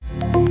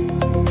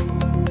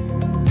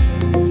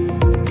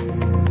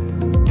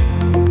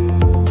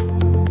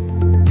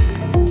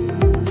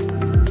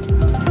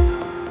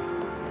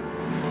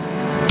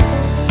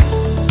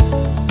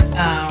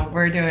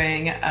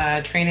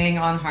training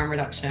on harm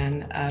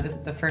reduction. This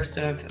is the first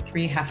of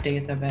 3 half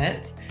days of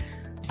it.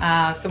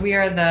 So we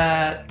are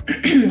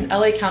the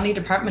LA County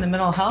Department of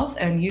Mental Health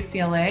and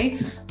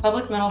UCLA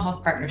Public Mental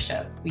Health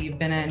Partnership. We've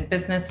been in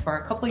business for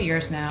a couple of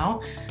years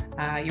now.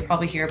 You're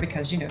probably here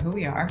because you know who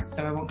we are,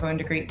 so I won't go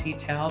into great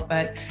detail,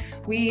 but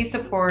we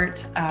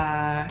support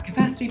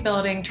capacity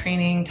building,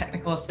 training,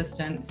 technical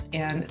assistance,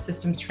 and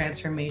systems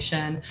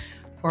transformation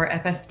for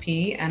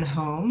FSP and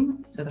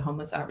HOME, so the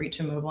Homeless Outreach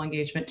and Mobile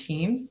Engagement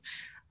Teams,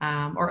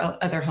 or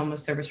other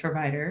homeless service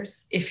providers.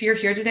 If you're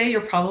here today,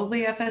 you're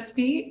probably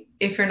FSP.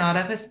 If you're not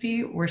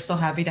FSP, we're still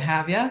happy to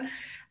have you.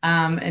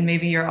 And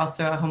maybe you're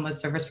also a homeless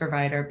service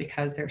provider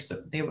because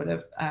they would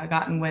have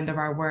gotten wind of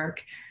our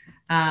work.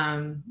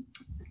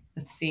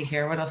 Let's see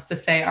here, what else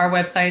to say? Our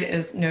website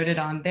is noted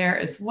on there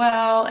as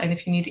well. And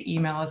if you need to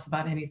email us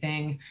about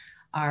anything,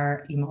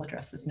 our email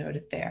address is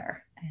noted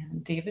there.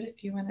 And David,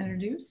 if you want to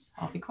introduce,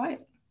 I'll be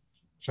quiet.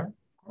 Sure,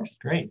 of course.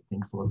 Great.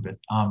 Thanks, Elizabeth.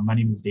 My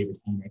name is David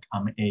Hanick.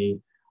 I'm a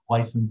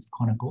licensed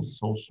clinical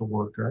social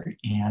worker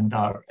and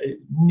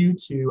new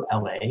to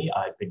LA.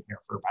 I've been here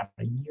for about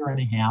a year and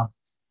a half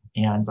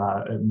and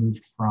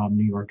moved from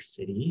New York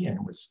City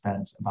and was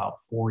spent about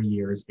 4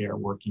 years there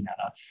working at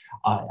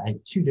I had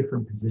 2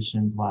 different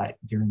positions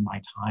during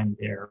my time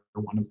there.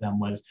 One of them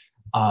was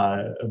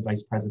a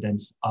vice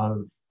president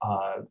of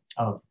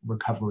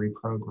recovery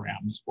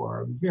programs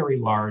for a very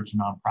large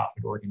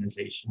nonprofit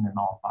organization in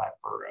all 5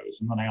 boroughs.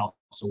 And then I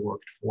also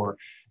worked for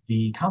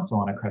the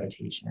Council on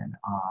Accreditation,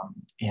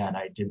 and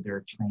I did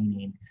their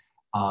training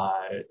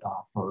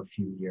for a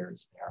few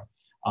years there.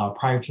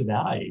 Prior to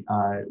that,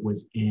 I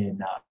was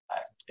in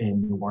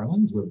New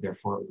Orleans, lived there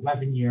for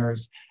 11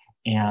 years.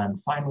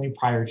 And finally,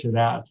 prior to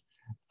that,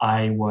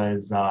 I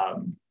was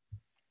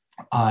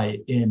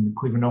in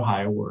Cleveland,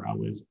 Ohio, where I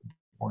was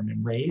born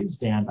and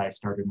raised, and I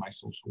started my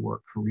social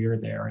work career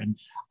there. And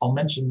I'll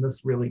mention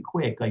this really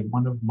quick, like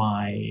one of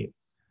my,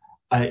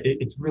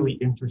 it's really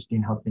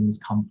interesting how things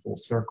come full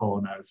circle.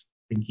 And I was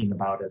thinking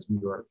about as we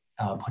were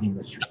putting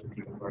this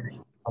together,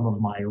 some of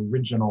my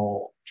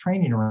original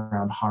training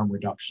around harm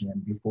reduction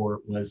before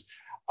it was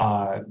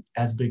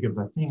as big of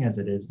a thing as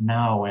it is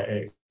now.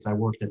 I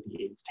worked at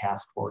the AIDS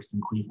Task Force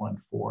in Cleveland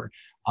for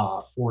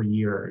 4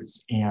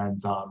 years.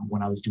 And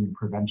when I was doing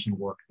prevention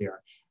work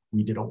there,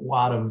 we did a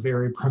lot of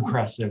very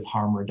progressive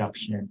harm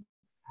reduction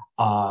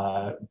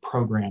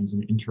programs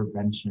and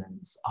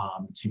interventions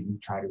to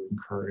try to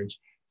encourage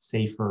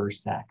safer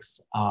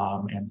sex.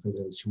 And for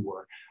those who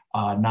were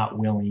not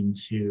willing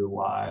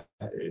to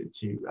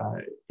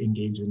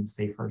engage in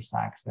safer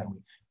sex, then we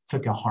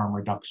took a harm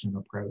reduction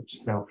approach.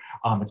 So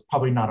it's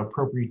probably not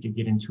appropriate to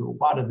get into a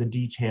lot of the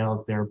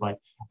details there, but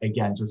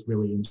again, just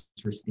really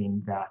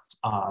interesting that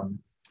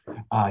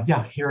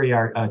here we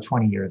are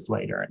 20 years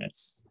later and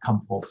it's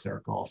come full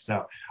circle.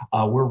 So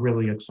we're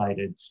really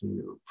excited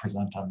to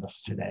present on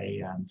this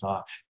today. And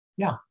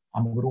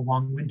I'm a little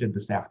long-winded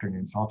this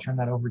afternoon, so I'll turn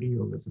that over to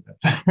you, Elizabeth.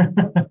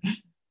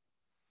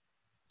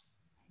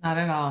 Not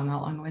at all,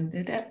 not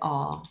long-winded at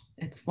all.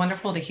 It's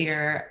wonderful to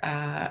hear.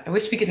 I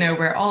wish we could know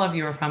where all of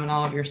you are from and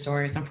all of your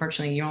stories.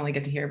 Unfortunately, you only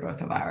get to hear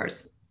both of ours.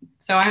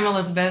 So I'm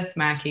Elizabeth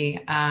Mackey.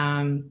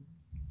 I'm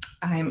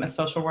a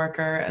social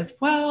worker as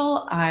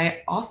well.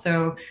 I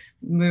also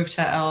moved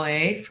to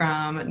LA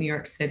from New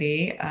York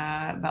City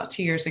about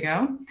 2 years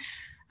ago.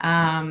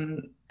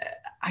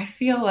 I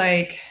feel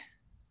like,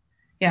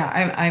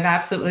 I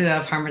absolutely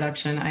love harm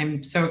reduction.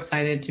 I'm so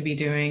excited to be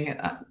doing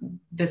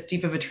this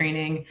deep of a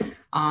training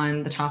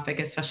on the topic,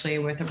 especially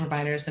with the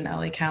providers in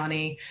LA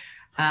County.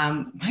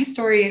 My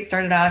story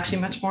started out actually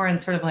much more in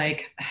sort of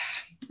like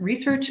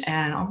research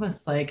and almost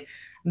like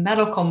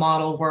medical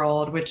model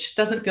world, which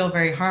doesn't feel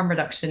very harm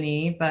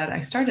reduction-y, but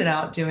I started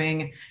out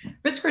doing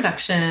risk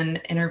reduction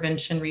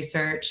intervention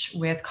research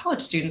with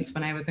college students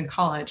when I was in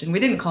college. And we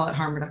didn't call it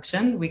harm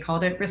reduction, we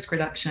called it risk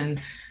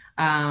reduction.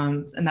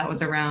 And that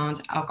was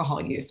around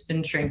alcohol use,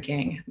 binge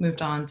drinking.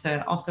 Moved on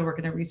to also work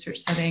in a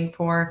research setting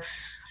for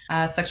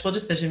sexual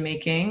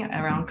decision-making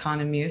around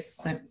condom use,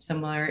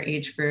 similar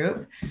age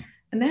group.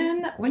 And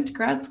then went to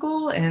grad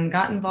school and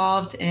got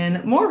involved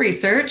in more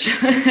research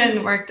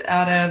and worked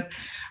out of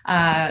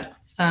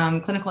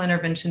some clinical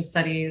intervention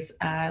studies,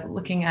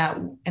 looking at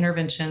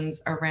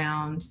interventions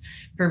around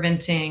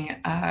preventing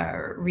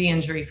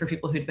re-injury for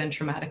people who'd been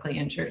traumatically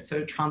injured.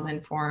 So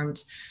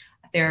trauma-informed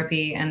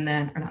therapy, and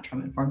then, or not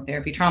trauma-informed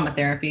therapy, trauma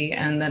therapy,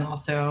 and then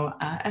also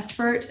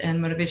expert and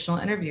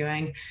motivational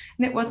interviewing.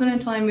 And it wasn't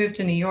until I moved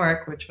to New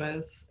York, which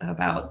was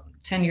about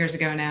 10 years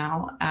ago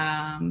now,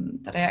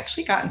 that I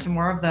actually got into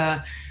more of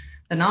the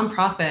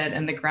nonprofit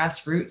and the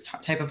grassroots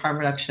type of harm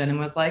reduction and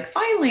was like,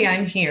 finally,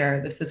 I'm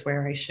here. This is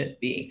where I should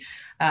be.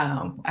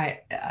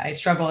 I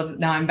struggled.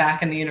 Now I'm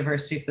back in the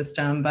university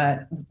system,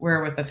 but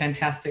we're with a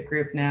fantastic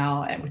group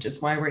now, which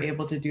is why we're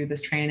able to do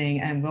this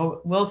training. And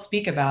we'll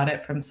speak about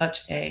it from such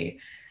a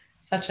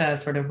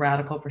sort of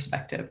radical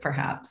perspective,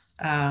 perhaps.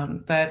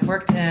 But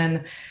worked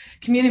in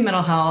community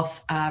mental health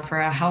for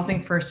a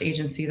housing first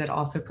agency that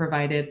also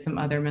provided some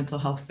other mental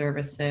health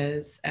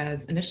services as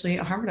initially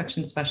a harm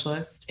reduction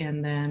specialist,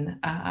 and then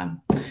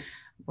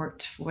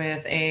worked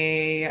with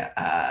a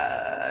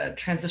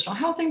transitional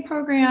housing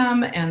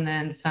program, and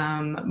then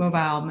some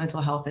mobile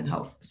mental health and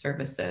health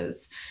services.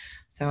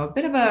 So a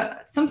bit of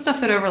some stuff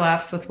that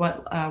overlaps with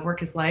what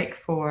work is like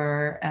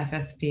for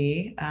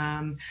FSP.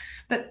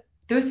 But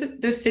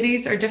those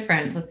cities are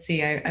different. Let's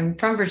see, I'm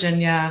from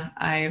Virginia.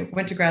 I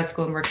went to grad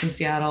school and worked in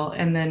Seattle,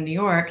 and then New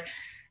York.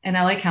 In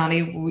LA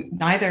County,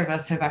 neither of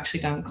us have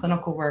actually done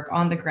clinical work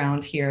on the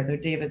ground here, though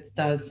David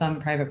does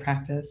some private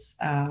practice,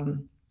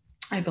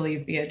 I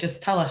believe, via just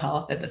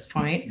telehealth at this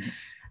point.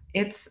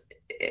 It's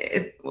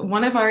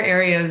one of our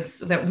areas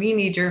that we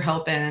need your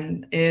help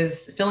in is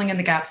filling in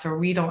the gaps where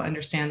we don't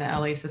understand the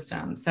LA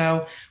system.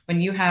 So when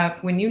you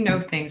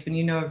know things, when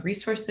you know of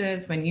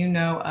resources, when you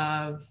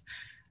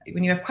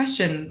have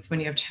questions, when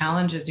you have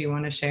challenges you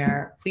want to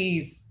share,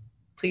 please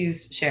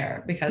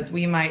share, because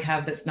we might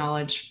have this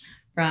knowledge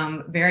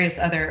from various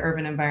other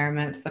urban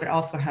environments that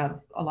also have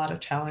a lot of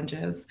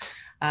challenges,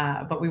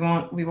 but we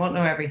won't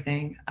know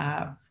everything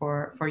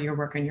for your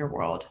work in your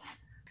world.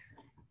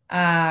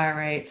 All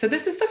right, so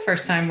this is the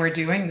first time we're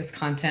doing this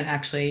content.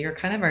 Actually, you're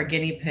kind of our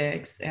guinea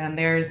pigs, and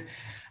there's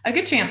a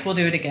good chance we'll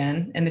do it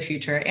again in the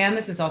future. And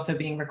this is also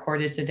being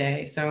recorded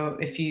today, so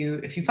if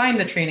you find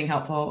the training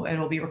helpful, it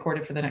will be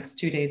recorded for the next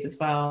 2 days as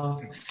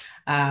well.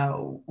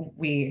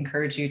 We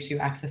encourage you to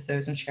access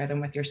those and share them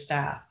with your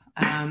staff.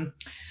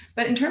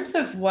 But in terms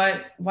of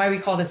why we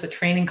call this a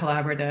training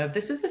collaborative,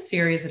 this is a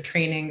series of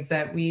trainings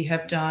that we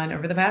have done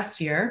over the past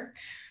year.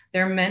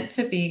 They're meant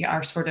to be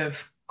our sort of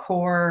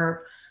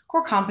core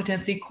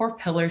competency, core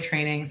pillar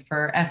trainings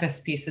for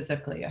FSP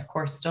specifically, of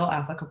course, still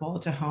applicable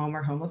to home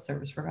or homeless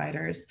service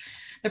providers.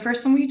 The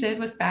first one we did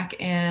was back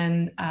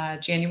in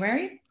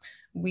January.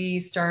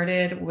 We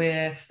started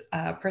with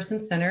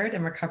person-centered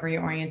and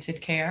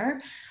recovery-oriented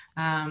care.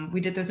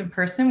 We did those in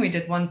person. We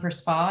did one per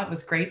spa. It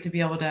was great to be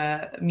able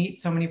to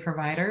meet so many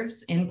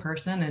providers in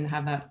person and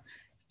have that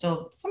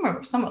still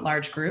somewhat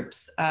large groups,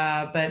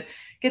 but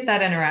get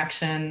that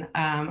interaction.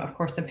 Of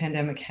course, the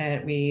pandemic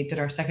hit. We did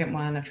our second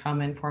one of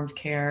trauma-informed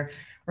care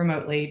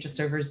remotely, just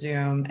over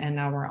Zoom, and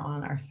now we're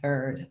on our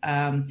third.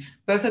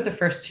 Both of the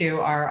first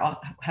two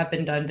have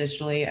been done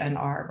digitally and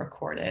are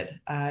recorded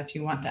if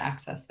you want to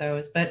access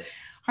those. But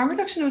harm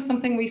reduction was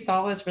something we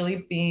saw as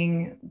really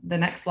being the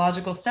next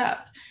logical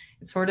step.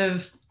 It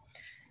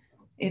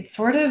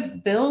sort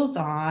of builds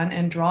on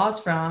and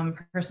draws from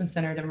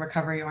person-centered and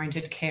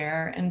recovery-oriented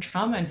care and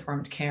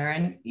trauma-informed care.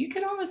 And you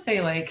could almost say,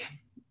 like,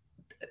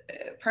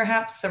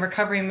 perhaps the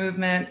recovery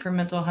movement for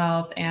mental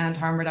health and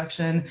harm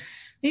reduction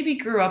maybe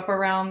grew up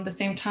around the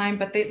same time,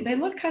 but they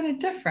look kind of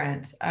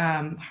different.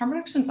 Harm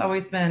reduction's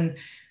always been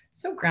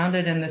so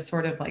grounded in this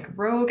sort of like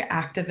rogue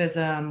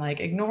activism,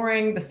 like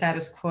ignoring the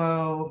status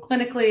quo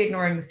clinically,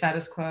 ignoring the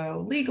status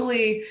quo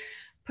legally,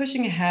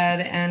 pushing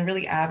ahead and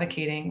really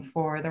advocating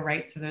for the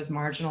rights of those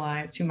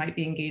marginalized who might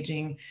be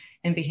engaging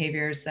in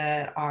behaviors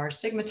that are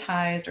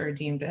stigmatized or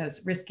deemed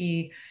as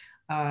risky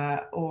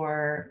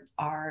or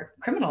are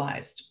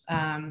criminalized.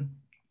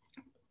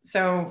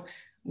 So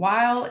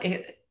while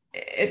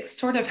it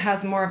sort of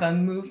has more of a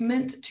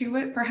movement to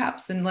it,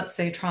 perhaps, than, let's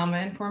say,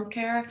 trauma-informed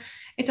care,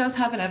 it does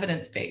have an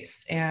evidence base.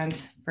 And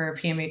for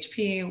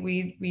PMHP,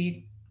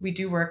 we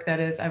do work that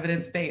is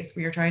evidence-based.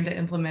 We are trying to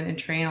implement and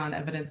train on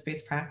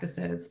evidence-based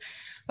practices.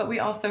 But we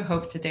also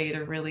hope today to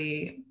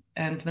really,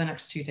 and for the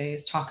next 2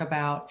 days, talk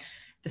about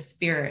the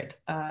spirit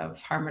of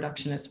harm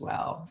reduction as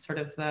well, sort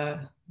of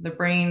the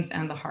brains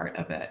and the heart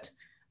of it,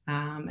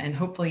 and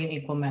hopefully in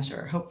equal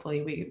measure.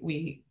 Hopefully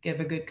we give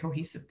a good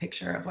cohesive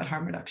picture of what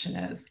harm reduction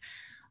is.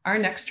 Our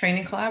next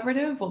training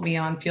collaborative will be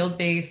on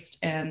field-based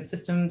and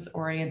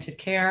systems-oriented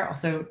care,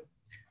 also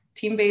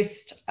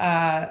team-based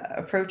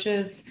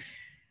approaches.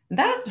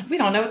 That we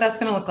don't know what that's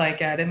going to look like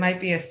yet. It might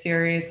be a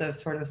series of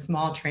sort of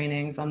small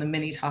trainings on the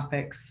many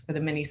topics for the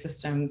many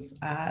systems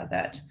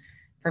that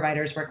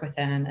providers work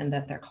within and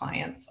that their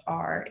clients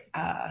are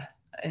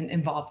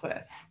involved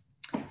with.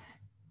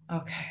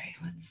 Okay,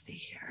 let's see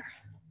here.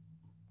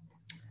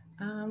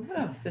 What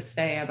else to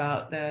say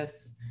about this?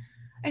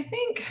 I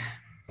think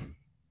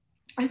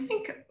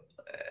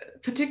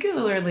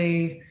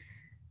particularly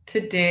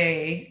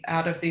today,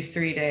 out of these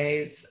 3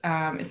 days,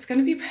 it's going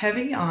to be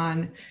heavy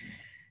on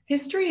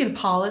history and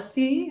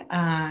policy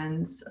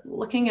and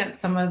looking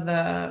at some of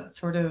the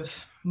sort of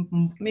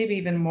maybe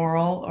even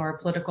moral or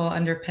political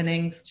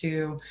underpinnings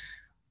to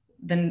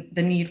the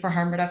need for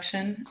harm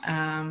reduction.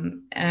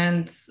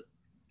 And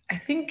I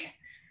think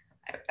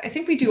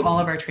we do all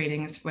of our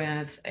trainings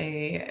with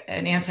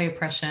an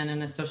anti-oppression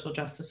and a social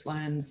justice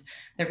lens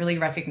that really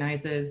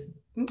recognizes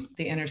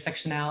the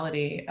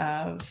intersectionality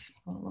of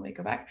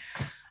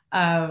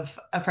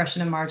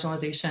oppression and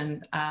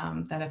marginalization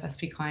that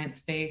FSP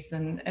clients face,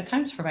 and at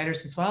times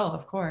providers as well,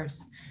 of course.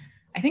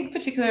 I think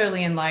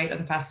particularly in light of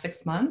the past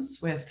 6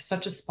 months with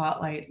such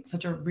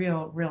a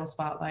real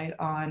spotlight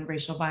on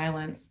racial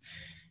violence,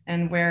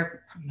 and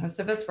where most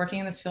of us working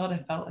in this field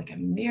have felt like a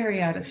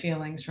myriad of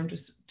feelings from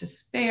just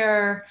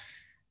despair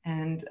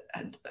and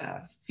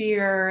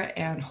fear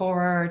and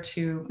horror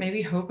to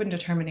maybe hope and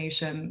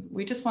determination.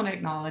 We just want to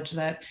acknowledge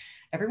that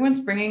everyone's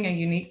bringing a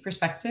unique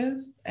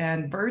perspective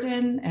and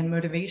burden and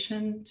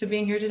motivation to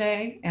being here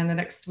today and the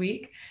next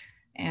week.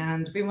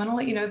 And we want to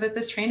let you know that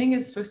this training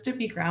is supposed to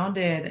be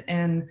grounded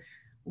in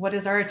what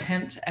is our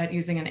attempt at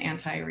using an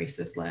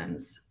anti-racist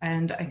lens.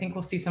 And I think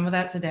we'll see some of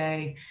that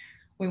today.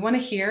 We want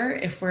to hear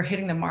if we're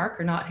hitting the mark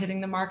or not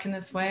hitting the mark in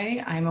this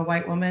way. I'm a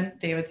white woman,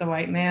 David's a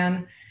white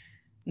man.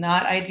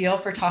 Not ideal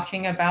for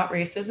talking about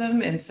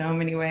racism in so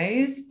many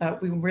ways,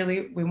 but we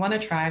want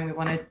to try and we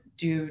want to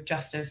do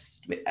justice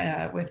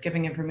with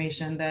giving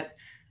information that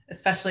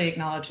especially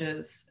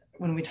acknowledges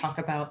when we talk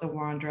about the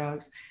war on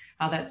drugs,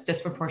 how that's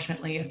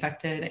disproportionately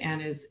affected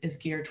and is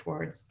geared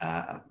towards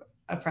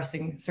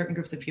oppressing certain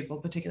groups of people,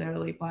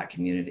 particularly Black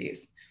communities.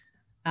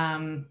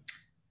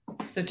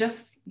 So just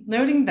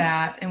noting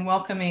that and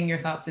welcoming your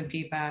thoughts and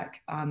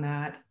feedback on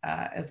that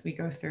as we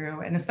go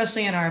through, and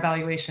especially in our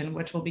evaluation,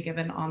 which will be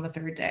given on the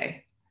third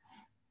day.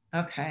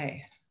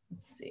 Okay,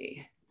 let's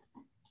see.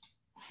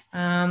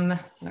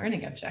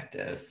 Learning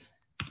objectives.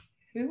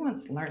 Who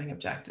wants learning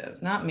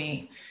objectives? Not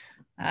me.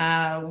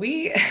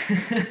 These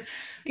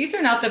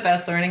are not the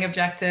best learning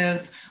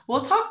objectives.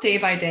 We'll talk day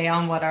by day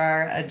on what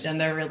our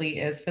agenda really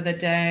is for the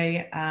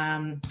day.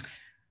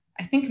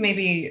 I think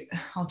maybe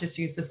I'll just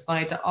use this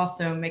slide to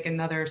also make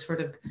another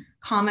sort of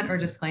comment or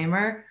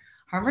disclaimer.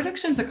 Harm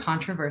reduction is a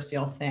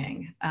controversial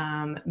thing.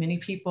 Many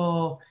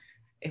people,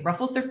 it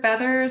ruffles their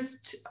feathers.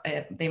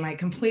 They might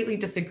completely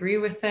disagree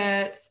with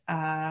it.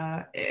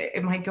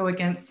 It might go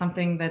against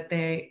something that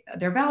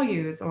their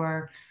values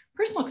or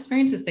personal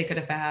experiences they could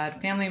have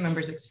had, family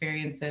members'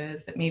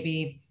 experiences that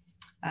maybe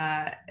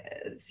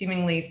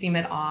seemingly seem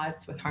at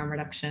odds with harm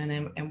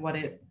reduction and what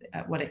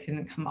it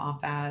can come off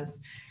as.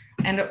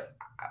 And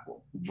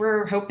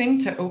we're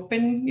hoping to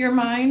open your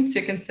mind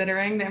to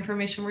considering the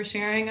information we're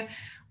sharing.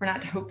 We're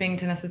not hoping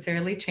to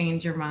necessarily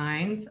change your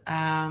minds,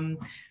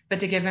 but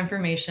to give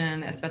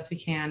information as best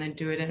we can and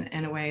do it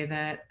in a way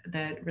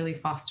that really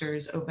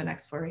fosters open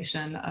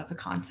exploration of the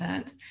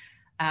content.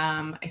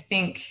 I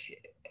think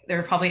there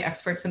are probably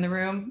experts in the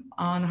room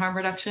on harm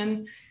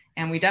reduction,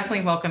 and we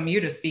definitely welcome you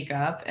to speak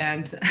up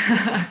and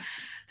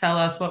tell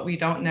us what we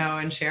don't know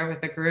and share with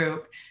the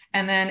group.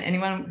 And then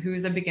anyone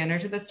who's a beginner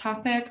to this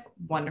topic,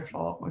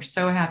 wonderful. We're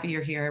so happy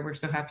you're here. We're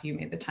so happy you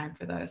made the time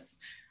for this.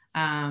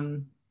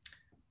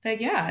 But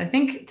yeah, I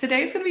think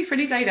today's going to be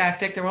pretty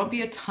didactic. There won't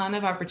be a ton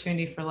of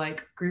opportunity for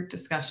like group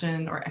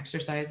discussion or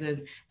exercises.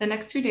 The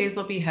next 2 days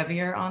will be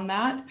heavier on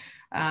that.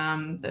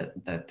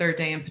 The third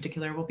day in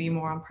particular will be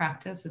more on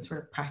practice and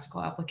sort of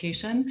practical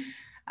application.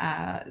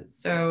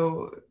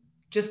 So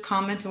just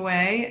comment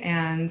away,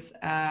 and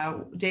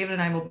David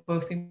and I will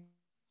both be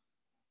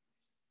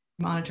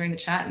monitoring the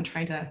chat and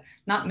trying to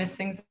not miss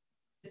things,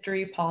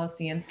 history,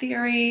 policy, and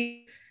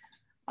theory.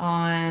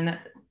 On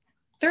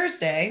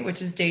Thursday,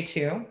 which is day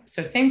 2,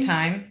 so same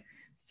time,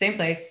 same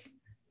place,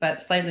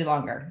 but slightly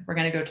longer. We're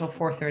going to go till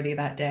 4:30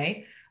 that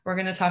day. We're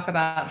going to talk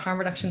about harm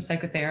reduction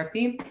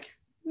psychotherapy.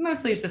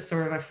 Mostly it's just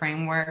sort of a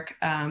framework,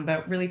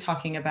 but really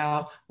talking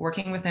about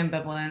working with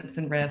ambivalence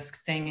and risk,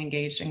 staying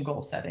engaged in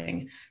goal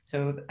setting.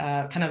 So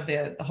kind of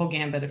the whole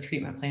gambit of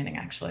treatment planning,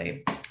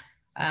 actually.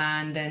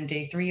 And then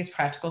day 3 is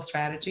practical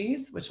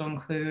strategies, which will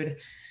include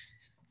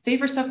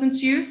safer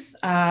substance use,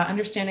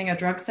 understanding a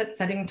drug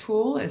setting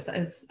tool is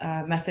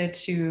a method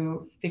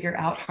to figure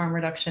out harm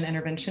reduction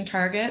intervention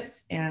targets,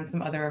 and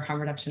some other harm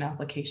reduction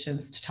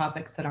applications to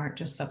topics that aren't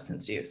just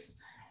substance use.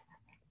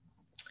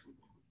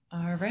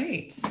 All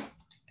right,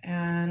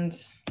 and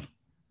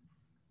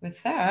with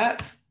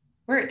that,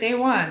 we're at day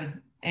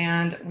 1,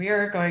 and we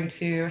are going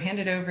to hand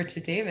it over to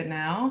David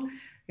now,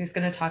 who's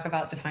going to talk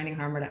about defining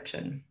harm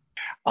reduction.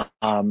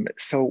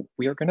 So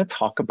we are going to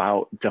talk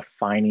about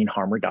defining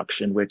harm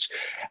reduction, which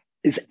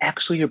is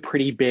actually a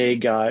pretty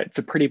big, it's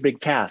a pretty big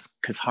task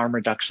because harm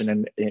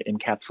reduction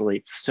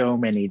encapsulates so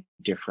many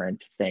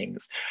different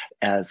things,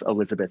 as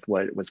Elizabeth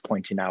was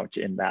pointing out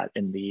in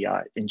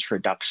the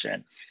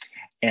introduction.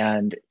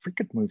 And if we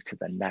could move to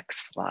the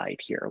next slide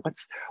here,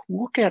 let's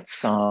look at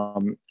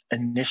some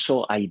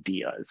initial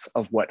ideas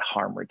of what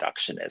harm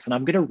reduction is. And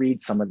I'm going to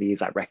read some of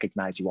these. I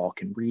recognize you all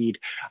can read.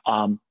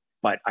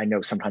 But I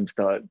know sometimes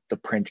the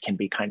print can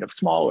be kind of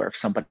smaller if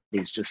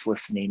somebody's just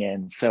listening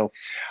in. So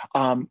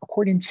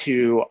according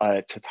to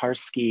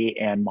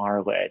Tatarsky and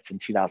Marlitz in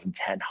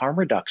 2010, harm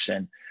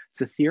reduction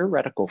is a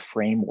theoretical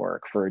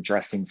framework for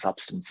addressing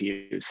substance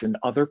use and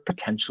other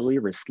potentially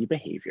risky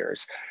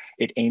behaviors.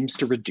 It aims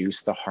to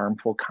reduce the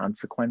harmful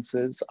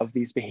consequences of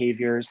these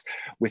behaviors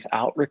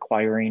without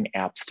requiring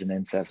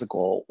abstinence as a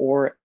goal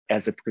or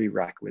as a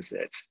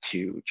prerequisite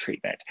to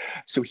treatment.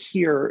 So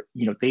here,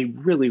 they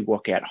really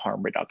look at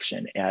harm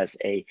reduction as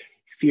a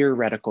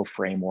theoretical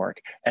framework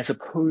as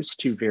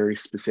opposed to very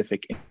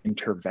specific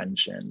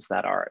interventions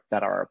that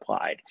are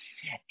applied.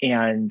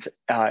 And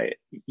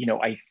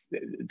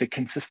the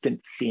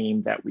consistent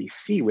theme that we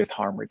see with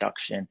harm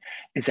reduction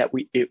is that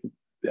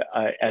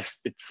as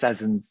it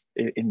says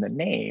in the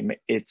name,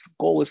 its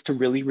goal is to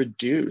really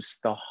reduce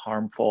the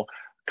harmful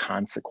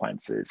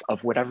consequences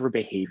of whatever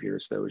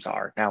behaviors those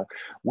are. Now,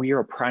 we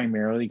are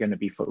primarily going to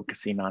be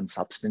focusing on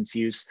substance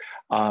use.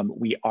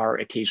 We are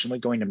occasionally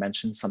going to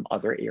mention some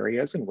other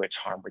areas in which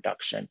harm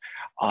reduction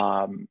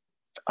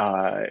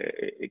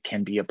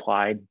can be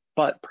applied,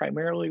 but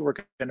primarily we're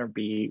going to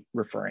be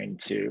referring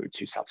to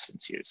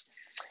substance use.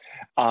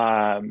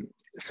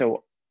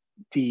 So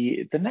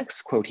the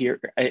next quote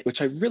here,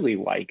 which I really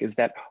like, is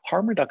that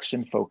harm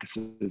reduction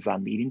focuses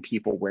on meeting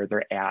people where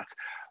they're at,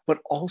 but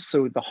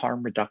also the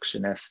harm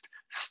reductionist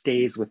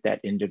stays with that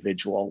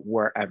individual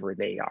wherever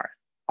they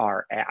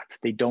are at.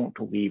 They don't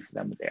leave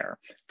them there.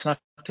 It's not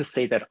to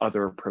say that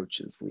other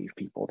approaches leave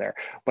people there,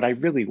 but I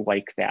really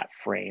like that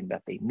frame,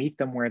 that they meet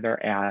them where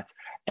they're at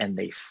and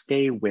they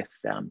stay with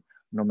them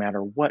no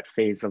matter what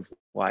phase of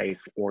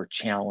life or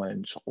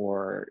challenge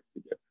or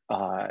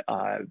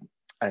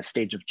a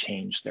stage of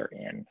change they're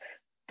in.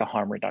 The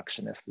harm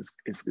reductionist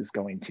is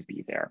going to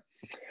be there.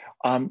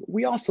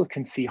 We also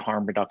can see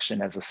harm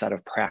reduction as a set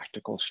of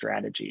practical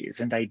strategies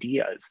and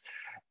ideas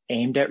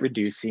aimed at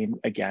reducing,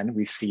 again,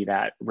 we see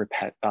that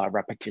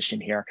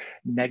repetition here,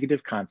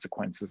 negative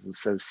consequences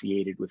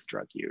associated with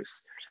drug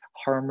use.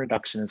 Harm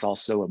reduction is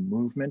also a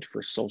movement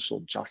for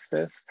social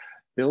justice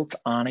built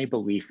on a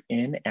belief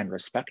in and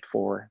respect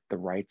for the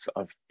rights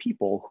of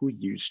people who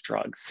use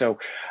drugs. So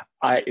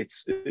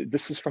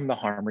this is from the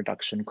Harm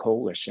Reduction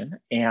Coalition,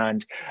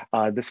 and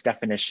this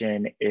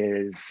definition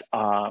is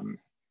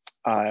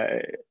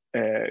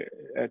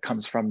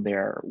comes from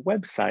their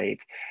website.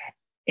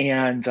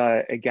 And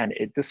again,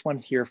 this one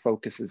here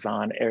focuses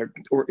on,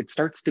 or it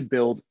starts to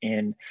build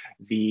in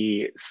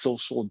the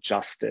social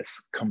justice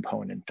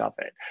component of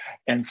it.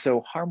 And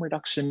so harm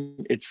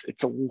reduction, it's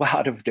a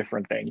lot of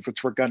different things,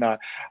 which we're gonna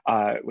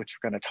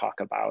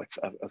talk about,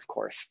 of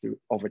course,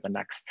 over the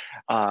next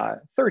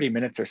 30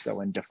 minutes or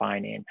so in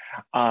defining.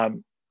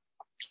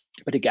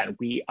 But again,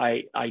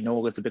 I know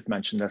Elizabeth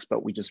mentioned this,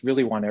 but we just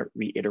really want to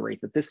reiterate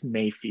that this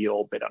may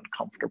feel a bit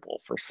uncomfortable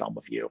for some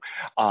of you,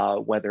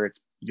 whether it's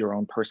your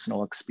own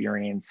personal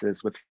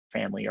experiences with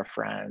family or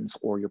friends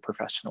or your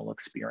professional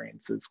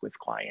experiences with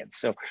clients.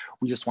 So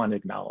we just want to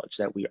acknowledge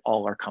that we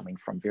all are coming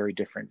from very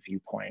different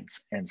viewpoints,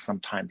 and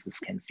sometimes this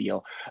can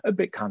feel a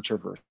bit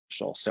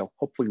controversial. So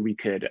hopefully we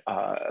could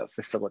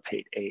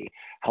facilitate a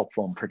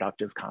helpful and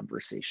productive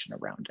conversation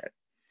around it.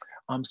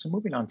 So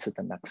moving on to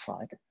the next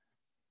slide.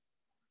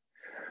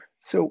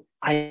 So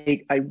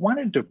I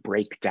wanted to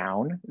break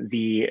down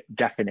the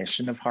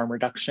definition of harm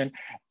reduction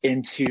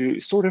into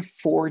sort of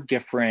 4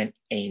 different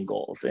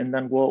angles, and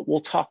then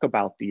we'll talk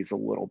about these a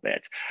little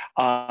bit.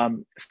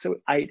 So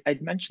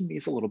I'd mentioned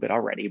these a little bit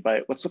already,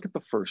 but let's look at the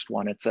first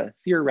one. It's a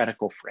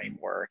theoretical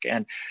framework,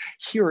 and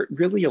here it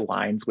really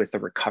aligns with the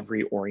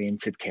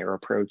recovery-oriented care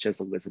approach, as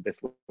Elizabeth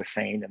was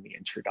saying in the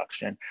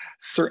introduction.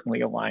 Certainly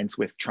aligns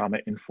with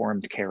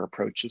trauma-informed care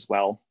approach as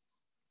well.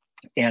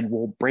 And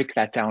we'll break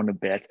that down a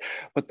bit,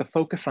 but the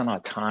focus on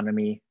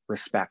autonomy,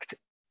 respect,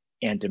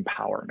 and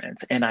empowerment.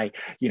 And I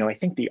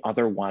think the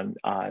other one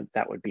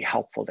that would be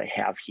helpful to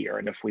have here,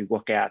 and if we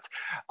look at,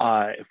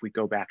 if we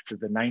go back to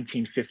the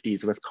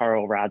 1950s with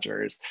Carl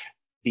Rogers,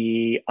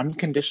 the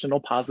unconditional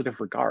positive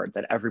regard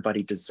that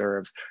everybody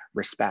deserves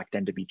respect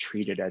and to be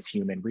treated as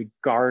human,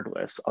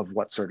 regardless of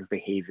what sort of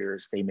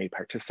behaviors they may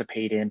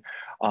participate in,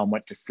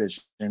 what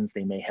decisions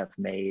they may have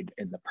made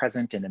in the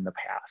present and in the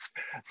past.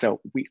 So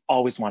we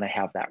always want to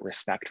have that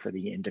respect for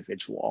the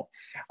individual.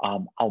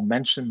 I'll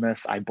mention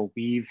this, I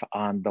believe,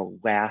 on the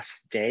last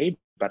day,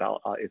 but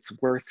it's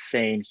worth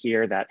saying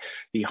here that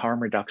the harm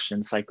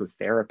reduction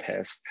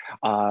psychotherapist,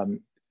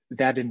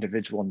 that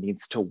individual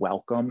needs to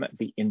welcome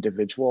the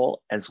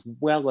individual as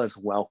well as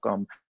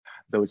welcome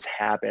those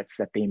habits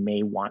that they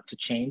may want to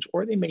change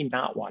or they may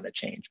not want to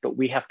change, but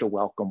we have to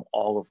welcome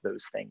all of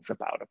those things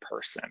about a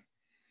person.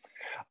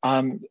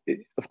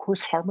 Of course,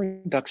 harm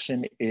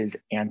reduction is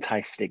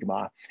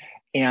anti-stigma,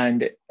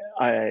 and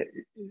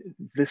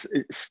this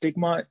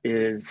stigma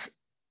is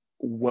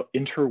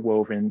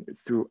interwoven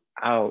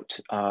throughout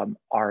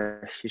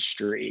our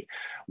history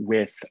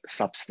with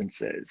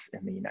substances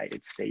in the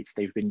United States.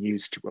 They've been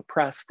used to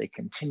oppress. They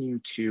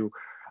continue to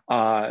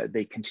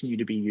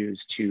be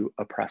used to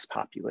oppress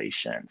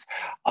populations.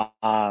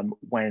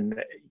 When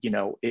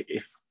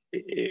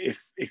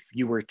if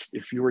you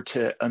were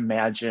to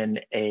imagine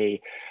a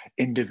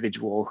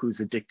individual who's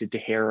addicted to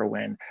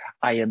heroin,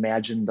 I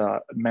imagine the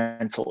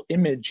mental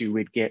image you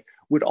would get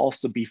would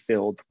also be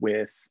filled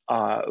with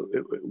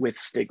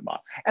stigma.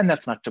 And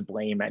that's not to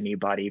blame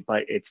anybody,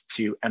 but it's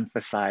to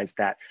emphasize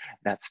that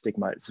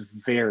stigma is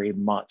very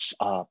much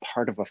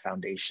part of a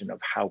foundation of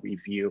how we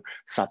view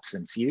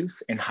substance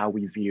use and how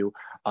we view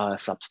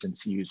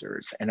substance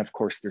users. And of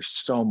course, there's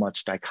so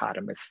much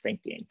dichotomous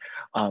thinking,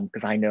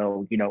 because I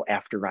know,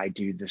 after I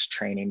do this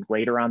training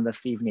later on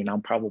this evening,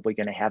 I'm probably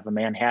going to have a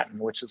Manhattan,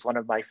 which is one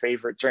of my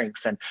favorite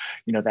drinks. And,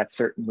 that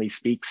certainly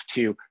speaks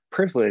to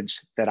privilege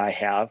that I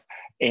have.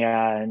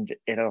 And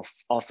it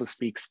also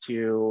speaks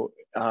to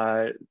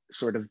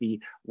sort of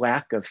the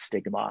lack of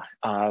stigma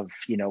of,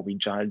 we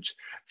judge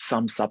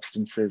some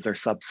substances or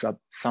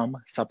some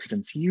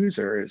substance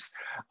users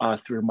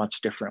through a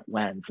much different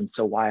lens. And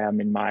so while I'm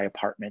in my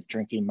apartment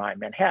drinking my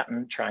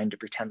Manhattan, trying to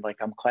pretend like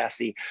I'm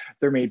classy,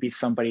 there may be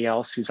somebody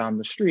else who's on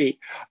the street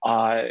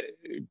uh,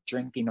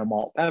 drinking a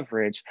malt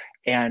beverage.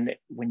 And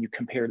when you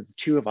compare the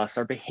two of us,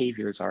 our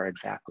behaviors are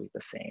exactly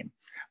the same.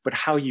 But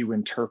how you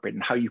interpret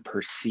and how you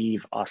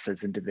perceive us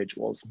as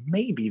individuals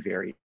may be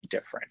very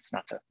different. It's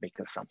not to make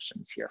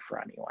assumptions here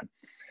for anyone.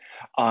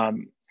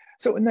 Um,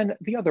 and then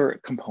the other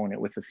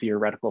component with the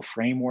theoretical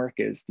framework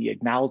is the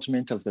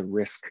acknowledgement of the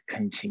risk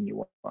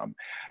continuum,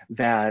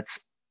 that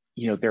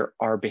there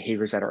are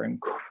behaviors that are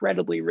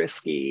incredibly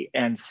risky,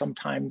 and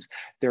sometimes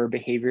there are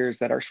behaviors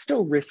that are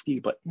still risky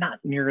but not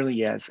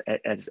nearly as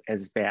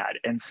bad.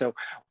 And so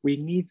we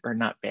need, or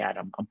not bad,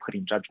 I'm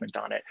putting judgment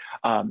on it,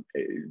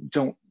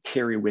 don't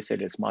carry with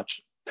it as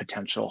much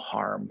potential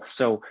harm.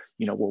 So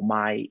will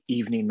my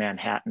evening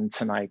Manhattan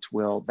tonight,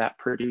 will that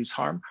produce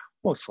harm?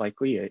 Most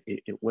likely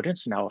it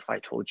wouldn't. Now, if I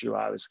told you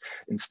I was,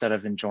 instead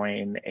of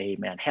enjoying a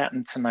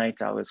Manhattan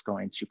tonight, I was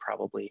going to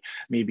probably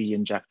maybe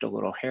inject a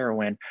little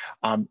heroin,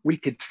 we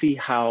could see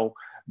how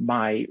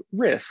my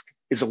risk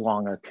is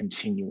along a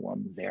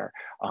continuum there.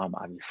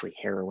 Obviously,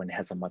 heroin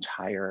has a much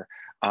higher,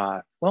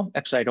 well,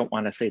 actually, I don't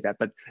want to say that,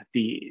 but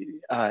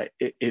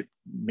it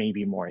may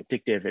be more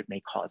addictive. It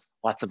may cause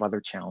lots of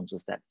other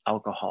challenges that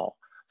alcohol,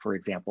 for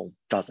example,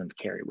 doesn't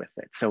carry with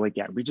it. So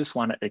again, we just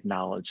want to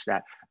acknowledge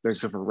that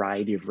there's a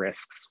variety of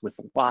risks with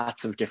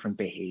lots of different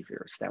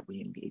behaviors that we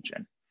engage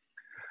in.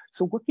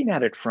 So looking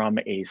at it from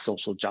a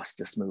social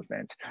justice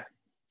movement,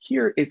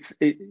 here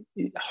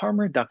harm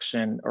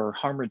reduction or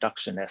harm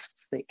reductionists,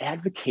 they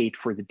advocate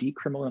for the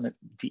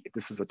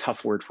this is a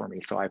tough word for me,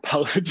 so I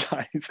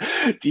apologize,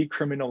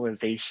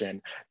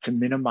 decriminalization to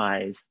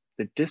minimize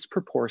the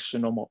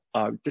disproportional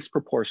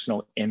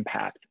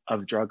impact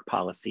of drug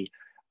policy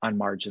on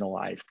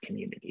marginalized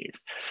communities.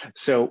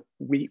 So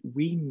we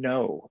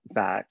know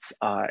that,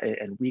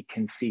 and we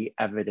can see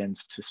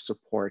evidence to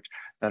support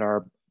that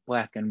our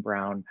Black and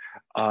Brown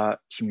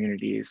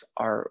communities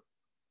are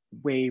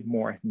way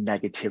more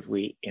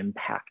negatively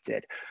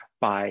impacted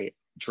by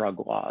drug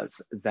laws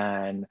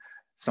than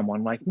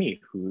someone like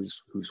me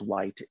who's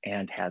white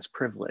and has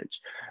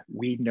privilege.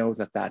 We know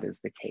that that is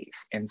the case.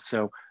 And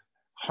so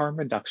harm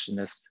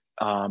reductionists,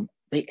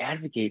 they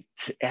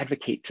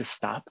advocate to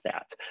stop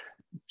that.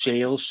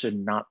 Jails should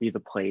not be the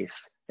place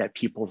that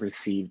people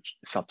receive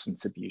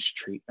substance abuse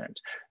treatment.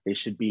 They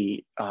should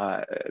be,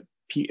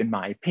 in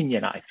my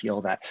opinion, I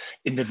feel that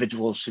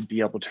individuals should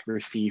be able to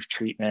receive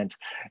treatment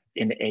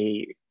in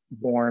a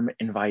warm,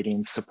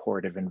 inviting,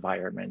 supportive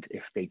environment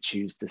if they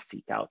choose to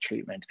seek out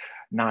treatment,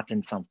 not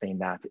in something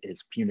that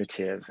is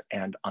punitive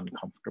and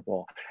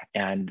uncomfortable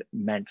and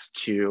meant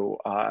to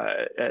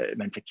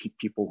keep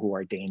people who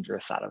are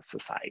dangerous out of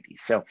society.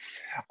 So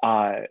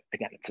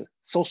again, it's a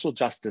social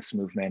justice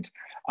movement.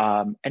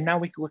 And now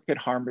we can look at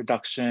harm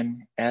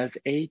reduction as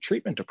a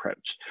treatment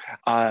approach.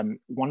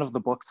 One of the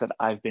books that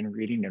I've been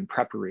reading in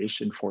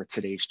preparation for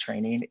today's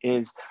training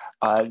is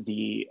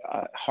the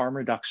Harm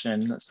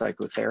Reduction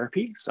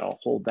Psychotherapy. So I'll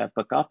hold that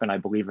book up, and I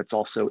believe it's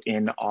also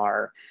in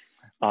our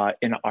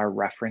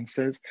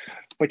references.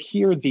 But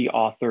here the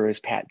author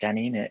is Pat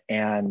Denning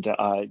and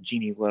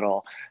Jeannie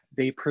Little.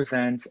 They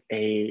present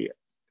a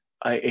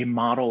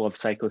model of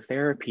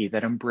psychotherapy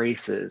that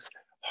embraces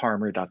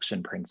harm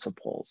reduction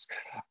principles.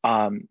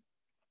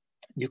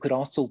 You could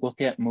also look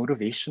at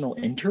motivational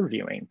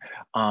interviewing.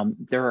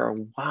 There are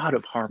a lot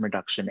of harm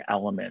reduction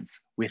elements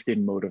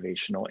within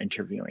motivational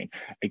interviewing.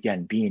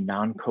 Again, being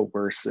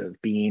non-coercive,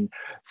 being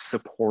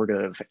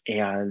supportive,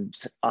 and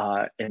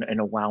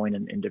allowing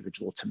an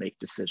individual to make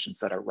decisions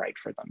that are right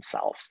for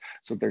themselves.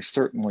 So there's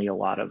certainly a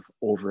lot of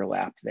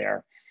overlap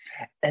there.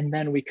 And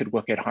then we could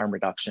look at harm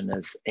reduction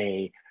as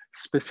a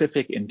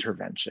specific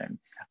intervention.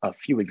 A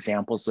few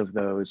examples of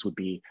those would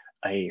be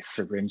a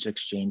syringe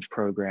exchange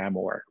program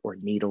or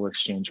needle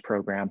exchange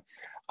program.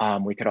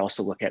 We could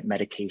also look at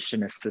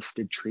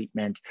medication-assisted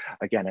treatment.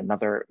 Again,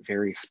 another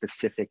very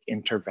specific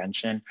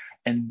intervention.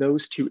 And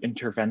those two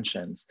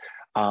interventions,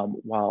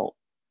 while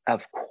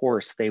of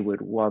course they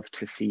would love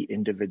to see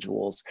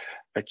individuals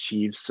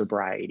achieve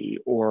sobriety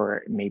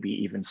or maybe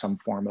even some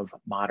form of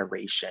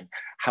moderation.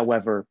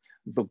 However,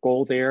 the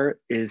goal there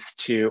is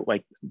to,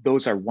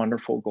 those are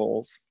wonderful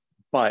goals,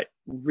 but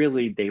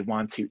really they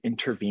want to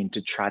intervene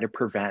to try to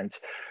prevent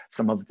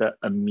some of the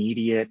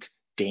immediate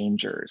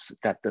dangers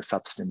that the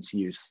substance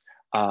use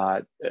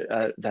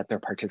that they're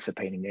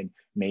participating in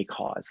may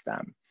cause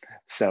them.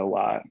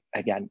 So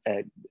again,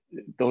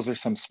 those are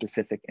some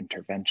specific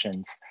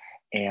interventions.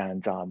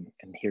 And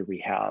here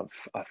we have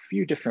a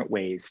few different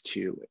ways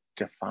to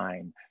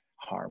define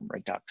harm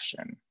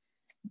reduction.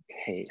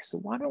 Okay, so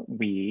why don't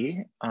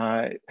we,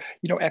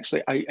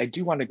 actually, I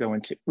do want to go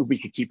into,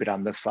 we could keep it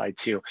on this slide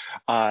too,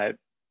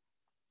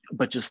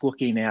 but just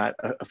looking at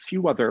a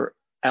few other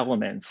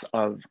elements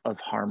of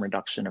harm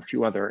reduction, a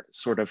few other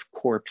sort of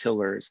core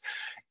pillars,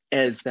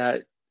 is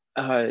that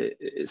uh,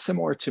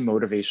 similar to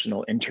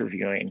motivational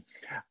interviewing,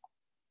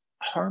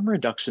 harm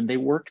reduction, they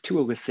work to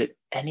elicit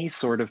any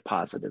sort of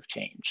positive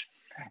change.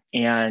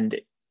 And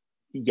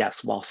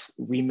yes, whilst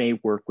we may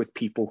work with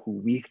people who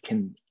we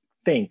can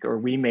think, or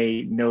we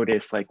may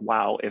notice like,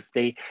 wow, if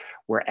they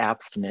were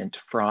abstinent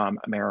from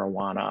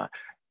marijuana,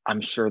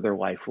 I'm sure their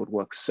life would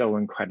look so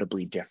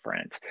incredibly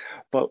different.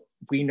 But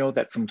we know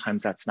that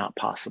sometimes that's not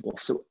possible.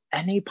 So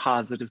any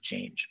positive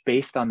change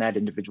based on that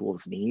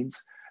individual's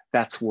needs,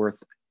 that's worth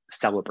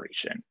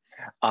celebration.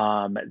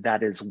 That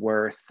is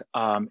worth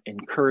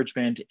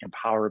encouragement,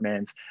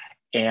 empowerment,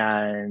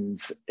 and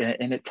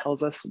it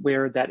tells us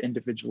where that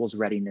individual's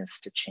readiness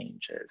to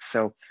change is.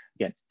 So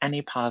again,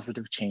 any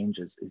positive change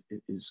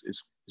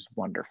is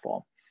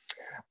wonderful.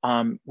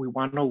 We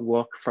want to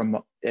look from,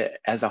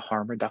 as a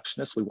harm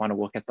reductionist, we want to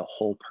look at the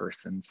whole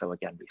person. So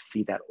again, we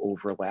see that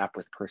overlap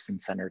with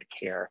person-centered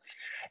care.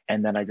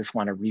 And then I just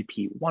want to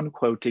repeat one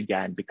quote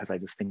again, because I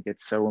just think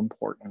it's so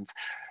important.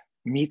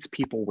 Meets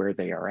people where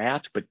they are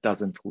at, but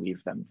doesn't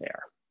leave them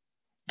there.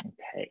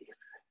 Okay.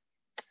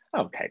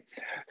 Okay,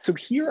 so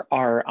here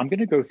are, I'm going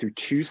to go through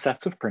two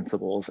sets of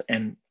principles.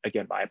 And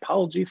again, my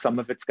apologies, some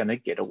of it's going to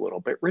get a little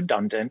bit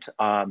redundant.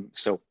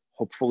 So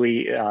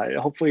hopefully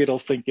it'll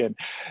sink in.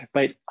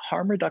 But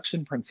harm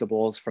reduction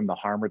principles from the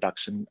Harm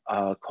Reduction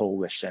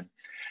Coalition,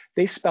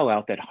 they spell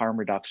out that harm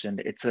reduction,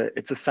 it's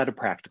a set of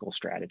practical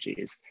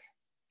strategies.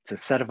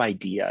 It's a set of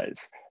ideas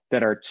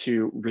that are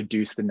to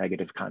reduce the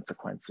negative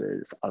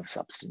consequences of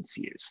substance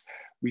use.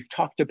 We've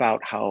talked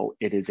about how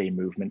it is a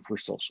movement for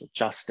social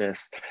justice,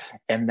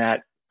 and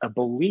that a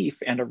belief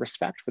and a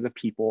respect for the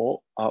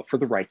people, for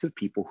the rights of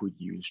people who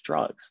use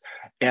drugs.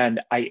 And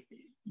I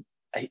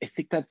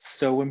think that's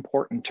so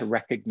important to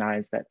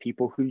recognize that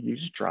people who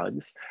use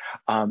drugs,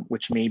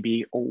 which may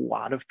be a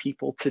lot of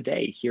people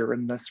today here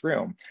in this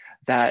room,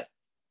 that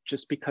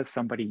just because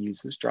somebody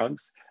uses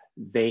drugs,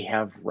 they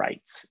have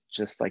rights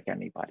just like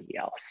anybody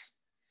else.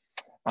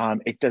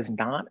 It does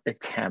not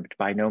attempt,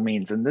 by no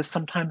means, and this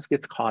sometimes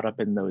gets caught up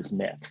in those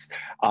myths,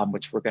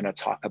 which we're going to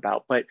talk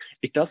about, but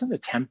it doesn't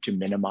attempt to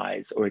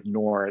minimize or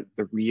ignore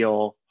the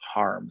real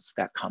harms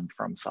that come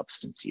from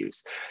substance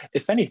use.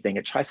 If anything,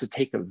 it tries to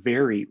take a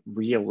very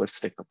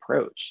realistic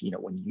approach. You know,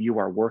 when you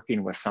are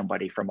working with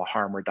somebody from a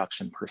harm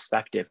reduction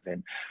perspective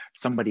and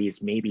somebody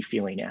is maybe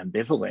feeling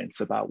ambivalence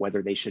about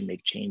whether they should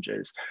make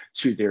changes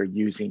to their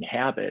using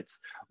habits,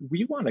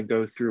 we want to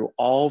go through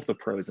all the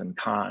pros and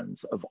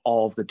cons of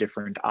all the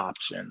different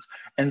options.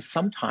 And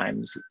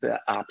sometimes the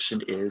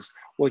option is,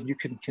 well, you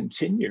can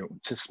continue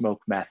to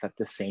smoke meth at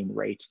the same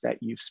rate that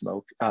you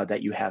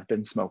have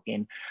been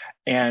smoking.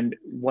 And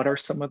what are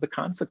some of the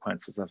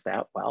consequences of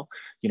that? Well,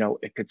 you know,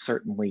 it could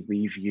certainly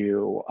leave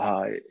you,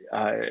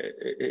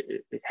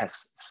 it has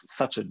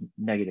such a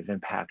negative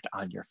impact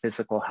on your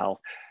physical health.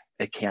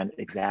 It can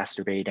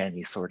exacerbate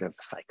any sort of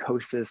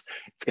psychosis.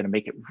 It's going to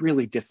make it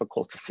really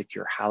difficult to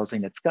secure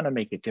housing. It's going to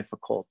make it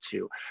difficult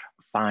to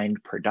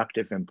find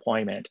productive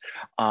employment.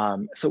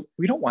 So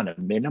we don't want to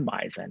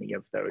minimize any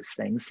of those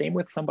things. Same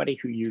with somebody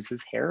who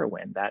uses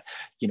heroin, that,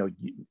 you know,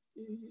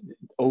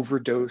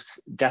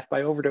 death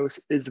by overdose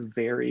is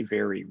very,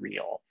 very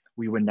real.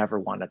 We would never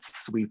want to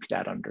sweep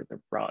that under the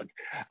rug.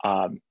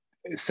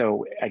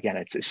 So again,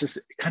 it's just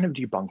kind of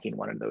debunking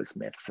one of those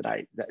myths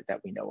that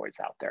we know is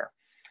out there.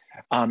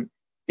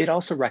 It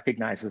also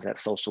recognizes that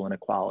social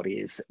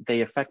inequalities,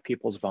 they affect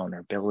people's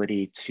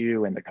vulnerability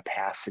to and the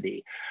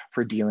capacity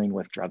for dealing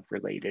with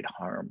drug-related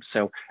harm.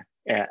 So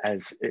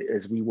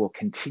as we will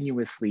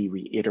continuously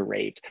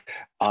reiterate,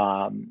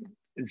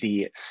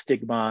 the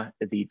stigma,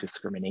 the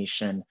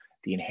discrimination,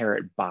 the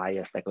inherent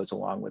bias that goes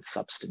along with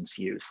substance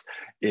use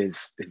is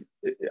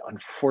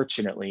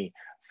unfortunately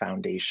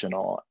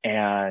foundational,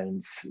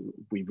 and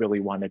we really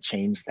want to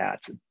change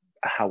that.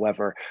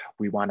 However,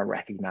 we want to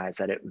recognize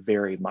that it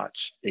very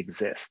much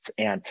exists.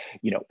 And,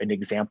 you know, an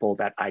example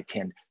that I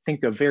can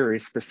think of very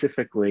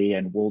specifically,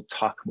 and we'll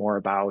talk more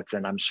about,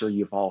 and I'm sure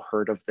you've all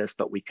heard of this,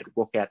 but we could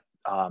look at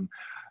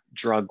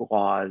drug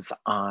laws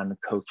on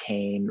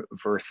cocaine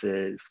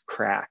versus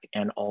crack.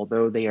 And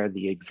although they are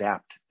the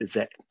exact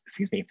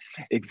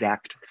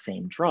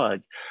same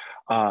drug,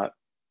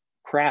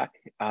 crack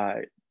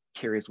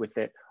carries with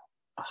it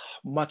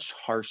much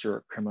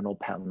harsher criminal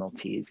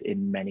penalties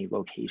in many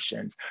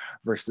locations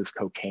versus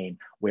cocaine,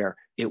 where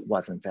it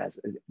wasn't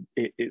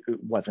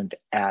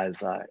as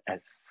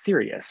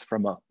serious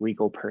from a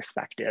legal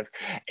perspective.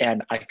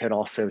 And I could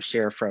also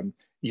share from,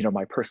 you know,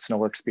 my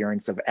personal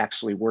experience of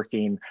actually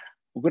working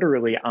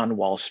literally on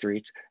Wall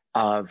Street.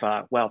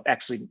 Well,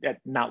 actually,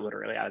 not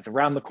literally. I was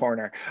around the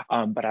corner,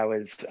 but I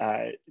was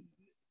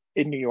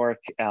in New York,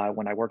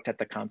 when I worked at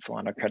the Council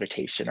on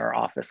Accreditation. Our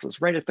office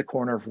was right at the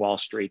corner of Wall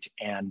Street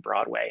and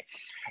Broadway.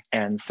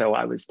 And so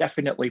I was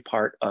definitely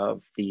part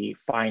of the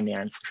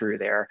finance crew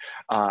there.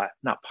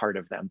 Not part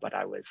of them, but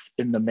I was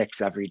in the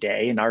mix every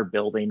day. And our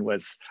building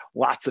was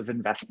lots of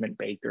investment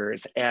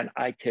bankers. And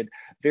I could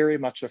very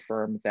much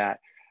affirm that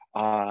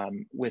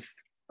with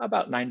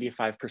about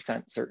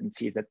 95%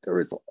 certainty that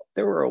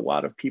there were a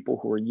lot of people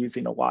who were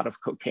using a lot of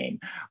cocaine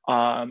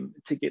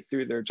to get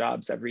through their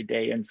jobs every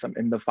day in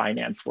the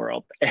finance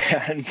world.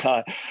 And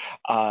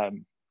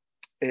um,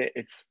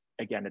 it's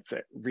again, it's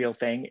a real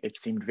thing. It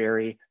seemed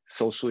very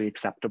socially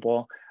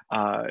acceptable.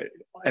 Uh,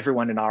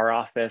 Everyone in our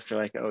office are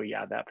like, "Oh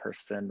yeah, that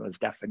person was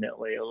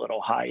definitely a little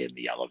high in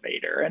the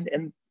elevator,"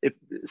 and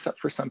so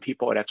for some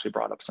people, it actually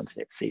brought up some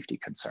safety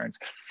concerns.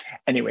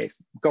 Anyways,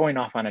 going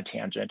off on a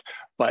tangent,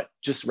 but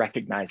just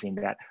recognizing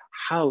that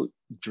how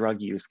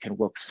drug use can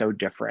look so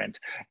different.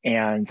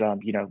 And,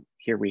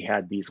 here we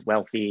had these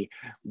wealthy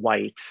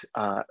white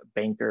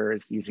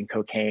bankers using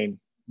cocaine,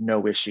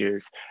 no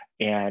issues.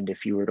 And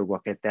if you were to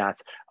look at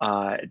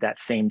that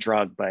same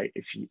drug, but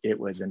it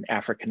was an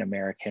African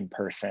American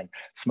person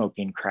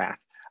smoking crack,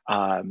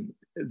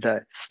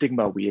 the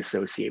stigma we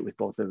associate with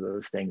both of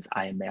those things,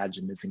 I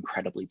imagine, is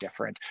incredibly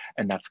different.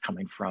 And that's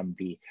coming from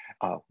the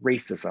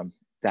racism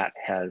that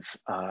has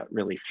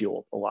really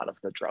fueled a lot of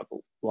the drug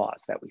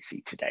laws that we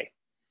see today.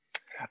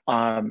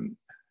 Um,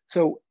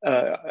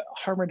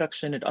 Harm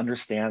reduction, it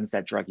understands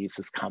that drug use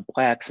is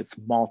complex, it's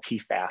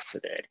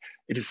multifaceted.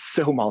 It is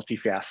so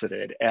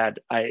multifaceted. And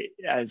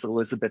as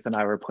Elizabeth and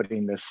I were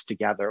putting this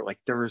together, like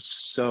there is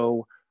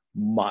so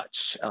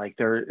much, like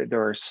there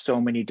are so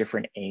many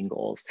different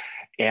angles.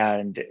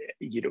 And,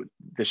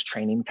 this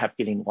training kept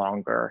getting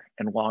longer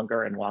and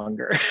longer and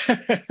longer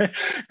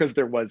because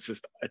there was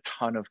just a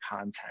ton of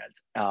content,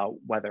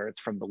 whether it's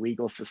from the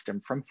legal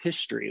system, from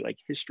history. Like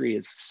history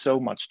has so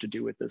much to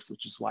do with this,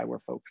 which is why we're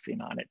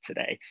focusing on it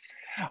today.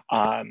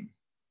 Um,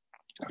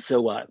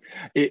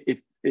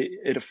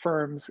 it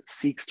affirms,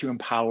 seeks to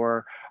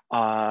empower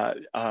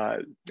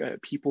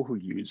people who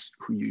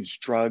use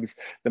drugs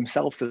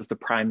themselves as the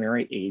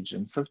primary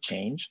agents of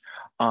change.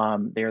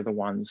 They're the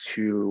ones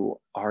who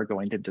are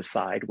going to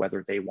decide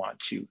whether they want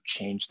to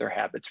change their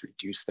habits,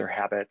 reduce their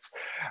habits.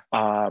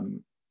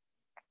 And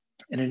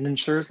it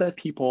ensures that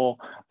people,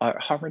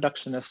 harm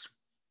reductionists,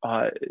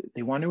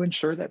 they want to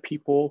ensure that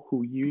people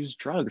who use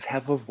drugs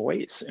have a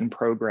voice in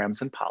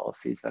programs and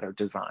policies that are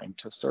designed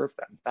to serve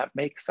them. That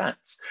makes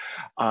sense.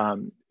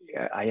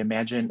 I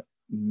imagine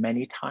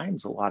many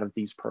times a lot of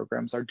these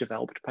programs are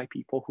developed by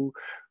people who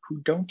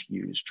don't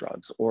use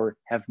drugs or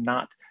have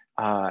not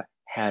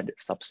had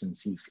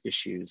substance use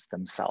issues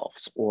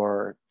themselves,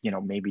 or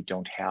maybe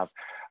don't have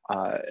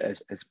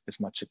as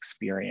much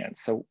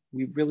experience. So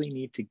we really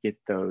need to get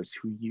those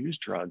who use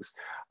drugs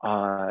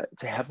to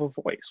have a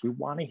voice. We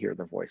want to hear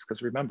their voice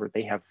because remember,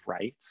 they have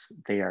rights.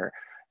 They are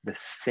the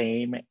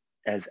same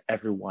as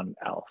everyone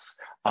else.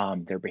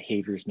 Their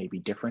behaviors may be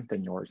different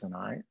than yours and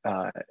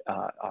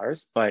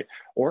ours,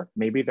 or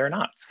maybe they're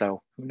not.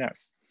 So who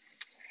knows?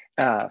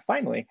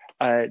 Finally,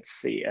 let's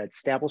see, it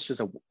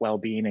establishes a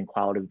well-being and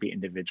quality of the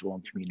individual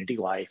and community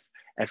life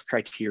as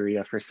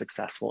criteria for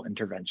successful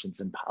interventions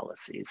and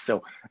policies.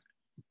 So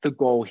the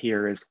goal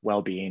here is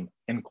well-being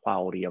and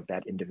quality of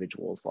that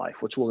individual's life,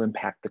 which will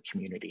impact the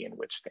community in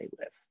which they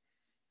live.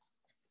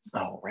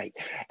 All right,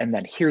 and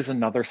then here's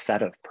another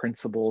set of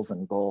principles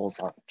and goals.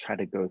 I'll try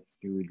to go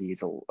through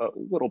these a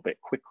little bit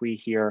quickly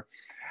here.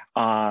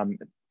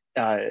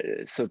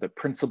 So the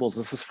principles,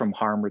 this is from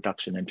Harm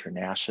Reduction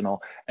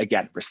International.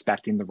 Again,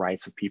 respecting the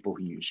rights of people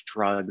who use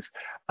drugs,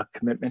 a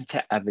commitment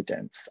to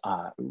evidence,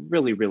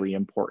 really, really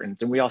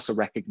important. And we also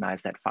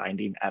recognize that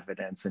finding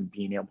evidence and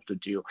being able to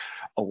do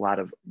a lot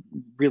of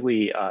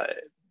really,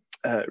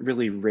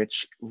 really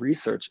rich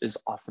research is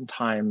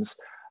oftentimes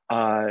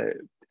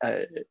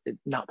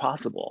not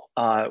possible,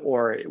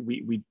 or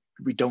we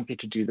don't get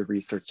to do the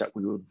research that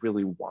we would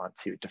really want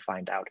to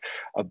find out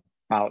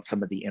about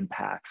some of the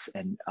impacts,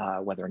 and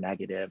whether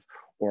negative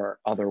or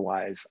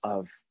otherwise,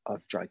 of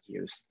drug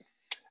use.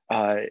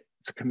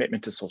 It's a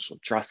commitment to social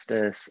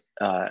justice,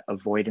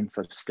 avoidance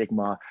of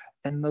stigma,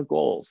 and the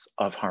goals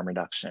of harm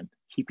reduction,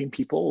 keeping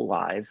people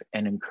alive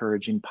and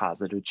encouraging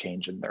positive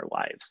change in their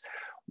lives,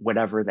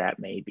 whatever that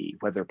may be,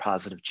 whether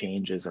positive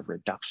change is a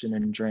reduction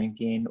in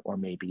drinking, or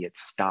maybe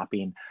it's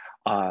stopping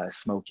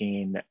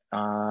smoking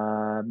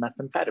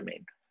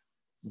methamphetamine,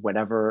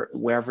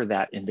 wherever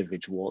that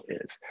individual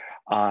is.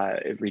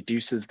 It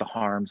reduces the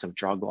harms of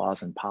drug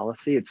laws and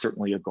policy. It's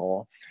certainly a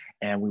goal.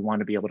 And we want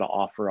to be able to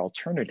offer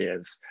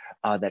alternatives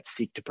that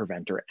seek to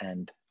prevent or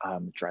end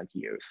drug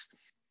use.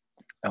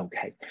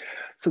 Okay,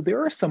 so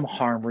there are some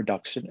harm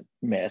reduction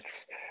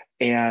myths.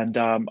 And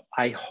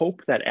I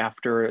hope that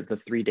after the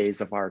 3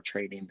 days of our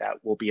training that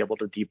we'll be able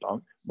to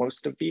debunk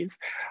most of these.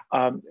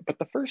 But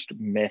the first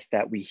myth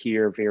that we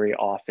hear very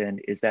often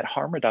is that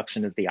harm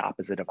reduction is the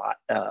opposite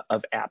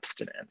of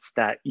abstinence,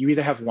 that you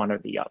either have one or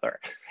the other.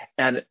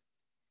 And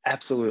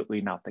absolutely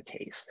not the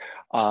case.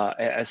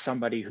 As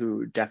somebody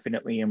who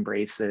definitely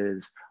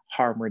embraces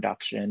harm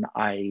reduction,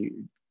 I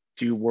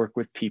do work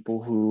with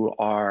people who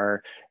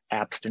are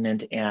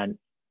abstinent, and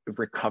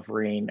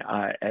recovering,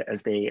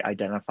 as they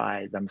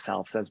identify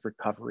themselves as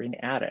recovering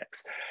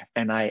addicts.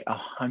 And I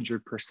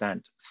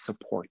 100%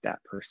 support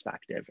that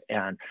perspective.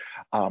 And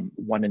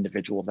one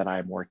individual that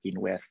I'm working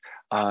with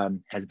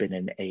has been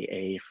in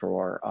AA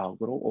for a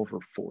little over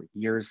 4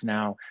 years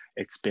now.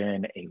 It's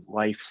been a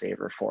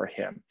lifesaver for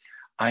him.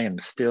 I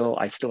still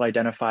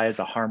identify as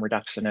a harm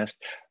reductionist,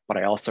 but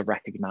I also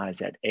recognize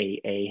that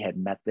AA had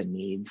met the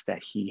needs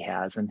that he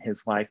has in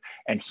his life,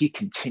 and he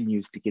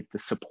continues to get the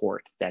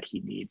support that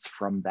he needs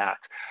from that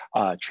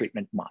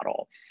treatment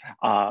model.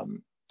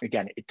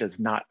 Again, it does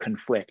not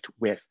conflict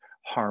with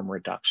harm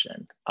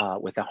reduction,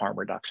 with a harm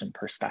reduction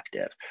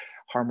perspective.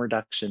 Harm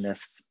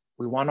reductionists,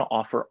 we want to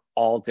offer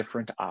all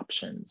different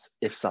options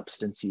if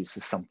substance use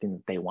is something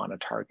that they want to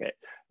target,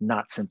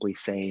 not simply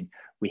saying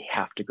we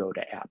have to go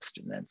to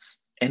abstinence.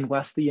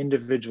 Unless the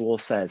individual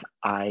says,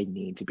 I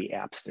need to be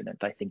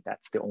abstinent, I think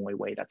that's the only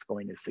way that's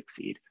going to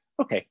succeed.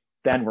 Okay,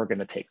 then we're going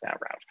to take that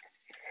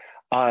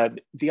route.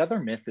 The other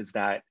myth is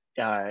that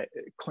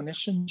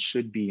clinicians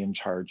should be in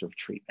charge of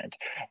treatment.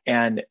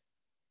 And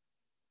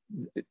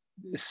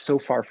so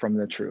far from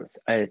the truth.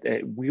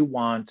 We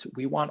want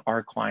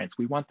our clients,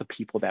 we want the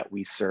people that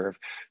we serve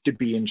to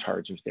be in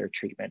charge of their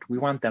treatment. We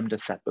want them to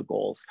set the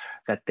goals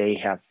that they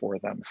have for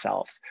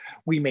themselves.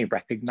 We may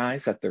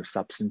recognize that their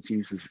substance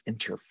use is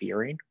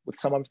interfering with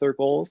some of their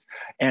goals,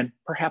 and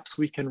perhaps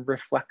we can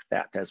reflect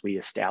that as we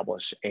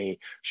establish a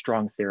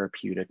strong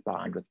therapeutic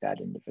bond with that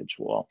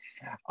individual.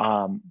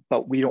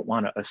 But we don't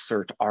want to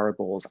assert our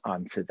goals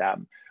onto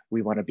them.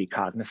 We want to be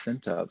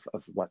cognizant of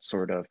what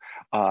sort of,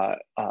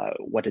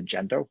 what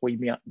agenda we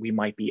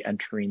might be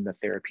entering the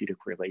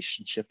therapeutic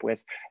relationship with,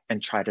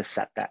 and try to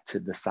set that to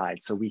the side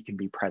so we can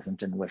be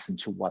present and listen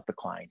to what the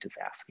client is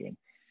asking.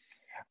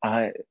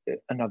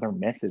 Another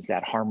myth is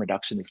that harm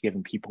reduction is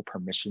giving people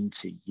permission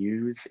to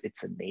use,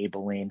 it's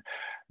enabling.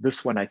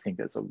 This one I think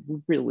is a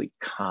really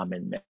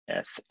common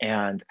myth.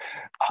 And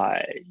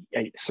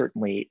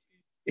certainly,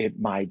 in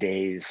my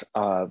days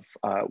of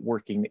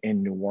working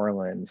in New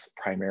Orleans,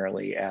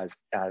 primarily as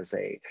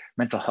a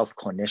mental health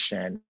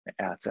clinician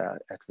at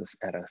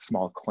a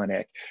small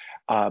clinic,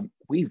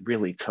 we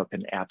really took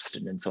an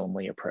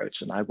abstinence-only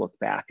approach. And I look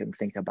back and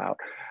think about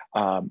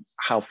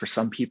how for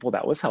some people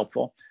that was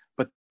helpful,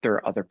 but there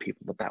are other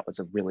people that was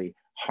a really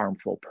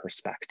harmful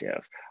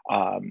perspective.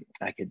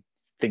 I could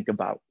think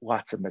about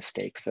lots of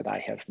mistakes that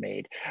I have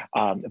made,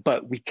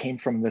 but we came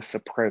from this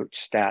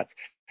approach that,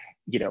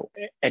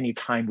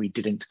 anytime we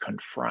didn't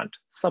confront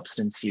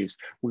substance use,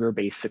 we were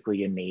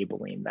basically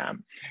enabling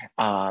them.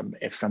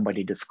 If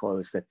somebody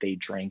disclosed that they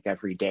drank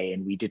every day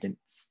and we didn't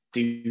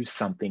do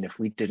something, if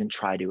we didn't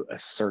try to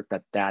assert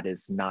that that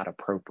is not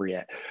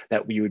appropriate,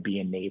 that we would be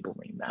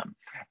enabling them.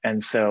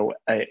 And so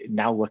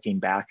now looking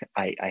back,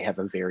 I have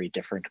a very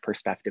different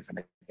perspective. And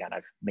again,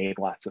 I've made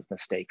lots of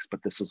mistakes,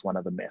 but this was one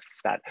of the myths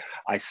that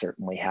I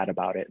certainly had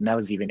about it. And that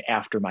was even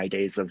after my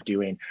days of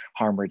doing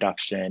harm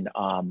reduction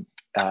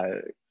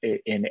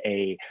in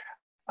a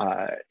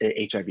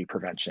HIV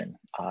prevention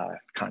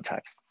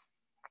context.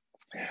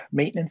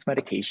 Maintenance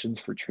medications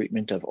for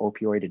treatment of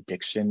opioid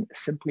addiction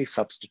simply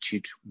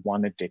substitute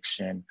one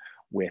addiction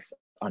with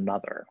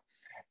another.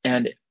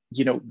 And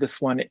this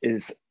one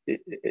is,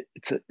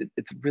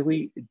 it's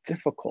really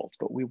difficult,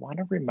 but we want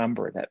to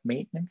remember that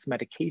maintenance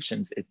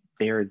medications,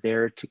 they're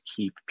there to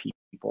keep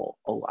people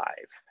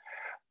alive.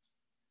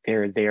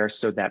 They're there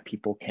so that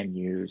people can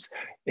use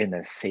in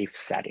a safe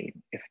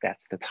setting, if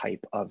that's the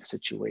type of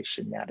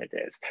situation that it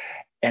is.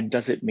 And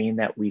does it mean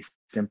that we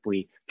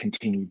simply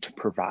continue to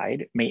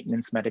provide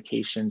maintenance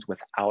medications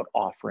without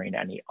offering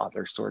any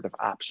other sort of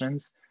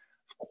options?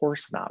 Of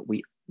course not.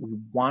 We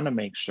want to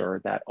make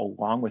sure that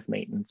along with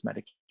maintenance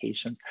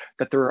medications,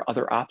 that there are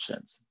other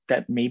options,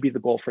 that maybe the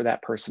goal for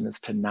that person is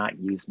to not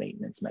use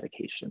maintenance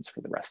medications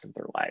for the rest of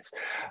their lives.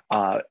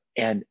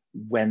 And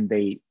when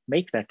they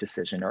make that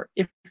decision, or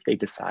if they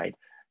decide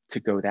to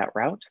go that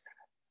route,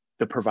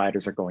 the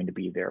providers are going to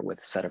be there with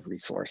a set of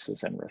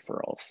resources and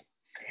referrals.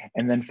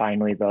 And then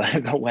finally,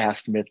 the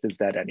last myth is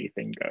that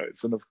anything goes.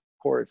 And of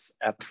course,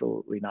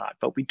 absolutely not.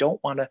 But we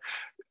don't want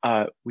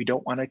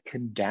to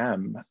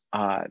condemn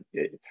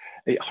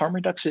harm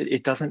reduction.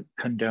 It doesn't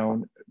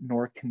condone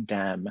nor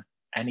condemn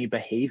any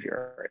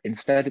behavior.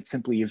 Instead, it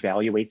simply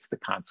evaluates the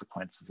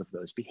consequences of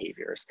those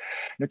behaviors,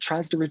 and it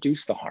tries to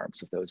reduce the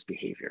harms of those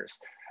behaviors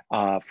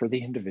for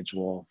the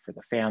individual, for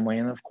the family,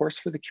 and of course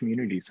for the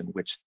communities in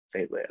which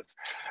they live.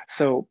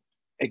 So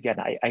again,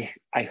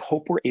 I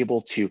hope we're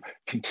able to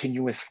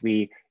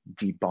continuously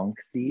debunk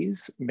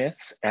these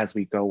myths as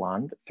we go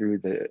on through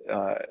the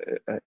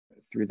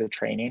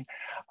training,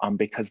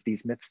 because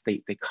these myths,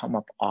 they come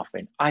up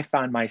often. I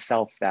found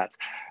myself that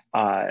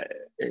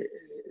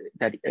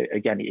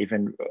again,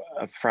 even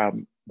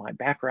from my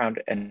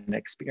background and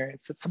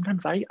experience, that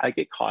sometimes I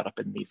get caught up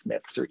in these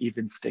myths or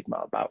even stigma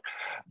about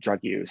drug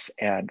use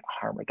and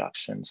harm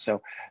reduction.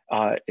 So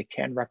it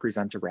can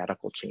represent a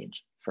radical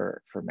change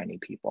for many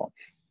people.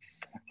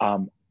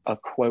 A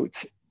quote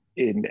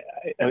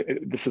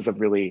this is a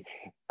really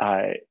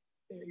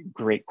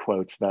great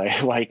quotes that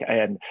I like.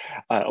 And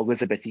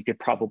Elizabeth, you could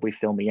probably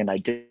fill me in. I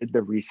did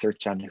the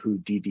research on who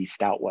Dee Dee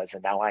Stout was,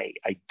 and now I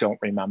don't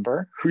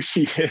remember who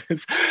she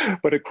is.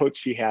 But a quote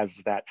she has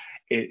is that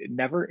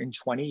never in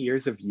 20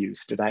 years of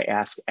use did I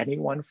ask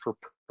anyone for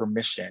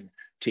permission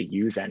to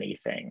use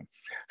anything.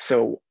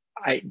 So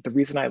the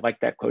reason I like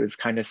that quote is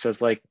kind of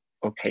says like,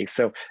 okay,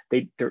 so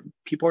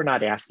people are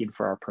not asking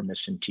for our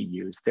permission to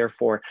use.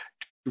 Therefore,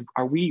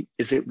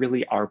 is it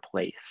really our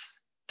place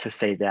to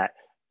say that,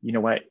 you know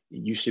what,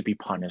 you should be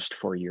punished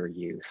for your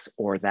use,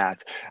 or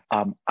that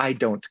I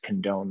don't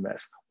condone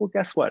this? Well,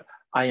 guess what?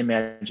 I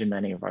imagine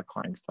many of our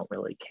clients don't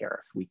really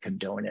care if we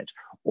condone it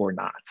or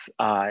not.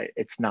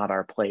 It's not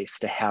our place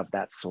to have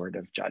that sort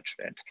of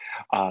judgment.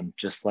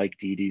 Just like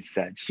Dee Dee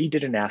said, she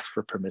didn't ask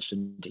for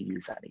permission to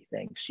use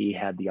anything. She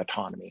had the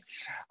autonomy.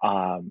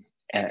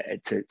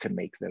 To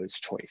make those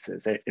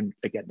choices. And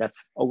again, that's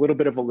a little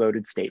bit of a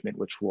loaded statement,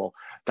 which we'll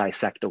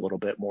dissect a little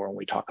bit more when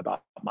we talk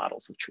about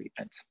models of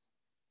treatment.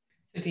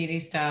 So Dee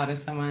Dee Stout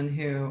is someone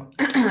who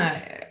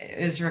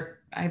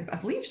I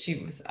believe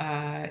she was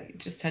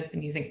just had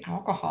been using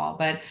alcohol,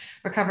 but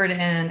recovered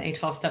in a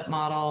 12-step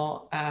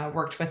model,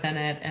 worked within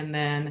it, and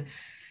then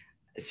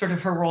sort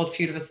of her world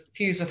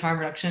fused with harm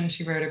reduction.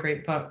 She wrote a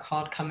great book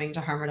called Coming to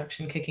Harm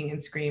Reduction, Kicking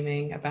and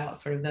Screaming,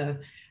 about sort of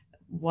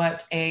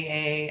what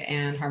AA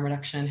and harm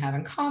reduction have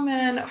in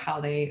common, how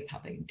they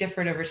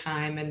differed over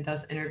time, and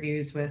does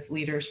interviews with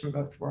leaders from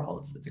both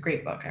worlds. It's a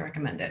great book. I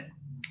recommend it.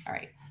 All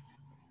right.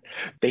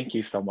 Thank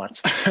you so much.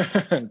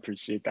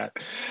 Appreciate that.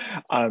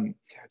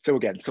 So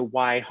again,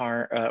 why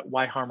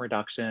harm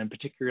reduction,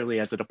 particularly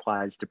as it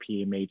applies to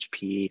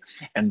PMHP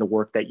and the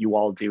work that you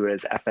all do as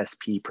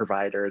FSP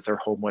providers or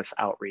homeless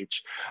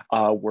outreach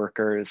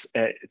workers?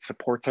 It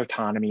supports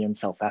autonomy and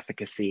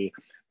self-efficacy.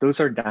 Those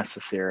are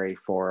necessary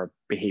for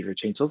behavior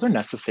change. Those are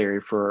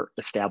necessary for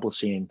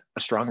establishing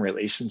a strong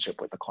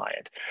relationship with a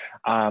client.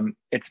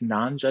 It's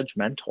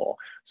non-judgmental.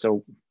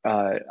 So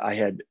I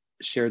had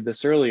shared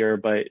this earlier,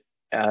 but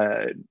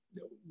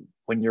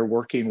when you're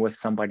working with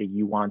somebody,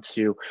 you want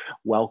to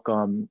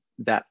welcome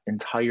that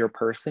entire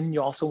person.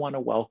 You also want to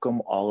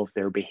welcome all of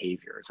their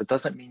behaviors. It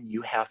doesn't mean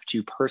you have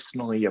to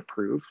personally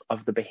approve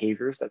of the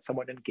behaviors that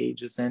someone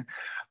engages in,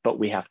 but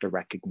we have to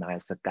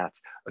recognize that that's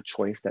a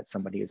choice that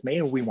somebody has made,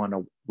 and we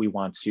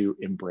want to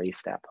embrace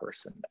that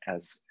person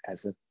as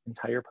an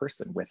entire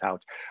person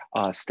without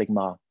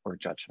stigma or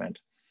judgment.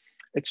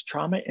 It's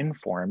trauma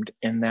informed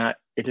in that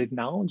it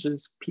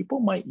acknowledges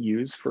people might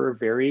use for a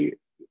very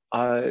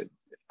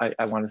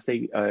I want to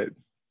say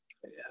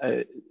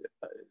a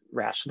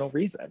rational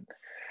reason.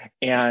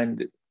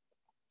 And,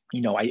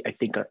 I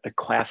think a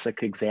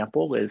classic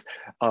example is,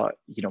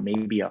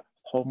 maybe a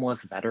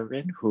homeless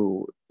veteran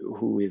who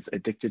is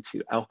addicted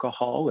to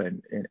alcohol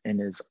and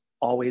is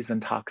always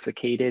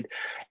intoxicated.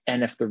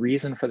 And if the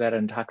reason for that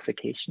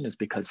intoxication is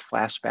because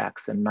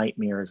flashbacks and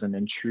nightmares and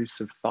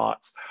intrusive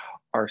thoughts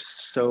are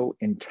so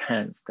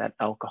intense that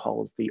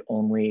alcohol is the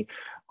only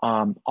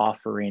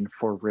offering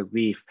for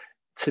relief,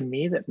 to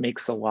me, that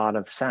makes a lot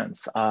of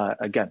sense.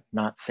 Again,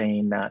 not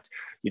saying that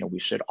we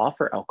should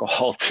offer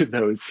alcohol to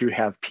those who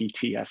have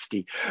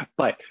PTSD,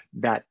 but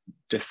that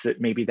just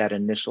maybe that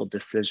initial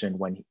decision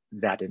when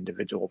that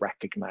individual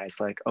recognized,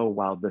 like, oh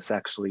wow, this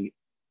actually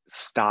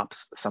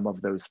stops some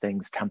of those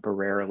things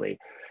temporarily.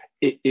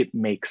 It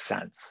makes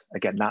sense.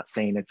 Again, not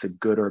saying it's a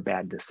good or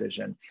bad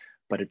decision,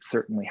 but it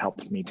certainly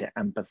helps me to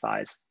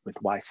empathize with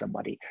why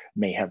somebody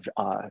may have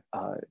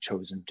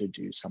chosen to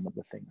do some of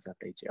the things that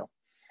they do.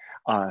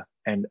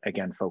 And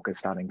again,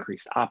 focused on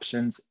increased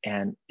options,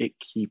 and it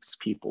keeps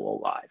people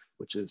alive,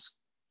 which is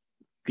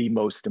the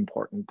most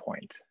important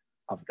point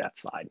of that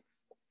slide.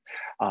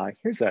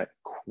 Here's a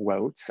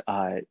quote: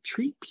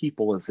 treat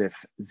people as if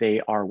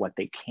they are what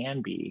they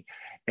can be,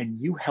 and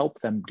you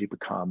help them to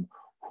become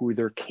who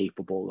they're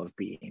capable of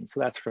being. So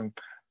that's from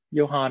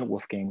Johann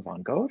Wolfgang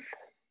von Goethe.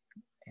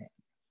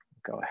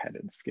 Go ahead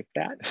and skip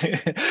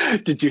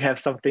that. Did you have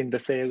something to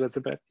say,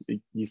 Elizabeth?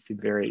 You seem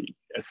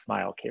a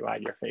smile came out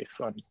of your face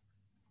on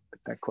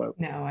that quote.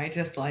 No, I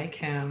just like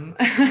him.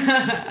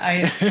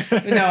 I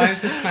was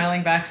just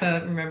smiling back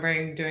to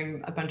remembering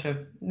doing a bunch of,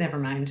 never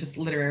mind, just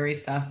literary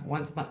stuff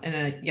once in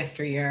a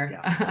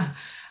yesteryear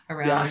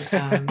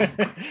around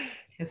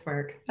his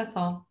work. That's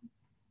all.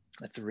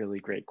 That's a really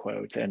great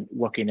quote. And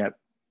looking at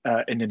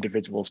an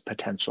individual's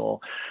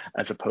potential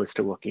as opposed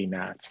to looking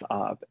at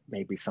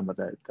maybe some of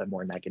the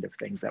more negative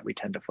things that we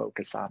tend to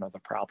focus on, or the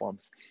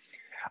problems.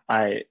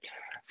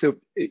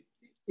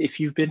 If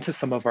you've been to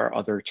some of our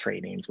other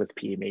trainings with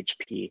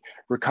PMHP,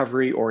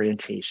 recovery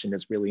orientation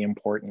is really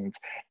important.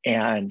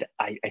 And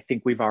I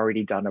think we've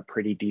already done a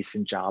pretty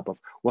decent job of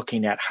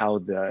looking at how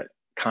the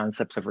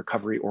concepts of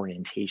recovery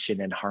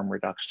orientation and harm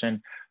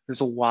reduction,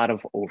 there's a lot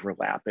of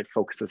overlap. It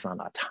focuses on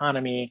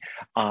autonomy,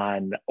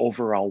 on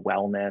overall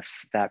wellness,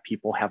 that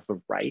people have the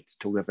right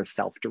to live a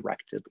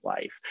self-directed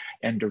life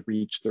and to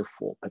reach their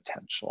full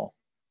potential.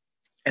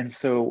 And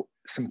so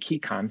some key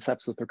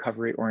concepts with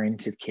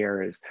recovery-oriented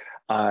care is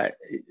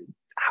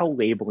how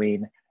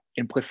labeling,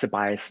 implicit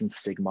bias, and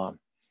stigma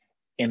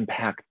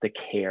impact the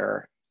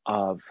care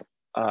of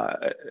uh,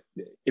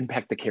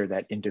 impact the care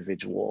that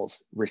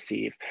individuals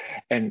receive.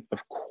 And of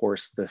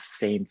course, the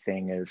same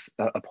thing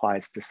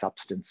applies to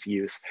substance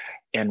use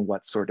and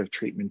what sort of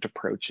treatment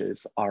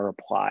approaches are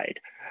applied.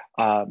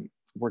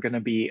 We're going to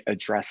be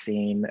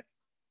addressing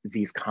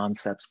these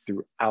concepts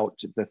throughout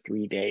the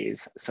 3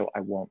 days, so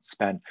I won't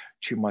spend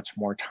too much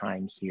more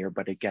time here.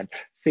 But again,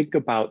 think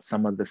about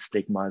some of the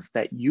stigmas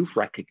that you've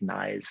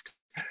recognized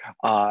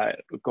uh,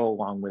 go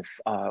along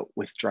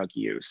with drug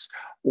use,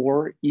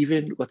 or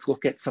even let's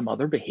look at some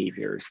other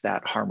behaviors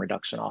that harm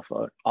reduction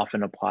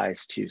often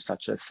applies to,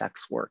 such as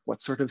sex work.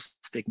 What sort of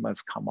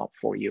stigmas come up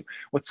for you?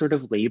 What sort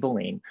of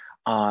labeling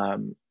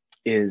um,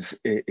 is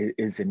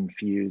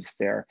infused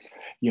there?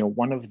 You know,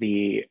 one of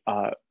the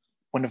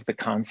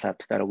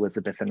concepts that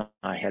Elizabeth and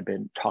I had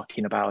been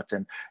talking about,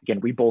 and again,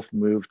 we both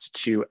moved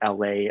to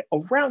LA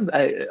around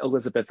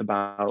Elizabeth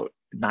about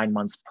 9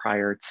 months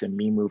prior to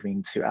me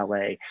moving to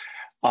LA.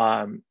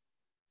 Um,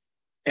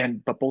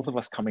 but both of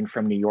us coming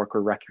from New York,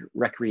 where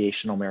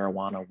recreational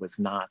marijuana was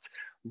not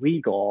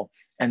legal,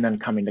 and then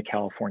coming to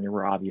California,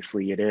 where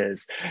obviously it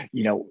is,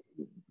 you know,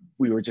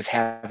 we were just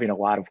having a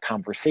lot of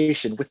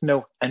conversation with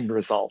no end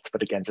result,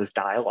 but again, just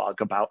dialogue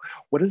about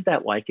what is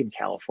that like in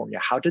California?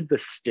 How did the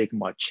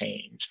stigma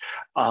change?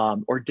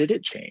 Or did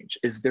it change?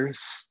 Is there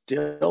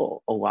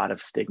still a lot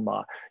of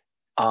stigma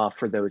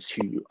for those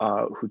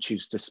who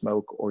choose to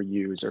smoke or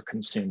use or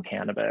consume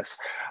cannabis?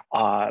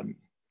 Um,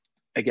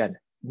 Again,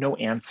 no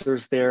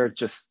answers there,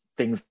 just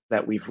things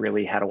that we've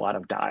really had a lot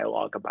of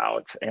dialogue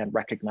about, and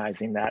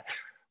recognizing that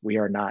we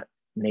are not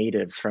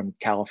natives from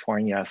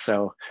California,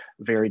 so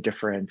very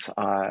different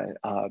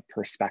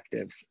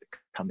perspectives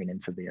coming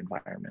into the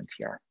environment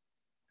here.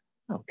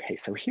 Okay,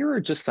 so here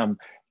are just some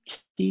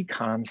key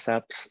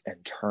concepts and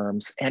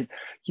terms. And,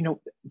 you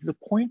know, the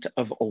point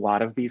of a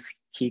lot of these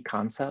key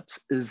concepts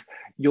is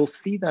you'll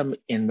see them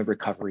in the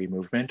recovery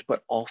movement,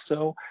 but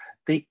also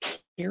they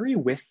carry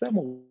with them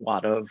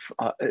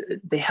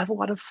they have a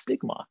lot of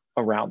stigma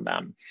around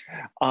them.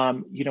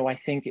 You know, I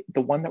think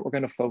the one that we're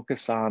going to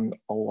focus on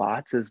a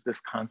lot is this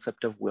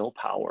concept of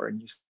willpower.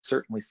 And you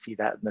certainly see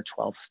that in the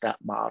 12-step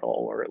model,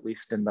 or at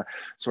least in the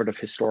sort of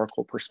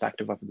historical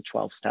perspective of the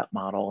 12-step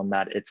model, and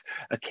that it's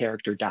a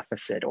character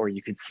deficit. Or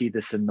you can see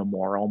this in the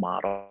moral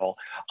model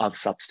of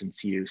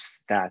substance use,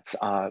 that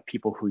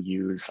people who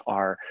use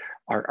are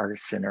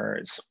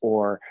sinners,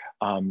 or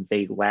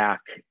they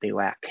lack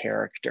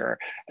character.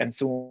 And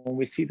so when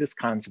we see this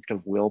concept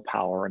of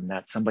willpower, and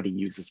that somebody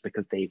uses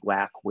because they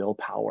lack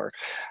willpower,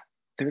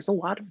 there's a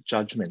lot of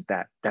judgment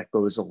that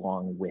goes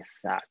along with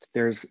that.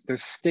 There's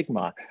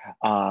stigma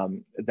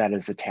that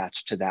is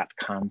attached to that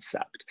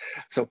concept.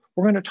 So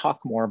we're going to talk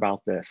more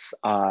about this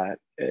a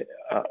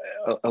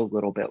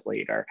little bit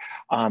later.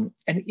 And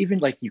even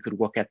like you could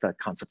look at the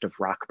concept of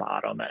rock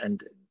bottom,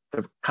 and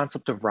the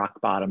concept of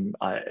rock bottom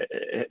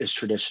is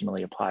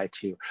traditionally applied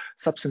to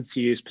substance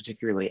use,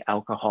 particularly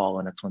alcohol,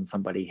 and it's when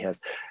somebody has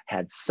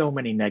had so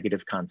many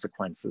negative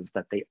consequences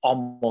that they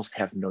almost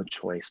have no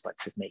choice but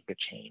to make a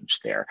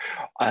change there.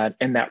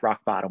 And that rock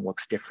bottom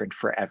looks different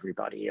for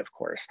everybody, of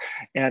course.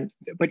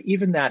 But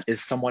even that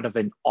is somewhat of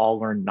an all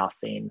or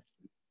nothing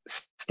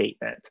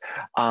statement.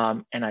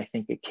 And I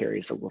think it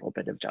carries a little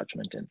bit of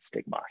judgment and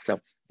stigma.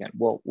 So again,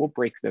 we'll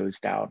break those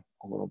down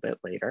a little bit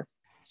later.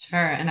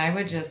 Sure. And I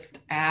would just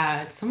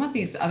add some of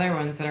these other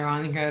ones that are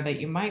on here that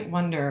you might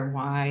wonder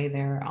why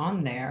they're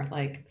on there,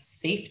 like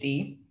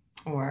safety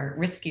or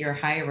risky or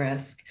high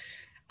risk.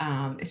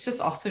 It's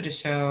just also to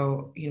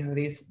show,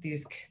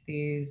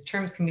 these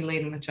terms can be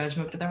laden with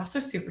judgment, but they're also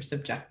super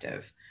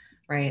subjective,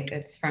 right?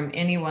 It's from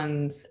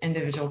anyone's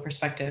individual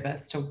perspective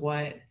as to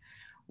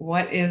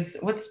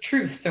what's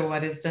truth, so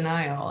what is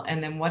denial,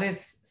 and then what is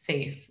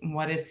safe, and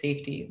what is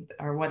safety,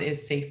 or what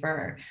is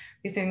safer.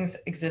 These things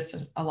exist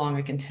along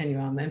a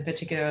continuum, and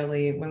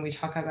particularly when we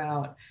talk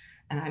about,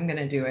 and I'm going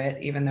to do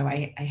it even though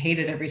I hate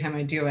it every time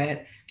I do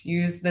it,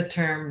 use the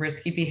term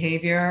risky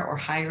behavior or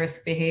high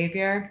risk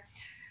behavior.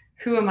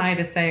 Who am I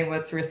to say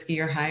what's risky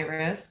or high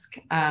risk?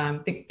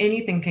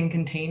 Anything can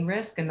contain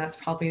risk, and that's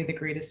probably the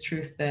greatest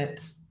truth that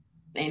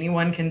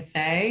anyone can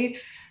say.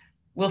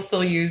 We'll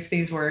still use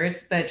these words,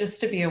 but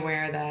just to be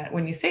aware that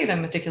when you say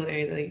them,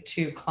 particularly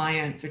to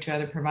clients or to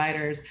other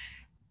providers,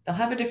 they'll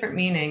have a different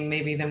meaning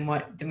maybe than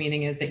what the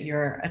meaning is that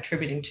you're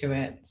attributing to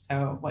it.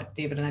 So what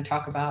David and I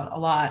talk about a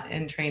lot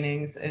in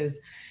trainings is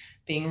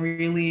being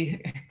really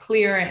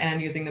clear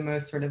and using the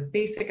most sort of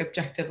basic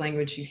objective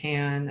language you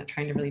can,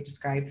 trying to really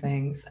describe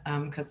things,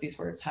 because these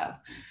words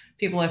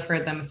people have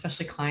heard them,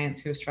 especially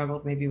clients who have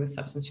struggled maybe with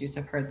substance use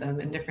have heard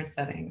them in different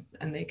settings,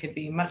 and they could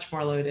be much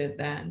more loaded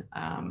than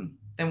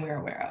we're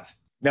aware of.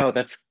 No,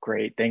 that's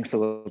great. Thanks,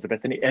 Elizabeth.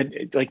 And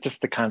like just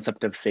the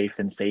concept of safe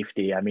and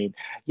safety. I mean,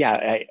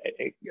 yeah,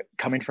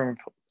 coming from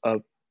a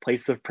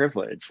place of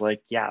privilege,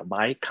 like, yeah,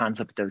 my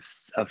concept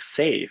of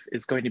safe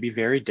is going to be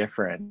very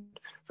different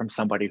from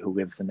somebody who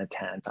lives in a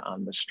tent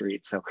on the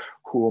street. So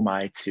who am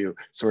I to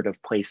sort of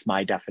place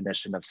my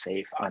definition of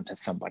safe onto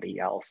somebody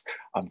else?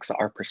 Because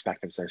our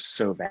perspectives are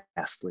so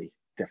vastly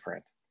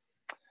different.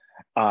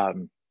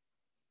 Um,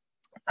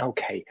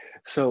 okay,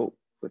 so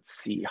let's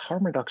see,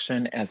 harm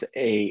reduction as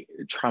a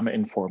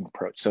trauma-informed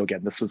approach. So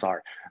again, this was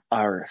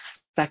our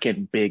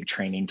second big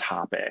training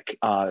topic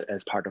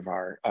as part of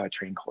our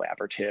training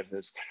collaborative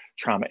is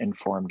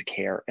trauma-informed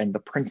care. And the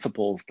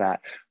principles that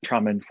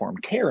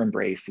trauma-informed care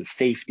embraces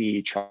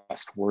safety,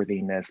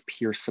 trustworthiness,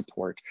 peer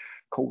support,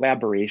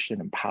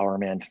 collaboration,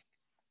 empowerment,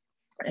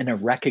 and a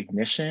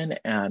recognition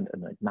and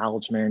an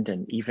acknowledgement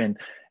and even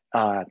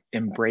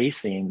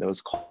embracing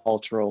those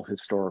cultural,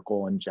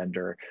 historical, and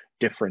gender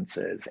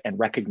differences and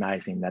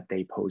recognizing that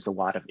they pose a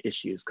lot of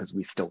issues because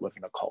we still live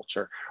in a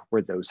culture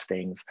where those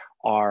things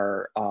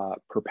are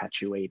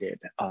perpetuated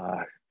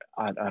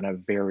on a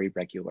very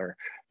regular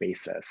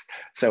basis.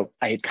 So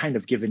I had kind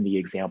of given the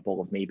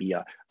example of maybe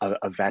a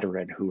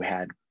veteran who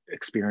had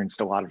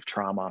experienced a lot of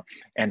trauma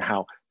and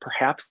how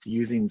perhaps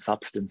using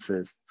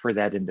substances for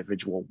that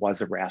individual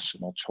was a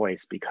rational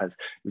choice because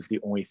it was the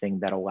only thing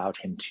that allowed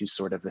him to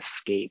sort of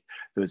escape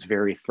those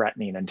very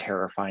threatening and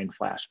terrifying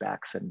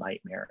flashbacks and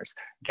nightmares.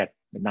 Get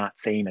not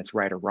saying it's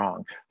right or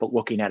wrong, but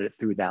looking at it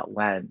through that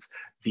lens,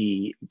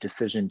 the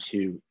decision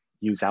to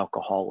use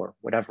alcohol or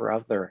whatever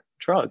other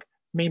drug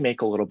may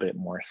make a little bit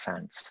more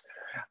sense.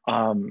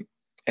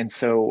 And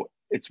so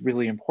it's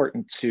really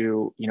important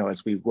to,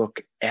 as we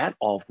look at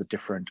all the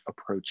different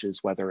approaches,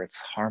 whether it's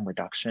harm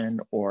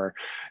reduction or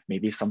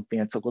maybe something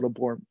that's a little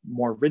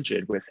more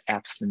rigid with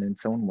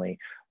abstinence only,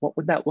 what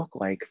would that look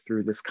like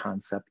through this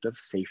concept of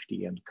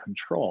safety and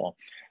control,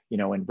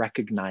 and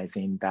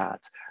recognizing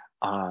that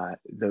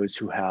those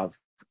who have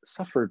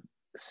suffered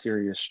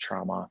serious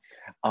trauma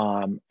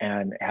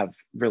and have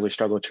really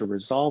struggled to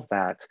resolve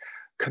that,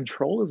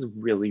 control is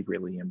really,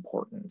 really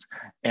important.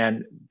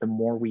 And the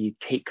more we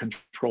take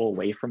control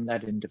away from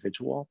that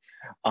individual,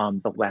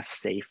 the less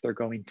safe they're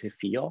going to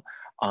feel.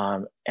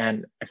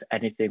 And if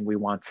anything, we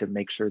want to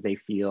make sure they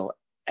feel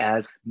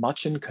as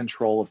much in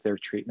control of their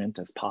treatment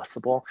as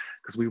possible,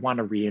 because we want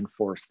to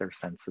reinforce their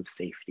sense of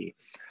safety.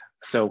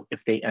 So if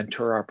they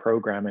enter our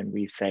program and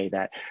we say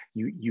that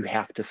you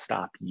have to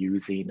stop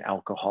using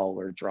alcohol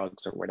or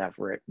drugs or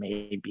whatever it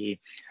may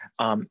be,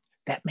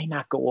 that may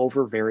not go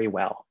over very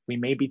well. We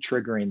may be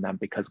triggering them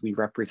because we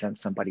represent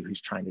somebody who's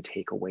trying to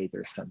take away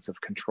their sense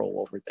of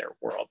control over their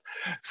world.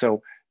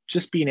 So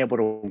just being able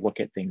to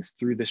look at things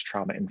through this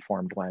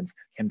trauma-informed lens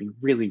can be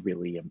really,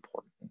 really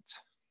important.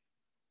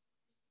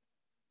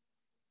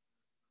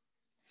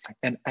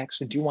 And I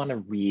actually do want to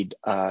read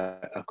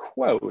a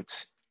quote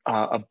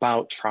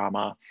about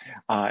trauma.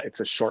 It's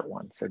a short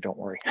one, so don't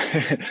worry.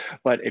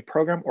 But a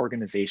program,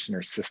 organization,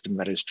 or system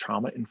that is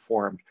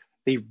trauma-informed,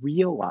 they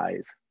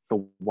realize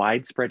the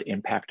widespread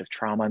impact of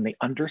trauma and they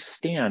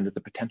understand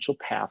the potential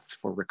paths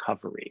for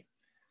recovery.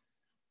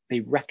 They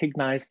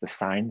recognize the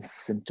signs,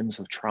 symptoms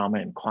of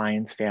trauma in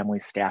clients,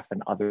 families, staff,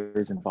 and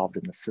others involved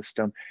in the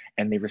system,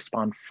 and they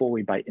respond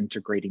fully by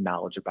integrating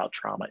knowledge about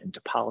trauma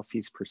into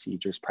policies,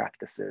 procedures,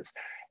 practices,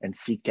 and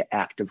seek to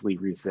actively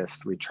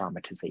resist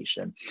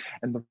re-traumatization.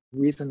 And the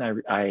reason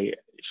I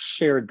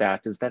shared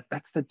that is that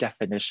that's the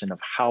definition of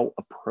how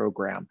a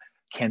program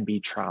can be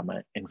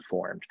trauma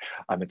informed.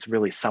 It's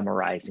really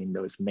summarizing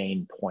those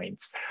main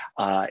points.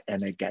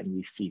 And again,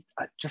 we see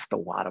just a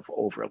lot of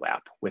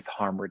overlap with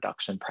harm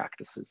reduction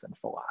practices and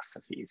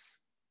philosophies.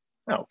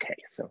 Okay,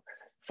 so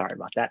sorry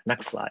about that.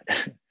 Next slide.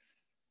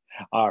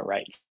 All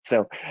right,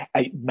 so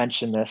I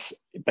mentioned this,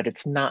 but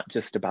it's not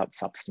just about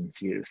substance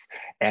use.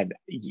 And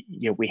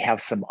we have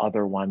some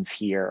other ones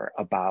here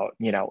about,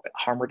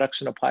 harm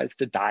reduction applies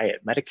to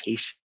diet,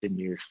 medication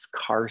use,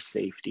 car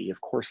safety,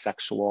 of course,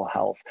 sexual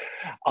health,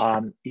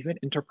 even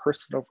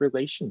interpersonal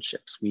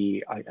relationships.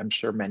 I'm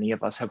sure many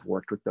of us have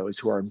worked with those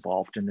who are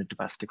involved in a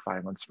domestic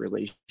violence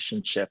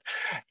relationship.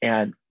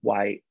 And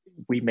why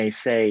we may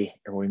say,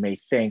 or we may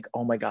think,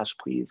 oh my gosh,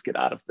 please get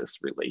out of this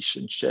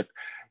relationship.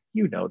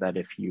 You know that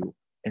if you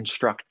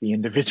instruct the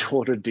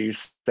individual to do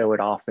so, it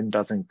often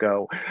doesn't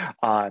go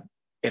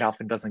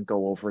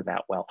over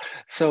that well.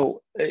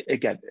 So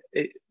again,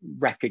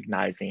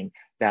 recognizing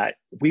that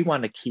we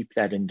want to keep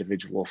that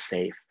individual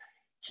safe.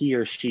 He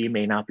or she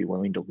may not be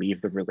willing to leave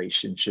the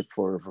relationship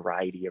for a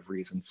variety of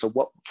reasons. So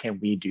what can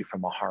we do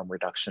from a harm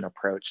reduction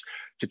approach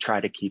to try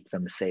to keep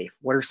them safe?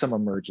 What are some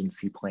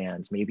emergency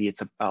plans? Maybe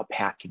it's about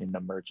packing an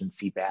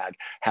emergency bag,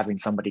 having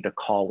somebody to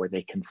call where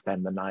they can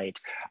spend the night,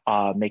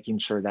 making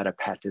sure that a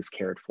pet is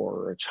cared for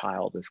or a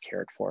child is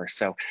cared for.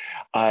 So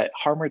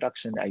harm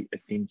reduction, I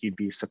think you'd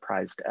be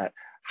surprised at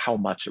how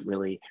much it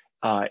really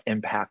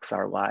impacts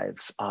our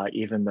lives,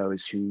 even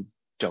those who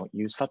don't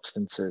use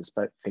substances.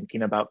 But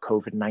thinking about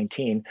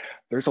COVID-19,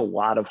 there's a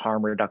lot of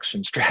harm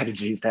reduction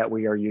strategies that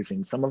we are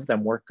using. Some of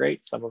them work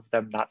great, some of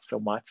them not so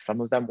much.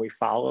 Some of them we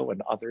follow and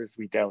others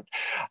we don't.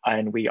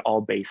 And we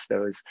all base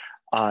those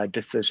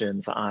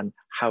decisions on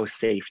how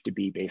safe to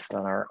be based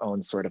on our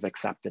own sort of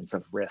acceptance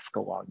of risk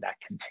along that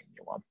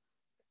continuum.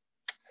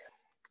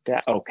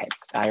 Okay,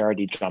 I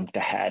already jumped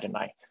ahead and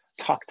I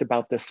talked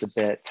about this a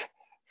bit.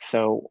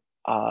 So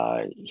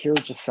here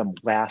are just some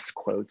last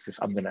quotes. If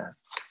I'm gonna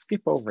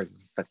skip over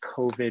the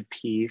COVID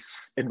piece,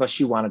 unless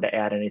you wanted to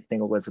add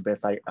anything, Elizabeth.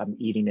 I'm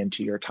eating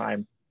into your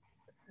time.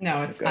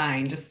 No, it's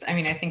fine.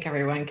 I think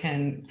everyone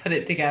can put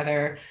it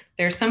together.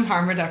 There's some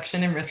harm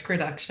reduction and risk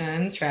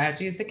reduction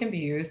strategies that can be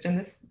used in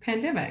this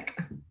pandemic.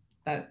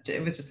 That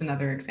it was just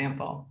another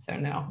example. So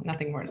no,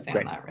 nothing more to say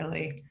on that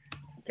really.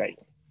 Great.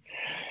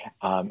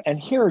 And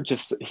here are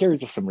just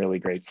some really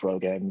great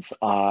slogans.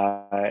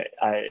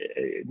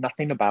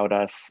 Nothing about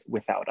us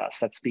without us.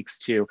 That speaks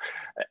to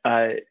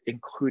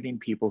including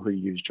people who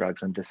use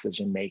drugs in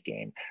decision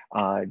making.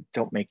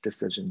 Don't make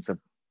decisions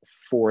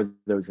for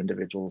those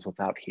individuals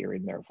without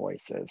hearing their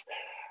voices.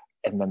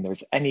 And then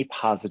there's any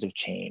positive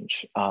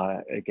change.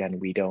 Again,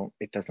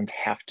 it doesn't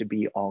have to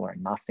be all or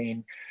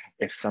nothing.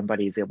 If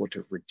somebody is able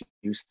to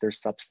reduce their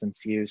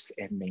substance use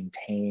and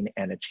maintain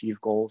and achieve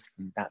goals,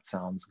 that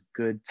sounds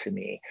good to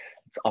me.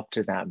 It's up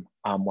to them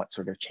what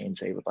sort of change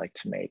they would like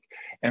to make.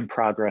 And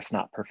progress,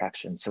 not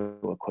perfection. So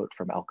a quote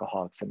from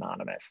Alcoholics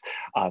Anonymous,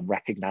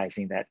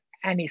 recognizing that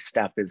any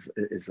step is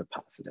a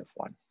positive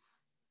one.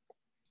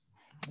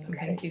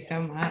 Okay. Thank you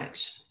so much.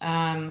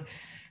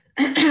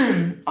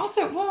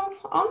 Also, well,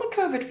 on the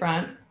COVID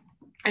front,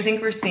 I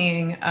think we're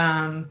seeing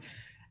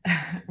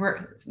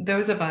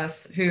those of us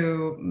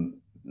who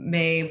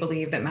may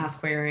believe that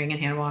mask wearing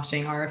and hand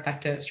washing are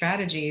effective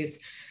strategies.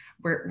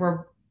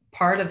 We're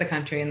part of the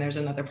country, and there's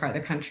another part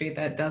of the country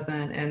that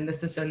doesn't. And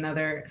this is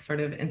another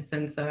sort of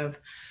instance of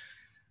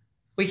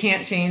we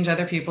can't change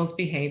other people's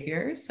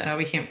behaviors.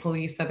 We can't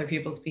police other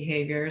people's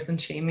behaviors,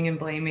 and shaming and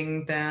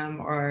blaming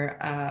them or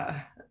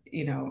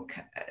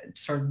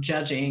sort of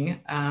judging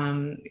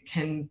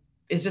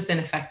is just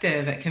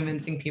ineffective at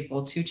convincing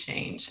people to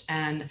change.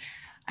 And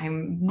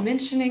I'm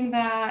mentioning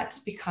that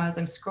because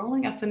I'm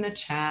scrolling up in the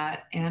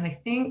chat, and I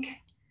think,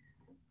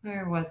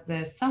 where was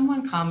this?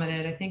 Someone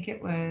commented, I think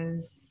it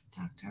was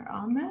Dr.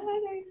 Ahmed,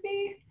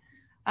 maybe,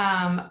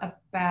 no,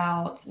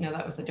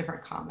 that was a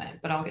different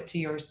comment, but I'll get to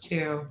yours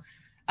too.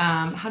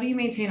 How do you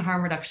maintain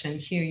harm reduction?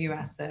 Hugh, you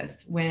asked this.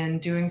 When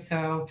doing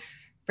so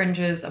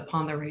fringes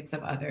upon the rights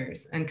of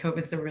others. And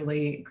COVID's a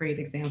really great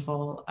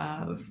example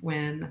of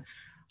when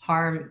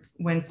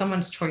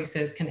someone's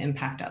choices can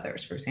impact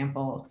others. For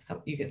example,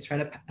 so you could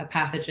spread a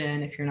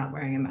pathogen if you're not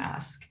wearing a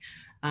mask.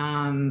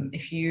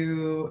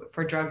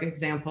 For drug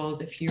examples,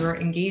 if you're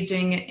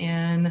engaging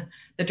in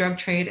the drug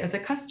trade as a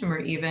customer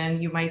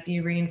even, you might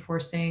be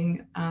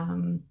reinforcing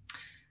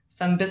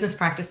some business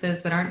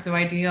practices that aren't so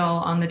ideal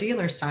on the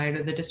dealer side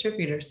or the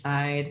distributor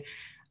side.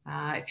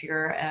 If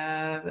you're,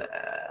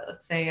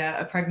 let's say,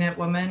 a pregnant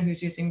woman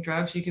who's using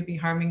drugs, you could be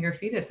harming your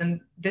fetus.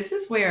 And this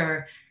is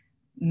where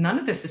none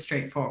of this is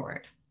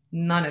straightforward.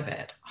 None of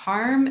it.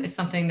 Harm is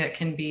something that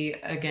can be,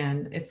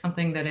 again, it's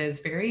something that is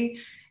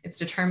it's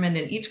determined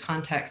in each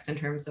context in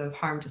terms of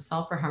harm to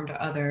self or harm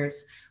to others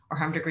or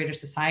harm to greater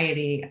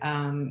society.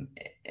 And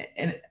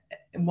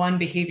one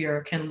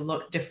behavior can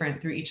look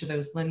different through each of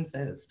those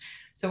lenses.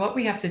 So what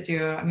we have to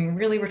do,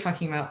 really we're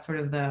talking about sort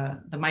of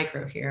the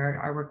micro here,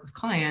 our work with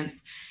clients,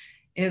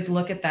 is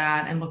look at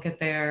that and look at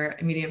their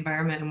immediate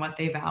environment and what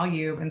they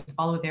value and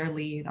follow their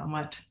lead on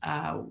what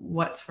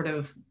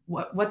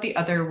the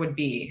other would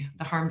be,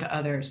 the harm to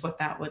others, what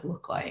that would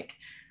look like.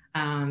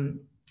 And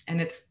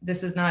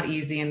this is not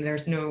easy, and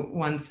there's no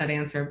one set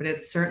answer, but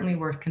it's certainly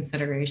worth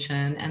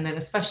consideration. And then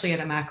especially at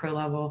a macro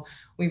level,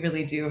 we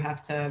really do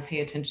have to pay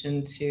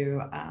attention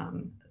to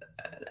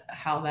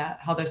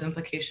how those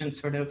implications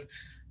sort of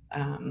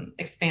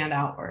expand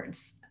outwards.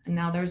 And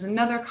now there's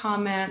another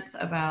comment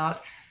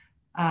about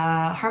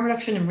harm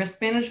reduction and risk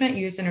management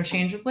used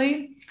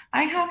interchangeably.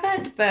 I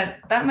haven't, but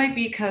that might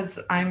be because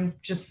I've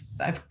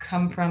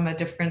come from a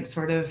different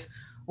sort of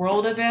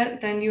world of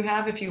it than you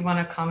have. If you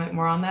want to comment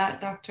more on that,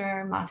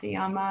 Dr. Mati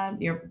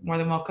Ahmad, you're more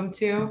than welcome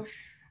to.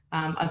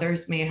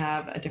 Others may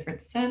have a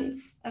different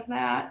sense of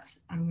that.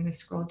 I'm going to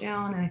scroll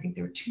down, and I think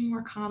there were two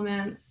more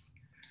comments.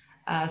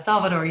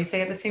 Salvador, you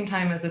say at the same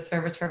time as a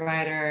service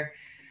provider,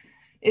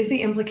 is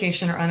the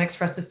implication or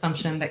unexpressed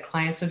assumption that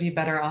clients would be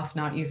better off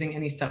not using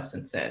any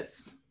substances?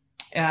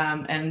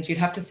 And you'd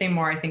have to say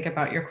more, I think,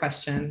 about your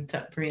question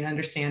for me to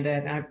understand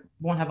it. And I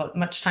won't have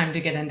much time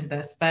to get into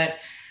this, but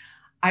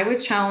I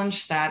would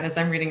challenge that as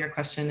I'm reading your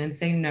question and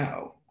say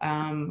no.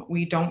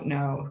 We don't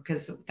know,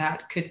 because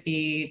that could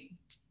be,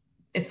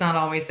 it's not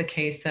always the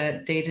case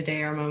that day to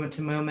day or moment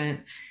to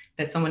moment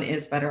that someone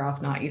is better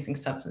off not using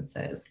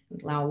substances.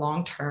 Now,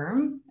 long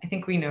term, I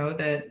think we know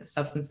that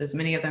substances,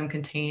 many of them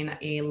contain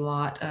a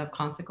lot of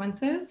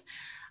consequences.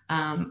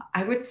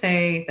 I would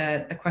say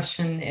that the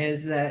question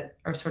is that,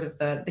 or sort of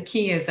the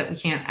key is that we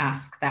can't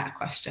ask that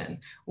question.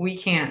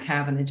 We can't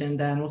have an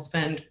agenda, and we'll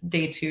spend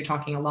day 2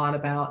 talking a lot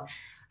about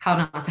how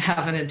not to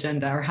have an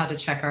agenda or how to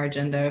check our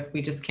agenda if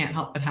we just can't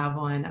help but have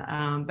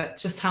one, but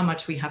just how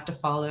much we have to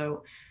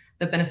follow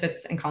the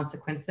benefits and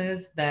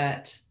consequences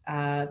that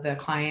the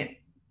client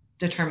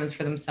determines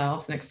for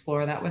themselves and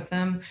explore that with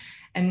them,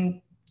 and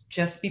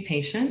just be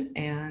patient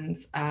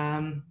and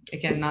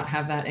again, not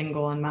have that end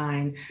goal in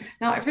mind.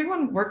 Now,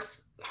 everyone works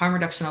harm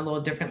reduction a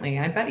little differently.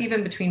 I bet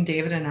even between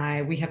David and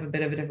I, we have a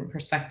bit of a different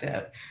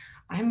perspective.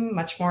 I'm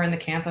much more in the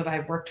camp of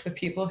I've worked with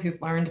people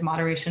who've learned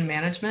moderation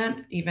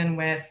management, even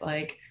with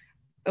like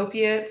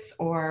opiates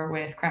or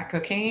with crack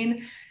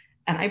cocaine.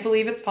 And I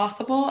believe it's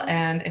possible.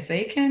 And if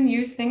they can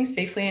use things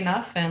safely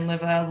enough and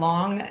live a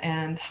long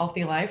and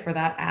healthy life where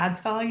that adds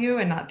value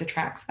and not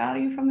detracts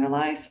value from their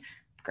life,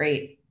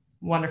 great,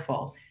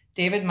 wonderful.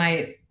 David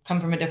might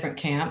come from a different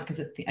camp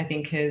because I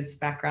think his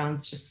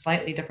background's just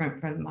slightly different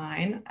from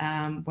mine,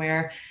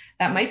 where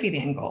that might be the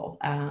end goal.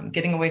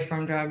 Getting away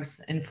from drugs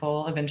in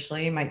full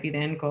eventually might be the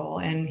end goal.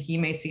 And he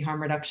may see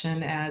harm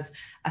reduction as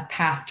a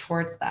path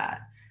towards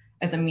that,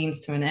 as a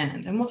means to an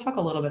end. And we'll talk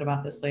a little bit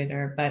about this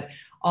later, but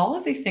all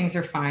of these things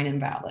are fine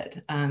and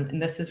valid.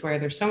 And this is where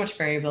there's so much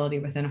variability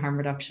within harm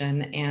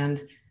reduction.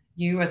 And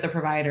you as a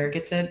provider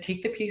get to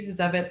take the pieces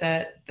of it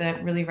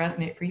that really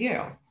resonate for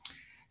you.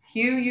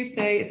 Hugh, you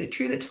say, is it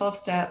true that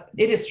 12-step,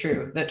 it is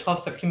true that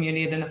 12-step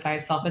community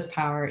identifies self as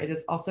power. It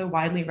is also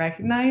widely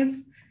recognized.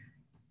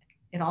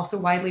 It also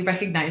widely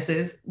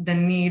recognizes the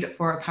need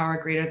for a power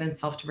greater than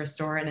self to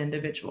restore an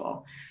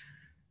individual.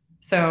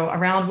 So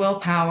around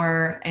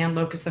willpower and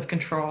locus of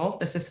control,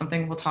 this is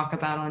something we'll talk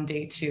about on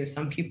day 2.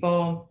 Some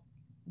people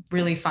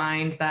really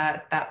find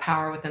that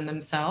power within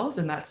themselves,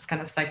 and that's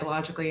kind of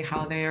psychologically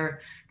how they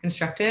are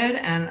constructed,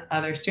 and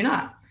others do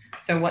not.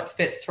 So what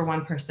fits for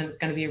one person is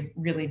going to be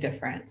really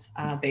different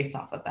based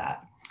off of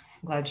that.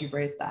 I'm glad you've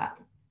raised that.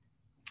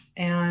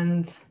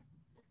 And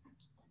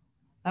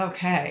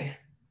okay.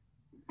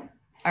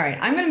 All right,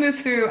 I'm going to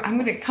move through, I'm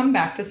going to come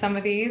back to some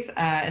of these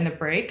in the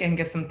break and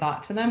give some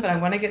thought to them, but I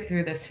want to get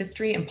through this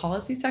history and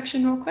policy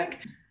section real quick.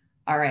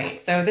 All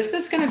right, so this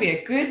is going to be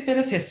a good bit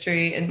of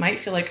history. It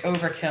might feel like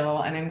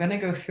overkill, and I'm going to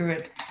go through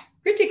it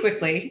pretty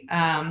quickly.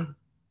 I'm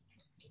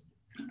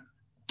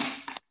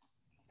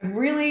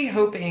really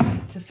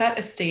hoping to set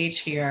a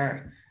stage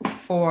here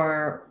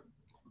for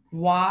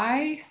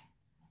why.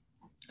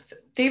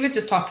 David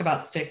just talked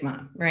about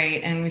stigma,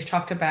 right? And we've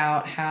talked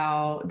about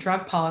how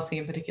drug policy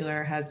in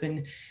particular has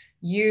been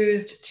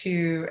used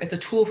as a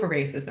tool for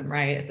racism,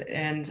 right?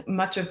 And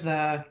much of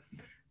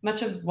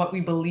what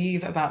we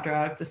believe about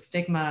drugs, the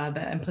stigma,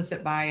 the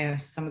implicit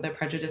bias, some of the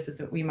prejudices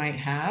that we might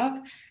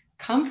have,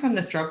 come from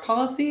this drug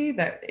policy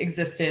that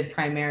existed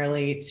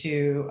primarily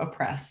to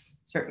oppress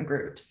certain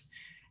groups.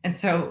 And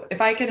so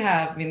if I could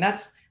have,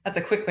 that's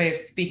a quick way of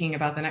speaking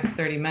about the next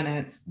 30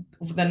 minutes.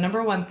 The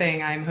number one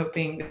thing I'm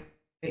hoping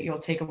that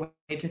you'll take away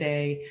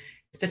today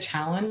is the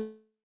challenge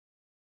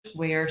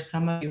where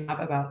some of you have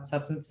about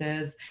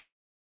substances,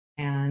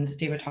 and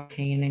David talked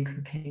cocaine and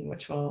cocaine,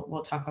 which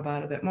we'll talk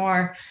about a bit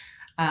more.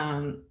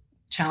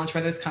 Challenge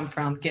where those come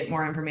from, get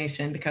more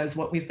information, because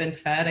what we've been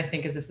fed, I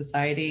think, as a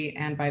society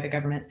and by the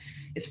government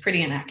is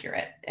pretty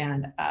inaccurate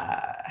and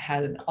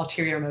had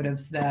ulterior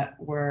motives that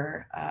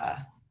were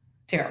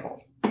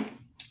terrible.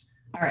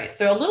 All right,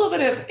 so a little bit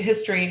of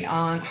history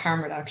on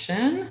harm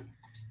reduction.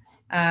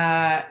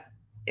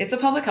 It's a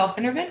public health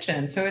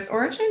intervention. So its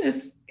origin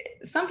is,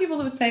 some people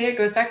would say it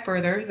goes back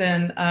further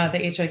than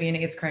the HIV and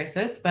AIDS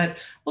crisis, but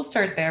we'll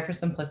start there for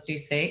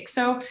simplicity's sake.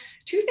 So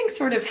 2 things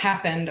sort of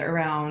happened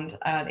around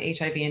the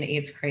HIV and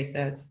AIDS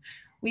crisis.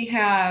 We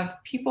have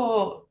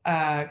people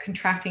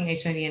contracting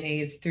HIV and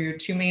AIDS through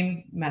 2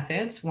 main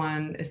methods.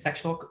 One is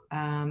sexual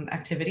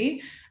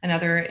activity,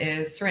 another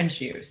is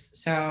syringe use.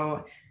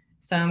 So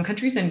some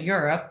countries in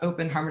Europe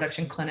opened harm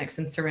reduction clinics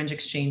and syringe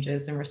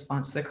exchanges in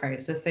response to the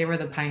crisis. They were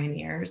the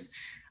pioneers.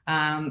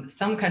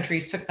 Some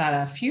countries took that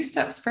a few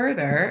steps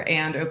further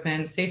and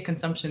opened safe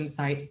consumption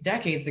sites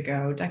decades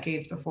ago,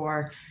 decades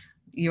before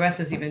the US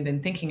has even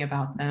been thinking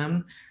about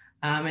them.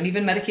 And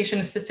even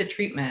medication-assisted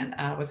treatment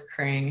was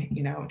occurring,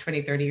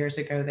 20, 30 years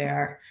ago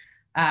there.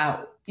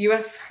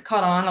 US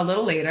caught on a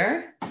little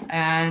later,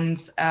 and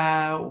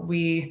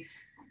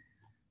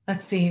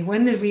let's see,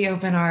 when did we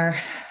open our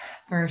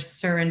first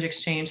syringe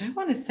exchange? I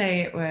want to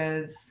say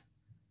I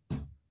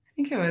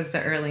think it was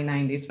the early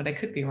 90s, but I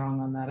could be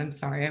wrong on that. I'm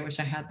sorry. I wish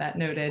I had that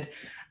noted.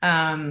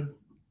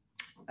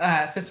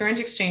 So syringe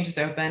exchanges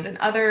opened, and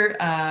other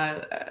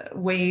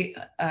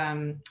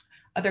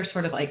other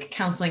sort of like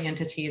counseling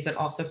entities that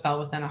also fell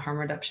within a harm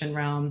reduction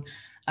realm,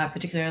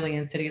 particularly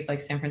in cities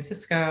like San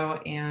Francisco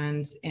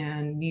and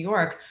New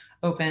York,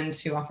 opened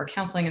to offer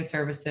counseling and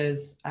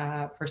services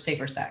for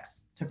safer sex,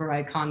 to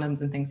provide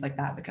condoms and things like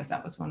that, because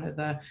that was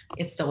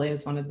it still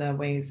is one of the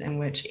ways in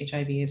which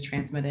HIV is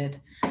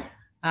transmitted.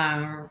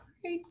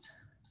 Right.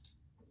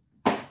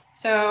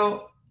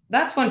 So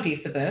that's one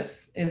piece of this,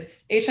 is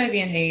HIV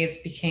and AIDS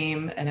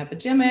became an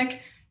epidemic.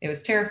 It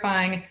was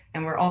terrifying,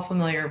 and we're all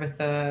familiar with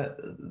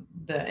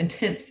the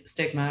intense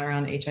stigma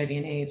around HIV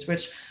and AIDS,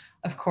 which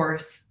of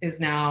course is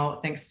now,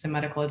 thanks to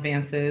medical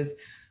advances,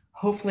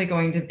 hopefully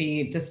going to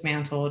be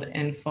dismantled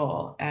in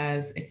full,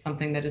 as it's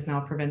something that is now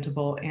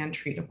preventable and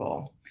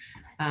treatable.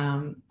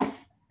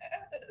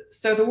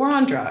 So the war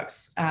on drugs,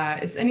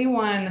 is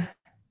anyone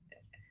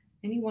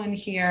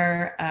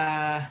here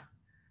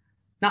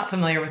not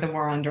familiar with the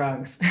war on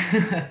drugs?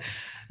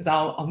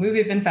 because I'll move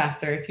even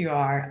faster if you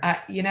are.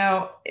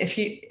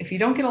 If you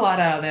don't get a lot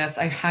out of this,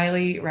 I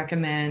highly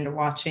recommend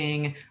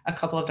watching a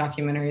couple of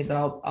documentaries that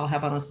I'll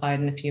have on a slide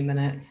in a few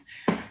minutes.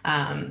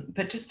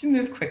 But just to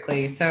move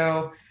quickly,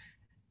 so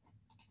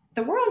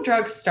the war on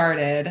drugs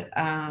started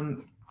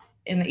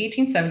in the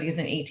 1870s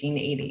and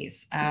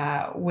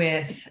 1880s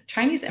with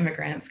Chinese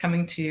immigrants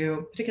coming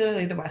to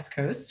particularly the West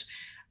Coast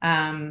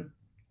and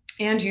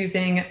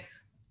using,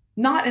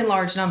 not in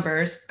large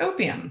numbers,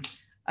 opium.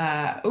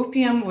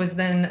 Opium was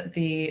then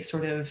the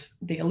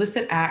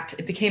illicit act.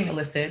 It became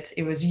illicit.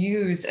 It was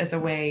used as a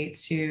way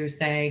to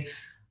say,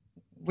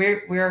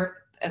 we're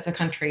as a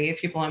country,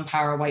 people in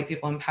power, white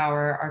people in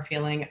power, are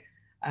feeling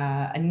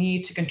a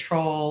need to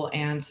control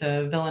and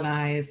to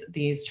villainize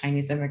these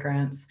Chinese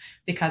immigrants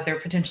because they're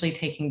potentially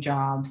taking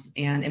jobs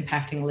and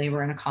impacting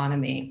labor and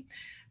economy.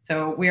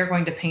 So we are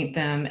going to paint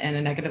them in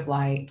a negative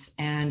light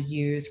and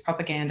use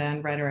propaganda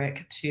and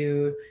rhetoric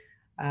to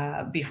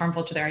be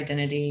harmful to their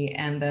identity.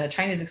 And the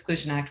Chinese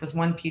Exclusion Act was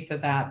one piece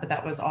of that, but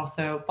that was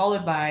also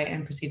followed by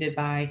and preceded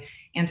by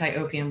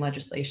anti-opium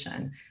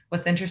legislation.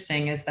 What's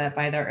interesting is that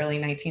by the early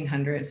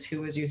 1900s, who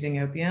was using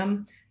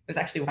opium? It was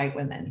actually white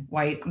women,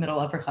 white middle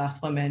upper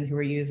class women who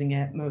were using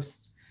it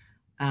most.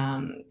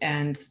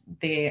 And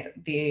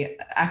the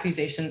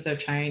accusations of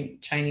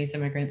Chinese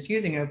immigrants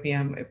using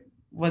opium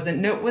was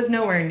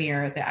nowhere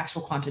near the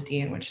actual quantity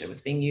in which it was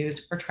being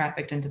used or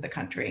trafficked into the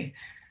country.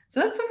 So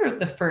that's sort of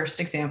the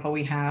first example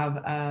we have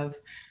of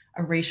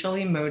a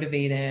racially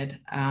motivated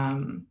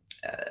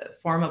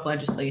form of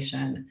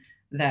legislation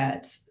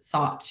that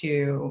sought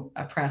to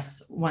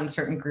oppress one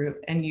certain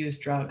group and use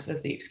drugs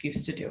as the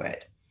excuse to do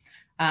it.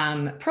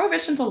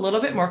 Prohibition's a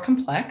little bit more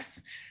complex.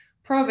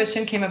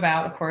 Prohibition came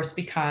about, of course,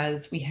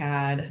 because we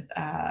had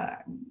a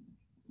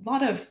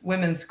lot of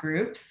women's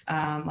groups,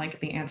 like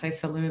the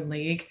Anti-Saloon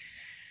League,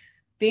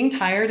 being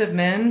tired of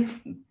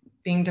men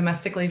being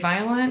domestically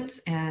violent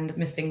and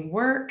missing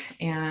work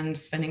and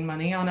spending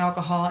money on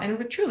alcohol and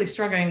were truly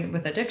struggling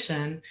with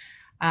addiction.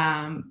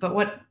 But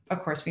what, of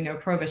course, we know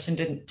prohibition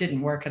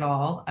didn't work at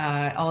all.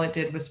 All it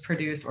did was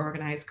produce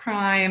organized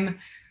crime.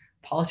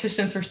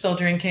 Politicians were still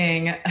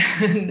drinking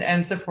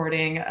and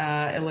supporting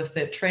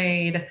illicit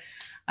trade.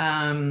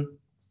 And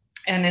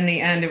in the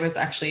end, it was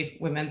actually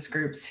women's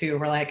groups who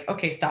were like,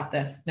 okay, stop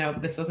this. No,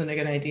 this wasn't a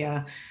good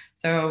idea.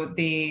 So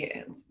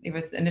it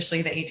was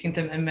initially the 18th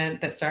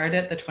Amendment that started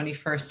it. The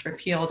 21st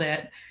repealed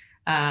it.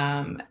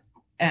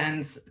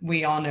 And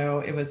we all know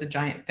it was a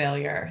giant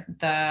failure.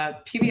 The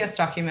PBS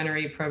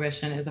documentary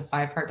Prohibition is a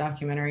 5-part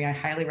documentary. I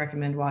highly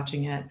recommend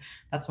watching it.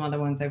 That's one of the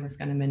ones I was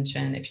going to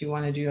mention if you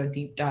want to do a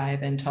deep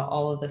dive into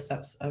all of the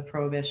steps of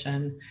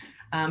Prohibition.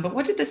 But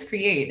what did this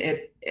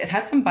create? It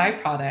had some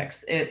byproducts.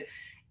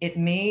 It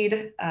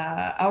made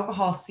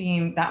alcohol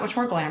seem that much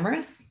more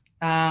glamorous.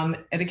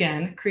 It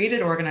again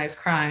created organized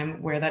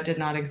crime where that did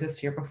not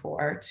exist here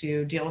before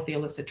to deal with the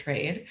illicit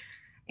trade.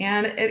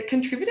 And it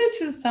contributed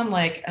to some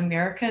like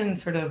American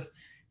sort of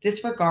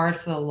disregard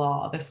for the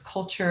law, this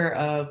culture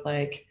of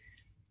like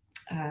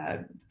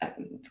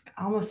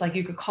almost like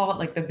you could call it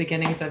like the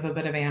beginnings of a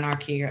bit of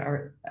anarchy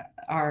are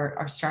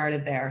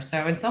started there.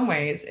 So in some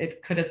ways,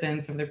 it could have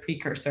been some of the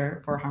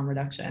precursor for harm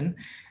reduction.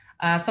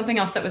 Something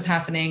else that was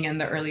happening in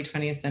the early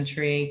 20th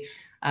century,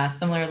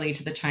 similarly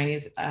to the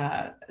Chinese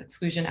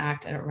Exclusion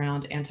Act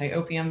around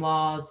anti-opium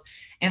laws,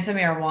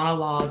 anti-marijuana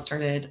laws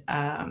started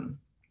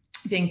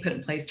being put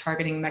in place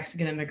targeting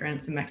Mexican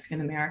immigrants and Mexican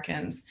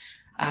Americans.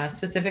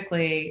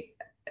 Specifically,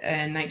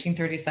 in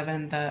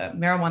 1937, the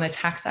Marijuana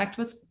Tax Act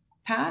was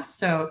passed,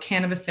 so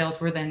cannabis sales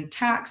were then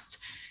taxed,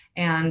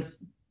 and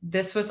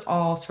this was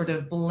all sort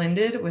of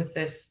blended with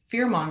this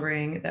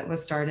fear-mongering that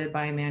was started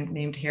by a man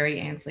named Harry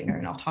Anslinger,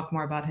 and I'll talk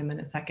more about him in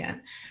a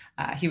second.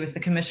 He was the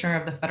commissioner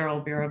of the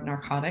Federal Bureau of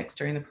Narcotics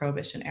during the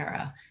Prohibition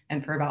era,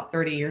 and for about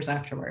 30 years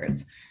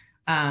afterwards.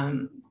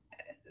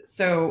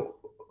 So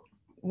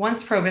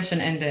once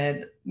Prohibition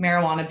ended,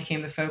 marijuana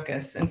became the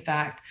focus. In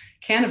fact,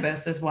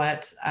 cannabis is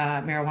what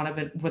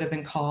marijuana would have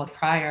been called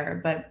prior,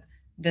 but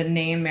the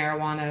name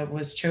marijuana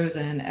was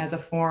chosen as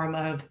a form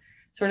of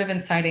sort of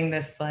inciting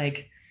this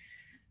like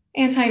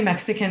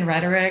anti-Mexican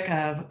rhetoric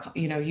of,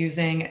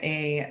 using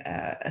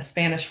a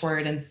Spanish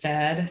word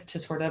instead to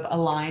sort of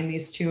align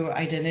these two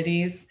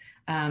identities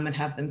and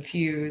have them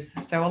fuse.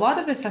 So a lot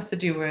of this has to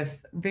do with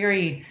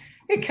very,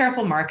 very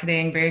careful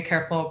marketing, very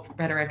careful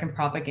rhetoric and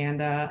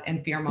propaganda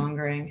and fear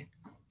mongering.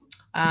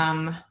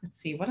 Let's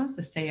see, what else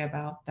to say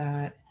about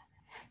that?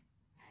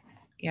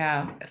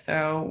 Yeah,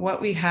 so what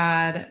we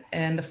had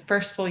in the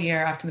first full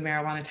year after the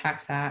Marijuana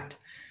Tax Act,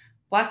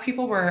 Black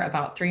people were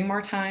about 3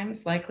 more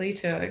times likely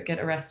to get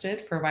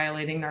arrested for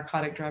violating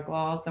narcotic drug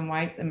laws than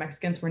whites, and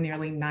Mexicans were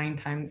nearly 9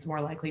 times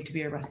more likely to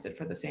be arrested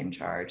for the same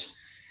charge.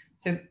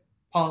 So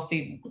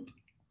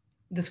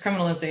this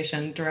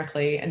criminalization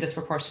directly and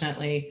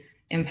disproportionately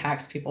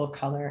impacts people of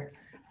color.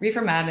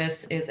 Reefer Madness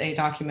is a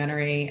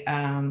documentary,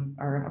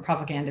 or a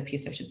propaganda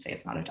piece, I should say.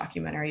 It's not a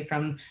documentary,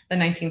 from the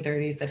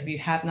 1930s that if you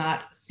have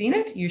not seen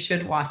it, you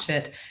should watch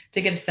it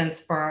to get a sense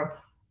for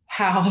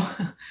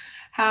how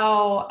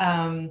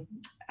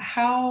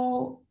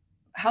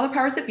how the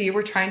powers that be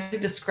were trying to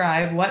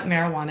describe what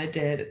marijuana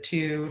did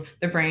to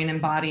the brain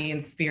and body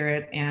and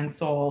spirit and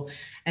soul.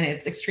 And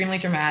it's extremely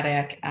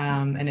dramatic.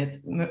 And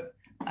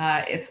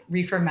it's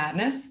Reefer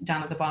Madness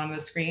down at the bottom of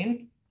the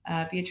screen.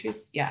 Beatrice,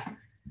 yeah,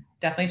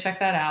 definitely check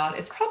that out.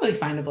 It's probably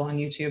findable on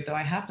YouTube, though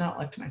I have not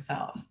looked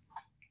myself.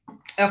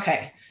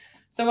 Okay,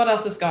 so what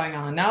else is going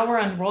on? Now we're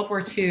in World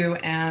War II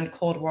and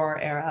Cold War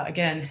era.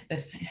 Again,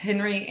 this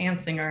Henry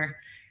Anslinger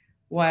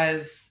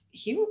was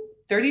he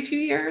 32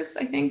 years,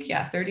 I think.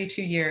 Yeah,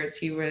 32 years.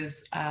 He was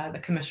the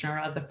commissioner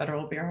of the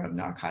Federal Bureau of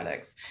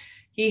Narcotics.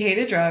 He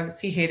hated drugs.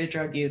 He hated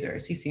drug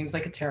users. He seems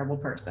like a terrible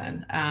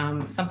person.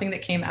 Something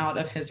that came out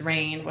of his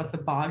reign was the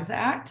Boggs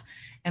Act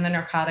and the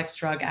Narcotics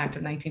Drug Act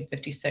of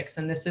 1956.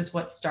 And this is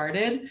what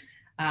started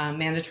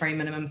mandatory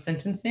minimum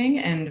sentencing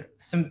and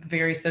some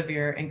very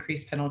severe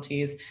increased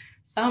penalties.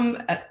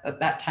 Some at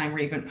that time were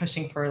even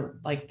pushing for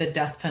like the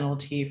death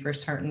penalty for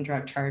certain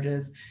drug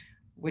charges,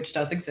 which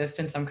does exist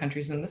in some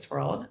countries in this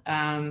world.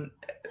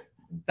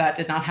 That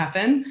did not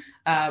happen,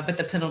 but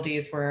the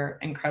penalties were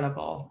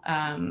incredible.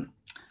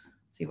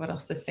 See what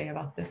else to say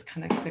about this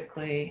kind of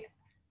quickly.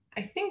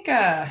 I think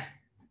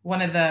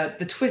one of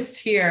the twists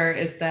here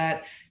is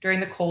that during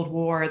the Cold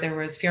War, there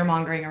was fear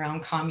mongering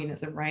around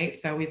communism, right?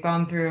 So we've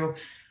gone through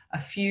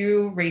a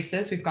few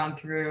races, we've gone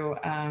through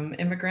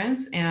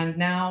immigrants, and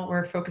now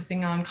we're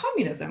focusing on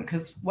communism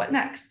because what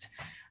next?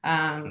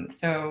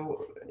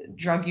 So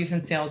drug use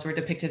and sales were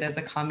depicted as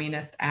a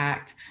communist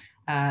act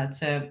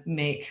to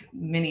make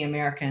many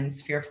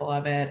Americans fearful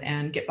of it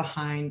and get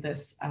behind this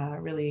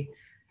really,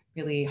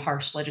 really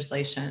harsh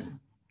legislation.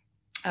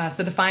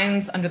 So the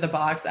fines under the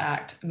Boggs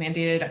Act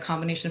mandated a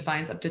combination of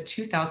fines up to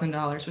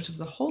 $2,000, which was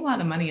a whole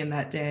lot of money in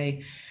that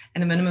day,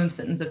 and a minimum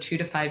sentence of 2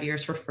 to 5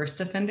 years for first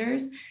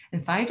offenders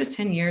and 5 to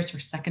 10 years for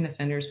second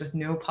offenders with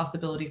no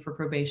possibility for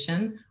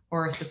probation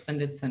or a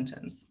suspended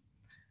sentence.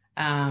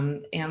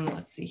 And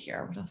let's see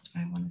here. What else do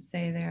I want to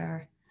say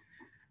there?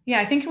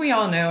 Yeah, I think we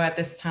all know at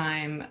this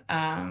time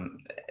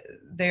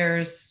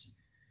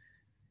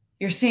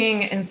you're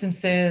seeing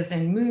instances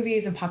in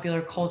movies and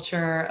popular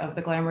culture of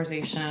the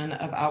glamorization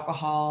of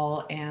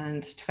alcohol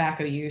and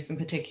tobacco use in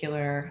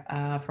particular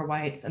for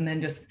whites, and then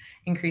just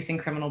increasing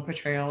criminal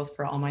portrayals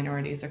for all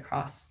minorities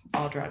across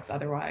all drugs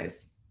otherwise.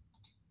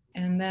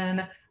 And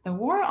then the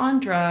war on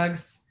drugs,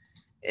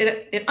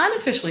 it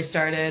unofficially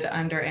started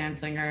under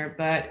Anslinger,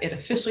 but it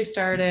officially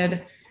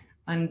started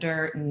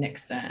under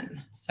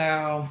Nixon.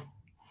 So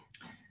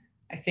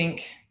I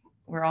think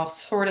we're all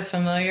sort of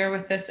familiar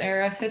with this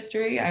era of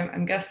history,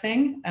 I'm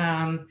guessing.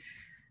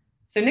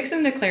 So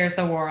Nixon declares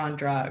the war on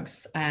drugs,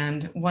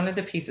 and one of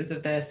the pieces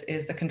of this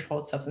is the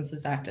Controlled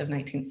Substances Act of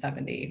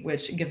 1970,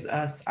 which gives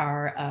us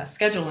our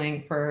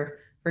scheduling for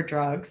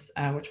drugs,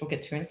 which we'll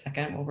get to in a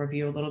second. We'll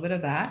review a little bit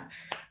of that.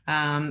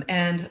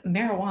 And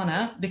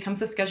marijuana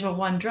becomes a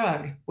Schedule I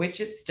drug, which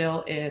it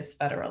still is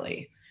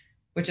federally,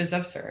 which is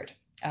absurd.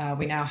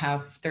 We now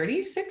have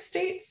 36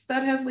 states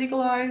that have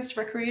legalized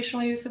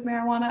recreational use of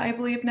marijuana, I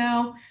believe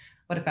now.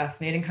 What a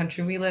fascinating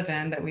country we live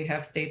in that we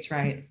have states'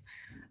 rights.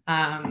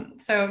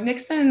 So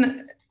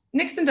Nixon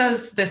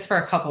does this for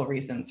a couple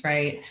reasons,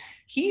 right?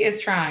 He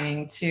is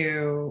trying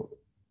to,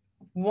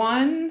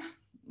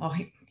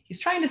 he's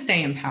trying to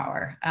stay in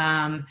power,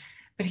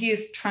 but he's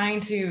trying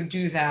to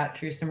do that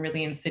through some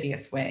really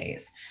insidious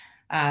ways.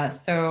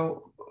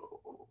 So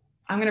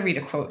I'm going to read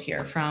a quote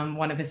here from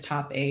one of his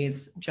top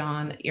aides,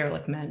 John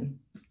Ehrlichman.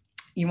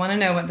 You want to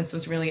know what this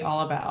was really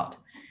all about?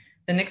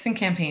 The Nixon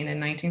campaign in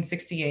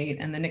 1968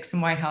 and the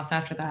Nixon White House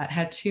after that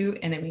had two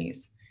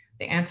enemies,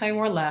 the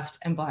anti-war left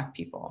and Black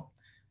people.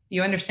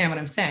 You understand what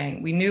I'm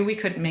saying? We knew we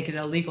couldn't make it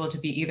illegal to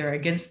be either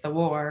against the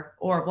war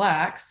or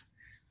Blacks,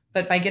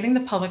 but by getting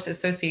the public to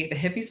associate the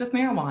hippies with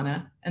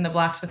marijuana and the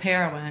Blacks with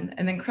heroin,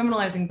 and then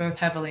criminalizing both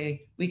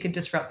heavily, we could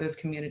disrupt those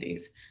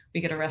communities.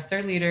 We could arrest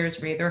their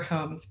leaders, raid their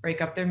homes,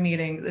 break up their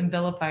meetings, and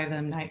vilify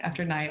them night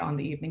after night on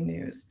the evening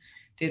news.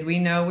 Did we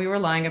know we were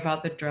lying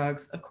about the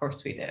drugs? Of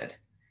course we did.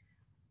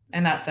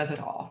 And that says it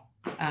all.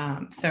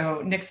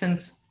 So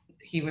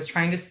he was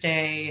trying to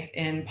stay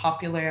in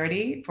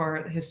popularity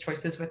for his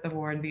choices with the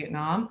war in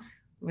Vietnam,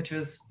 which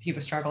he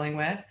was struggling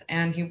with,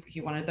 and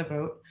he wanted the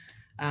vote.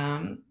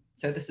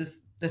 So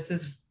this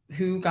is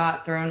who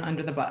got thrown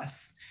under the bus.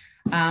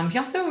 He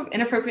also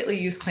inappropriately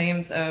used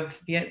claims of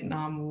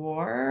Vietnam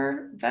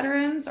War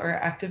veterans or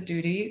active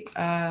duty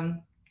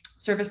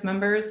service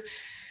members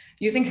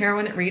using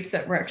heroin at rates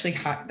that were actually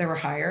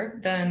higher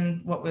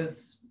than what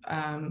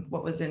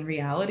was in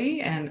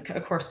reality, and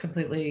of course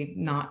completely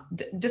not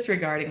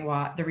disregarding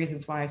the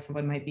reasons why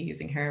someone might be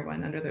using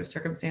heroin under those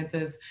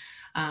circumstances.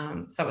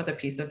 So that was a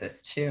piece of this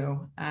too.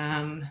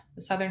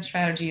 The Southern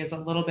strategy is a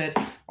little bit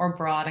more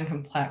broad and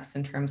complex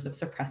in terms of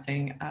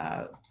suppressing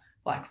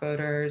Black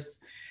voters.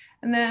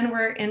 And then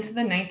we're into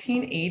the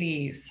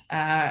 1980s.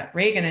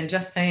 Reagan and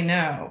Just Say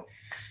No.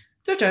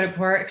 The drug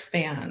war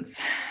expands.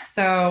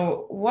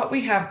 So what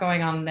we have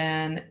going on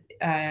then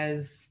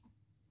is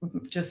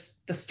just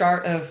the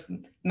start of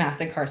mass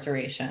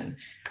incarceration.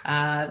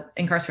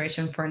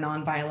 Incarceration for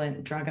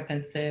nonviolent drug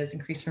offenses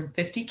increased from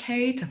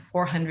 50K to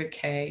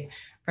 400K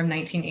from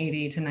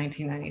 1980 to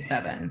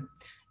 1997.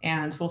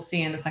 And we'll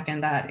see in a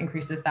second that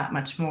increases that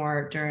much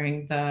more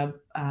during the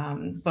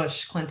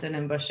Bush, Clinton,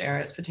 and Bush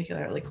eras,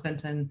 particularly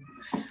Clinton.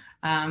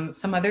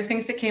 Some other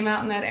things that came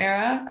out in that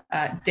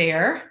era,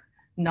 DARE,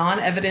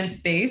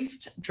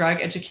 non-evidence-based drug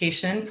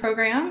education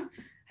program,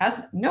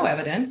 has no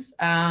evidence.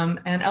 And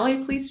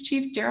LA Police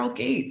Chief Daryl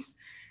Gates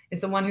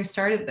is the one who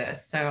started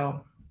this.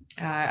 So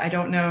I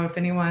don't know if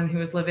anyone who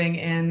was living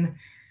in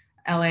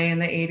LA in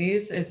the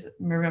 80s is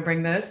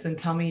remembering this, and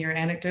tell me your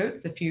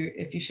anecdotes if you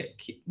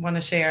want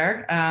to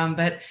share.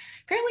 But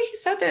apparently he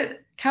said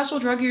that casual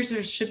drug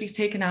users should be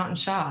taken out and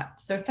shot.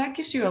 So if that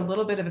gives you a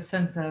little bit of a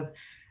sense of,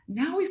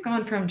 now we've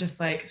gone from just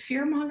like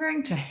fear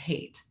mongering to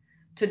hate,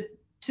 to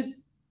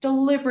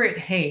deliberate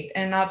hate,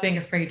 and not being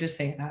afraid to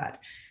say that.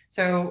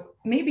 So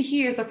maybe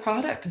he is a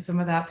product of some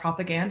of that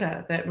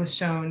propaganda that was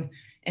shown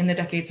in the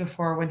decades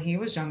before when he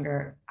was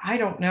younger. I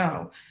don't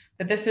know.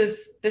 But this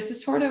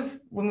is sort of,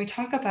 when we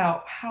talk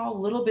about how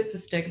little bits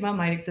of stigma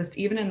might exist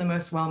even in the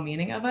most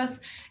well-meaning of us,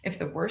 if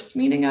the worst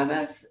meaning of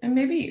us, and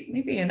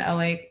maybe an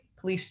LA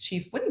police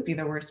chief wouldn't be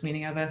the worst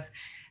meaning of us,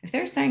 if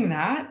they're saying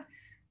that,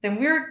 then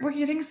we're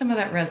getting some of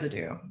that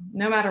residue,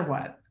 no matter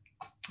what.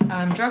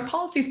 Drug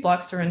policies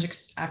block syringe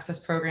access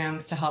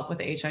programs to help with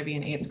the HIV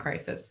and AIDS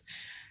crisis.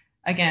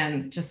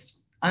 Again,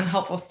 just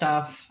unhelpful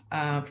stuff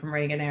from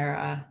Reagan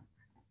era.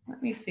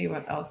 Let me see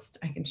what else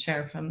I can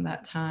share from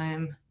that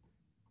time.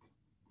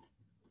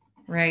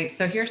 Right,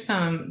 so here's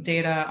some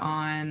data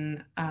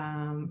on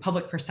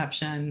public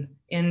perception.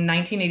 In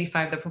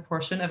 1985, the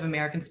proportion of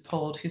Americans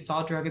polled who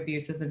saw drug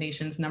abuse as the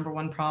nation's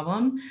 #1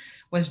 problem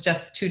was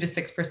just 2 to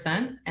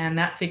 6%, and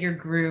that figure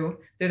grew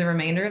through the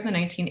remainder of the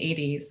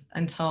 1980s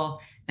until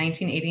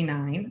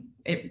 1989.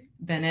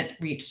 Then it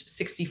reached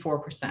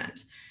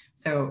 64%.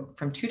 So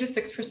from 2 to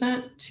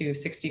 6% to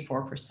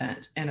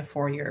 64% in a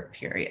 4-year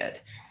period.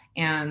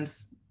 And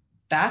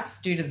that's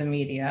due to the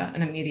media.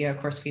 And the media,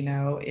 of course, we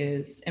know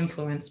is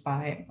influenced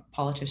by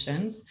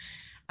politicians.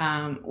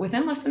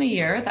 Within less than a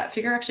year, that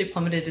figure actually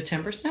plummeted to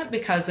 10%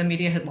 because the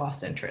media had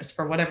lost interest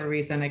for whatever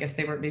reason. I guess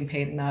they weren't being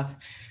paid enough.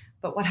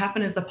 But what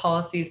happened is the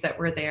policies that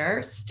were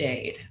there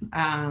stayed.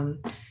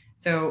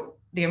 So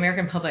the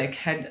American public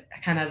had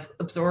kind of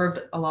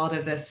absorbed a lot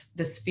of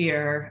this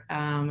fear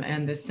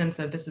and this sense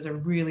of, this is a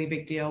really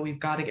big deal, we've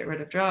got to get rid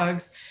of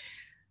drugs.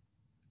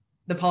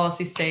 The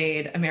policy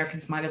stayed.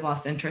 Americans might have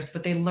lost interest,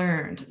 but they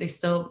learned.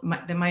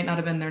 They might not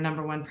have been their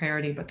 #1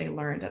 priority, but they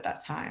learned at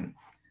that time.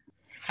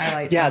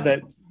 Highlights. Yeah,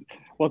 the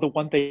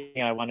one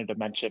thing I wanted to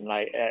mention,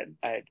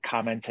 I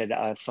commented,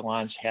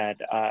 Solange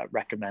had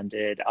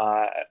recommended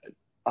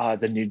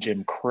The New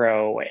Jim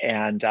Crow,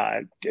 and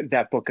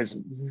that book is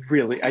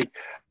really,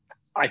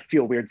 I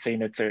feel weird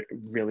saying it's a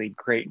really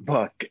great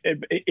book.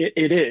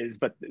 It is,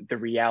 but the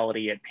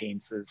reality it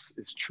paints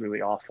is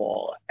truly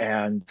awful.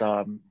 And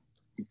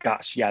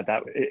gosh, yeah,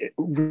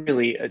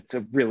 it's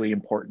a really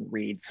important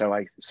read. So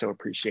I so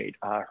appreciate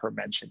her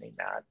mentioning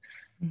that.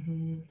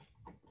 Mm-hmm.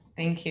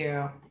 Thank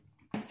you.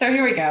 So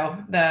here we go,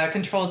 the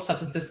controlled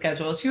substances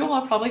schedules. You all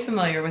are probably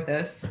familiar with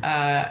this,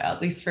 at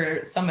least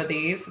for some of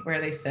these, where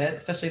they sit,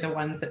 especially the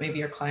ones that maybe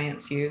your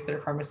clients use that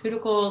are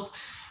pharmaceuticals.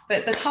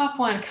 But the top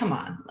one, come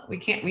on, we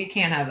can't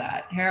have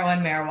that. Heroin,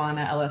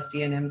 marijuana,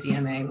 LSD, and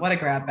MDMA. What a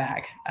grab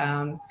bag.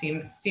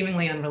 Seems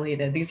seemingly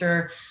unrelated. These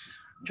are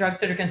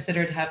drugs that are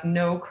considered to have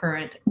no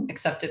current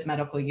accepted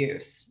medical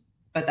use,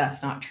 but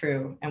that's not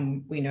true,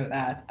 and we know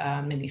that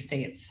many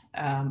states,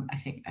 I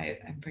think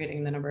I'm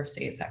forgetting the number of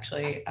states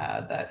actually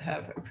that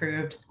have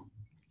approved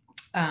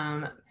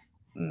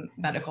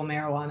medical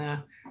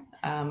marijuana,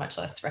 much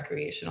less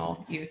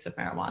recreational use of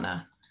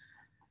marijuana.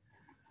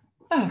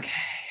 Okay,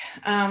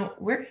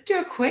 we're gonna do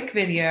a quick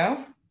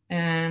video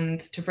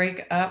and to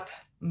break up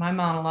my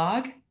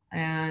monologue.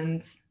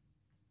 And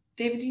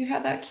David, do you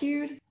have that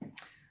cued?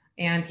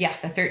 And yeah,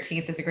 The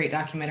 13th is a great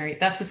documentary.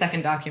 That's the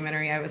second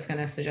documentary I was going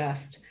to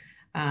suggest.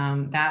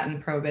 That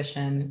and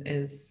Prohibition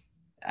is,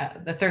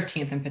 The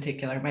 13th in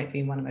particular might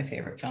be one of my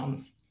favorite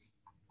films.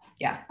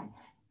 Yeah.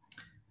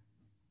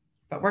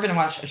 But we're going to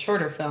watch a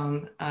shorter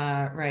film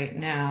right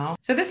now.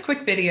 So this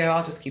quick video,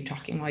 I'll just keep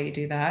talking while you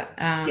do that.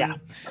 Yeah,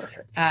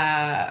 perfect.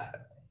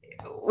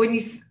 When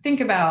you think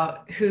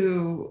about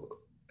who's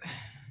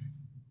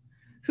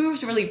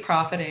really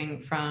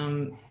profiting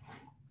from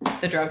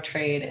the drug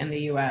trade in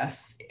the U.S.,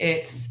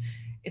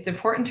 it's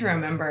important to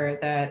remember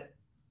that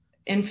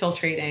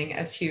infiltrating,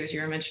 as Hugh, as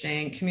you were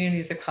mentioning,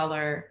 communities of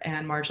color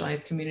and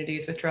marginalized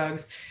communities with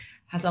drugs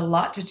has a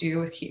lot to do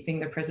with keeping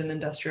the prison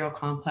industrial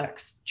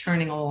complex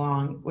churning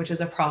along, which is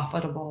a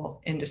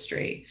profitable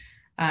industry.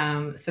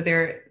 So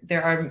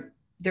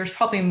there's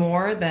probably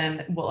more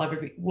than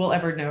we'll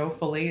ever know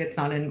fully. It's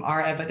not in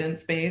our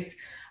evidence base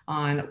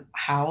on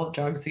how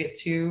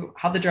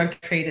the drug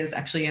trade is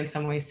actually in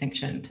some way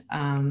sanctioned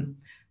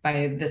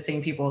by the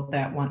same people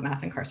that want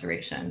mass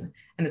incarceration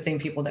and the same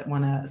people that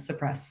want to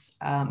suppress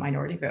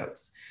minority votes.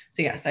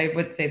 So yes, I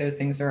would say those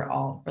things are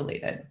all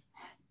related.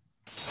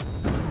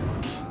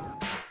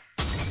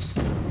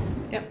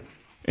 Yep.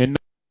 In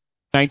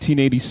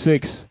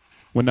 1986,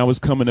 when I was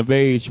coming of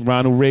age,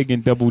 Ronald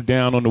Reagan doubled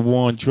down on the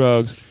war on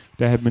drugs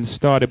that had been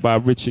started by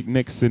Richard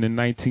Nixon in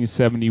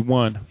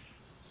 1971.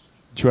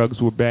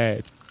 Drugs were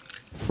bad,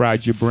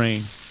 fried your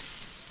brain,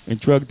 and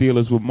drug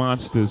dealers were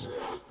monsters.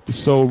 The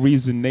sole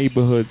reason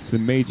neighborhoods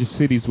and major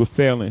cities were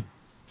failing.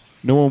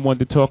 No one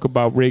wanted to talk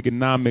about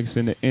Reaganomics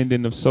and the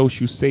ending of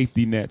social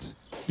safety nets,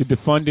 the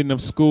defunding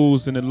of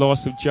schools and the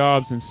loss of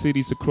jobs in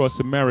cities across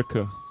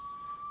America.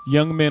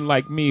 Young men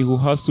like me who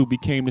hustled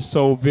became the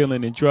sole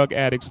villain, and drug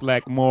addicts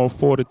lacked moral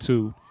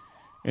fortitude.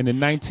 In the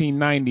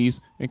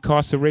 1990s,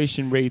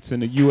 incarceration rates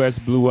in the U.S.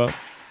 blew up.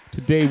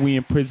 Today, we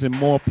imprison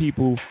more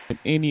people than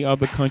any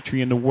other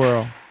country in the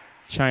world.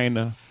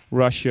 China,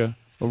 Russia,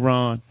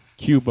 Iran,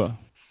 Cuba.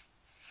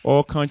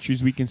 All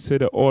countries we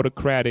consider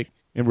autocratic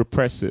and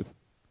repressive.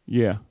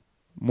 Yeah,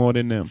 more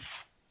than them.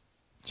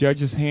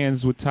 Judges'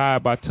 hands were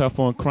tied by tough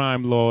on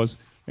crime laws,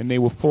 and they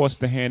were forced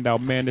to hand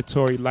out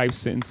mandatory life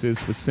sentences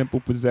for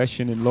simple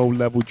possession and low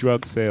level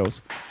drug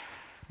sales.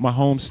 My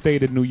home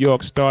state of New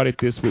York started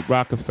this with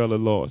Rockefeller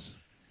laws.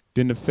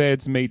 Then the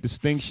feds made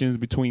distinctions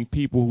between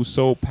people who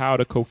sold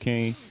powder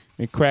cocaine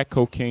and crack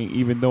cocaine,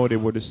 even though they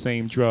were the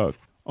same drug.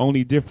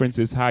 Only difference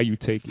is how you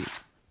take it.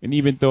 And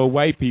even though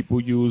white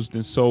people used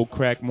and sold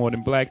crack more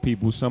than black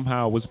people,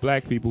 somehow it was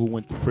black people who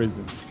went to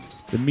prison.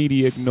 The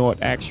media ignored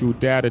actual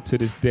data to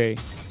this day.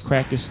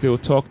 Crack is still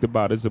talked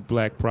about as a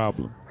black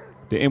problem.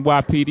 The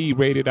NYPD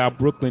raided our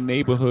Brooklyn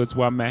neighborhoods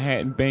while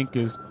Manhattan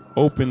bankers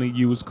openly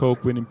used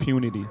coke with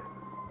impunity.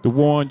 The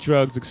war on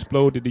drugs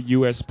exploded the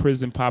U.S.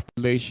 prison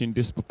population,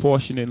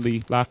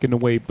 disproportionately locking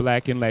away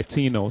black and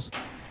Latinos.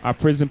 Our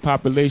prison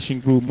population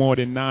grew more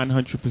than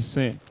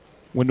 900%.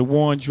 When the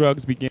war on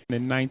drugs began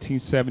in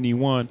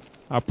 1971,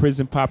 our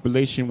prison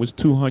population was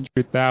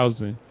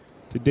 200,000.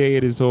 Today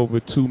it is over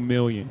 2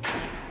 million.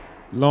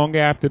 Long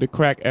after the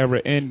crack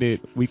era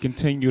ended, we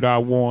continued our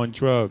war on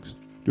drugs.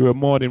 There were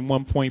more than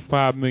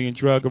 1.5 million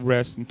drug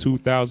arrests in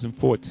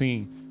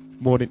 2014.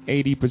 More than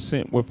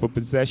 80% were for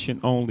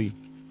possession only.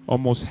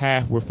 Almost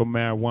half were for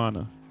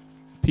marijuana.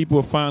 People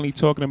are finally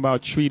talking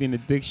about treating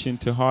addiction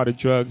to harder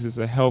drugs as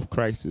a health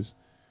crisis,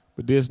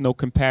 but there's no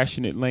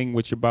compassionate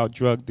language about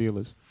drug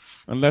dealers.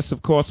 Unless,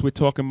 of course, we're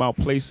talking about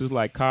places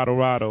like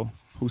Colorado,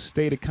 whose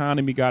state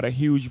economy got a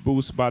huge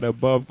boost by the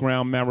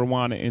above-ground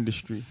marijuana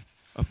industry.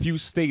 A few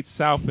states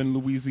south in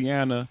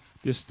Louisiana,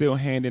 they're still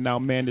handing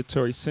out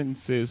mandatory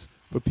sentences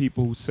for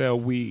people who sell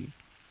weed.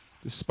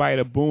 Despite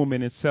a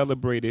booming and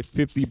celebrated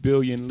 50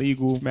 billion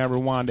legal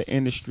marijuana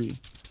industry,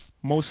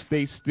 most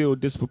states still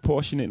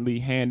disproportionately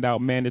hand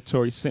out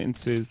mandatory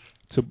sentences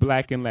to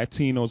black and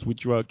Latinos with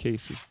drug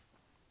cases.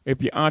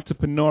 If you're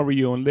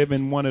entrepreneurial and live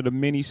in one of the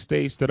many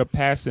states that are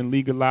passing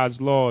legalized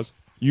laws,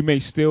 you may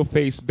still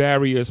face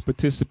barriers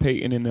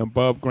participating in the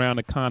above-ground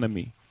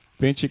economy.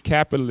 Venture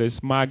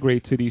capitalists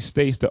migrate to these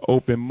states to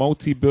open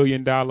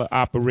multi-billion-dollar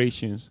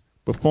operations,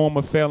 but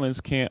former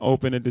felons can't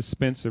open a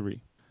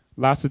dispensary.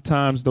 Lots of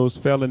times those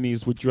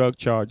felonies were drug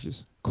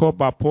charges, caught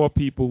by poor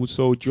people who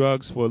sold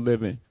drugs for a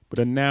living, but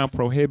are now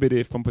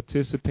prohibited from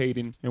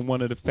participating in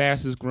one of the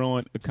fastest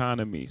growing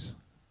economies.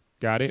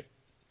 Got it?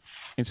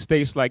 In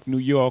states like New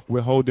York,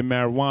 where holding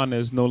marijuana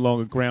is no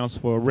longer grounds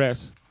for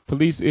arrest,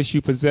 police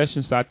issue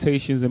possession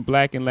citations in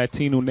black and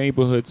Latino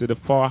neighborhoods at a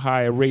far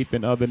higher rate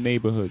than other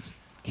neighborhoods.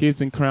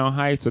 Kids in Crown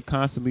Heights are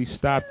constantly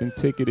stopped and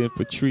ticketed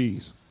for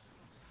trees.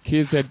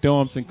 Kids at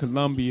dorms in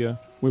Columbia,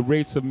 where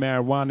rates of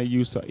marijuana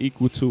use are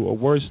equal to or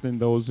worse than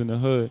those in the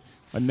hood,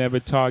 are never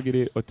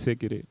targeted or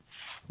ticketed.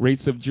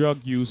 Rates of drug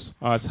use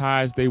are as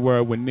high as they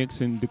were when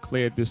Nixon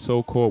declared this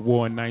so-called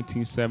war in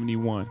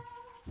 1971.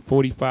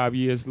 45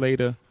 years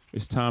later,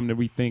 it's time to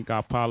rethink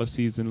our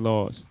policies and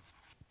laws.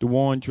 The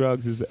war on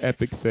drugs is an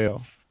epic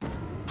fail.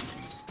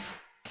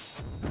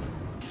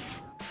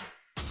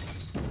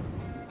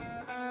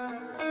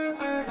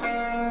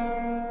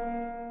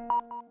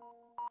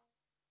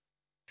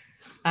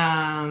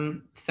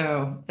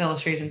 So the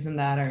illustrations in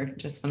that are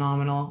just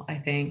phenomenal, I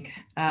think.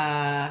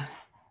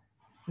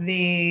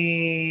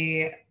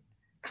 The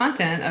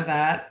content of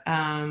that,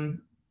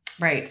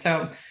 right,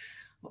 so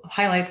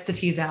highlights to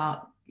tease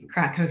out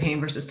crack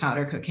cocaine versus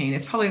powder cocaine.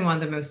 It's probably one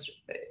of the most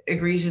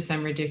egregious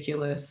and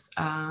ridiculous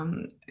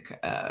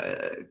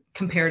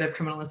comparative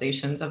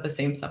criminalizations of the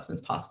same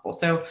substance possible.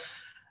 So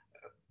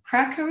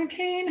crack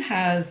cocaine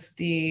has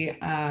the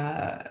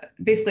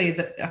basically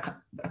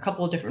a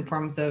couple of different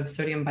forms of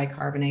sodium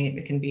bicarbonate.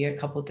 It can be a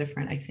couple of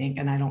different, I think,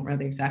 and I don't know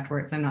the exact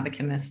words. I'm not a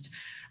chemist,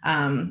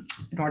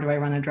 nor do I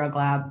run a drug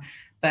lab.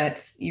 But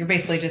you're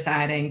basically just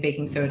adding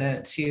baking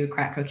soda to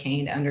crack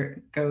cocaine. It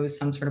undergoes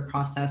some sort of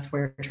process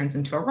where it turns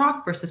into a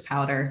rock versus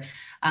powder.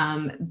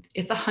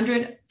 It's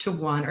 100 to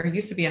 1, or it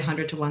used to be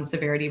 100 to 1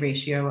 severity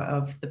ratio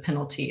of the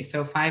penalty.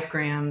 So 5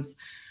 grams.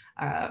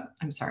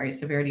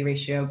 Severity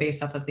ratio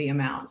based off of the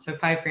amount. So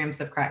 5 grams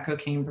of crack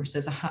cocaine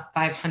versus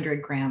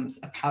 500 grams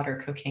of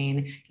powder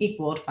cocaine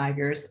equaled 5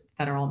 years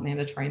federal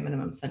mandatory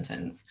minimum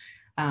sentence.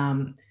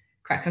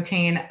 Crack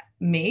cocaine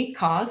may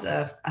cause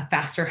a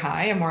faster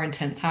high, a more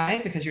intense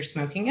high because you're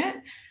smoking it,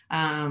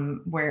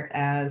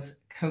 whereas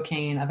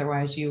cocaine,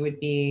 otherwise you would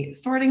be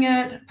snorting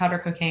it. Powder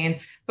cocaine,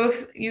 both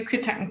you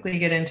could technically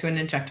get into an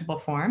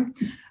injectable form,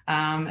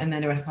 and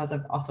then it would cause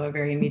also a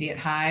very immediate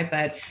high.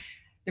 But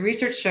the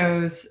research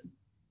shows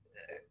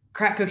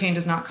crack cocaine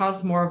does not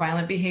cause more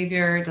violent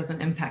behavior, doesn't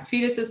impact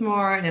fetuses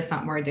more, and it's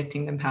not more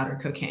addicting than powder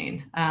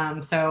cocaine.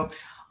 So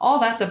all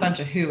that's a bunch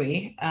of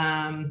hooey.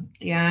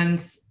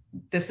 And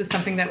this is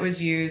something that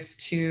was used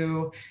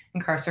to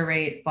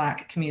incarcerate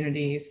Black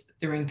communities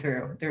through and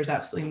through. There's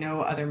absolutely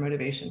no other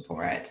motivation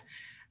for it.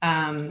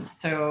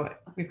 So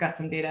we've got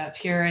some data up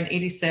here. In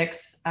 '86,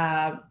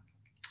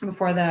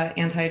 before the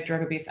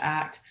Anti-Drug Abuse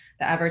Act,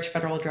 the average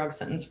federal drug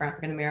sentence for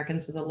African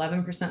Americans was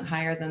 11%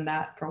 higher than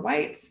that for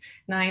whites.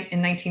 In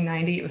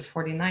 1990, it was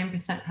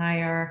 49%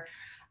 higher.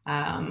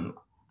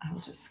 I'll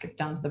just skip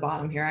down to the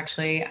bottom here,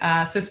 actually.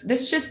 So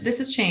this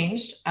has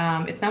changed.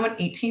 It's now an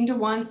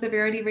 18-to-1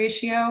 severity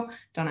ratio.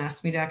 Don't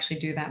ask me to actually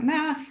do that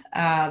math.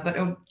 But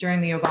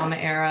during the Obama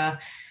era,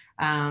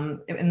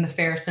 in the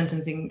Fair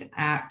Sentencing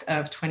Act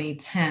of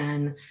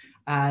 2010,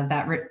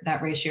 that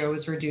ratio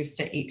was reduced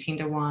to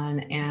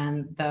 18-to-1,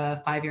 and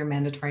the 5-year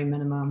mandatory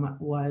minimum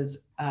was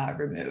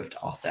removed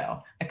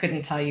also. I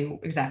couldn't tell you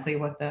exactly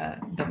what the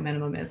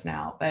minimum is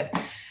now, but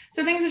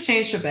so things have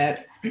changed a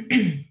bit.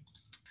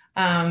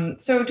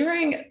 So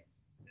during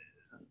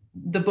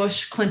the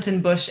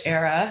Clinton-Bush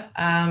era,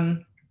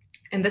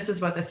 and this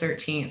is what the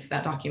 13th,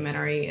 that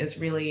documentary is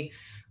really,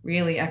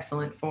 really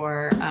excellent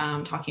for,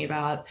 talking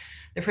about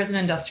the prison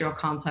industrial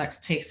complex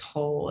takes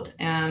hold.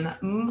 And a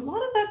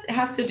lot of that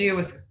has to do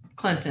with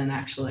Clinton,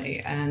 actually,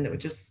 and it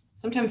just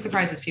sometimes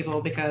surprises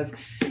people because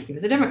he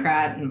was a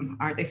Democrat and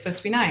aren't they supposed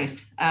to be nice?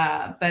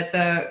 But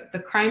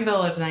the Crime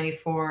Bill of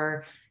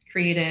 '94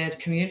 created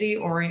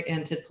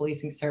community-oriented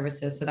policing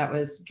services. So that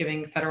was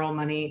giving federal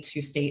money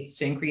to states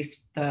to increase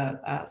the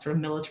sort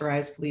of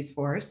militarized police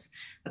force.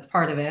 That's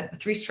part of it. The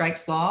 3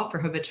 strikes law for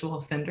habitual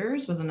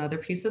offenders was another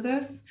piece of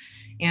this.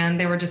 And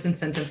they were just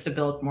incentives to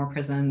build more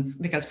prisons,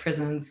 because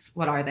prisons,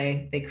 what are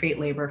they? They create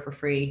labor for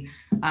free.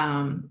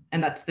 And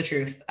that's the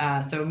truth.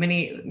 So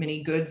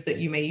many goods that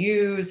you may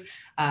use,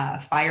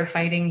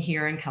 firefighting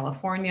here in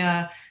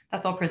California,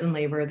 that's all prison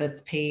labor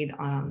that's paid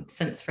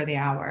cents for the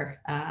hour.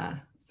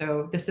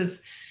 So this is,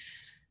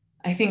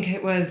 I think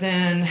it was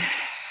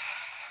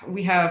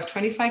we have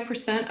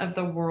 25% of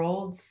the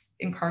world's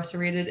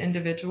incarcerated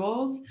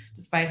individuals,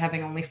 despite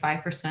having only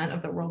 5%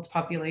 of the world's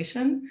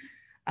population.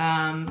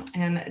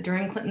 And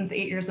during Clinton's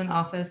 8 years in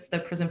office, the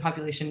prison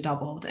population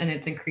doubled, and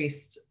it's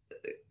increased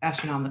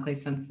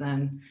astronomically since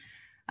then.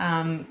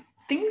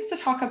 Things to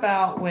talk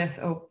about with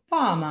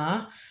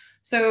Obama.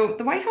 So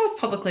the White House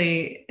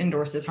publicly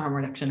endorses harm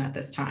reduction at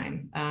this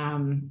time.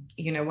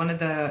 One of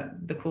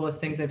the coolest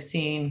things I've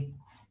seen,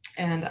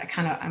 and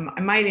I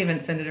might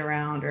even send it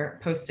around or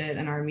post it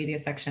in our media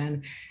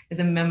section, is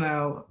a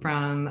memo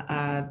from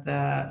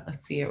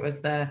it was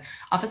the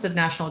Office of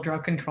National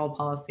Drug Control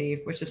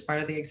Policy, which is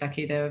part of the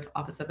Executive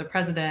Office of the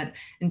President,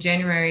 in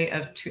January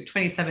of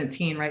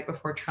 2017, right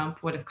before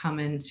Trump would have come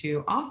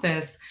into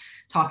office,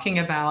 talking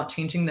about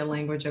changing the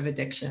language of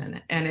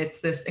addiction. And it's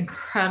this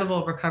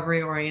incredible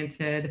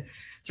recovery-oriented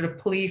sort of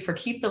plea for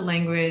keep the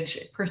language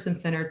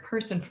person-centered,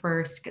 person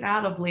first, get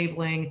out of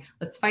labeling,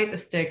 let's fight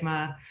the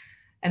stigma.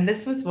 And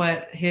this was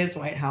what his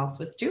White House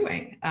was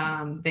doing.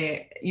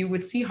 You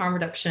would see harm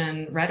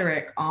reduction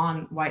rhetoric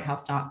on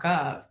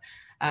whitehouse.gov.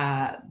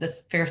 This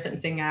Fair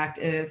Sentencing Act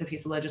is a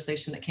piece of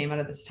legislation that came out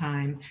of this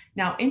time.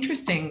 Now,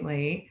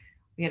 interestingly,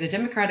 we had a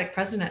Democratic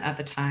president at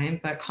the time,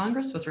 but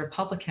Congress was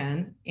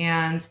Republican,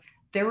 and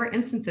there were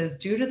instances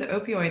due to the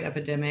opioid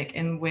epidemic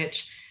in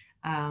which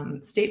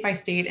state by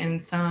state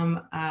and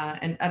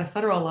and at a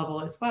federal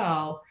level as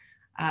well,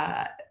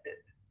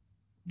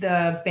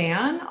 the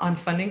ban on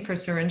funding for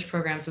syringe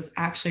programs was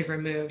actually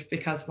removed.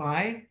 Because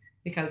why?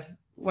 Because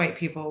white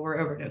people were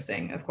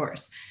overdosing, of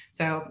course.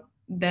 So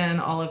then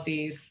all of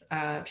these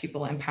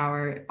people in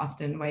power,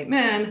 often white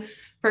men,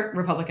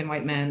 Republican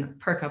white men,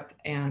 perk up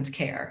and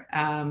care.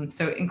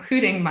 So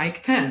including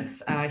Mike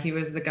Pence. He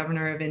was the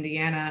governor of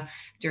Indiana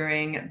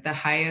during the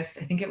highest,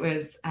 I think it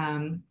was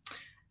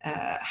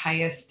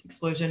highest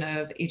explosion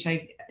of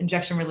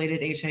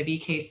injection-related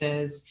HIV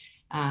cases.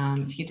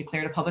 He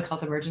declared a public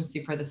health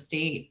emergency for the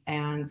state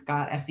and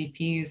got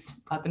SEPs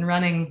up and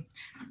running.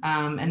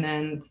 And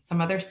then some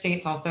other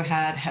states also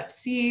had Hep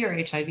C or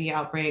HIV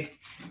outbreaks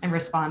and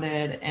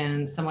responded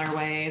in similar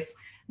ways.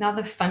 Now,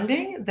 the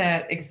funding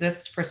that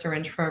exists for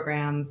syringe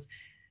programs,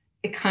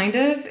 it kind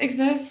of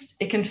exists.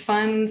 It can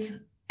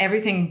fund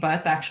everything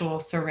but the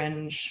actual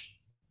syringe,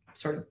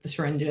 sort of the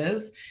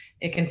syringes.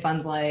 It can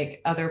fund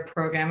like other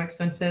program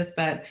expenses,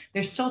 but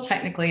there's still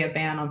technically a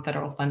ban on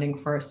federal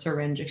funding for a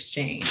syringe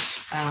exchange.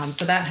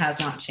 So that has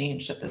not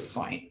changed at this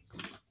point.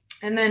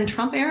 And then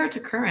Trump era to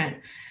current,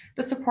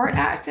 the Support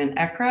Act and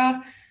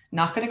ECRA,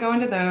 Not going to go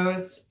into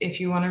those. If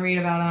you want to read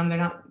about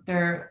them,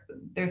 they're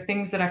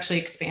things that actually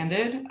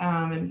expanded,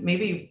 and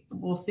maybe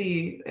we'll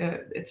see.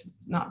 It's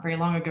not very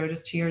long ago,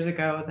 just 2 years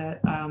ago,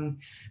 that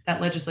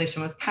that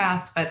legislation was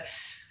passed, but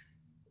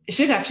it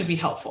should actually be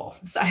helpful.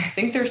 So I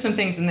think there's some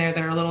things in there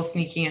that are a little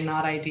sneaky and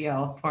not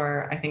ideal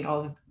for, I think,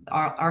 all of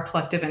our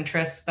collective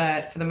interests.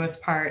 But for the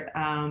most part,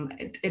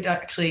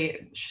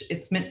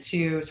 it's meant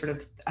to sort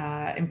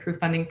of improve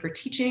funding for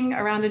teaching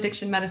around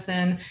addiction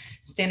medicine,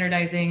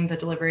 standardizing the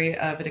delivery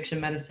of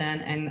addiction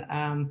medicine,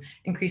 and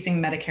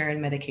increasing Medicare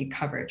and Medicaid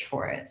coverage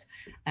for it.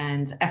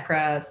 And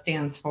ECRA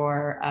stands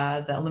for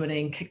the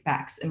Eliminating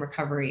Kickbacks in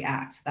Recovery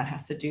Act. That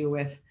has to do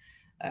with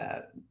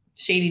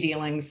shady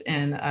dealings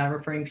in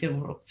referring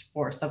people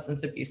for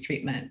substance abuse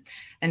treatment.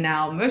 And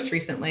now, most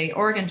recently,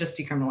 Oregon just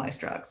decriminalized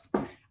drugs.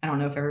 I don't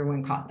know if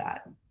everyone caught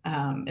that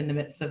in the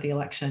midst of the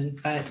election,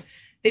 but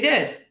they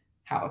did.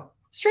 How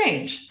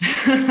strange.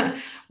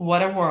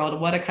 What a world,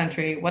 what a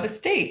country, what a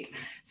state.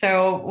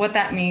 So what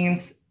that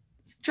means,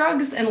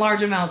 drugs in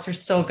large amounts are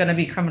still going to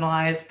be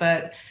criminalized,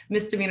 but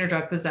misdemeanor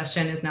drug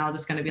possession is now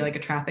just going to be like a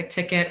traffic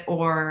ticket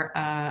or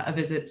a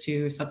visit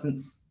to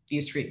substance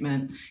abuse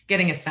treatment,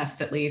 getting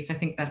assessed at least. I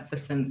think that's the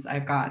sense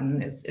I've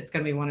gotten, is it's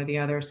going to be one or the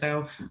other.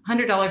 So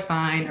 $100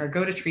 fine, or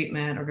go to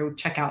treatment, or go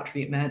check out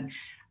treatment.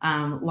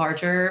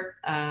 Larger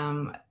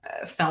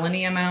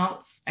felony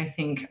amounts, I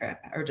think,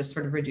 are just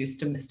sort of reduced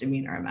to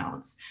misdemeanor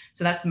amounts.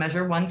 So that's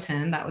Measure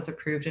 110 that was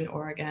approved in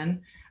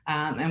Oregon.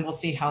 And we'll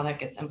see how that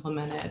gets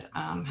implemented,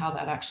 how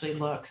that actually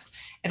looks.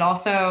 It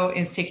also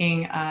is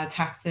taking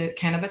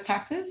cannabis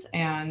taxes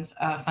and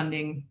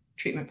funding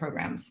treatment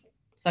programs.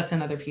 So that's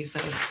another piece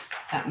of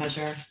that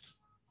measure.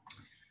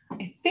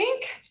 I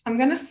think I'm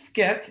going to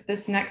skip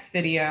this next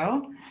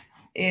video.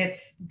 It's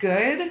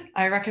good.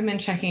 I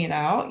recommend checking it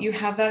out. You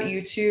have that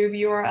YouTube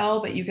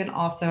URL, but you can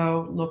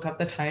also look up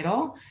the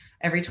title,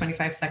 Every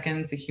 25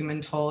 Seconds, the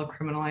Human Toll of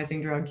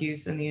Criminalizing Drug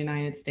Use in the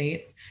United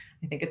States.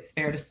 I think it's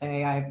fair to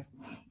say I've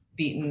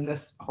beaten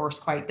this horse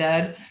quite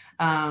dead,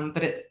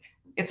 but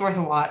it's worth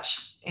a watch.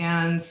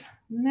 And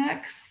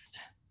next,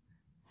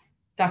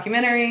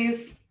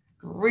 documentaries,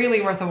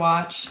 really worth a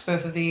watch.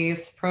 Both of these.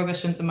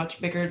 Prohibition's a much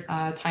bigger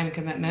time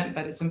commitment,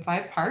 but it's in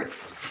 5 parts.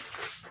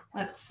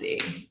 Let's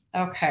see.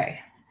 Okay.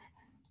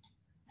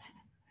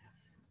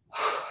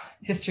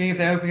 History of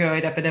the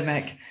opioid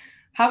epidemic.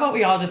 How about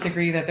we all just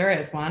agree that there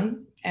is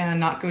one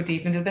and not go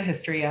deep into the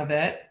history of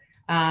it?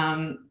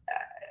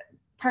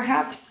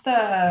 Perhaps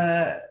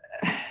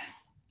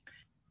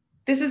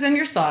this is in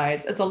your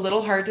slides. It's a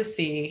little hard to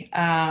see.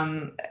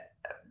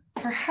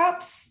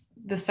 Perhaps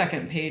the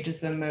second page is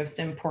the most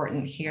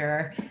important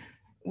here.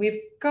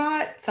 We've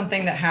got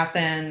something that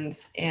happened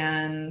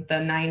in the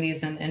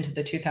 90s and into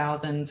the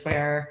 2000s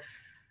where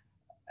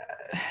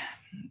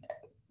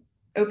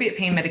opiate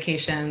pain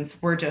medications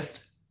were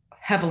just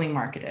heavily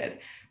marketed.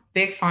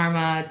 Big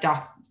pharma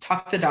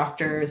talked to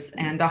doctors,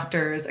 and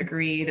doctors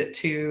agreed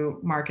to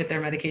market their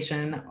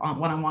medication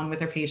one-on-one with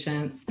their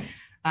patients.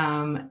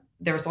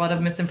 There was a lot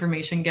of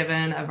misinformation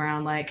given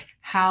around like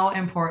how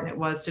important it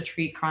was to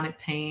treat chronic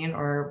pain,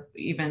 or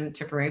even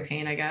temporary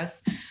pain, I guess,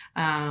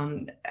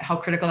 how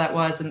critical that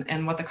was,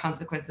 and what the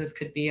consequences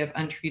could be of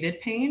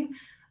untreated pain.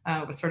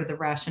 Was sort of the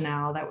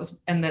rationale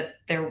and that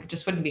there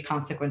just wouldn't be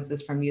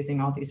consequences from using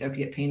all these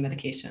opiate pain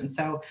medications.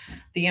 So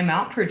the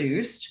amount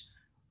produced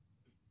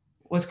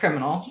was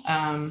criminal,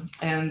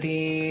 and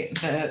the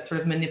sort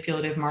of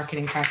manipulative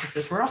marketing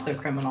practices were also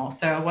criminal.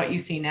 So what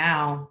you see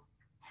now,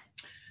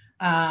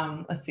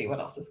 let's see what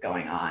else is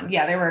going on.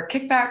 Yeah, there were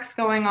kickbacks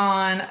going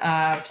on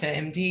to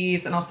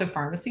MDs and also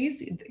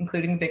pharmacies,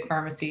 including big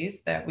pharmacies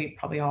that we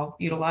probably all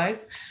utilize,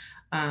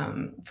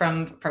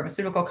 from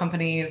pharmaceutical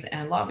companies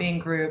and lobbying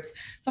groups.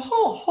 It's a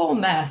whole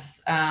mess.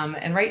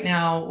 And right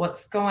now,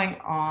 what's going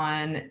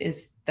on is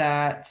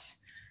that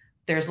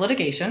there's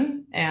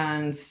litigation,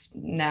 and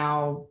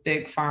now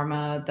big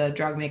pharma, the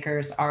drug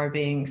makers, are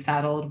being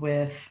saddled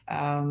with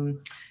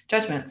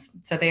judgments.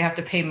 So they have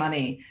to pay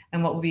money.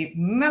 And what will be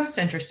most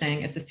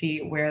interesting is to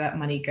see where that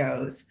money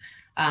goes.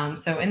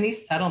 So in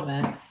these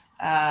settlements,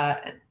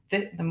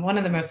 one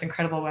of the most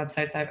incredible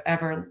websites I've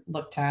ever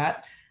looked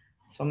at,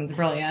 this woman's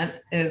brilliant,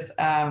 is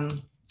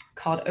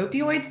called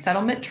Opioid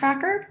Settlement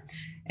Tracker.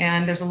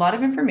 And there's a lot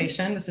of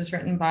information. This is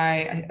written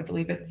by, I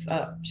believe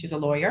she's a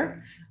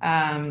lawyer,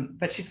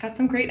 but she's got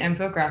some great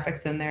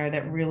infographics in there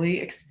that really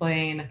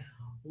explain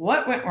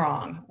what went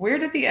wrong. Where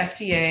did the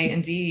FDA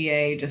and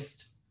DEA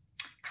just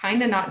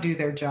kind of not do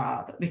their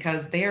job?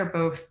 Because they are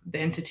both the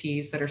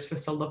entities that are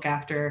supposed to look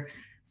after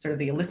sort of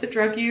the illicit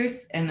drug use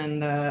and then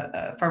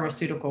the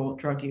pharmaceutical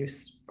drug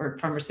use or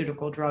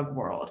pharmaceutical drug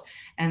world.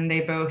 And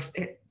they both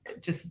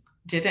just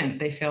didn't.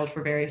 They failed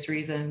for various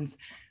reasons.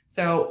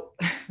 So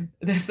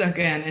this,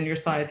 again, in your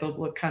slides will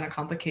look kind of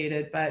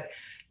complicated, but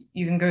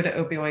you can go to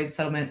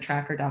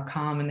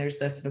opioidsettlementtracker.com, and there's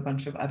this and a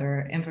bunch of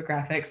other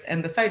infographics.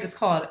 And the site is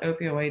called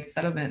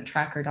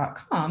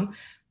opioidsettlementtracker.com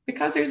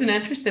because there's an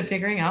interest in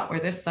figuring out where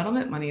this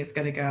settlement money is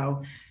going to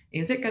go.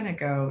 Is it going to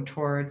go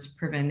towards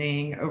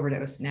preventing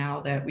overdose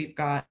now that we've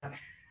got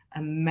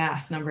a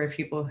mass number of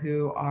people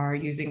who are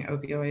using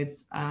opioids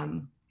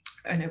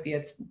and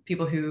opiates,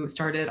 people who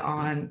started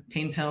on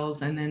pain pills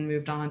and then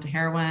moved on to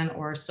heroin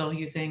or still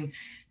using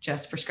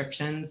just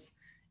prescriptions.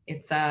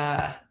 It's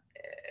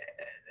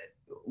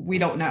we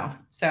don't know.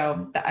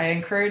 So I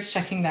encourage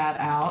checking that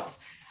out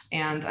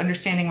and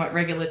understanding what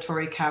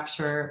regulatory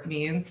capture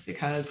means,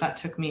 because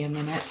that took me a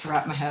minute to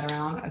wrap my head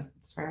around. I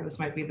swear this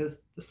might be the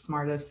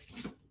smartest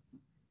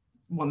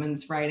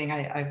woman's writing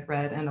I've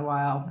read in a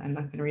while, and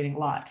I've been reading a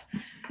lot.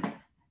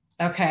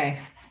 Okay,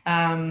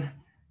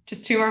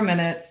 just 2 more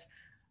minutes.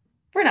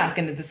 We're not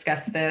going to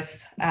discuss this,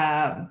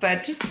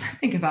 but just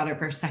think about it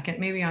for a second,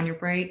 maybe on your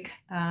break.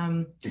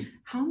 How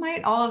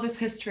might all of this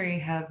history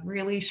have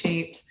really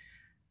shaped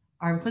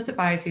our implicit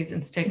biases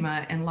and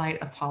stigma in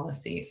light of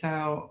policy?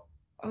 So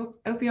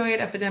opioid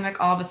epidemic,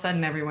 all of a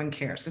sudden everyone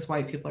cares because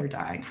white people are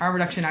dying. Harm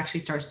reduction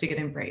actually starts to get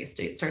embraced.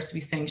 It starts to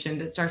be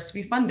sanctioned. It starts to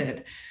be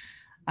funded.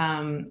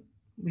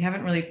 We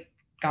haven't really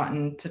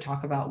gotten to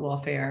talk about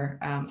welfare,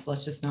 so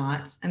let's just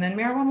not. And then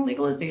marijuana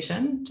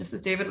legalization, just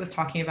as David was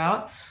talking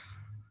about,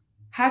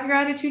 have your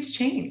attitudes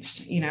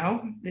changed? You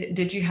know,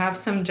 did you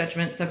have some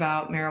judgments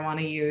about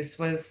marijuana use?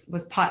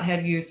 Was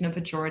pothead used in a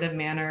pejorative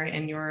manner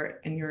in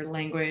your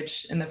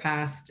language in the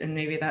past, and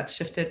maybe that's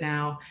shifted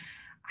now?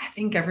 I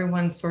think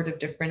everyone's sort of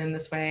different in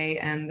this way,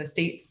 and the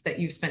states that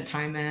you've spent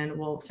time in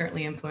will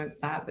certainly influence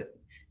that, but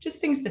just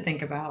things to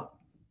think about.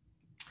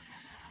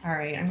 All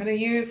right, I'm going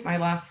to use my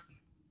last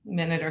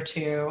minute or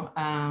two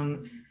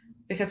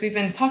because we've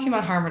been talking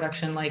about harm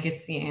reduction like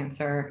it's the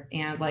answer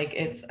and like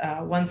it's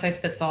a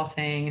one-size-fits-all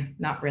thing.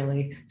 Not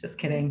really, just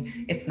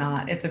kidding. It's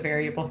not. It's a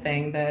variable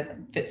thing that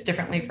fits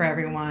differently for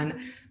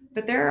everyone.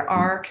 But there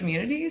are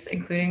communities,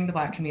 including the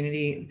Black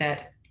community,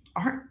 that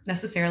aren't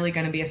necessarily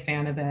going to be a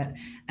fan of it.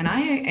 And I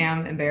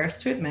am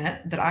embarrassed to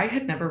admit that I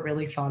had never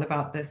really thought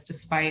about this,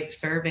 despite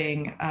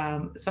serving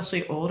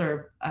especially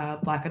older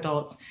Black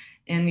adults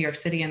in New York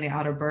City and the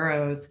outer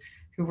boroughs,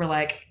 who were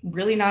like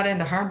really not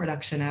into harm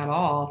reduction at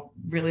all,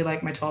 really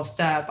like my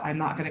 12-step. I'm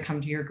not going to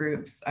come to your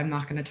groups. I'm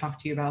not going to talk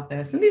to you about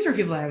this. And these were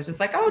people that I was just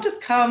like, oh,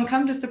 just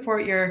come to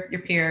support your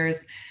peers.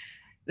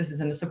 This is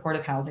in a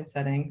supportive housing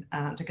setting,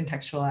 to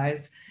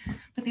contextualize.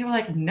 But they were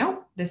like,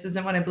 nope, this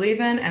isn't what I believe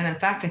in. And in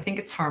fact, I think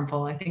it's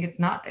harmful. I think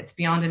it's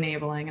beyond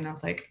enabling. And I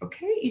was like,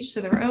 okay, each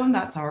to their own,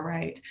 that's all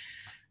right.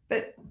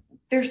 But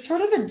there's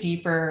sort of a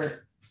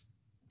deeper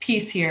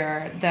piece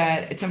here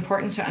that it's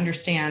important to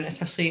understand,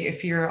 especially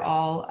if you're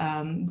all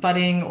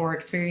budding or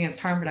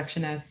experienced harm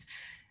reductionists.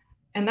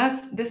 And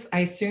this,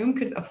 I assume,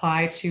 could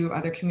apply to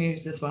other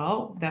communities as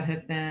well that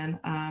have been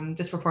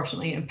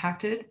disproportionately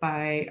impacted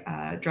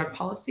by drug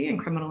policy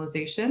and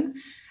criminalization,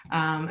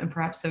 and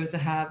perhaps those that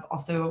have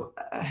also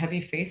a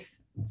heavy faith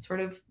sort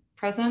of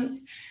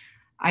presence.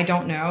 I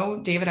don't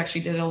know. David actually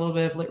did a little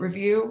bit of lit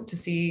review to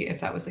see if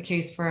that was the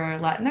case for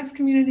Latinx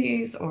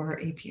communities or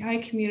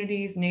API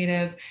communities,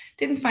 Native.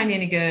 Didn't find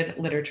any good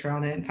literature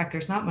on it. In fact,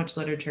 there's not much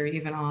literature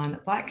even on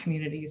Black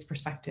communities'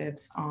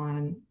 perspectives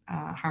on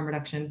harm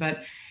reduction. But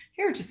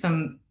here are just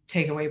some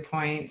takeaway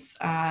points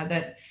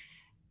that,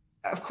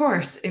 of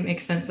course, it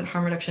makes sense that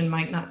harm reduction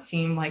might not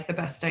seem like the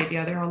best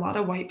idea. There are a lot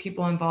of white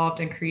people involved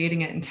in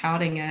creating it and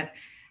touting it.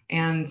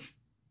 And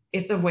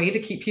it's a way to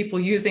keep people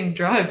using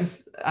drugs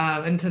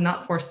and to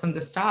not force them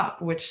to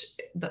stop, which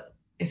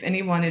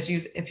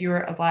if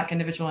you're a Black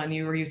individual and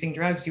you were using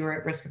drugs, you were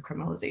at risk of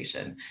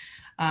criminalization.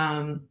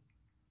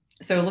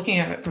 So looking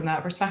at it from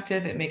that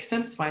perspective, it makes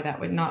sense why that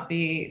would not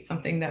be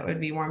something that would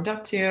be warmed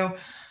up to.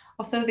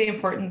 Also, the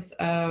importance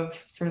of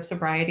sort of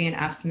sobriety and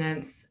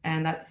abstinence,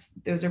 and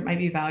those might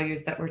be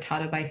values that were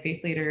touted by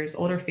faith leaders,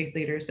 older faith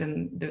leaders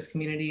in those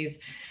communities.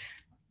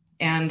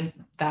 And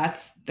that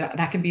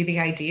can be the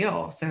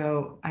ideal.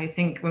 So I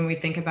think when we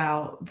think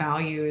about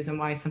values and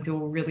why some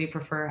people really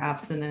prefer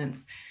abstinence,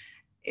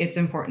 it's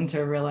important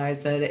to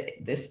realize that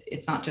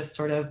it's not just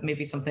sort of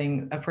maybe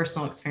a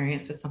personal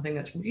experience. It's something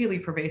that's really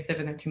pervasive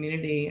in their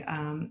community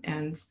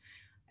and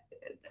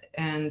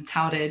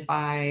touted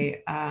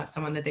by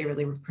someone that they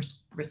really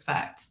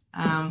respect.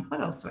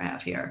 What else do I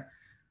have here?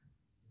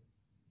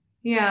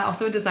 Yeah,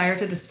 also a desire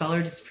to dispel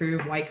or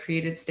disprove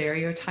white-created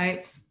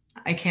stereotypes.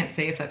 I can't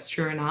say if that's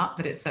true or not,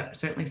 but it's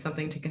certainly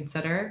something to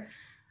consider.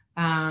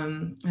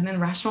 And then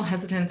rational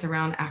hesitance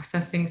around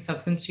accessing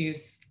substance use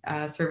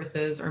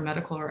services or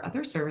medical or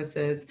other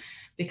services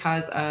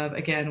because of,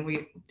 again,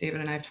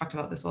 David and I have talked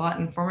about this a lot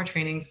in former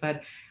trainings,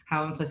 but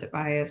how implicit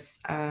bias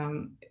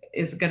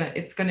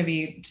it's gonna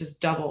be just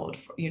doubled.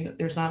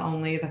 There's not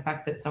only the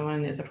fact that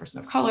someone is a person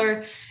of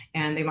color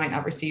and they might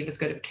not receive as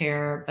good of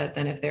care, but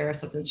then if they're a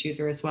substance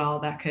user as well,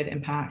 that could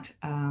impact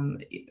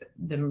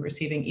them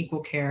receiving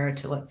equal care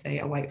to, let's say,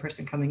 a white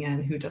person coming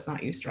in who does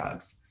not use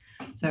drugs.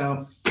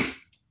 So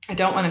I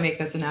don't want to make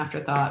this an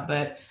afterthought,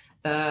 but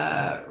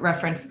the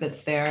reference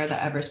that's there, the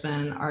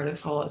Eversman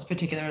article, is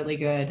particularly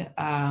good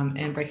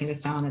in breaking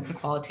this down. It's a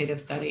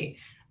qualitative study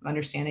of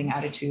understanding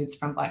attitudes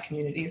from Black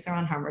communities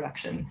around harm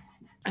reduction.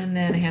 And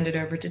then hand it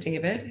over to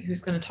David, who's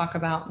going to talk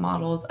about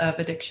models of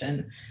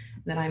addiction.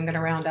 Then I'm going to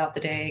round out the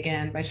day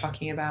again by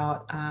talking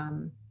about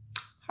harm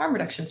harm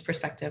reduction's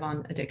perspective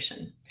on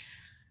addiction.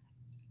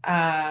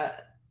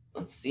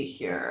 Let's see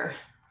here.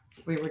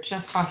 We were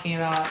just talking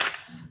about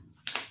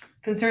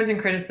concerns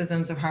and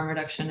criticisms of harm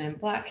reduction in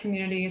Black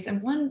communities.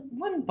 And one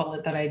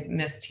bullet that I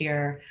missed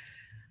here,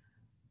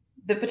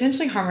 that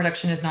potentially harm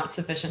reduction is not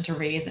sufficient to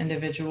raise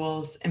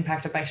individuals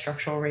impacted by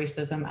structural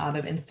racism out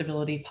of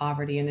instability,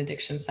 poverty, and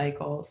addiction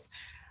cycles.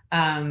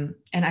 And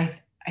I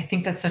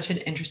think that's such an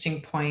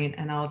interesting point,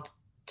 and I'll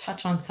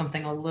touch on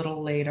something a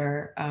little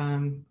later,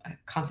 a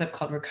concept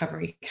called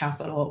recovery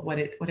capital, what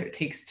it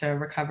takes to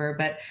recover.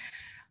 But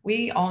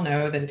we all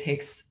know that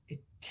it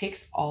takes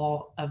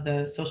all of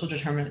the social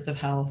determinants of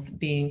health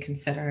being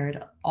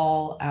considered,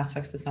 all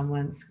aspects of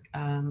someone's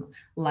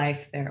life,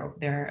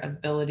 their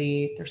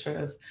ability, their sort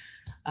of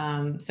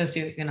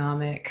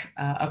socioeconomic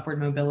upward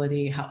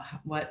mobility,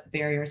 what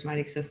barriers might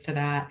exist to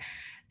that.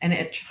 And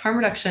harm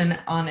reduction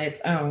on its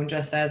own,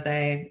 just as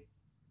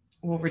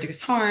will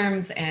reduce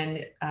harms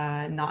and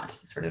not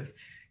sort of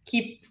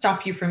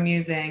stop you from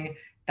using,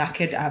 that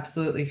could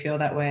absolutely feel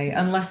that way,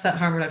 unless that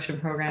harm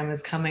reduction program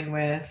is coming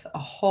with a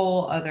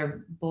whole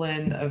other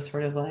blend of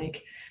sort of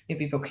like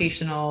maybe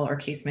vocational or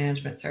case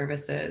management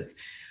services.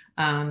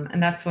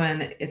 And that's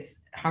when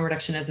harm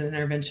reduction as an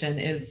intervention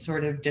is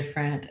sort of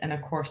different. And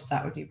of course,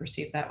 that would be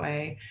perceived that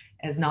way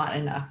as not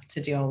enough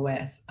to deal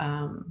with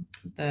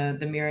the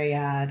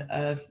myriad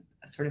of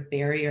sort of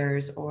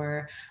barriers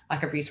or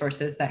lack of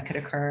resources that could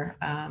occur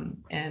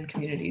in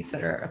communities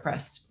that are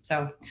oppressed.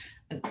 So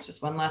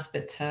just one last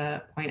bit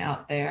to point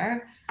out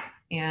there.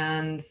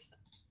 And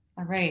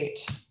all right,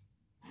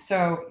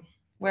 so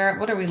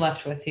what are we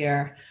left with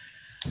here?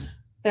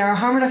 There are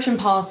harm reduction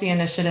policy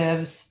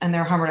initiatives and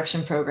there are harm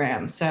reduction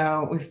programs.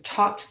 So we've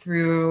talked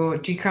through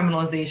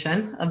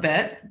decriminalization a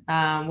bit.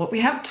 What we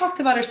have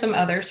talked about are some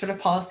other sort of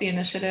policy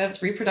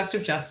initiatives,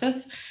 reproductive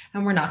justice,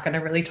 and we're not going to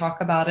really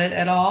talk about it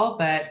at all,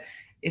 but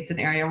it's an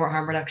area where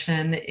harm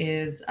reduction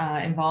is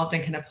involved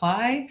and can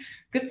apply.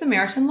 Good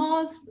Samaritan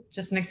laws,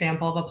 just an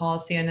example of a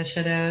policy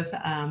initiative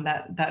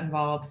that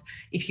involves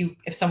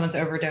if someone's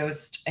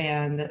overdosed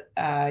and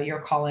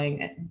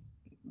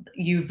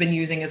you've been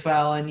using as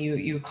well, and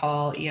you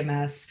call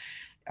EMS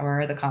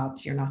or the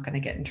cops, you're not going to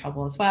get in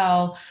trouble as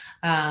well.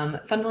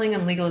 Funding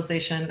and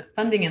legalization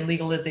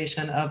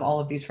of all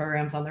of these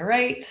programs on the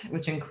right,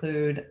 which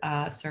include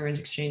syringe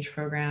exchange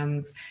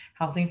programs,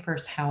 housing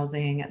first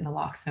housing,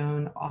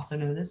 naloxone, also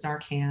known as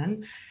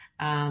Narcan,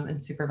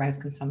 and supervised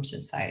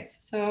consumption sites.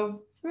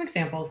 So some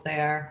examples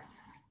there.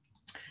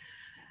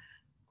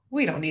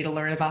 We don't need to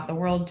learn about the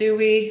world, do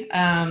we?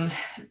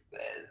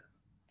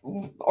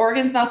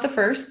 Oregon's not the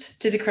first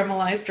to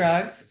decriminalize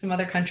drugs. Some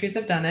other countries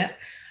have done it.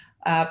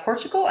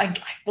 Portugal, I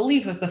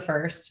believe, was the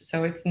first,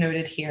 so it's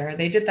noted here.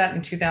 They did that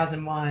in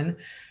 2001,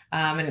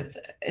 and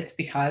it's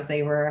because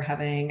they were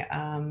having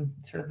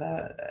sort of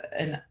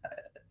an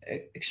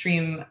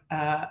extreme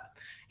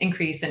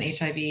increase in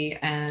HIV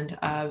and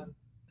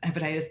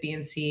hepatitis B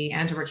and C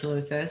and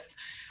tuberculosis.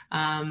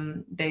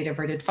 They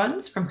diverted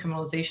funds from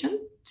criminalization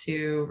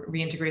to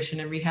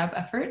reintegration and rehab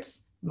efforts,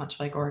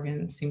 much like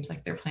Oregon seems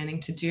like they're planning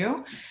to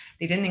do.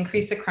 They didn't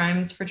increase the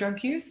crimes for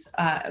drug use.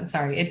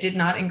 It did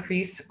not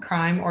increase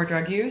crime or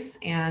drug use,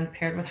 and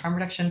paired with harm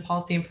reduction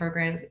policy and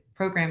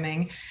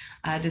programming,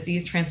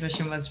 disease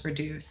transmission was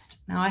reduced.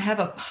 Now I have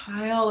a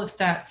pile of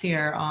stats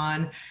here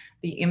on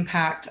the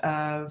impact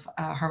of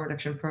harm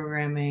reduction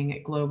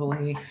programming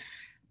globally.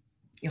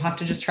 You'll have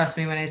to just trust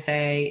me when I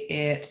say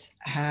it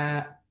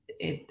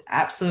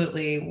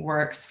absolutely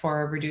works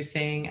for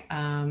reducing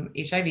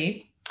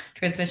HIV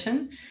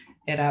transmission.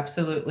 It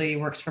absolutely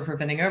works for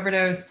preventing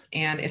overdose,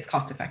 and it's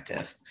cost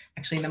effective.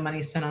 Actually, the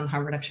money spent on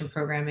harm reduction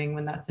programming,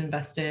 when that's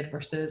invested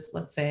versus,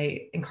 let's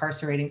say,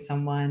 incarcerating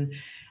someone,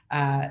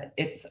 I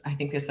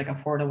think it's like a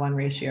 4-to-1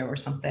 ratio or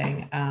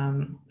something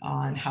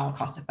on how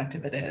cost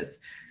effective it is.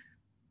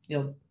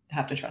 You'll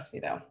have to trust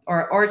me though,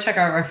 or check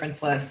our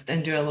reference list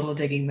and do a little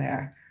digging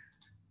there.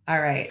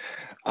 All right.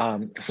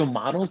 So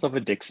models of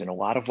addiction, a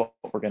lot of what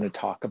we're going to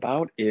talk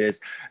about is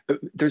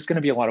there's going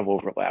to be a lot of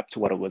overlap to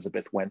what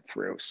Elizabeth went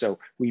through. So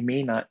we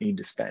may not need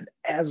to spend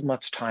as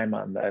much time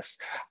on this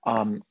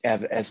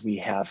as we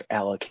have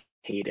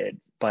allocated.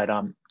 But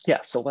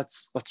so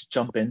let's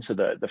jump into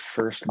the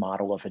first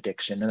model of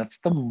addiction, and that's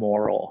the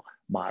moral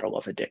model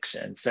of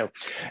addiction. So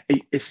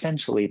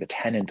essentially the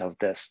tenet of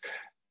this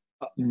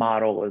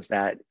model is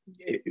that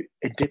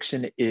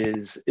addiction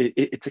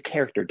it's a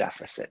character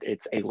deficit.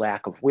 It's a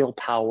lack of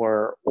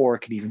willpower, or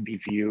it can even be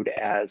viewed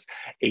as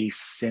a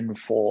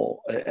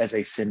sinful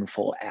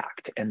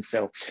act. And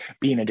so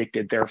being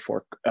addicted,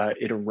 therefore,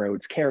 it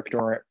erodes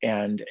character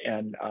and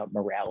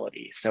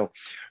morality. So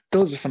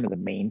those are some of the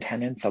main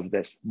tenets of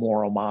this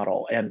moral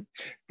model. And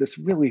this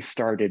really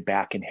started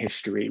back in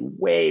history,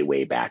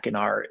 way back in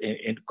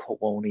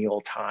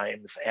colonial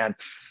times. And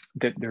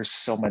there's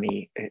so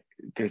many,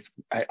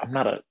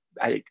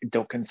 I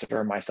don't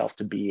consider myself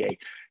to be a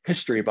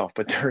history buff,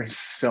 but there is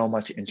so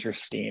much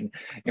interesting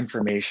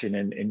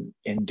information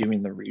in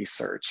doing the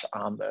research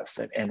on this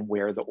and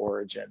where the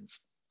origins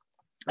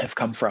have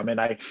come from.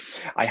 And I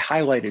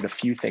highlighted a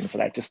few things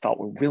that I just thought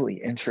were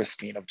really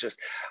interesting of just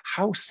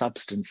how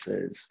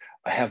substances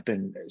have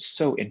been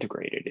so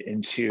integrated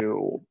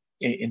into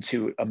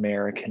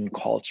American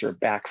culture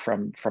back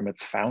from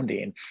its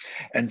founding.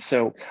 And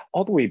so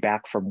all the way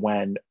back from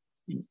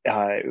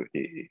uh,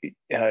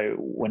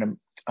 when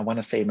I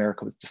want to say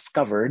America was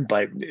discovered,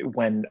 but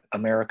when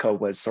America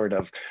was sort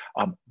of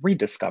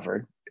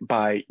rediscovered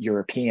by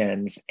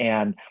Europeans,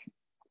 and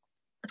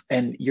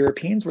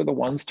Europeans were the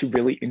ones to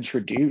really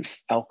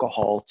introduce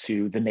alcohol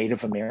to the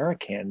Native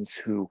Americans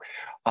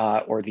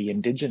or the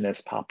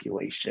indigenous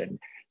population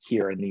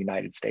here in the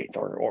United States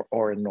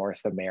or in North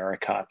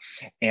America.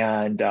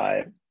 And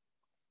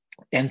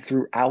and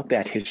throughout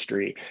that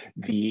history,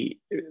 the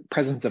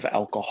presence of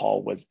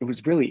alcohol was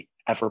really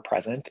ever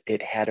present.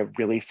 It had a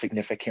really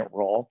significant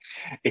role.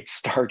 It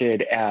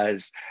started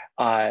as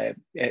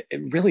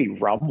really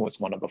rum was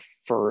one of the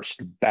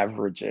first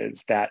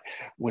beverages that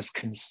was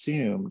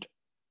consumed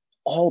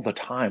all the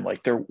time.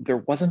 Like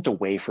there wasn't a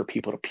way for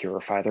people to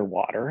purify their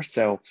water.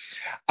 So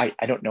I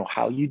don't know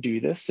how you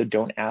do this, so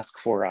don't ask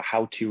for a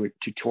how-to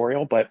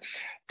tutorial, but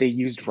they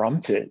used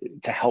rum to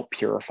help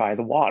purify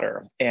the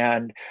water.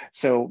 And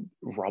so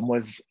rum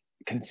was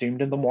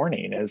consumed in the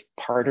morning as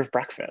part of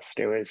breakfast.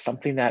 It was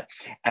something that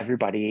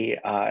everybody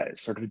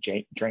sort of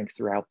drank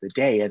throughout the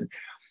day. And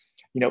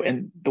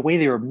the way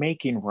they were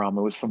making rum,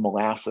 it was from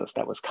molasses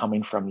that was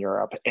coming from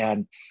Europe.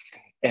 And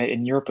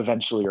in Europe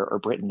eventually, or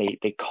Britain,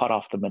 they cut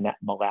off the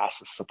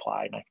molasses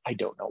supply, and I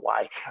don't know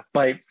why.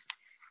 But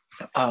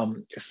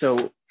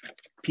so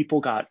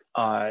people got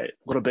a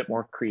little bit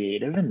more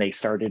creative, and they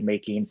started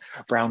making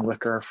brown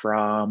liquor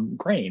from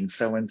grain.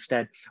 So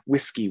instead,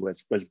 whiskey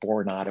was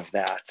born out of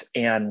that.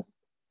 And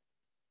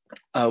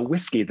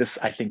whiskey, this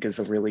I think is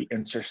a really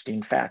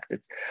interesting fact,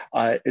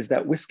 is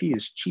that whiskey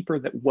was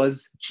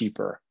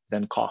cheaper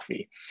than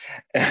coffee.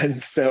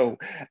 And so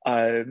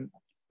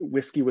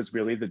whiskey was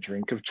really the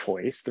drink of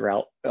choice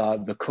throughout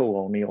the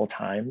colonial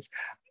times.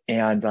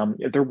 And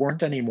there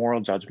weren't any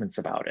moral judgments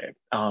about it.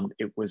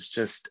 It was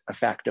just a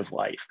fact of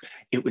life.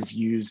 It was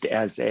used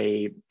as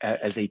a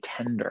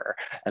tender,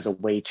 as a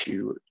way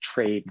to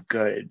trade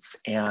goods.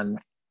 And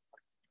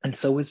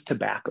so is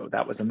tobacco.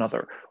 That was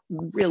another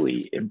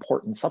really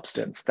important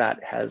substance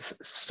that has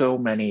so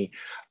many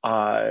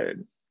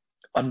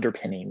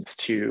underpinnings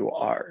to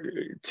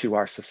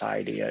our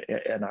society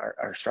and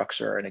our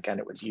structure. And again,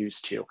 it was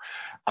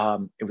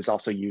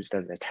also used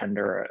as a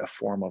tender, a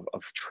form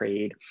of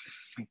trade,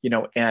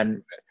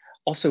 and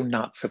also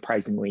not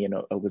surprisingly,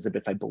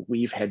 Elizabeth, I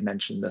believe, had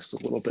mentioned this a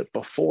little bit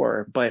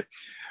before, but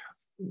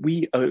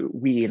we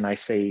and I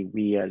say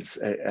we as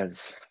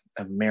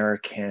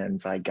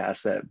Americans, I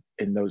guess,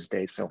 in those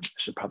days, so I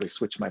should probably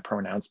switch my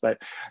pronouns, but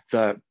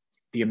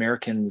the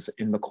Americans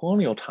in the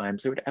colonial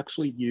times, they would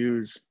actually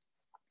use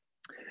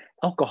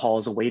alcohol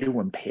as a way to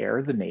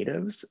impair the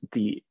natives,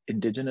 the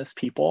indigenous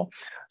people,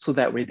 so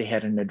that way they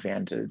had an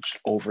advantage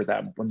over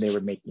them when they were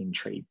making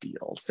trade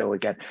deals. So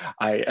again,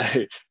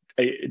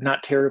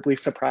 not terribly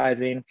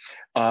surprising,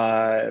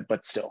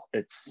 but still,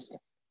 it's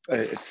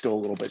still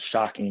a little bit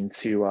shocking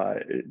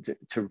to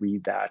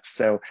read that.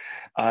 So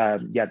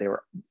yeah, they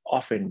were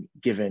often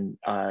given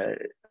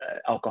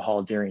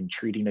alcohol during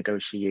treaty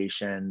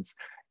negotiations,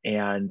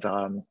 and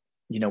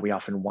we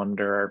often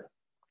wonder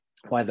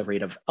why the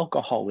rate of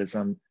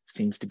alcoholism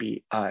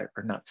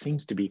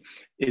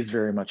is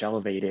very much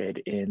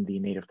elevated in the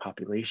native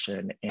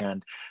population.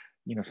 And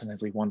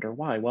sometimes we wonder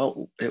why.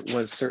 Well, it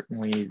was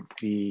certainly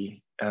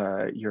the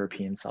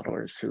European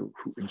settlers who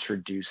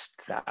introduced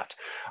that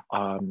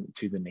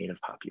to the native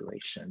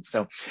population.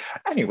 So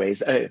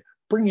anyways,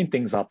 bringing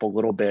things up a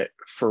little bit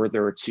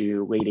further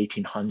to late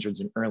 1800s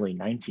and early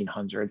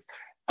 1900s,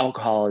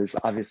 alcohol is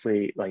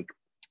obviously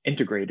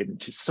integrated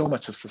into so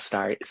much of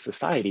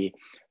society.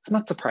 It's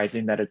not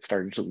surprising that it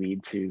started to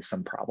lead to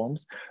some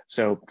problems.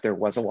 So there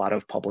was a lot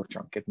of public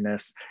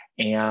drunkenness,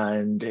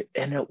 and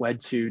it led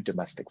to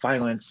domestic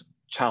violence,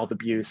 child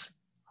abuse,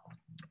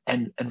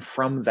 and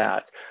from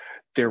that,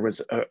 there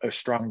was a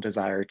strong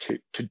desire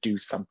to do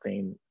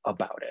something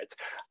about it.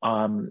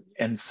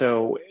 And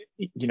so,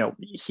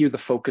 here the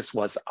focus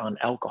was on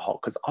alcohol,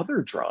 because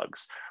other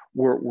drugs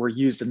were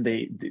used, and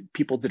the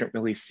people didn't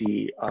really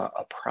see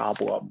a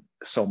problem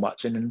so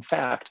much. And in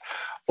fact,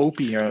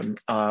 opium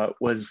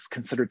was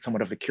considered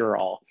somewhat of a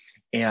cure-all.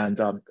 And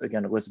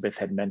again, Elizabeth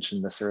had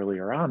mentioned this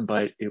earlier on,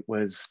 but it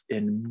was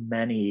in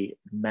many,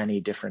 many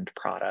different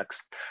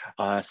products.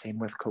 Same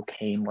with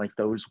cocaine,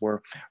 those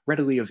were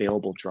readily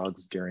available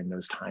drugs during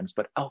those times.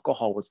 But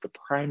alcohol was the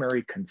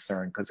primary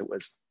concern, because it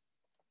was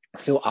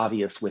so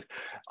obvious with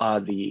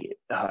the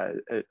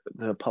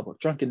public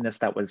drunkenness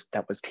that was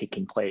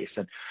taking place.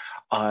 And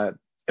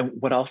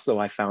what also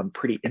I found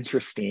pretty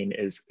interesting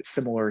is,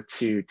 similar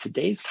to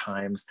today's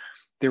times,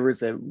 there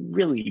was a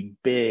really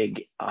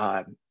big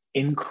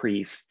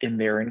increase in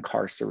their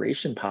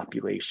incarceration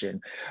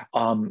population.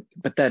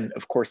 But then,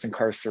 of course,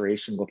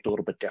 incarceration looked a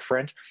little bit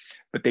different.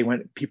 But there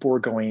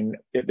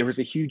was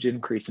a huge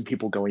increase in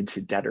people going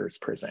to debtor's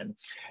prison.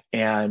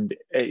 And,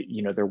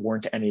 there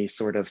weren't any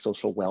sort of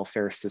social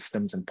welfare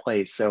systems in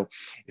place. So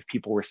if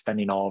people were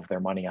spending all of their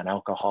money on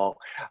alcohol,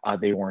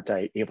 they weren't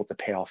able to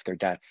pay off their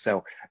debts.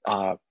 So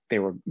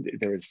there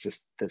was just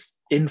this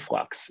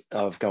influx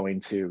of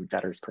going to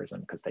debtor's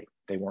prison because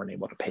they weren't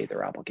able to pay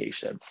their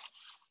obligations.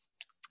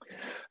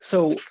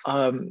 So,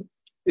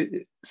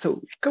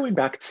 so going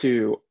back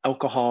to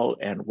alcohol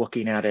and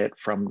looking at it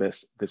from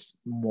this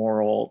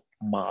moral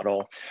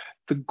model,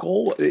 the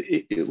goal,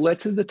 it led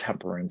to the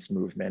temperance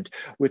movement,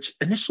 which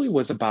initially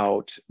was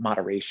about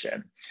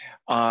moderation.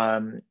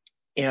 And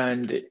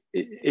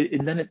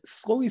then it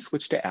slowly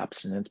switched to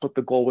abstinence, but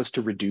the goal was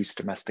to reduce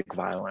domestic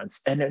violence.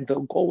 And then the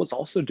goal was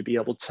also to be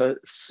able to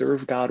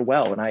serve God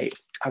well. And I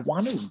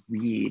want to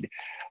read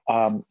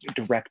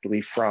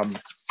directly from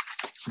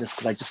this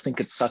because I just think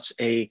it's such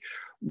a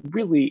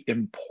really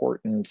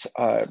important,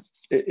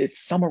 it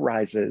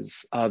summarizes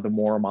the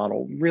Moore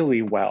model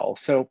really well.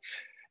 So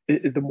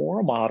the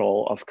Moore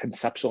model of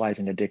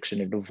conceptualizing addiction,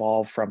 it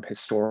evolved from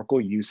historical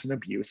use and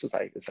abuse, as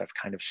I've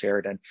kind of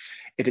shared, and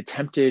it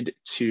attempted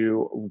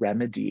to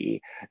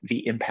remedy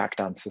the impact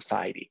on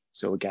society.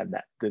 So again,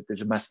 that the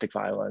domestic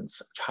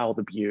violence, child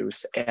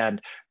abuse, and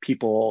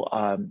people,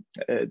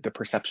 the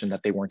perception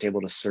that they weren't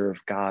able to serve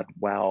God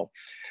well.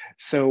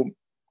 So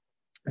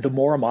the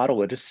Moore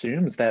model, it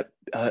assumes that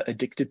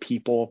addicted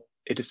people,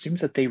 it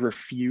assumes that they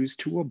refuse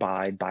to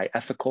abide by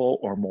ethical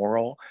or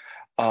moral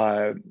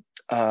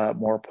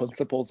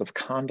principles of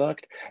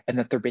conduct, and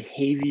that their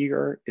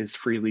behavior is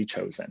freely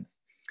chosen.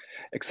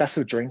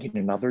 Excessive drinking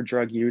and other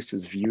drug use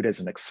is viewed as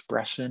an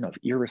expression of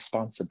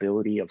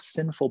irresponsibility, of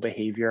sinful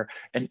behavior,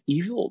 and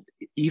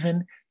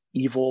even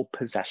evil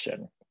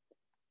possession.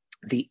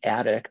 The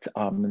addict,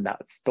 and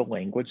that's the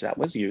language that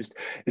was used,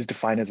 is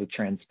defined as a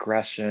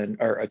transgression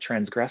or a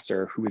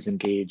transgressor who is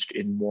engaged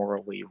in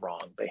morally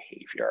wrong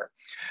behavior.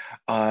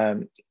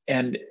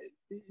 And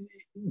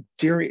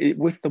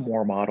with the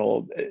Moore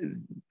model,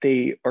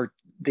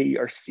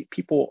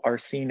 people are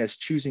seen as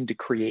choosing to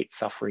create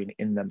suffering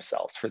in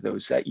themselves for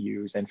those that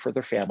use and for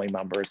their family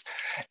members,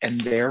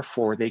 and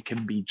therefore they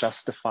can be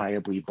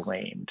justifiably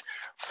blamed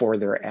for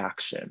their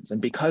actions. And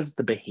because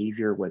the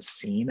behavior was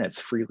seen as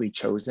freely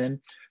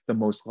chosen, the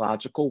most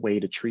logical way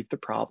to treat the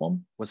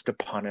problem was to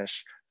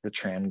punish the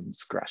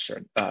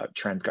transgressor.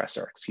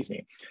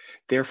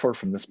 Therefore,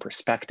 from this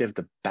perspective,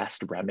 the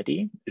best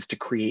remedy is to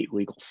create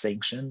legal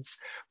sanctions,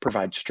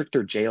 provide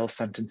stricter jail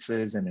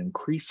sentences, and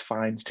increase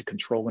fines to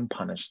control and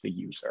punish the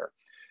user.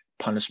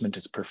 Punishment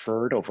is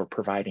preferred over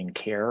providing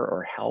care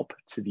or help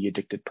to the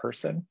addicted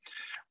person.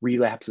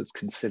 Relapse is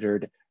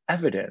considered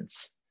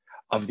evidence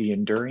of the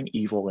enduring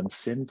evil and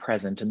sin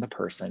present in the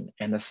person,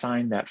 and a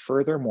sign that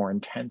further, more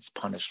intense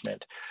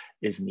punishment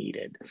is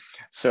needed.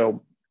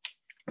 So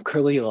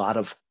clearly a lot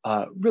of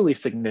really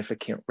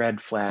significant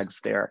red flags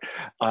there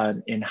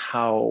in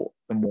how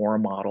the moral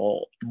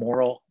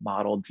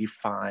model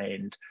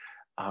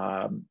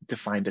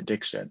defined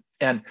addiction.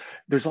 And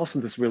there's also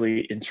this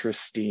really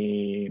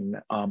interesting,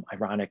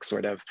 ironic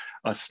sort of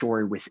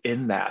story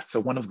within that. So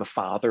one of the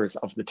fathers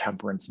of the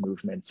temperance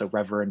movement, so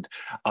Reverend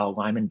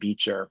Lyman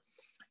Beecher,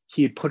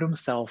 he had put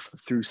himself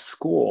through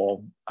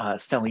school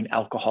selling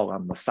alcohol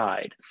on the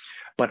side.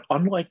 But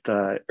unlike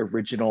the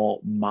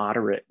original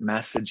moderate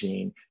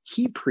messaging,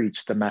 he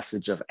preached the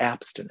message of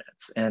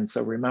abstinence. And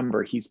so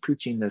remember, he's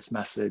preaching this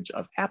message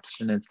of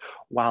abstinence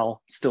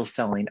while still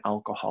selling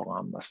alcohol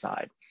on the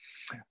side.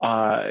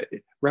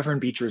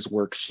 Reverend Beecher's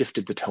work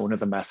shifted the tone of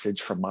the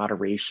message from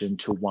moderation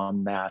to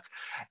one that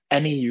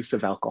any use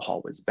of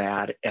alcohol was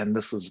bad. And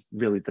this was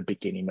really the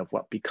beginning of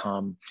what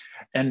become,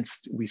 and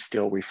we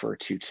still refer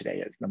to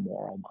today as the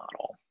moral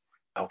model.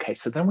 Okay,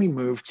 so then we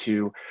move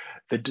to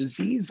the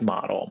disease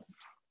model.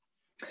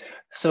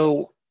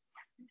 So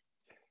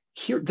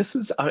here,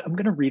 I'm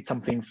going to read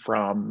something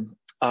from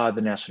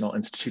the National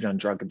Institute on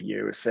Drug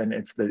Abuse, and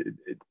it's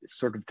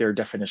sort of their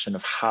definition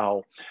of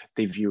how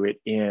they view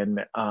it in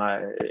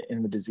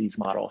the disease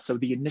model. So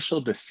the initial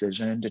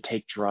decision to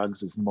take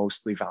drugs is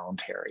mostly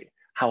voluntary.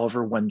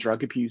 However, when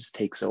drug abuse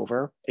takes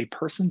over, a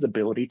person's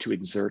ability to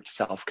exert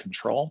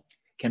self-control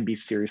can be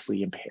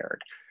seriously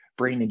impaired.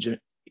 Brain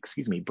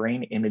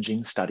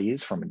imaging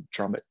studies from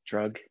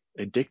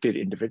drug-addicted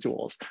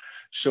individuals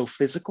show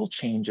physical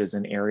changes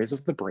in areas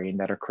of the brain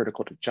that are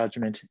critical to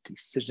judgment,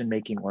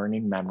 decision-making,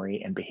 learning,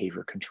 memory, and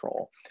behavior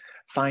control.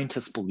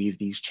 Scientists believe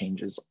these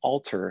changes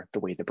alter the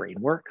way the brain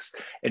works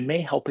and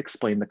may help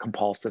explain the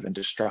compulsive and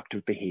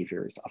destructive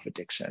behaviors of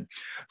addiction.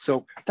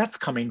 So that's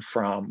coming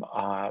from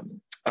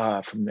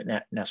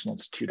the National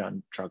Institute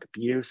on Drug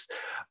Abuse.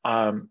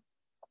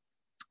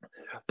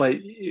 But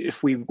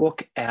if we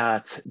look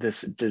at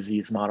this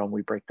disease model and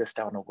we break this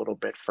down a little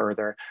bit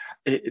further,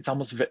 it's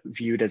almost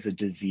viewed as a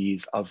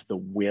disease of the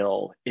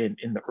will in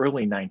the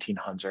early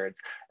 1900s.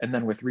 And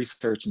then with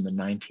research in the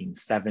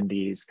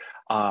 1970s,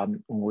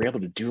 we're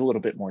able to do a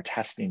little bit more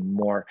testing,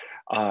 more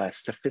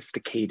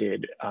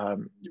sophisticated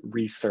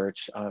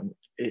research.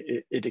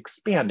 It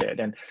expanded.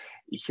 And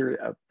here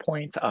a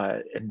point,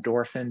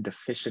 endorphin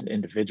deficient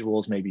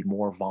individuals may be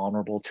more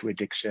vulnerable to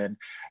addiction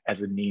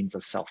as a means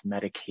of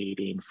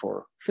self-medicating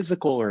for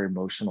physical or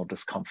emotional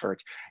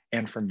discomfort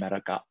and for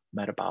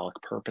metabolic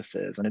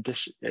purposes. And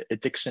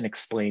addiction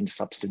explained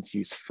substance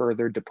use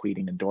further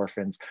depleting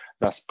endorphins,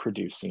 thus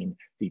producing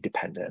the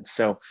dependence.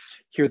 So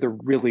here they're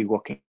really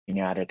looking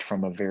at it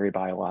from a very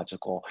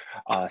biological,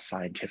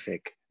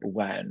 scientific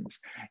lens.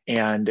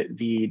 And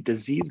the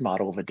disease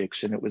model of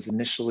addiction, it was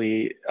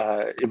initially,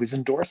 it was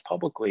endorsed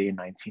publicly in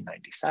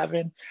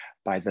 1997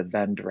 by the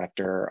then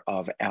director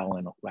of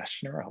Alan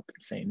Leshner, I hope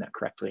I'm saying that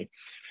correctly.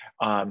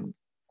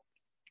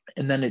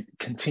 And then it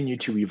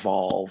continued to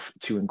evolve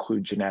to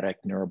include genetic,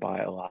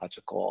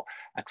 neurobiological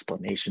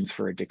explanations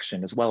for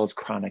addiction, as well as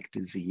chronic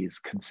disease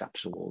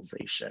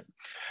conceptualization.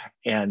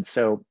 And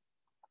so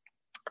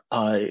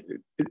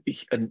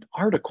an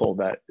article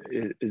that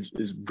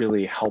is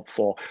really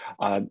helpful,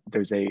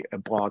 there's a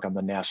blog on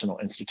the National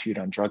Institute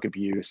on Drug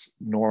Abuse,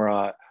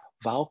 Nora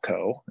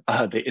Valco,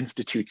 the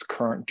Institute's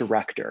current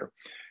director.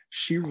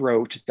 She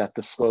wrote that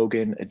the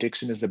slogan,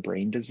 "Addiction is a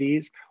brain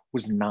disease,"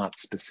 was not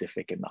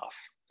specific enough.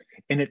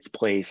 In its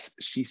place,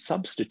 she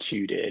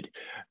substituted,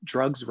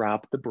 "Drugs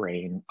rob the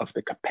brain of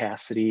the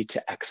capacity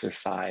to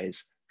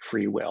exercise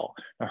free will."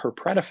 Now, her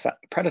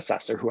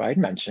predecessor, who I had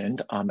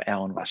mentioned,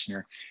 Alan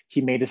Leshner,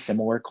 he made a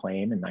similar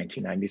claim in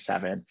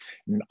 1997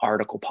 in an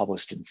article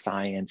published in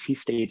Science. He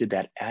stated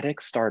that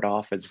addicts start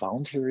off as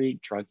voluntary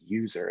drug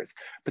users,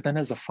 but then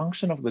as a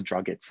function of the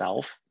drug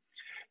itself,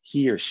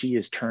 he or she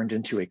is turned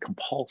into a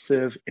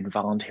compulsive,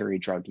 involuntary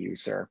drug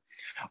user,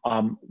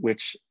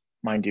 which,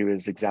 mind you,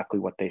 is exactly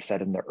what they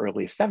said in the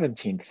early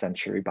 17th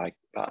century by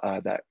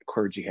that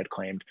clergy had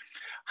claimed.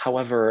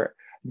 However,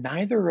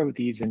 neither of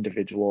these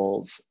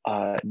individuals,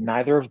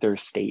 neither of their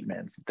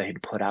statements they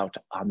had put out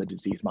on the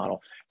disease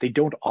model, they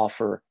don't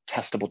offer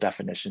testable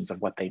definitions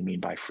of what they mean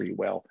by free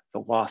will, the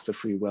loss of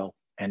free will,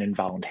 and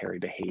involuntary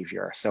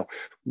behavior. So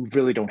we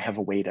really don't have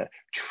a way to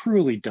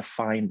truly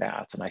define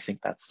that. And I think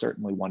that's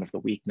certainly one of the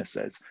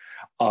weaknesses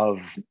of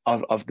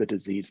the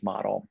disease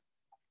model.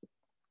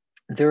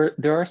 There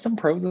are some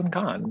pros and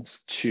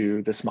cons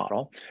to this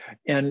model.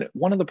 And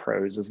one of the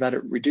pros is that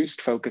it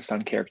reduced focus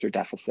on character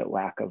deficit,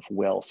 lack of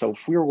will. So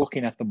if we were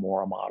looking at the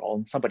moral model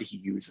and somebody who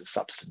uses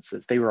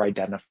substances, they were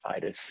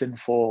identified as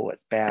sinful, as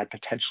bad,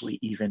 potentially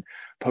even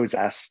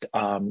possessed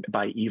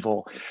by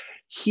evil.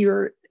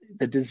 Here,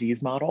 the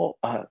disease model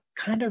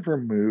kind of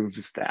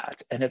removes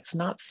that. And it's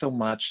not so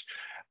much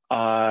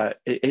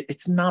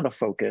it's not a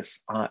focus.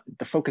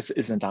 The focus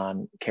isn't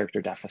on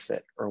character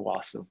deficit or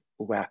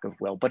lack of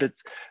will, but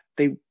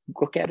they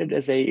look at it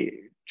as a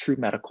true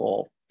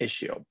medical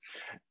issue.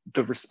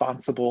 The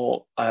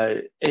responsible,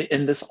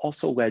 and this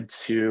also led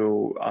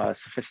to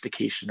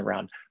sophistication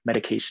around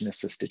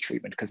medication-assisted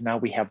treatment, because now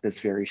we have this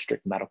very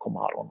strict medical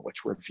model in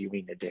which we're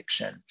viewing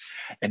addiction.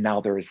 And now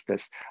there is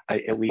this,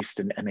 at least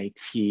in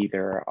MAT,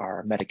 there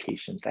are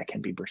medications that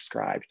can be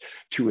prescribed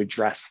to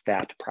address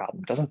that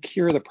problem. It doesn't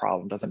cure the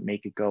problem, doesn't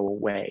make it go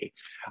away,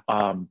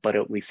 but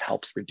at least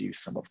helps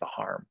reduce some of the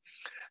harm.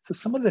 So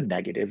some of the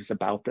negatives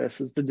about this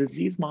is the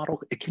disease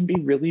model, it can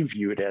be really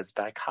viewed as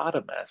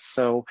dichotomous.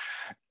 So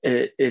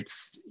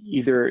it's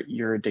either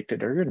you're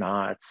addicted or you're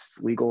not,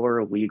 legal or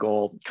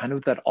illegal, kind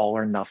of that all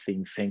or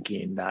nothing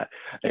thinking that,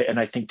 and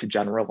I think to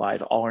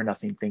generalize, all or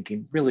nothing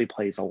thinking really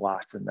plays a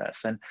lot in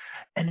this. And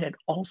it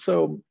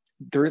also,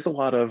 there is a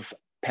lot of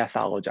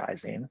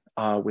pathologizing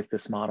with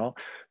this model,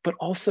 but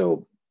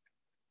also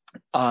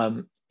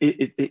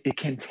it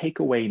can take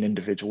away an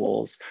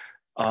individual's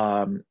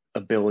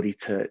ability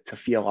to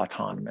feel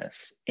autonomous.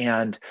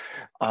 And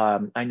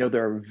I know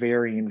there are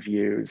varying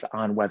views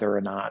on whether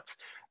or not,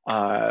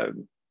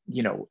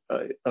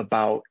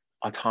 about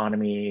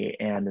autonomy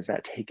and is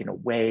that taken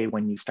away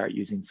when you start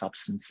using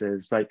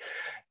substances. But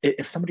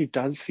if somebody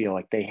does feel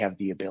like they have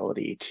the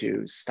ability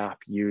to stop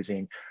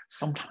using,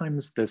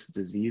 sometimes this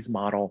disease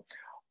model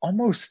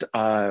almost,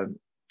 I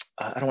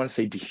don't want to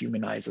say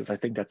dehumanizes, I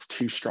think that's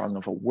too strong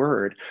of a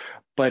word,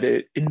 but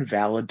it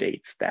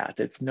invalidates that.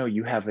 It's no,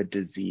 you have a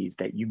disease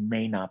that you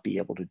may not be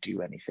able to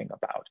do anything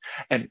about.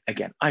 And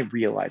again, I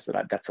realize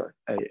that that's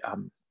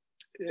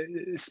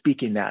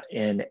speaking that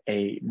in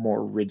a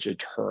more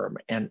rigid term,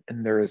 and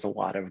there is a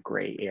lot of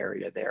gray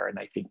area there. And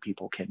I think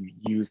people can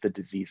use the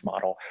disease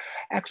model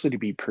actually to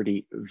be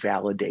pretty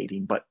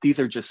validating, but these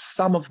are just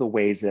some of the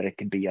ways that it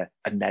can be a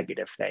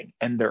negative thing.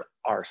 And there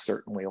are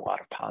certainly a lot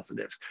of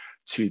positives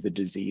to the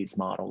disease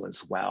model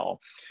as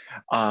well.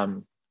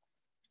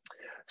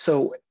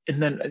 So,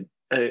 and then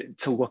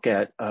to look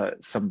at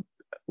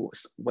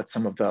what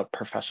some of the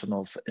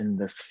professionals in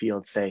this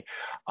field say,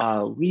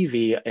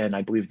 Levy, and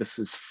I believe this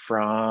is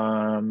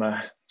from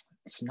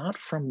it's not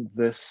from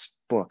this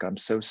book. I'm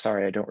so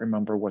sorry, I don't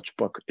remember which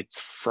book it's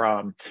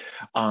from.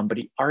 But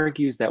he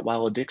argues that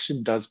while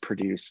addiction does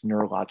produce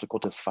neurological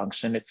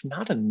dysfunction, it's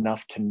not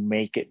enough to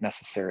make it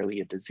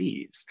necessarily a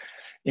disease.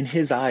 In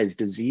his eyes,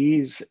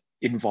 disease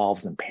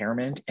involves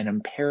impairment, and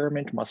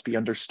impairment must be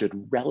understood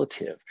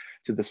relative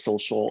to the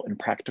social and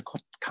practical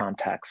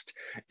context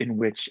in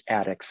which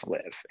addicts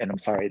live. And I'm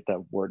sorry,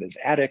 the word is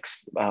addicts,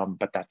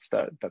 but that's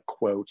the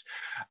quote.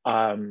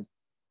 Um,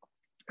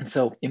 and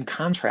so, in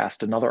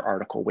contrast, another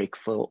article,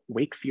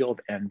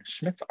 Wakefield and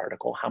Schmidt's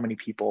article, How Many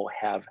People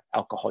Have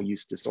Alcohol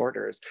Use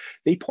Disorders,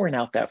 they point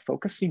out that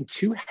focusing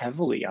too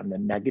heavily on the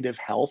negative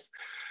health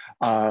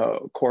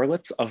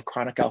correlates of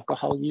chronic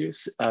alcohol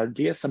use,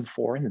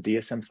 DSM-4 and the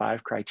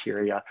DSM-5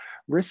 criteria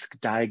risk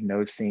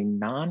diagnosing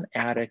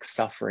non-addicts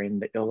suffering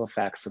the ill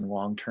effects and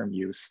long-term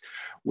use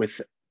with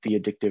the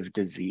addictive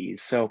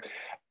disease. So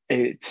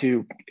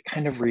to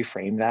kind of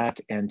reframe that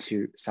and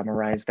to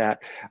summarize that,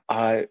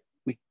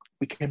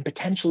 we can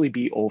potentially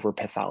be over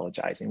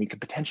pathologizing. We could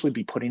potentially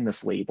be putting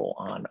this label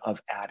on of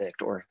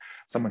addict or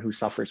someone who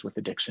suffers with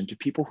addiction to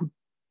people who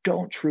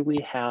don't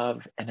truly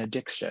have an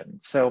addiction.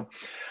 So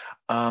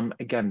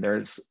again,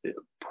 there's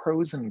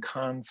pros and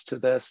cons to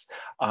this,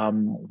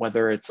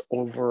 whether it's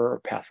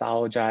over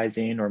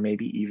pathologizing or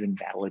maybe even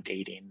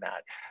validating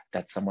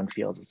that someone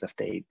feels as if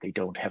they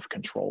don't have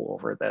control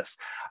over this.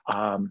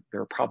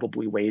 There are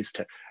probably ways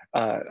to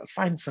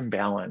find some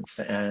balance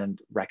and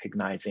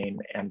recognizing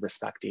and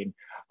respecting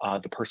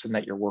the person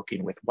that you're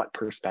working with, what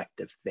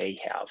perspective they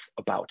have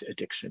about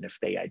addiction if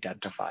they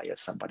identify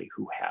as somebody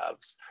who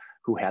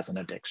has an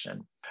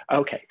addiction.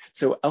 Okay,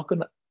 so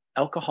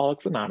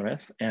Alcoholics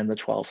Anonymous and the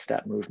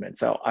 12-step movement.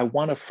 So I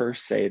want to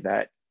first say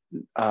that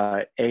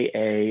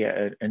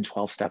AA and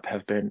 12-step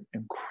have been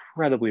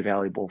incredibly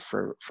valuable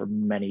for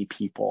many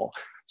people.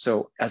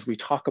 So as we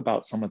talk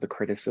about some of the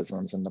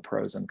criticisms and the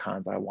pros and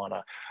cons, I want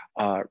to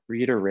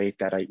reiterate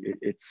that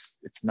it's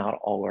not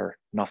all or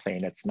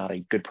nothing. It's not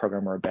a good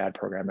program or a bad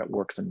program. It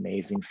works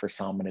amazing for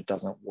some and it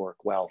doesn't work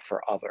well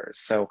for others.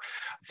 So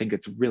I think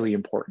it's really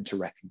important to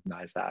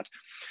recognize that.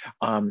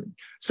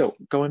 So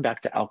going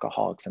back to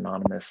Alcoholics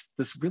Anonymous,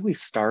 this really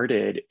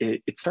started,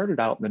 it started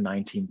out in the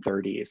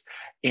 1930s,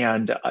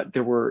 and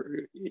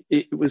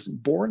it was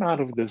born out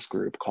of this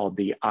group called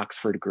the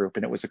Oxford Group,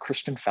 and it was a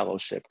Christian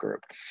fellowship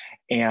group.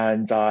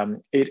 And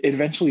it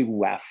eventually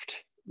left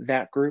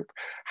that group.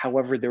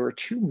 However, there were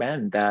two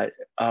men that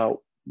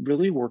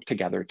really worked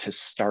together to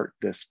start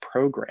this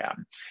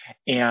program,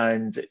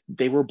 and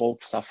they were both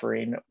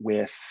suffering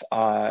with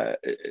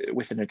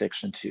an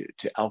addiction to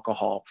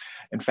alcohol.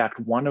 In fact,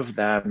 one of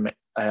them,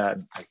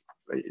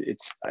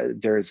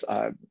 there's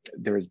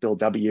Bill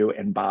W.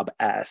 and Bob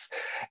S.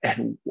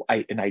 and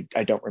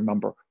I don't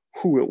remember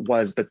who it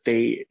was, but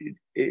they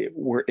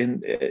were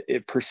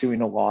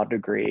pursuing a law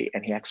degree,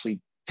 and he actually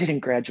didn't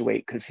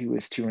graduate because he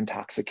was too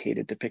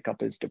intoxicated to pick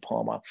up his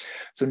diploma.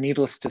 So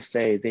needless to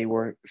say, they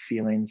were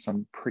feeling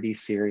some pretty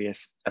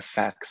serious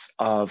effects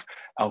of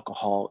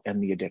alcohol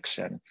and the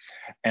addiction.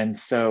 And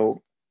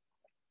so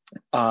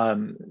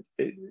those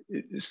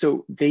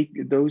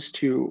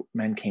two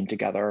men came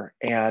together,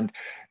 and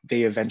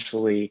they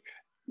eventually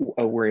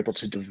were able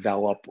to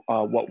develop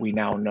what we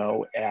now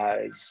know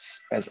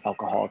as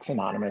Alcoholics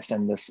Anonymous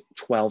and this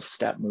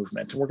 12-step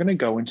movement. And we're going to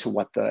go into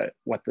what the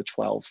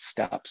 12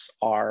 steps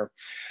are.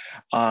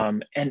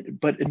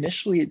 But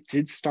initially it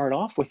did start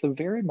off with a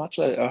very much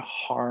a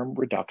harm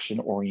reduction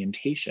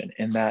orientation,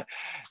 in that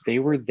they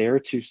were there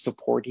to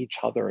support each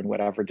other in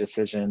whatever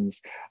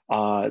decisions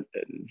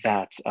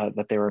that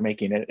they were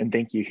making. And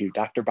thank you, Hugh,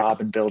 Dr.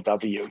 Bob and Bill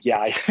W.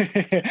 Yeah,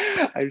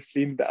 I've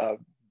seen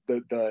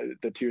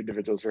the two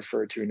individuals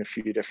referred to in a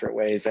few different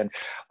ways. And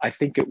I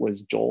think it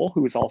was Joel,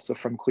 who is also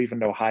from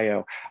Cleveland,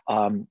 Ohio.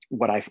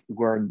 What I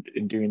learned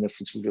in doing this,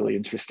 which is really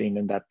interesting,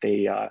 in that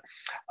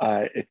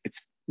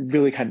it's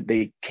really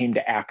they came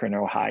to Akron,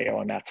 Ohio,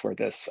 and that's where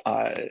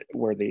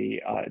where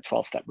the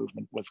 12-step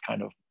movement was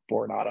kind of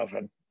born out of.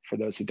 And for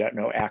those who don't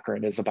know,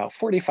 Akron is about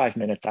 45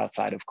 minutes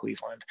outside of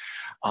Cleveland.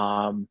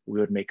 We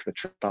would make the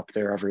trip up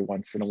there every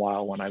once in a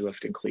while when I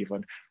lived in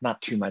Cleveland.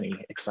 Not too many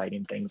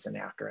exciting things in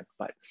Akron,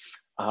 but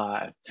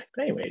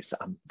anyways,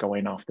 I'm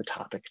going off the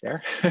topic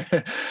there.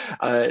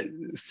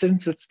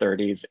 Since its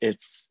 30s,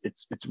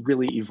 it's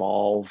really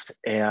evolved.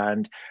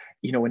 And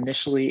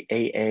initially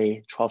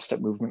AA 12-step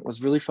movement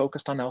was really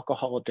focused on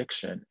alcohol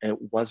addiction. It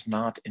was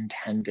not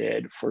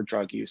intended for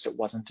drug use. It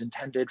wasn't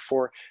intended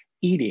for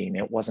eating.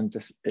 It wasn't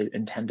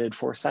intended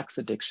for sex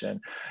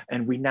addiction.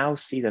 And we now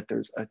see that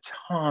there's a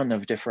ton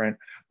of different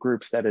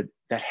groups that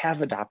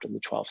have adopted the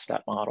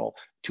 12-step model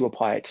to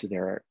apply it to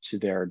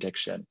their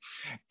addiction,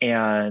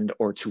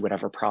 or to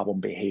whatever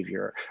problem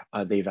behavior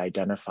they've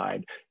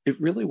identified.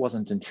 It really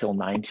wasn't until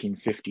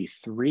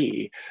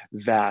 1953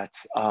 that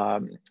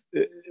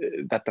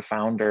the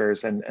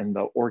founders and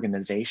the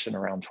organization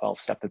around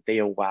 12-step, that they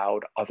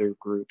allowed other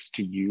groups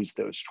to use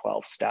those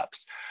 12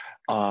 steps,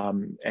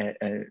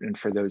 and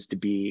for those to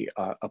be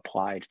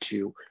applied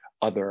to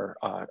other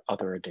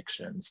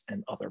addictions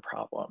and other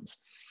problems.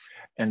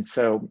 And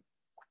so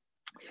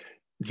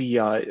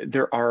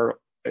There are,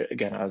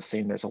 again, I was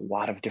saying there's a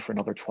lot of different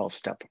other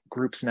 12-step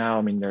groups now.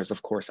 I mean, there's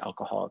of course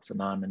Alcoholics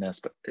Anonymous,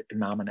 but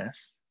Anonymous.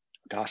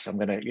 Gosh, I'm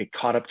gonna get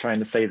caught up trying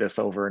to say this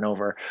over and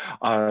over.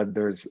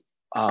 There's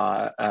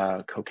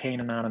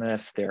Cocaine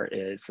Anonymous.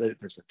 There's a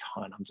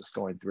ton. I'm just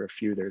going through a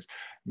few. There's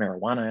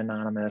Marijuana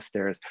Anonymous.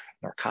 There's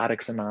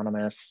Narcotics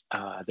Anonymous.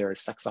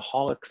 There's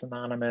Sexaholics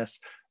Anonymous.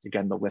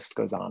 Again, the list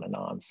goes on and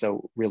on.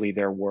 So really,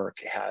 their work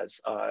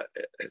has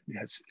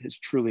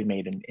truly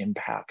made an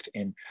impact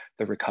in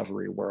the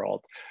recovery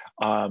world.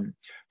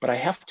 But I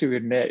have to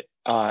admit,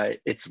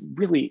 it's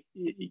really,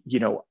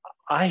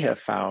 I have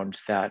found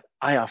that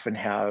I often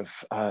have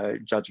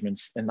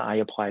judgments and I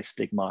apply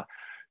stigma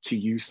to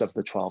use of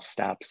the 12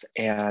 steps.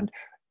 And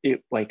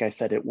it, like I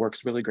said, it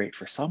works really great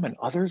for some, and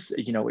others,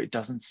 it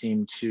doesn't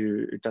seem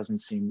to work it doesn't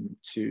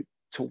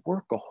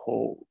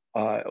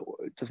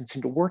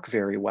seem to work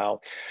very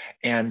well.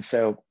 And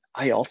so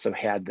I also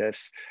had this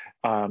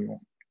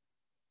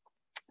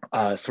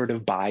sort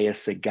of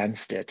bias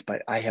against it,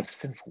 but I have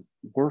since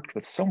worked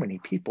with so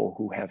many people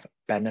who have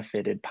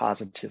benefited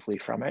positively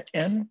from it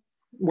and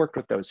worked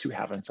with those who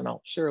haven't. And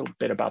I'll share a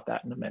bit about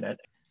that in a minute.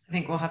 I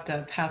think we'll have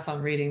to pass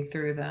on reading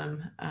through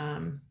them,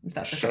 if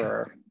that's okay.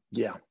 Sure.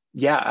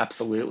 Yeah,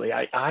 absolutely.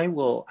 I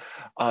will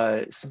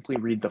simply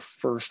read the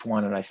first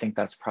one, and I think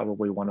that's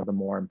probably one of the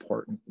more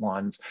important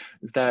ones,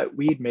 is that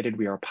we admitted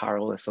we are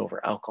powerless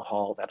over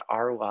alcohol, that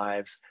our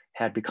lives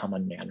had become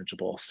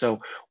unmanageable. So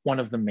one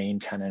of the main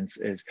tenets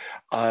is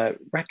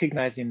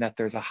recognizing that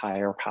there's a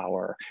higher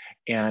power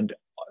and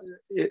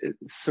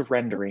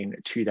surrendering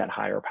to that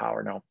higher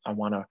power. Now, I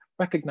want to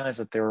recognize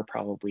that there are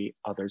probably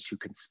others who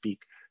can speak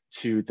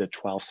to the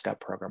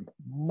 12-step program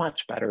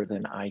much better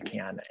than I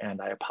can,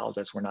 and I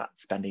apologize we're not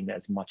spending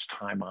as much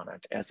time on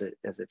it as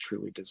it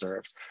truly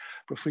deserves.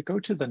 But if we go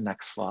to the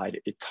next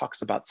slide, it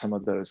talks about some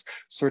of those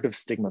sort of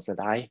stigmas that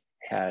I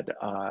had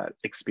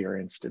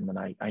experienced, and then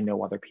I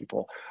know other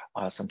people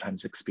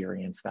sometimes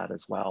experience that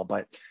as well.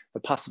 But the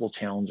possible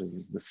challenges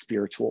is the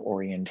spiritual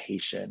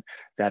orientation,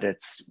 that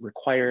it's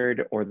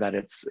required or that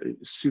it's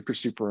super,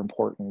 super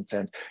important.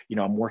 And,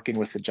 I'm working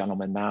with a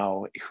gentleman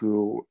now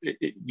who,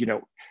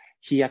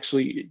 he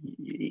actually,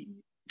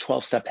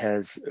 12-step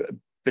has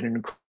been an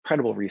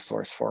incredible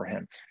resource for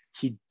him.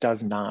 He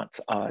doesn't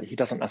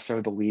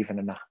necessarily believe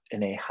in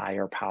a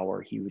higher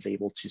power. He was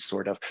able to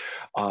sort of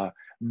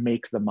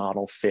make the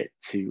model fit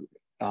to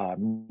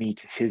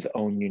meet his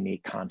own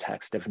unique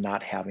context of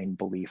not having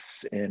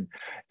beliefs in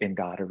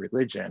God or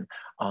religion,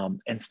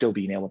 and still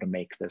being able to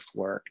make this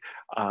work.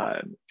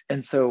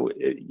 And so,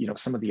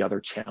 some of the other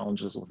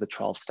challenges with the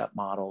 12-step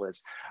model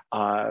is,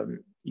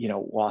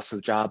 loss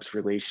of jobs,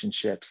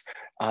 relationships.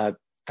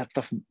 That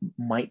stuff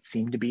might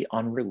seem to be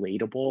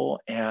unrelatable,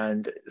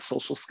 and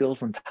social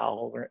skills and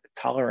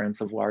tolerance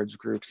of large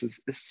groups is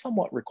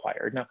somewhat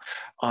required.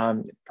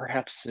 Now,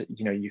 perhaps,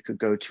 you could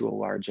go to a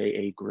large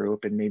AA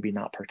group and maybe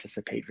not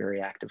participate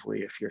very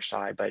actively if you're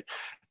shy, but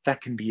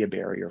that can be a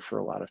barrier for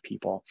a lot of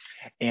people.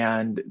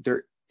 And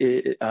there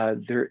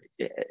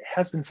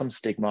has been some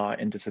stigma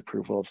and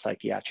disapproval of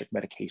psychiatric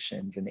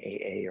medications in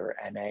AA or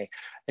NA.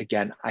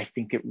 Again, I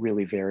think it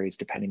really varies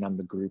depending on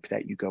the group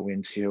that you go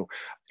into,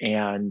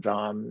 and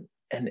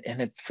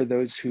it's for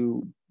those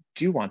who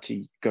do want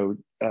to go,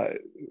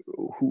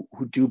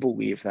 who do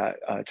believe that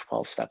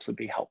 12 steps would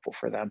be helpful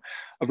for them.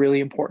 A really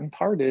important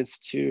part is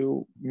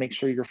to make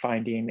sure you're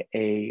finding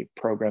a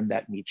program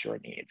that meets your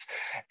needs,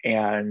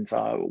 and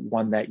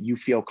one that you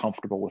feel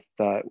comfortable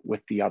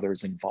with the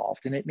others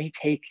involved. And it may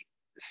take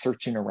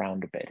searching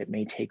around a bit. It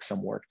may take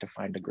some work to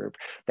find a group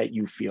that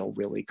you feel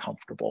really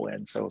comfortable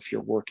in. So if you're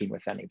working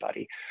with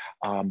anybody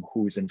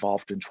who's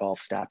involved in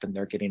 12-step and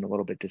they're getting a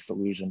little bit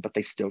disillusioned, but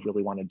they still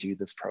really want to do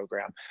this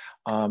program,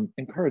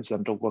 encourage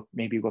them to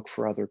look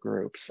for other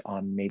groups.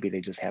 Maybe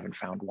they just haven't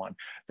found one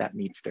that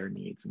meets their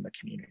needs in the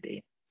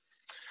community.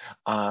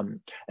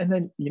 And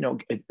then,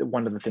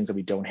 one of the things that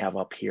we don't have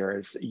up here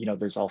is,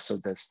 there's also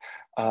this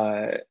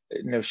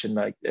notion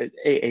that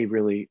AA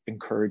really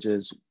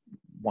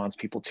wants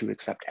people to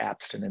accept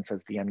abstinence as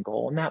the end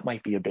goal. And that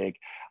might be a big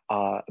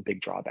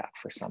drawback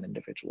for some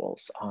individuals.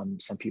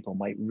 Some people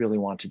might really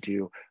want to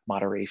do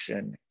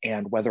moderation,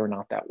 and whether or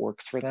not that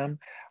works for them,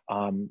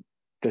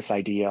 this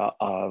idea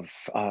of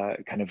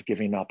kind of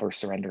giving up or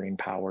surrendering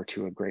power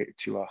to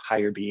a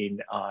higher being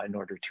in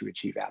order to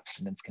achieve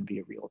abstinence can be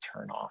a real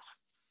turnoff.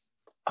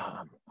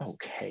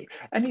 Okay.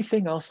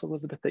 Anything else,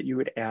 Elizabeth, that you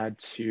would add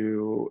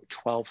to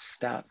 12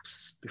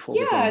 steps before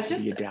we go into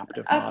the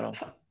adaptive model?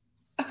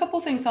 A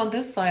couple things on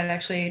this slide,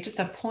 actually. Just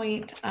a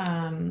point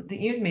that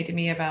you've made to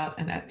me about,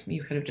 and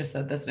you could have just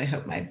said this, and I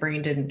hope my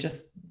brain didn't just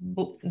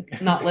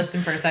not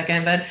listen for a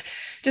second, but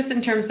just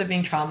in terms of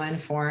being trauma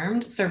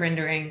informed,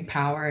 surrendering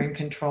power and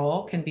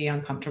control can be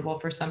uncomfortable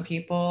for some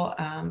people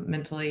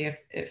mentally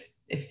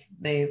if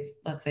they've,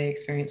 let's say,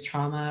 experienced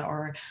trauma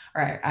or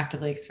are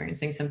actively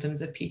experiencing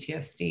symptoms of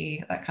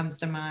PTSD. That comes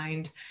to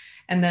mind.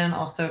 And then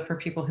also for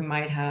people who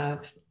might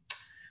have,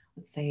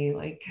 let's say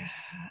like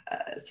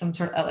some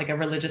sort of like a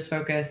religious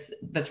focus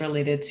that's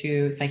related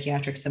to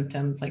psychiatric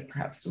symptoms, like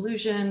perhaps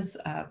delusions,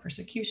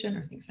 persecution,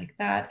 or things like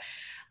that.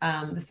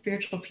 The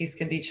spiritual piece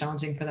can be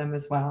challenging for them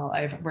as well.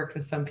 I've worked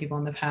with some people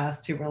in the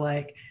past who were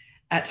like,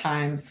 at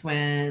times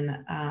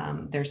when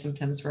their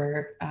symptoms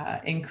were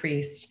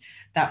increased,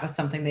 that was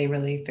something they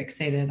really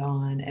fixated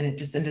on, and it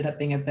just ended up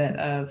being a bit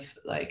of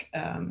like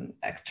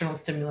external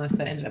stimulus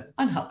that ended up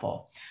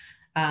unhelpful.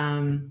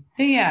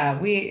 But yeah,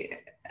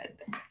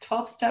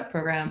 12-step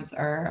programs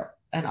are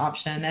an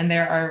option, and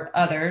there are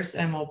others,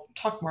 and we'll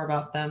talk more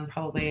about them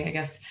probably, I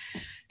guess,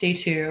 day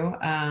two.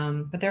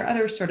 But there are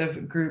other sort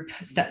of group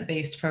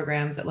step-based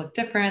programs that look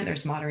different.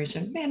 There's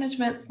moderation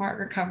management, smart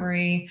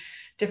recovery,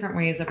 different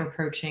ways of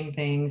approaching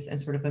things in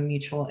sort of a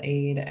mutual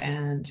aid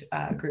and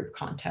group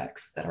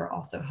context that are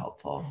also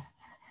helpful.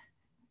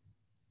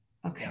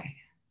 Okay. Yeah.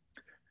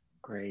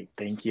 Great,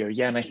 thank you.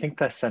 Yeah, and I think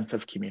that sense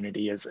of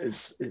community is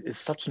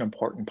such an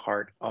important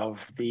part of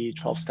the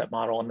 12-step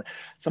model. And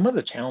some of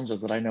the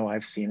challenges that I know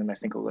I've seen, and I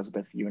think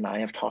Elizabeth, you and I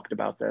have talked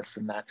about this,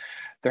 and that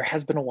there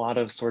has been a lot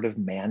of sort of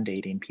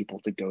mandating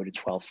people to go to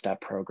 12-step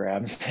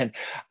programs. And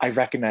I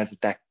recognize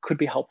that that could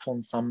be helpful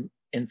in some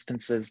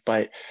instances,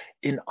 but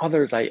in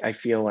others, I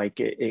feel like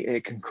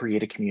it can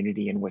create a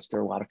community in which there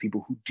are a lot of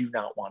people who do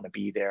not want to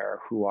be there,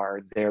 who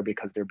are there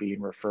because they're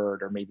being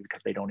referred, or maybe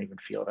because they don't even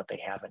feel that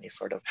they have any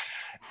sort of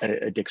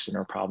addiction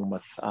or problem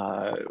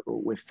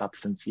with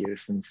substance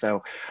use. And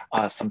so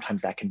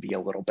sometimes that can be a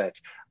little bit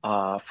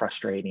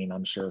frustrating,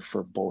 I'm sure,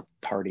 for both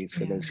parties,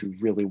 for those who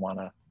really want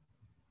to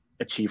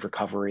achieve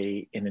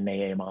recovery in an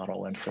AA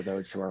model, and for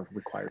those who are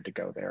required to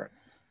go there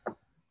and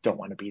don't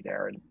want to be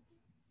there. And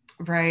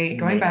right,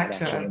 going back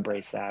to actually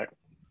embrace that.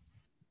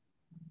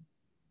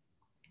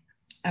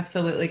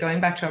 Absolutely,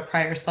 going back to a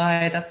prior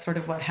slide, that's sort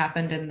of what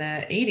happened in the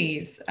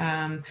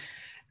 80s.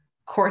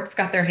 Courts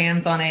got their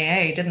hands on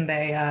AA, didn't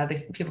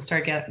they? People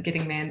started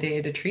getting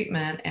mandated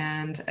treatment,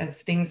 and as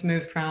things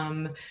moved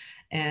from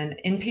an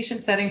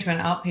inpatient setting to an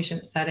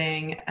outpatient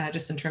setting,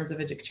 just in terms of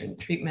addiction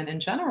treatment in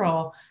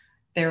general,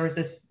 there was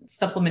this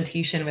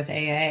supplementation with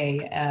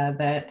AA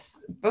that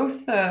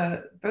both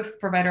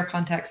provider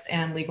context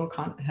and legal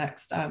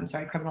context,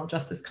 criminal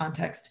justice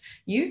context,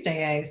 used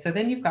AA. So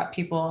then you've got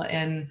people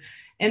in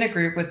a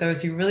group with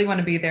those who really want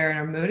to be there and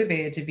are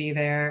motivated to be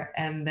there,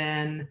 and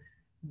then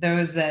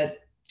those that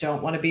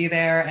don't want to be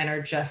there and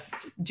are just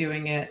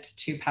doing it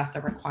to pass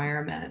a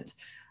requirement.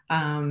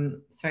 So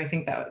I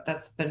think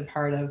that's been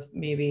part of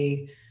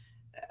maybe,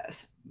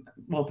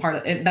 part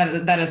of it,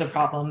 that is a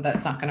problem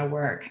that's not going to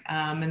work.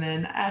 And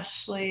then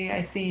Ashley,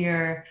 I see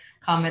your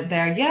comment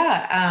there.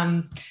 Yeah,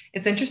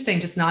 it's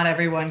interesting, just not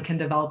everyone can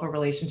develop a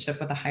relationship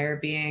with a higher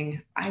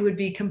being. I would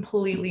be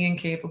completely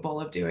incapable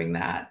of doing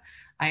that.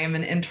 I am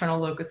an internal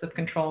locus of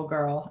control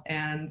girl,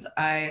 and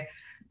I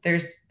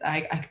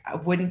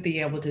wouldn't be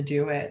able to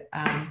do it,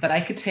 but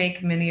I could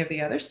take many of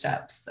the other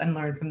steps and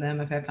learn from them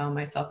if I found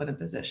myself in a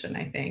position,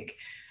 I think.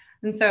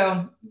 And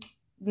so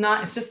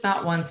it's just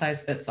not one size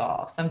fits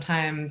all.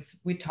 Sometimes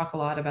we talk a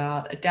lot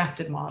about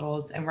adaptive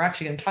models, and we're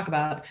actually going to talk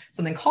about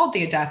something called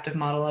the adaptive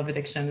model of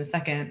addiction in a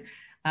second,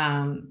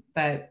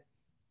 but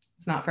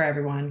it's not for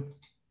everyone.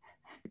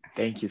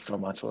 Thank you so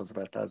much,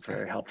 Elizabeth. That's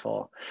very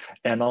helpful.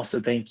 And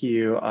also thanks,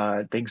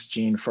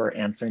 Jean, for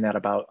answering that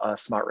about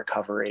smart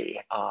recovery.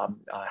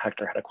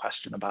 Hector had a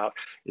question about,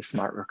 is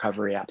smart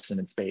recovery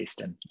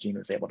abstinence-based? And Jean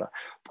was able to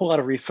pull out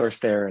a resource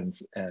there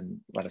and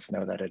let us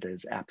know that it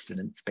is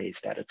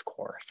abstinence-based at its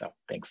core. So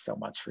thanks so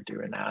much for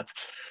doing that.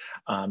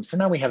 So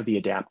now we have the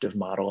adaptive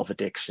model of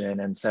addiction.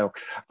 And so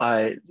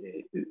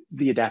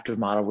the adaptive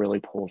model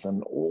really pulls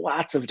in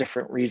lots of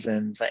different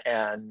reasons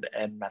and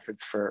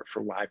methods for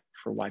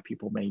why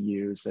people may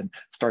use, and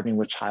starting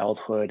with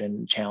childhood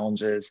and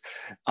challenges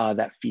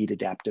that feed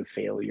adaptive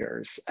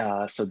failures.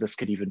 So this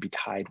could even be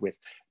tied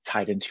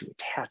into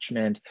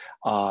attachment.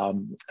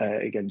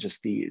 Again,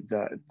 just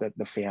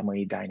the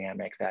family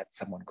dynamic that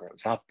someone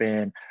grows up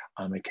in.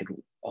 It could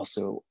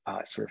also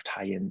sort of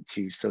tie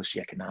into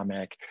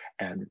socioeconomic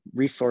and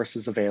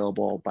resources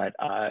available. But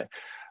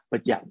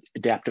yeah,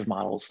 adaptive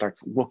model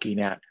starts looking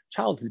at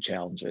childhood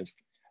challenges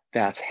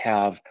that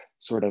have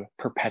sort of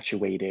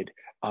perpetuated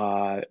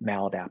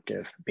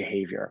maladaptive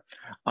behavior.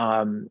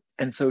 And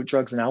so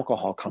drugs and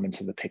alcohol come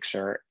into the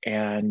picture,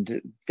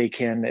 and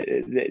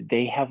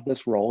they have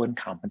this role in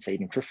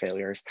compensating for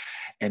failures.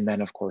 And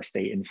then of course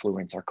they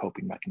influence our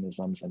coping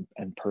mechanisms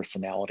and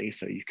personality.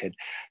 So you could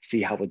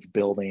see how it's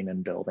building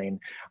and building.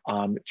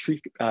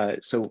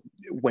 So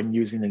when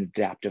using an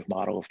adaptive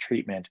model of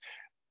treatment,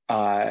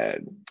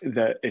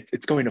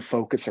 it's going to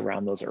focus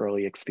around those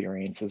early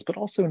experiences, but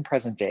also in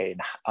present day,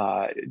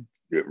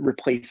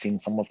 replacing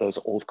some of those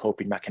old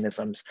coping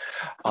mechanisms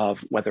of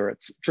whether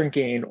it's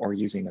drinking or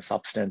using a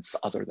substance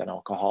other than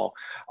alcohol,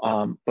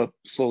 but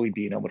slowly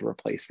being able to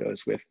replace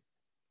those with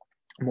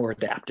more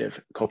adaptive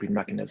coping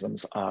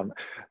mechanisms,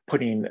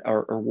 putting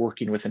or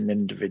working with an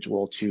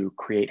individual to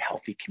create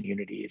healthy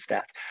communities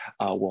that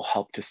will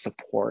help to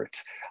support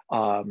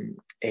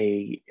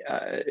a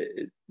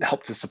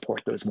help to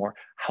support those more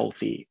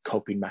healthy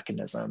coping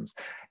mechanisms.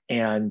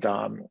 And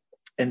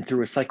and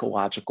through a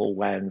psychological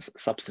lens,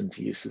 substance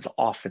use is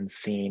often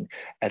seen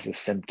as a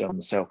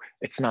symptom. So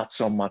it's not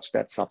so much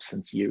that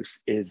substance use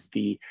is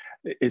the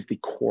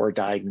core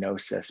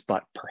diagnosis,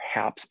 but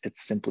perhaps it's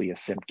simply a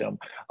symptom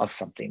of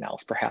something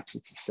else. Perhaps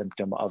it's a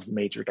symptom of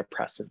major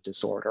depressive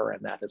disorder,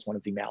 and that is one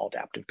of the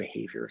maladaptive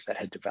behaviors that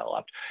had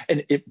developed.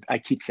 And I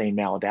keep saying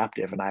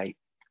maladaptive, and I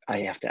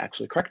have to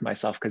actually correct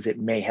myself because it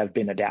may have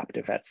been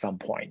adaptive at some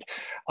point.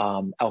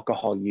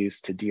 Alcohol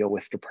use to deal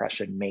with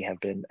depression may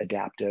have been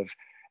adaptive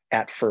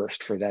at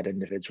first for that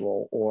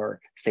individual, or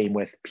same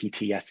with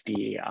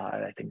PTSD.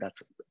 I think that's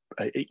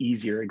an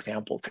easier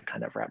example to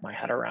kind of wrap my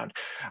head around.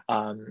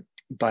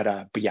 But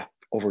yeah,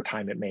 over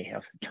time it may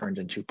have turned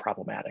into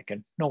problematic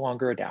and no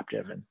longer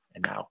adaptive, and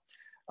now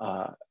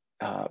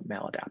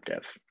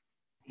maladaptive.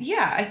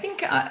 Yeah, I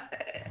think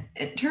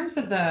in terms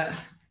of the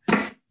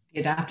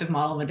adaptive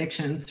model of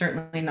addiction,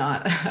 certainly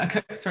not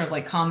a sort of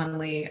like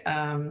commonly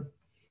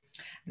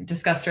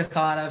discussed or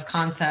thought of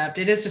concept.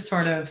 It is just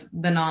sort of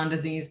the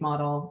non-disease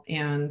model,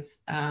 and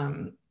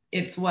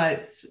it's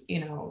what,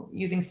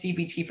 using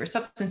CBT for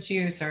substance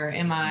use or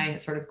MI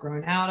has sort of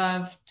grown out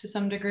of to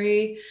some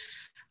degree.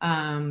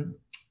 And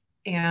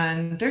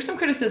there's some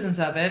criticisms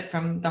of it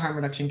from the harm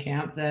reduction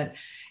camp that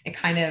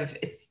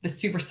it's the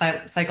super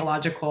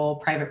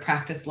psychological private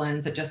practice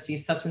lens that just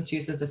sees substance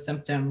use as a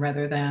symptom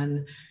rather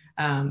than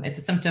it's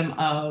a symptom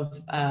of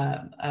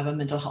a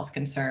mental health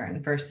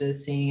concern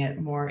versus seeing it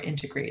more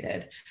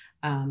integrated.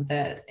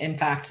 That in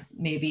fact,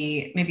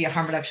 maybe a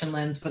harm reduction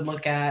lens would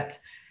look at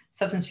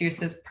substance use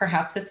as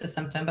perhaps it's a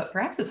symptom, but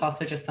perhaps it's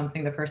also just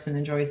something the person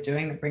enjoys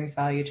doing that brings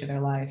value to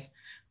their life.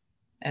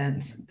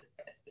 And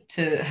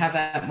to have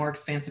that more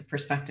expansive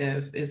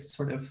perspective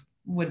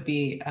would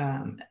be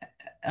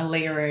a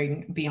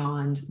layering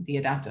beyond the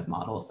adaptive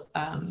models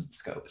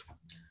scope.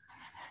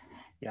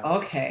 Yeah.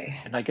 Okay.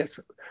 And I guess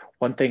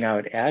one thing I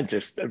would add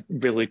just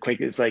really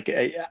quick is like,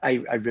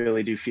 I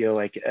really do feel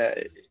like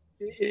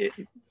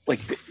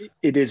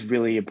it is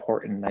really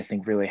important, I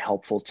think really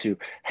helpful to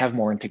have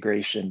more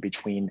integration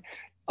between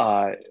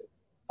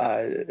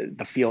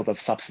the field of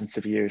substance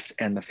abuse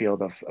and the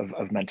field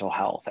of mental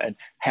health, and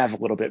have a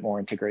little bit more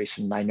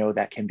integration. I know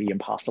that can be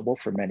impossible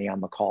for many on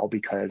the call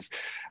because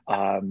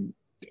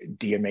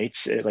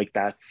DMH, like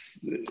that's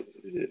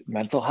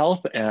mental health,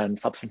 and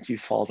substance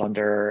use falls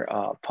under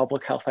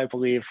public health, I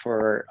believe,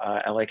 for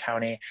LA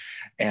County,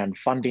 and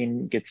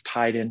funding gets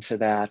tied into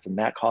that, and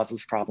that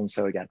causes problems.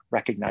 So again,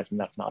 recognizing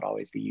that's not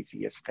always the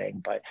easiest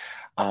thing, but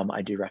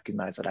I do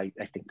recognize that I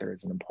think there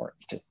is an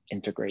importance to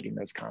integrating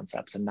those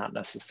concepts and not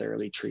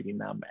necessarily treating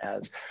them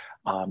as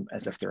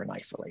if they're in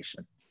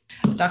isolation.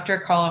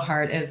 Dr. Carl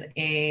Hart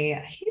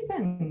he's a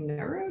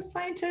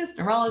neuroscientist,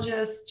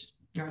 neurologist,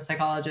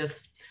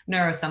 neuropsychologist,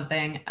 neuro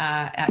something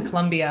at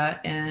Columbia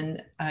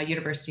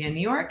University in New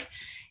York,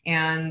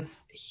 and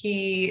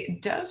he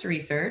does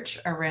research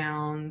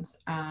around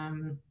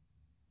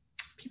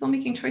people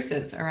making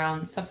choices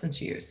around substance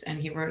use, and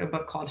he wrote a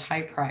book called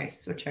High Price,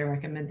 which I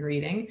recommend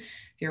reading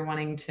if you're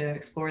wanting to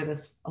explore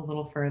this a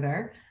little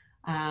further.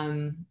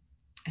 And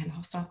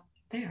I'll stop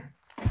there.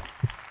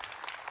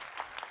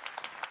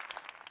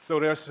 So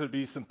there should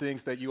be some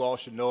things that you all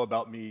should know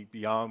about me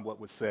beyond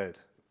what was said.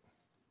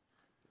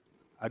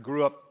 I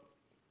grew up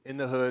in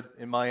the hood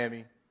in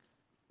Miami,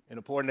 in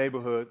a poor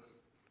neighborhood.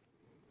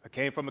 I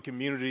came from a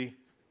community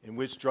in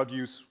which drug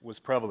use was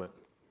prevalent.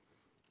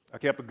 I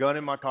kept a gun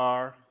in my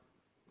car.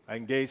 I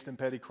engaged in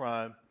petty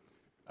crime.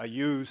 I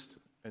used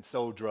and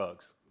sold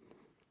drugs.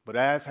 But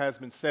as has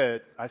been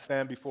said, I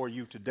stand before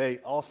you today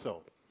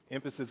also,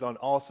 emphasis on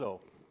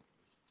also,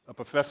 a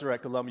professor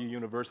at Columbia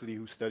University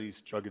who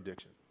studies drug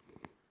addiction.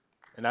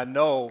 And I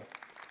know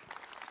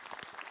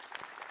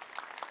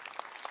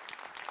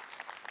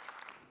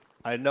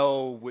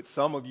what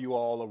some of you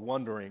all are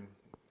wondering,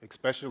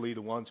 especially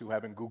the ones who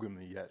haven't Googled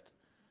me yet.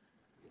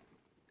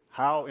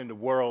 How in the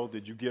world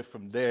did you get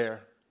from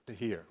there to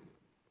here?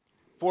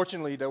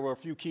 Fortunately, there were a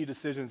few key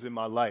decisions in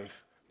my life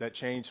that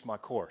changed my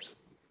course.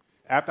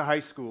 After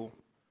high school,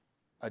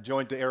 I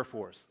joined the Air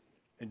Force,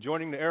 and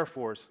joining the Air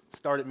Force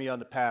started me on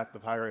the path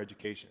of higher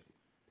education.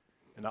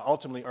 And I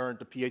ultimately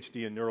earned a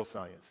PhD in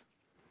neuroscience.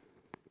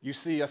 You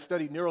see, I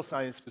studied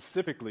neuroscience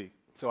specifically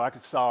so I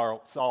could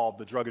solve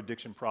the drug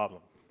addiction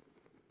problem.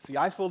 See,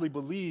 I fully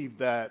believe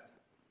that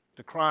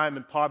the crime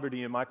and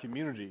poverty in my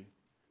community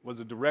was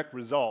a direct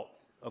result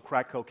of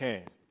crack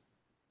cocaine.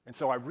 And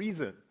so I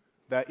reasoned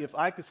that if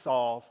I could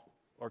solve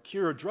or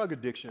cure drug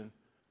addiction,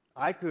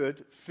 I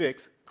could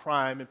fix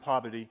crime and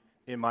poverty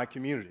in my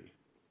community.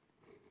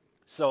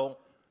 So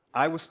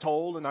I was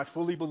told, and I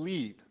fully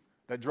believed,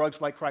 that drugs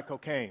like crack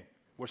cocaine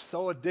were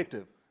so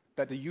addictive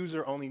that the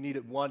user only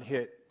needed one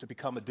hit to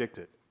become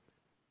addicted.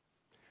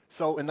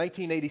 So in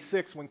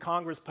 1986, when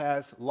Congress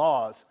passed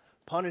laws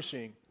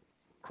punishing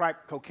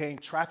crack cocaine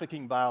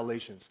trafficking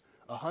violations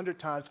 100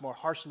 times more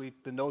harshly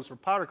than those for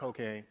powder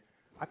cocaine,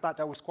 I thought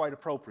that was quite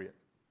appropriate.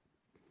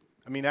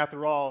 I mean,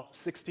 after all,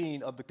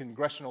 16 of the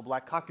Congressional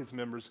Black Caucus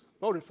members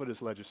voted for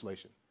this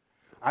legislation.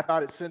 I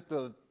thought it sent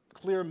the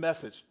clear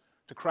message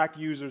to crack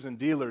users and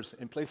dealers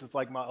in places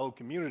like my old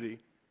community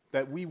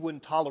that we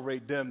wouldn't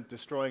tolerate them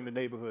destroying the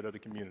neighborhood or the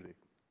community.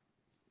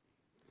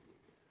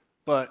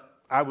 But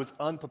I was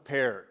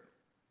unprepared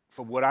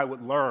for what I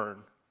would learn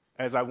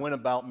as I went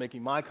about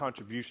making my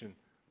contribution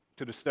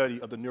to the study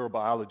of the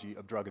neurobiology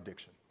of drug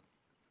addiction.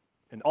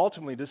 And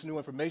ultimately, this new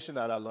information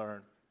that I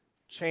learned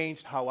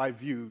changed how I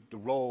viewed the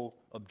role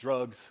of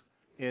drugs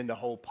in the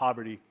whole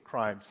poverty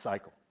crime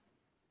cycle.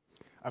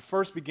 I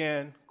first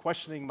began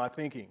questioning my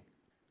thinking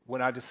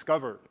when I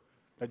discovered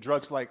that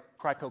drugs like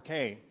crack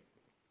cocaine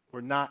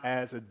were not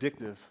as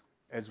addictive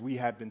as we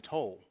had been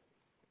told.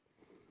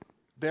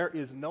 There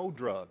is no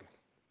drug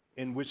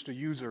in which the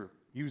user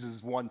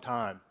uses one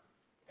time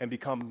and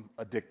becomes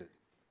addicted.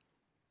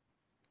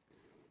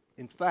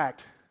 In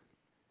fact,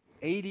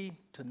 80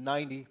 to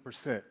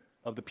 90%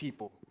 of the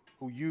people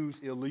who use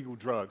illegal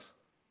drugs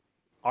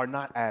are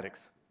not addicts.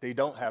 They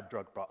don't have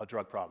a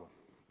drug problem.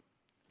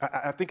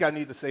 I think I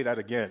need to say that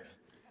again.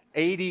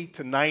 80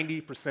 to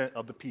 90%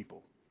 of the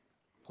people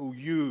who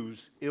use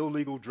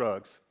illegal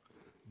drugs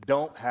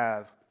don't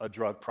have a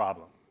drug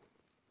problem.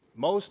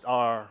 Most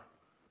are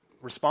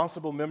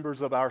responsible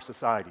members of our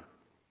society.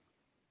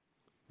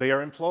 They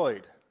are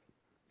employed.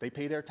 They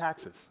pay their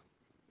taxes.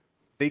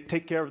 They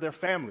take care of their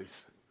families.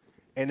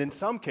 And in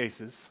some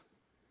cases,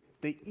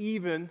 they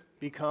even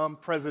become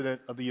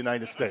president of the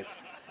United States.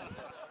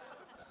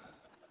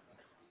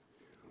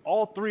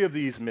 All three of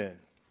these men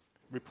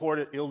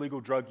reported illegal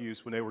drug use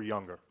when they were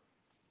younger.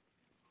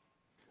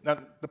 Now,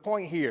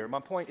 my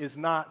point is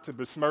not to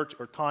besmirch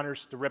or tarnish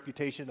the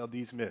reputation of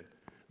these men.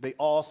 They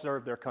all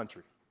serve their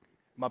country.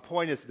 My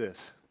point is this: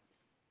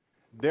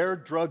 their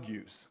drug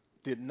use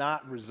did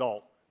not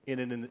result in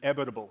an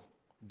inevitable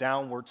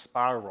downward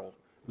spiral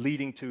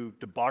leading to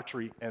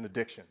debauchery and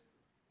addiction.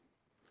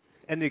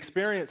 And the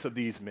experience of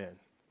these men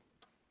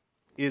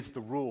is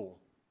the rule,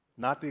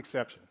 not the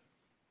exception.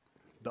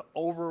 The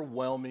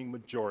overwhelming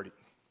majority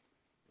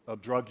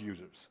of drug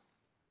users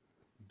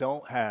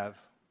don't have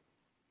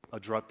a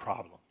drug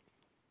problem.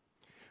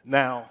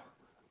 Now,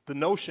 the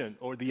notion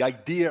or the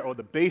idea or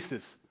the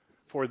basis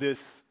for this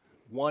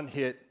one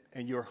hit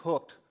and you're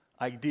hooked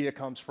idea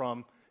comes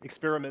from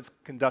experiments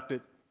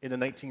conducted in the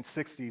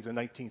 1960s and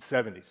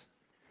 1970s.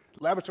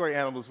 Laboratory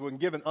animals were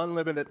given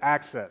unlimited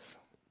access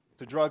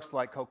to drugs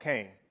like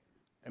cocaine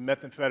and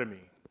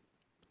methamphetamine,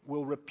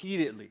 will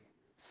repeatedly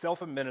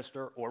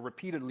self-administer or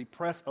repeatedly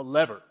press a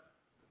lever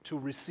to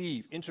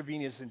receive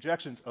intravenous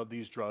injections of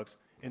these drugs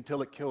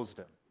until it kills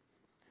them.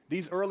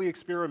 These early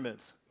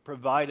experiments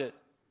provided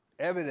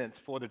evidence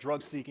for the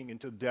drug-seeking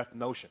into death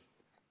notion.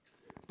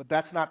 But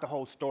that's not the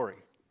whole story.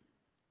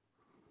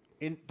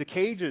 In the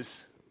cages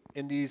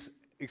in these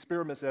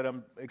experiments that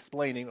I'm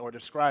explaining or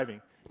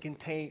describing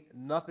contain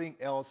nothing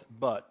else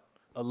but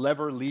a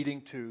lever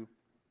leading to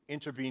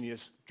intravenous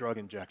drug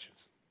injections.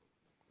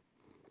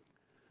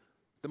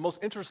 The most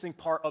interesting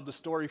part of the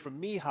story for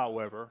me,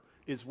 however,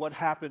 is what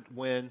happened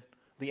when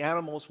the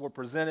animals were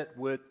presented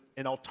with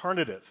an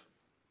alternative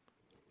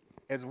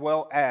as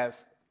well as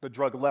the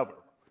drug lever.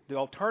 The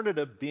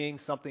alternative being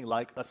something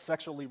like a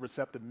sexually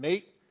receptive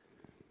mate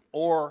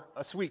or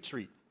a sweet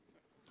treat.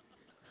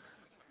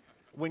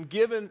 When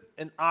given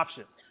an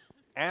option,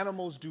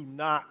 animals do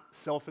not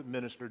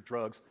self-administer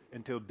drugs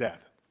until death.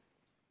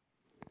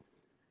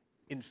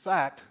 In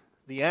fact,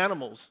 the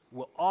animals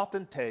will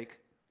often take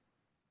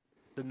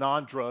the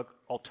non-drug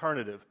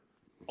alternative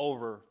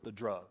over the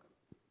drug.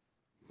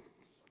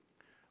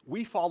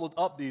 We followed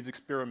up these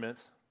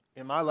experiments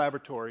in my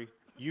laboratory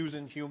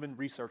using human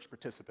research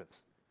participants.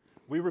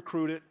 We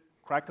recruited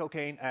crack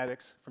cocaine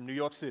addicts from New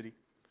York City.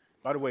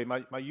 By the way,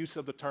 my use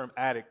of the term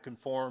addict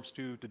conforms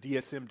to the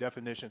DSM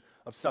definition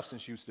of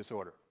substance use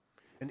disorder.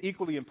 And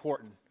equally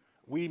important,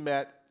 we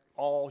met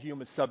all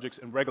human subjects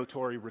and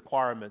regulatory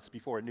requirements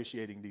before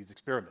initiating these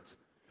experiments.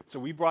 So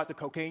we brought the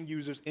cocaine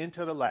users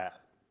into the lab.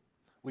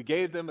 We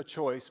gave them a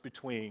choice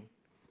between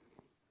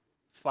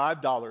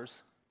 $5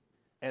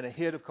 and a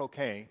hit of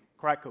cocaine,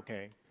 crack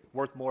cocaine,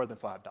 worth more than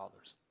 $5.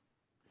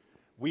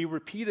 We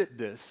repeated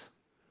this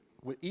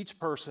with each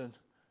person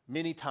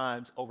many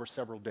times over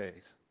several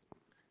days.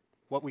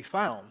 What we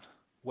found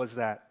was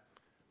that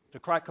the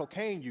crack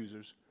cocaine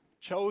users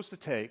chose to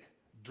take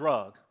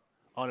drug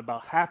on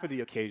about half of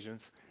the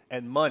occasions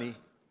and money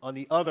on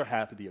the other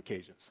half of the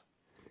occasions.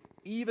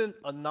 Even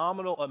a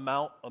nominal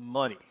amount of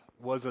money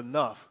was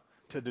enough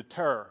to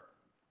deter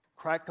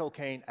crack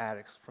cocaine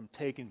addicts from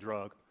taking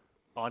drug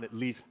on at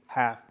least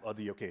half of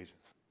the occasions.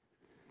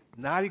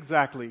 Not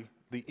exactly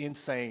the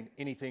insane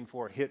anything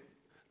for a hit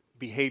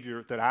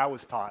behavior that I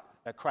was taught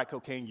that crack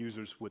cocaine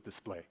users would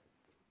display.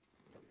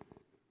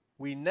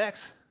 We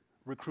next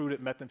recruited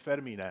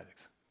methamphetamine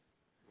addicts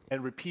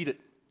and repeated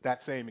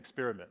that same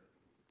experiment.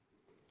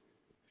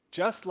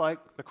 Just like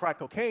the crack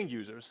cocaine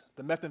users,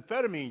 the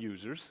methamphetamine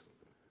users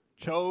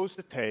chose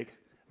to take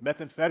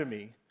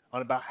methamphetamine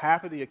on about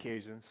half of the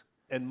occasions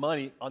and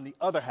money on the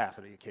other half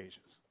of the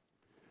occasions.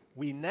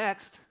 We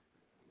next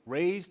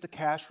raised the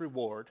cash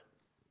reward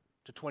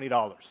to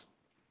 $20.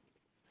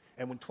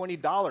 And when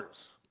 $20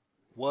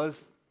 was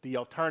the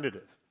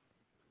alternative,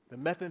 the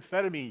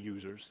methamphetamine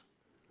users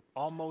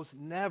almost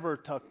never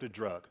took the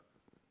drug.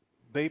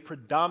 They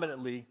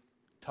predominantly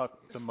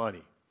took the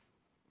money.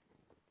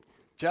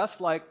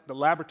 Just like the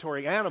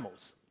laboratory animals,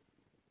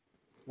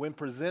 when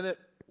presented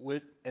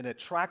with an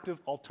attractive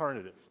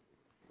alternative,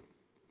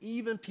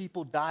 even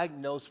people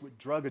diagnosed with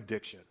drug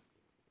addiction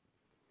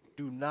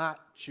do not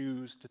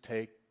choose to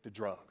take the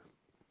drug.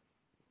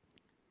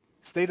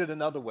 Stated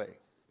another way,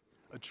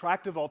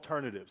 attractive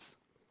alternatives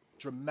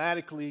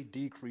dramatically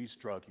decrease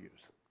drug use.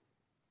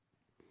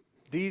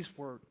 These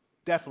were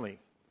definitely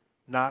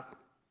not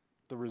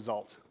the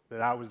results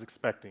that I was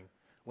expecting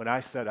when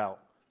I set out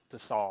to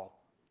solve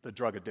the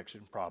drug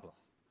addiction problem.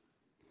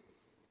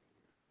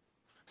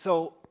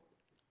 So,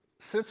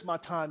 since my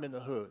time in the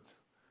hood,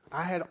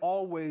 I had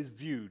always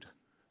viewed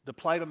the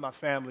plight of my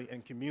family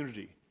and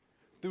community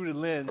through the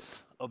lens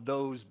of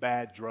those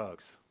bad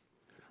drugs.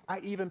 I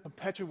even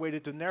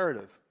perpetuated the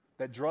narrative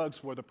that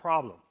drugs were the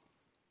problem.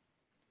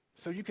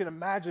 So you can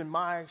imagine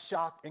my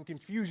shock and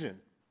confusion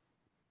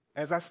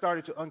as I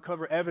started to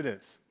uncover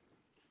evidence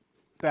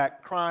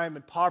that crime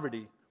and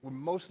poverty were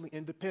mostly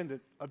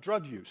independent of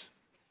drug use.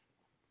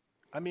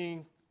 I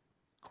mean,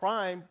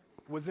 crime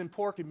was in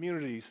poor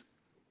communities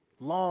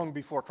long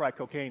before crack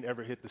cocaine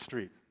ever hit the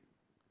street.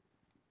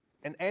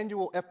 And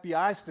annual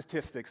FBI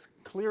statistics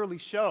clearly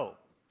show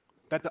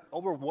that the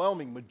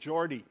overwhelming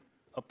majority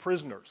of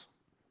prisoners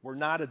were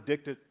not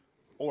addicted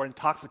or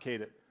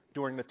intoxicated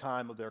during the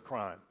time of their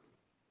crime.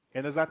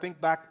 And as I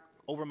think back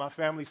over my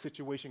family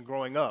situation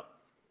growing up,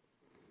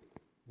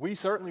 we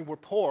certainly were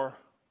poor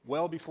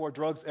well before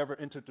drugs ever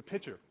entered the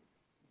picture.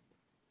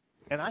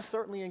 And I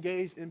certainly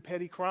engaged in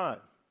petty crime.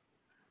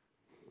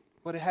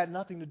 But it had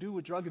nothing to do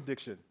with drug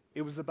addiction.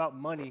 It was about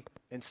money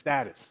and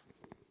status.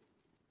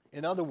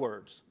 In other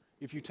words,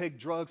 if you take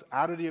drugs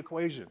out of the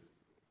equation,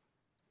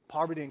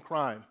 poverty and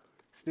crime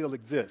still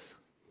exist.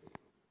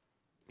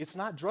 It's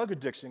not drug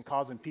addiction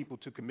causing people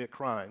to commit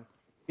crime.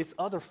 It's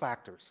other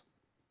factors.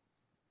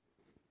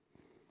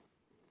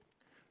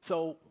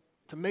 So,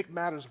 to make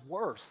matters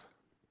worse,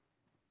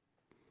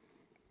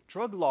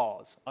 drug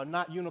laws are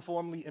not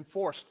uniformly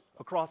enforced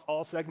across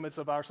all segments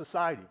of our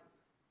society.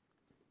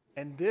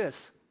 And this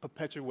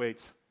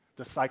perpetuates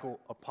the cycle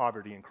of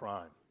poverty and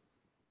crime.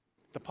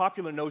 The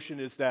popular notion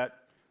is that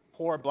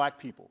poor black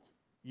people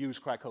use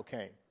crack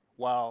cocaine,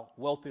 while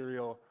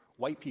wealthier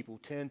white people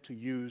tend to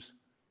use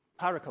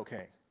powder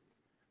cocaine.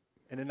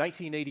 And in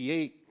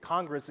 1988,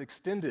 Congress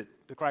extended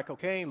the crack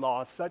cocaine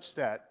law such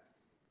that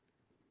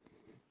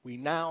we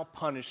now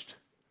punished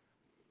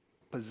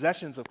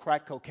possessions of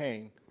crack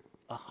cocaine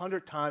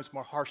 100 times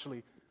more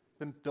harshly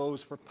than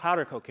those for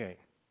powder cocaine.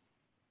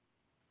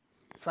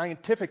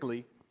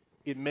 Scientifically,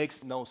 it makes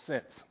no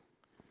sense.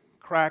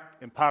 Crack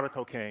and powder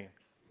cocaine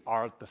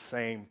are the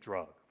same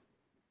drug.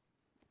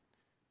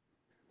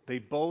 They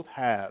both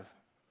have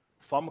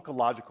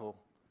pharmacological,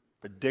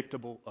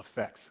 predictable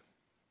effects.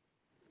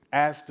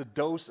 As the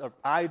dose of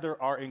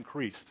either are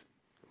increased,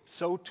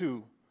 so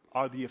too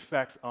are the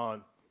effects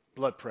on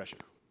blood pressure,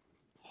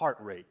 heart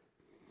rate,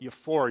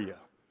 euphoria,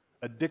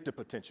 addictive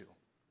potential,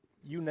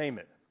 you name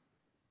it.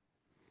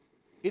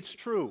 It's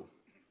true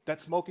that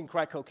smoking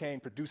crack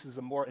cocaine produces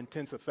a more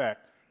intense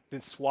effect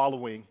than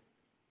swallowing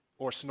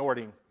or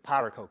snorting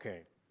powder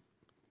cocaine.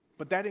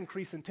 But that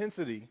increased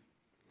intensity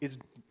is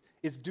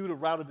due to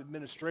route of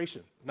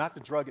administration, not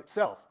the drug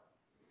itself.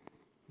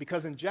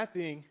 Because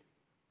injecting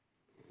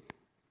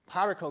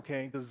powder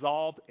cocaine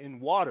dissolved in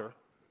water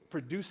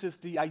produces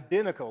the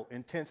identical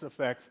intense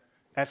effects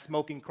as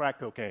smoking crack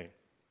cocaine.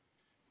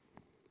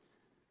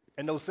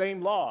 And those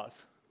same laws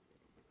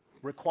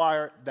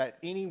require that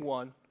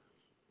anyone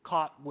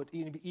caught with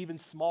even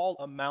small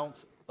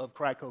amounts of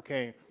crack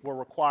cocaine were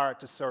required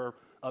to serve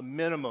a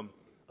minimum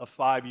of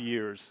 5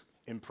 years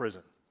in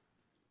prison.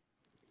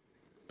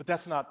 But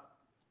that's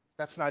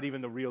not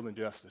even the real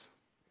injustice.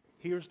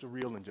 Here's the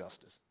real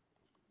injustice.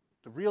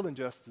 The real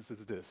injustice is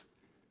this.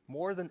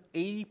 More than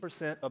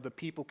 80% of the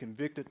people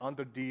convicted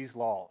under these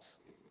laws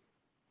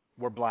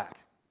were black,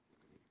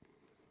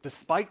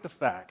 despite the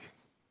fact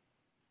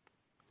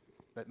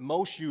that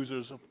most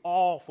users of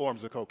all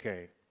forms of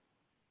cocaine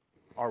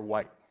are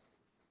white.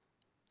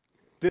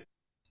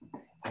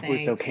 I hope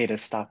it's okay to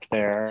stop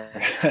there.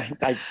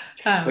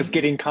 I was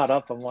getting caught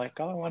up. I'm like,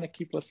 oh, I want to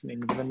keep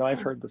listening, even though I've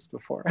heard this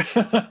before.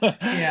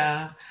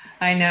 Yeah,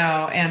 I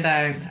know. And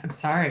I'm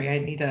sorry, I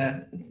need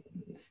to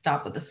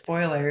stop with the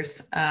spoilers.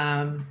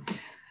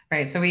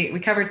 Right, so we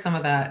covered some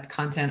of that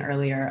content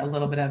earlier, a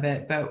little bit of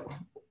it. But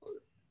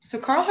so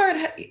Carl Hart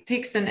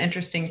takes an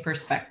interesting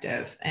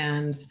perspective,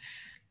 and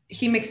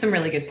he makes some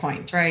really good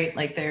points, right?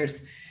 Like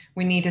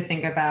we need to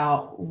think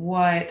about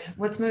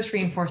what's most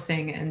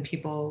reinforcing in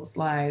people's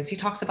lives. He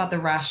talks about the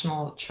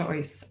rational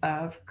choice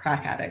of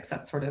crack addicts.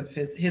 That's sort of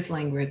his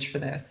language for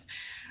this.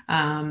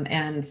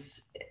 And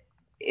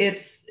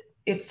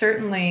it's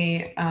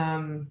certainly,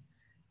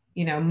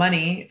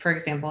 money, for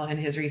example, in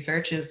his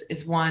research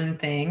is one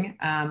thing.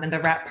 And the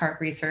Rat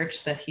Park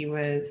research that he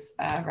was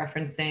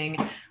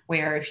referencing,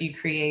 where if you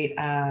create,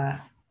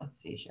 let's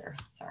see here,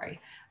 sorry,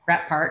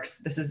 rat parks.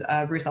 This is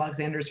Bruce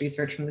Alexander's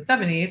research from the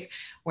 70s,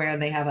 where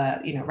they have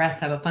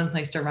rats have a fun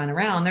place to run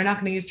around. They're not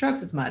going to use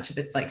drugs as much if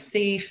it's like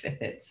safe, if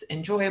it's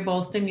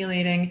enjoyable,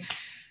 stimulating.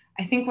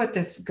 I think what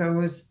this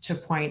goes to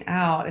point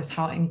out is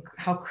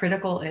how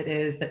critical it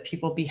is that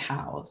people be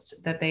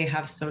housed, that they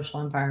have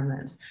social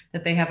environments,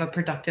 that they have a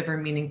productive or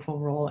meaningful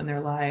role in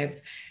their lives.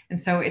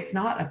 And so it's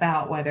not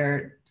about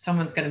whether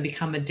someone's going to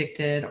become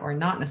addicted or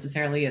not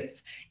necessarily.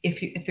 It's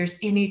if there's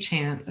any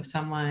chance of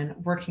someone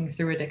working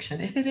through addiction,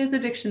 if it is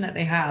addiction that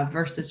they have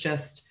versus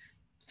just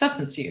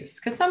substance use,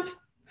 because some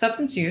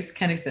substance use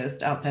can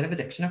exist outside of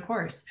addiction, of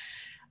course.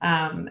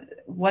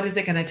 What is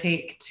it going to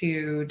take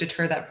to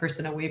deter that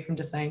person away from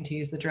deciding to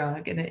use the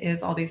drug? And it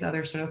is all these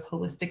other sort of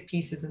holistic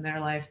pieces in their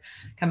life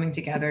coming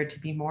together to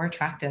be more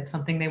attractive,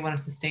 something they want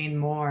to sustain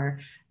more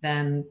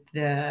than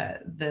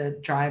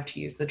the drive to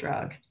use the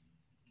drug.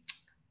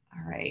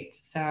 All right,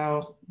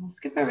 so we'll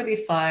skip over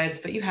these slides,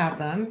 but you have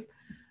them.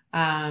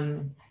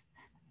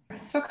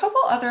 So a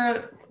couple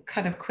other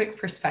kind of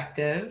quick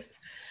perspectives.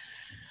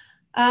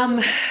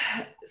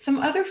 Some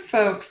other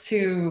folks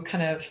who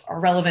kind of are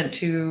relevant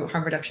to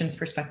harm reduction's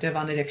perspective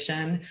on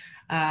addiction,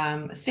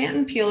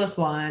 Stanton Peele is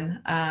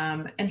one,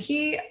 and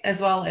he, as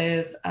well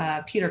as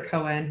Peter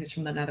Cohen, who's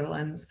from the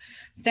Netherlands.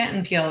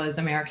 Stanton Peele is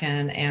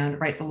American and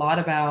writes a lot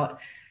about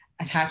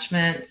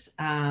attachment,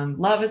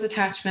 love as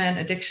attachment,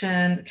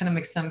 addiction, kind of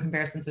makes some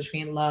comparisons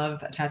between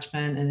love,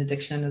 attachment, and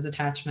addiction as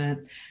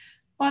attachment.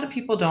 A lot of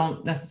people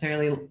don't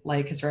necessarily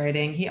like his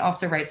writing. He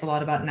also writes a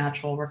lot about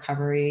natural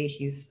recovery.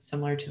 He's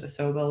similar to the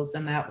Sobiels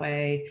in that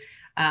way.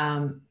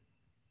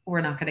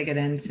 We're not going to get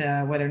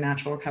into whether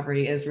natural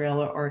recovery is real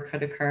or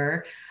could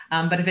occur.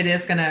 But if it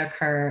is going to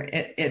occur,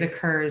 it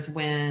occurs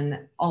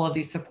when all of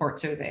these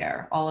supports are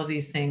there, all of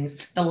these things,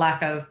 the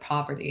lack of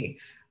poverty,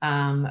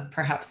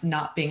 perhaps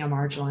not being a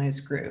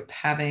marginalized group,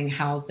 having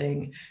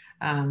housing.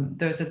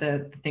 Those are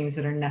the things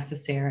that are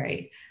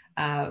necessary.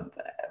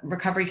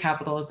 Recovery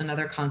capital is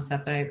another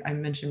concept that I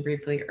mentioned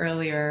briefly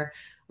earlier,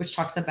 which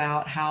talks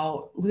about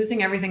how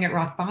losing everything at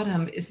rock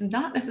bottom is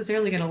not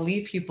necessarily going to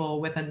leave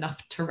people with enough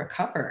to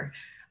recover.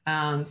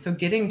 So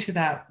getting to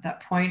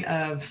that point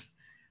of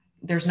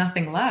there's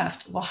nothing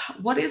left, well,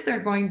 what is there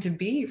going to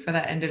be for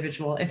that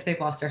individual if they've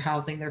lost their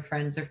housing, their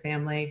friends, their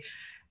family,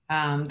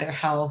 their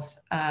health,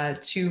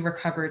 to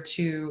recover,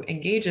 to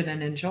engage in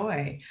and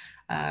enjoy?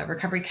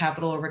 Recovery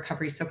capital or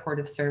recovery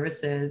supportive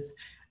services,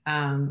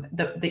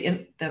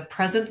 the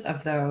presence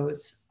of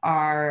those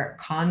are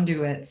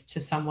conduits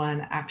to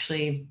someone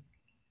actually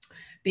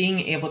being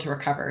able to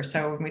recover.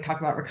 So when we talk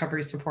about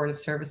recovery supportive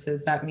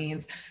services, that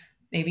means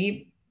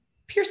maybe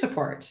peer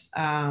support,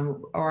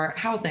 or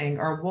housing,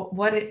 or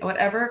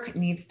whatever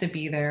needs to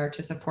be there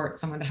to support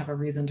someone to have a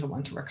reason to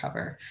want to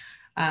recover.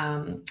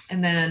 And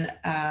then,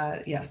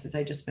 yes, as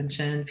I just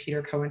mentioned,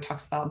 Peter Cohen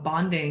talks about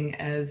bonding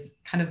as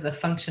kind of the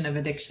function of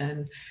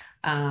addiction.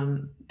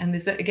 And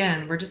this,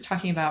 again, we're just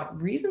talking about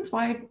reasons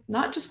why,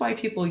 not just why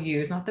people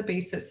use, not the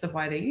basis of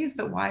why they use,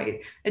 but why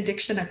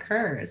addiction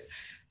occurs.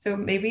 So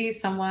maybe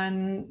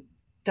someone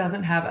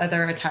doesn't have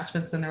other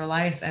attachments in their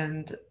life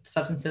and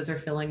substances are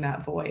filling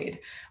that void.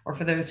 Or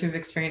for those who've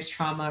experienced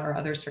trauma or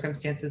other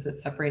circumstances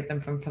that separate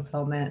them from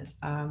fulfillment,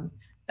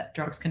 that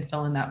drugs can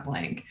fill in that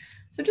blank.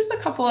 So just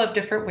a couple of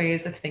different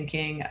ways of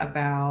thinking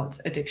about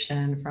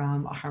addiction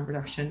from a harm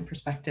reduction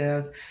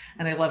perspective.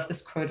 And I love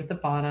this quote at the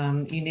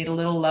bottom: "You need a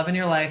little love in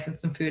your life and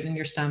some food in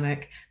your stomach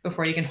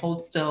before you can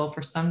hold still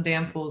for some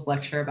damn fool's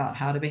lecture about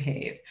how to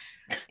behave."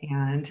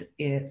 And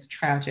it's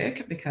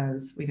tragic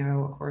because we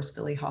know, of course,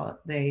 Billie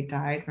Holiday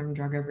died from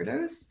drug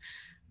overdose,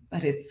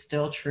 but it's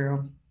still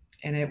true.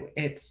 And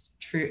it's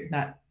true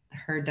that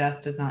her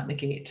death does not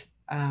negate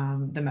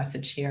the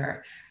message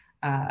here.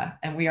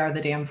 And we are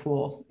the damn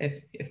fool,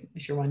 if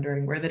you're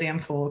wondering. We're the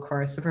damn fool, of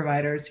course, the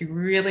providers who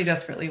really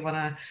desperately want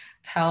to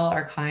tell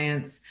our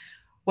clients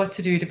what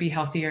to do to be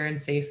healthier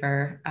and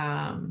safer.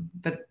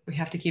 But we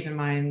have to keep in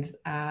mind,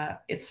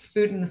 it's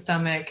food in the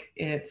stomach,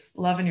 it's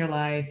love in your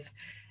life,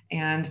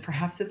 and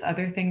perhaps it's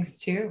other things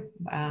too.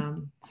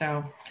 So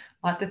a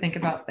lot to think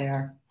about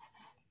there.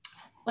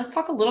 Let's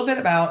talk a little bit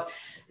about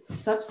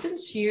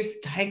substance use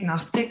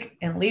diagnostic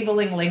and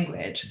labeling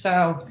language.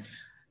 So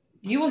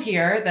you will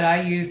hear that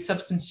I use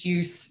substance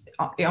use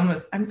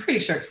almost, I'm pretty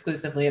sure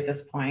exclusively at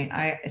this point.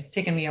 It's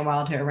taken me a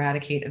while to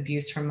eradicate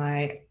abuse from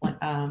my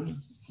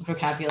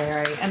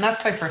vocabulary, and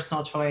that's by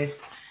personal choice.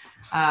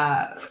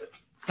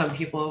 Some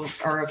people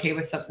are okay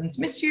with substance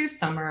misuse,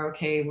 some are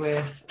okay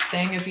with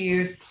saying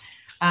abuse.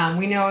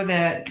 We know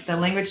that the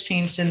language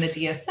changed in the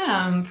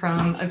DSM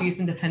from abuse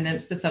and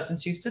dependence to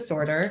substance use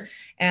disorder,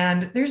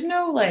 and there's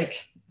no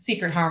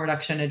secret harm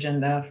reduction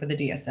agenda for the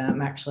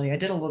DSM. Actually, I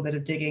did a little bit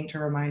of digging to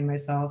remind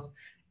myself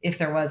if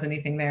there was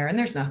anything there, and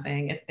there's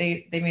nothing.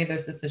 They made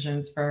those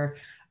decisions for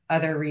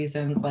other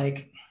reasons,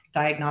 like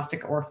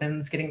diagnostic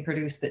orphans getting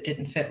produced that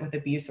didn't fit with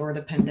abuse or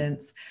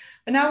dependence.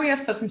 But now we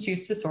have substance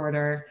use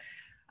disorder.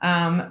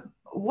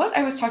 What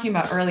I was talking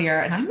about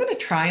earlier, and I'm going to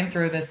try and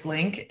throw this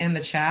link in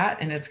the chat,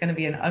 and it's going to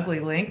be an ugly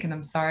link, and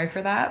I'm sorry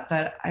for that,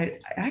 but I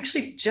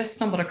actually just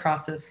stumbled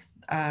across this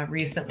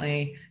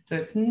recently, so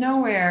it's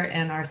nowhere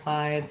in our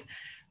slides.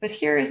 But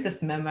here is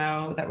this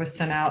memo that was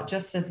sent out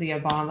just as the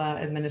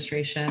Obama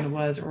administration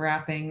was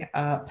wrapping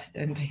up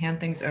and to hand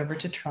things over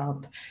to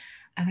Trump.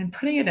 And I'm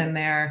putting it in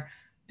there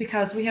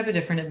because we have a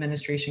different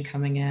administration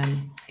coming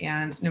in.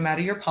 And no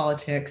matter your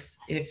politics,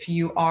 if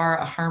you are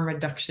a harm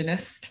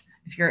reductionist,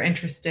 if you're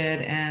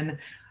interested in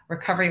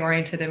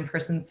recovery-oriented and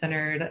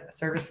person-centered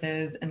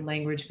services and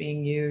language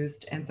being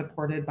used and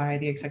supported by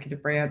the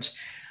executive branch,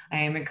 I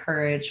am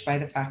encouraged by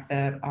the fact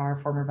that our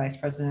former vice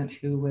president,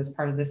 who was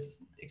part of this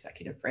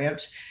executive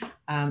branch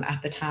at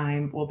the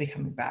time, will be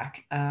coming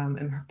back and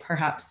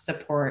perhaps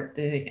support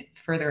the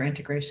further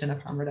integration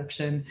of harm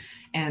reduction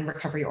and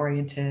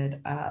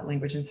recovery-oriented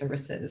language and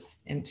services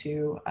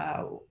into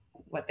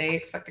what they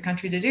expect the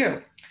country to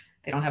do.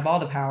 They don't have all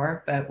the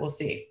power, but we'll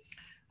see.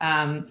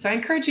 So I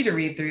encourage you to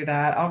read through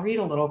that. I'll read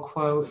a little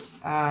quote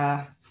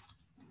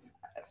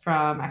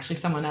from actually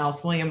someone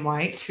else, William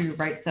White, who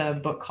writes a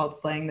book called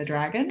Slaying the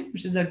Dragon,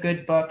 which is a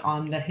good book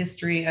on the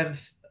history of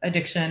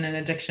addiction and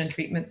addiction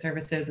treatment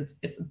services.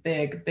 It's a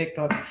big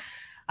book,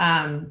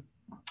 but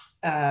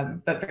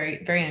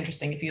very, very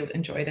interesting if you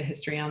enjoy the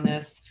history on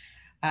this.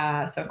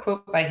 So a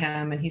quote by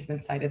him, and he's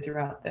been cited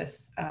throughout this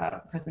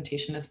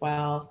presentation as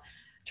well.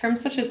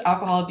 Terms such as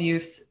alcohol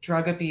abuse,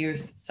 drug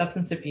abuse,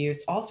 substance abuse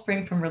all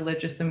spring from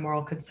religious and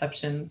moral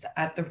conceptions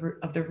at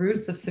the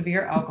roots of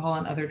severe alcohol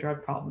and other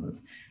drug problems.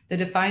 They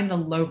define the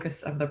locus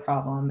of the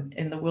problem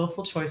in the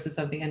willful choices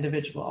of the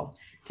individual,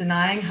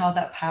 denying how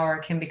that power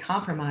can be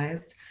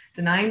compromised,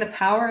 denying the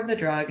power of the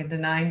drug, and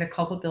denying the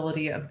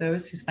culpability of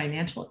those whose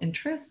financial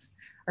interests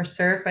are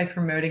served by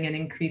promoting and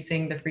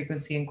increasing the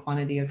frequency and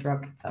quantity of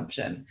drug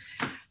consumption.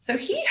 So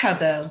he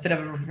has a bit of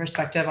a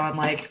perspective on,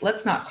 like,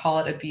 let's not call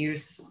it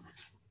abuse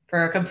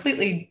for a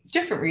completely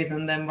different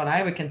reason than what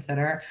I would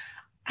consider.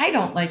 I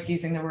don't like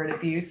using the word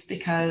abuse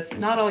because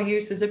not all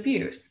use is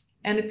abuse.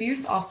 And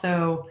abuse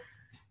also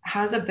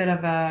has a bit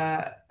of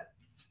a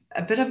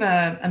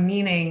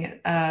meaning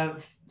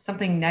of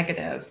something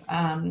negative.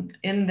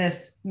 In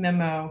this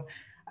memo,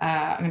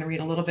 I'm going to read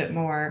a little bit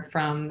more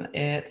from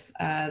it.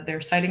 They're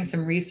citing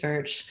some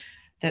research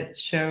that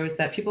shows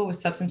that people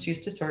with substance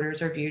use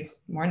disorders are viewed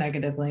more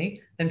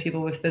negatively than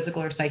people with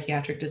physical or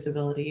psychiatric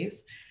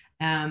disabilities.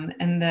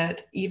 And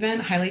that even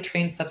highly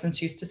trained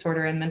substance use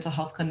disorder and mental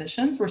health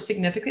clinicians were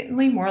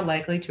significantly more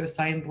likely to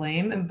assign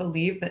blame and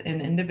believe that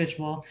an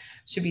individual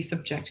should be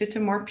subjected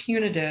to more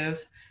punitive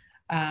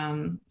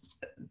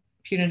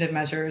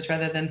measures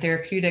rather than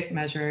therapeutic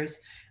measures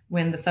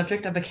when the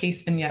subject of a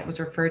case vignette was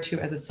referred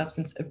to as a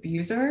substance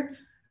abuser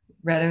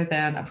rather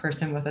than a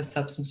person with a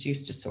substance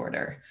use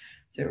disorder.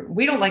 So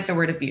we don't like the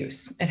word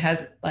abuse. It has,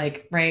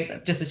 like,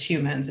 right, just as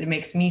humans, it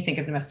makes me think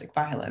of domestic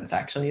violence,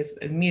 actually, is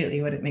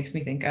immediately what it makes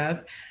me think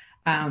of.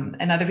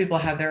 And other people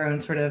have their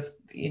own sort of,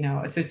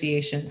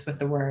 associations with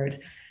the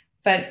word.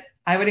 But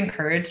I would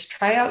encourage,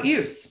 try out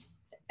use.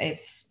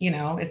 It's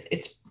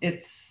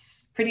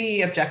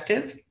pretty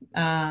objective.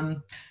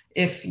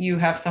 If you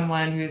have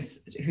someone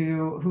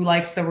who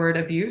likes the word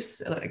abuse,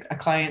 like a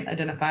client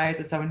identifies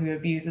as someone who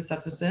abuses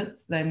substance,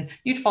 then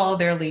you'd follow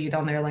their lead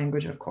on their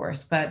language, of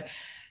course. But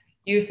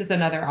use is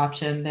another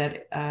option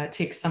that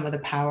takes some of the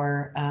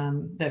power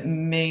that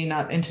may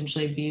not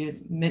intentionally be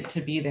meant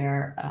to be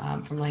there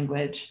from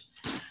language.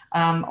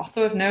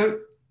 Also of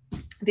note,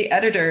 the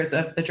editors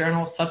of the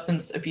journal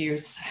Substance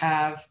Abuse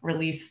have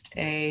released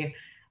I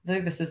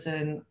believe this is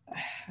in,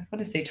 I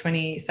want to say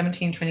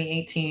 2017,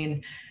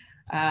 2018,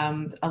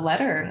 a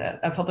letter,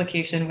 a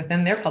publication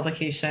within their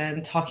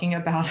publication talking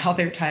about how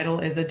their title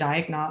is a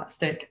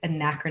diagnostic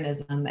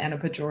anachronism and a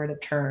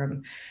pejorative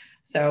term.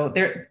 So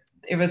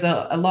it was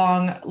a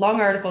long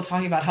article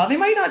talking about how they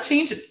might not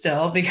change it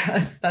still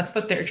because that's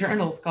what their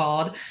journal's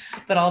called,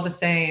 but all the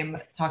same,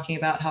 talking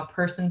about how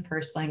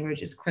person-first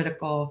language is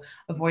critical.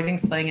 Avoiding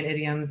slang and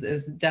idioms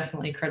is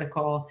definitely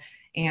critical,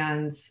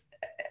 and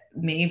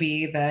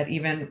maybe that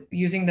even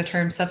using the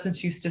term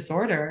substance use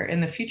disorder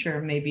in the future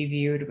may be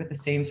viewed with the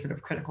same sort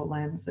of critical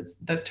lens that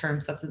the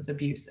term substance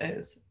abuse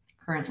is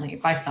currently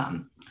by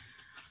some.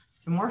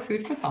 Some more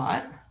food for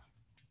thought.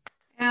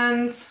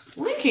 And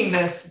linking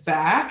this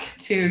back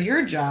to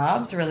your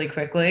jobs really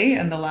quickly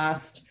in the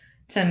last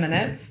 10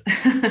 minutes.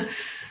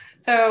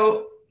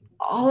 So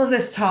all of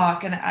this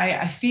talk, and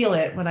I feel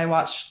it when I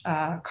watch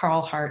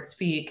Carl Hart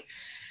speak,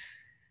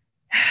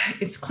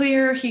 it's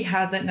clear he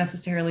hasn't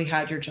necessarily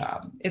had your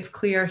job. It's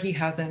clear he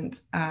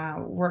hasn't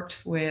worked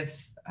with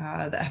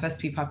the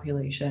FSP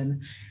population,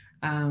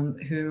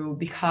 who,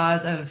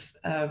 because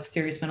of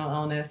serious mental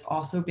illness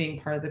also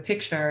being part of the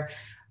picture,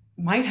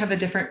 might have a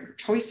different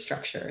choice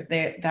structure.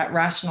 That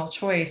rational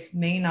choice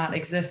may not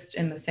exist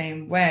in the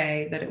same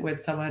way that it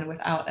would someone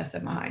without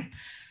SMI.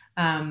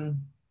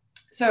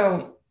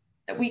 So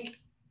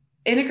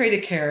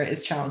integrated care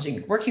is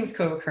challenging. Working with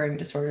co-occurring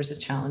disorders is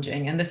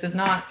challenging. And this is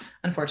not,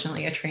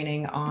 unfortunately, a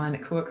training on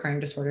co-occurring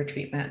disorder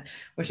treatment,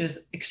 which is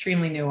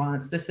extremely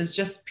nuanced. This is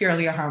just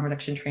purely a harm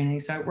reduction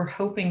training. So we're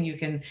hoping you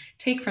can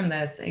take from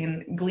this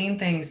and glean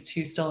things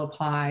to still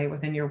apply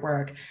within your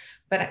work.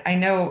 But I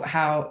know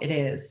how it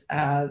is.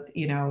 I'm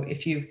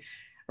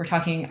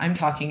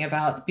talking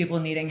about people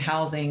needing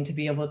housing to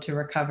be able to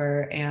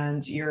recover,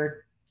 and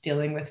you're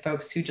dealing with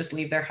folks who just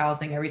leave their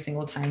housing every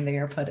single time they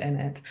are put in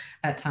it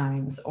at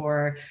times,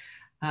 or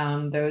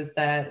those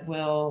that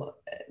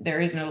there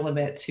is no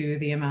limit to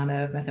the amount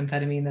of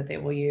methamphetamine that they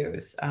will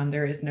use.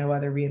 There is no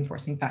other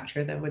reinforcing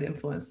factor that would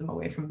influence them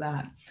away from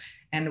that.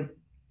 And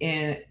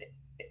in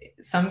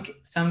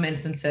some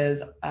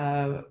instances,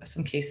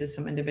 some cases,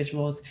 some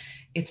individuals,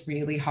 it's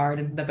really hard.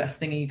 And the best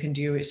thing you can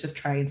do is just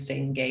try and stay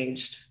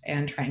engaged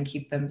and try and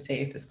keep them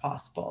safe as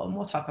possible. And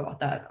we'll talk about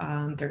that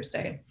on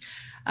Thursday.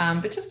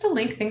 But just to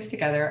link things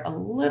together a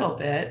little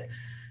bit.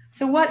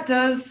 So what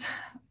does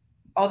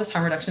all this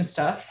harm reduction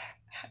stuff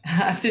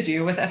have to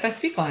do with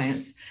FSP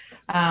clients?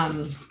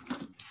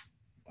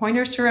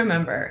 Pointers to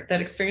remember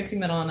that experiencing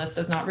mental illness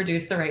does not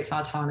reduce the right to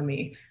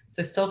autonomy.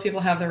 So still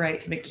people have the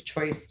right to make the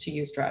choice to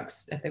use drugs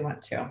if they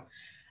want to.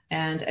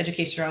 And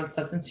education around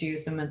substance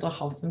use and mental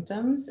health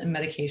symptoms and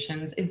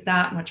medications is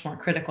that much more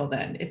critical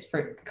then. It's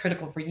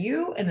critical for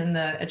you, and then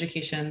the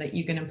education that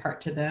you can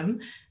impart to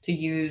them to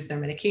use their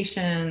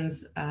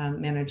medications,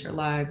 manage their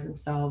lives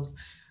themselves,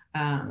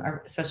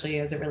 especially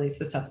as it relates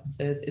to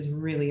substances, is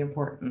really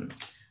important.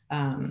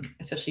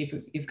 Especially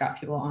if you've got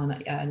people on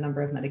a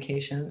number of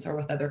medications or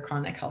with other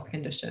chronic health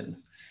conditions.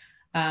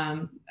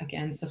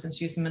 Again, substance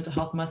use and mental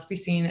health must be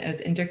seen as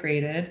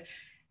integrated,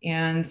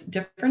 and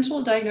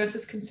differential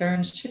diagnosis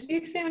concerns should be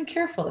examined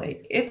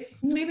carefully. It's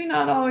maybe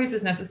not always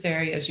as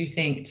necessary as you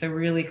think to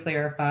really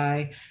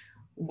clarify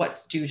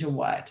what's due to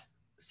what.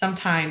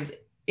 Sometimes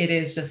it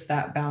is just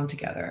that bound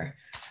together.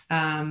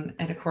 And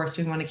of course,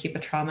 we want to keep a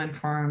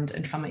trauma-informed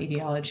and trauma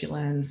etiology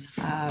lens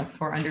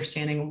for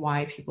understanding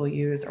why people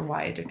use or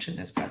why addiction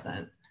is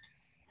present.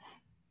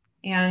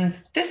 And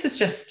this is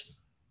just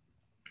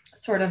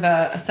sort of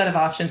a set of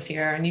options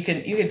here. And you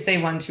can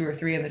say 1, 2, or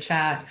 3 in the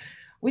chat.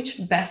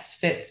 Which best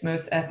fits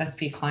most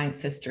FSP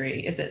clients'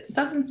 history? Is it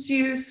substance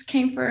use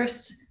came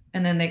first,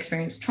 and then they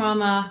experienced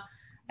trauma,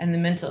 and the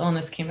mental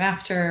illness came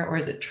after? Or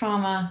is it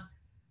trauma,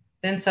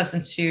 then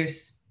substance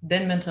use,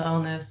 then mental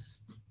illness?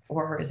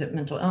 Or is it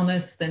mental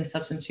illness, then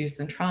substance use,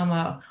 then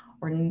trauma,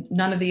 or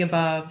none of the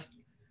above?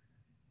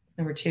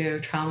 Number 2,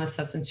 trauma,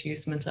 substance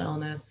use, mental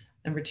illness.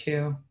 Number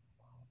 2,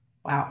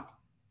 wow,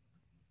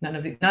 none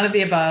of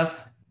the above.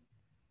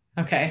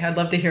 Okay, I'd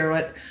love to hear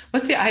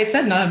I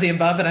said none of the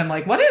above, and I'm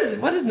like, what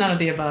is none of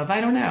the above? I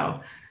don't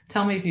know.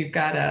 Tell me if you've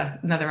got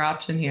another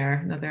option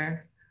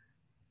here,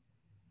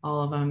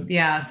 all of them.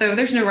 Yeah, so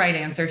there's no right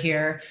answer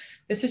here.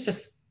 This is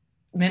just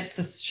meant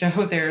to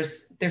show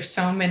there's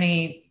so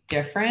many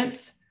different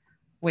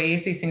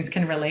ways these things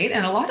can relate.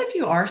 And a lot of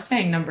you are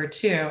saying number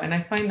 2, and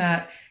I find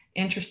that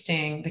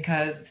interesting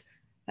because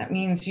that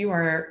means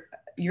you're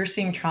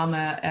seeing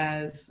trauma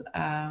as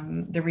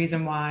the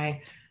reason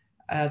why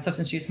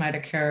substance use might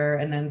occur,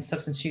 and then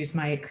substance use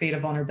might create a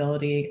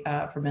vulnerability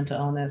for mental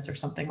illness or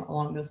something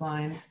along those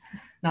lines.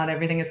 Not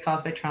everything is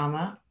caused by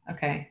trauma.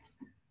 Okay,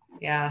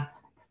 yeah.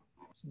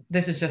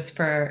 This is just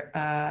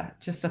for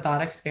just a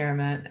thought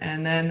experiment.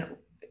 And then,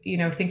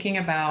 thinking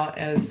about,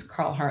 as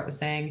Carl Hart was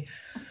saying,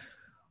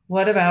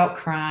 what about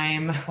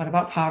crime? What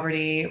about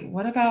poverty?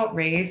 What about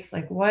race?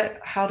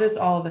 How does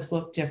all of this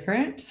look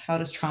different? How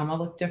does trauma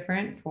look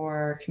different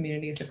for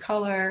communities of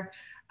color?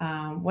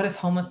 What if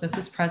homelessness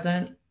is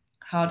present?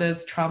 How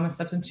does trauma,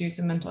 substance use,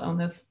 and mental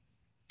illness,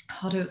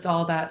 how does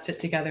all that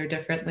fit together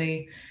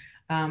differently,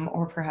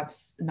 or perhaps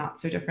not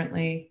so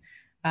differently?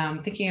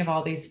 Thinking of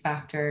all these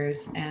factors,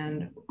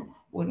 and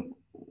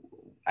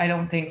I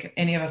don't think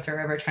any of us are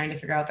ever trying to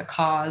figure out the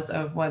cause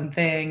of one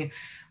thing.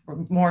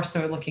 We're more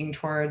so looking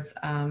towards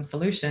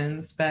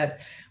solutions. But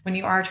when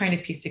you are trying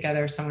to piece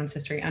together someone's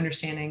history,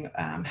 understanding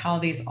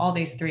how all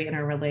these 3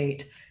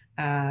 interrelate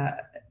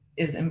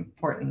is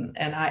important.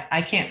 And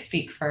I can't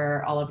speak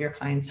for all of your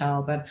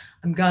clientele, but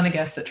I'm going to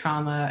guess that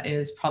trauma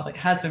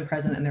has been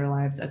present in their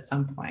lives at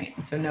some point.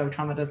 So no,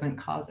 trauma doesn't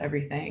cause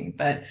everything,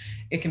 but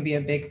it can be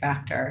a big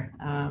factor.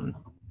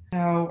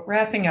 So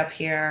wrapping up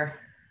here,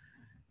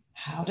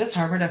 how does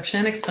harm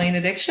reduction explain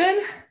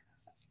addiction?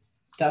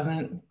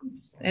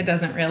 It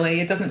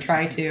doesn't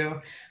try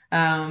to.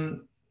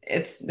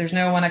 There's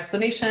no one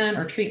explanation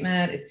or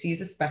treatment. It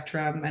sees a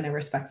spectrum and it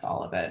respects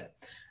all of it.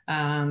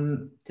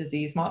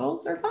 Disease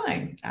models are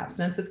fine.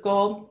 Abstinence is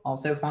goal,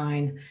 also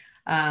fine,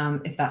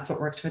 if that's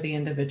what works for the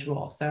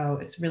individual. So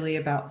it's really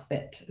about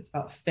fit. It's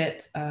about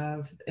fit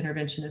of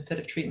intervention and fit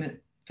of treatment,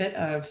 fit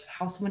of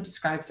how someone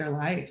describes their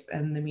life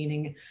and the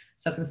meaning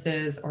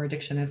substances or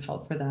addiction has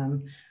held for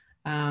them.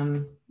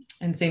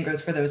 And same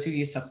goes for those who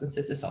use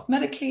substances to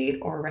self-medicate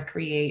or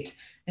recreate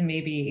and may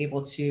be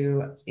able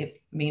to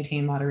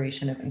maintain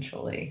moderation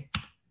eventually.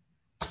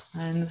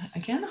 And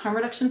again, harm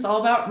reduction is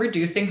all about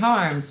reducing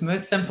harms.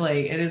 Most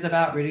simply, it is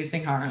about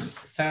reducing harms.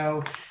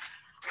 So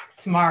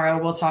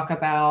tomorrow we'll talk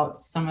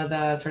about some of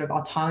the sort of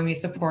autonomy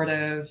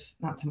supportive,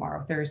 not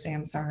tomorrow, Thursday,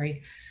 I'm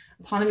sorry,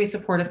 autonomy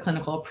supportive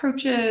clinical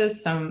approaches,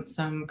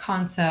 some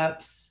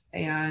concepts,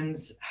 and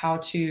how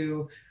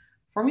to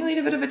formulate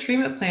a bit of a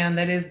treatment plan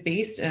that is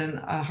based in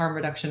a harm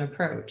reduction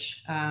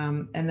approach.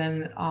 And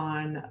then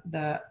on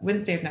the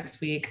Wednesday of next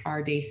week,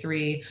 our day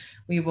 3,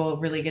 we will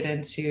really get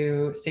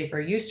into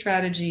safer use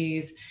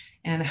strategies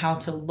and how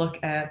to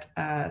look at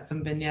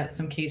some vignettes,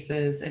 some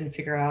cases, and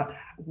figure out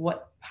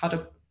how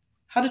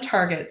to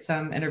target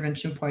some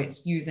intervention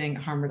points using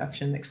harm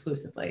reduction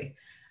exclusively.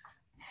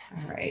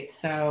 All right,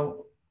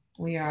 so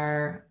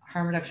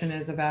harm reduction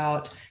is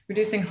about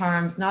reducing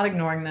harms, not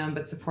ignoring them,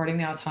 but supporting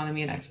the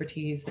autonomy and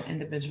expertise that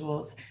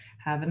individuals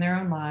have in their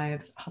own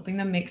lives, helping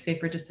them make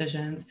safer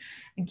decisions,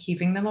 and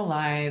keeping them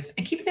alive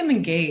and keeping them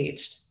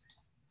engaged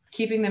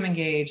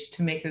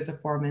to make those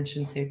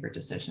aforementioned safer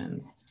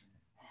decisions.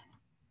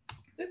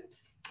 Oops.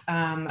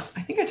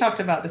 I think I talked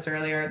about this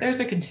earlier. There's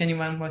a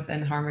continuum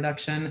within harm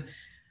reduction.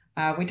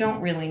 We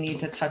don't really need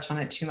to touch on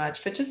it too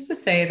much, but just to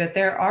say that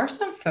there are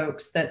some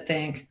folks that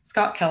think,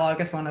 Scott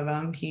Kellogg is one of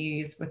them,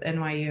 he's with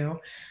NYU,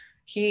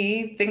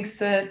 he thinks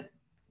that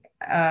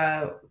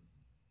harm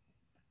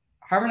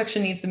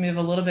reduction needs to move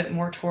a little bit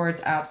more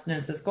towards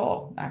abstinence as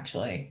goal,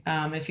 actually.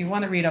 If you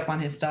want to read up on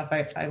his stuff,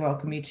 I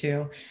welcome you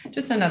to.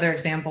 Just another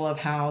example of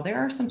how there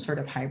are some sort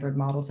of hybrid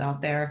models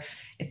out there.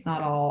 It's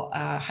not all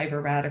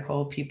hyper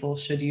radical, people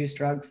should use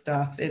drug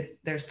stuff.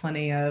 There's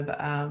plenty of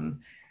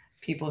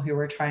people who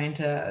are trying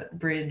to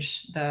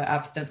bridge the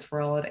abstinence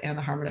world and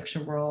the harm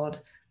reduction world.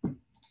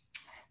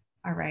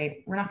 All right,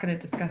 we're not going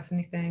to discuss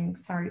anything.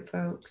 Sorry,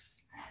 folks.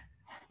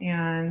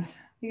 And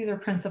these are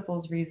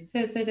principles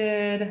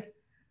revisited.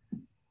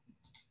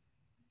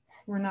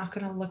 We're not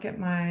going to look at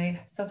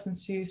my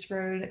substance use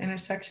road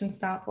intersection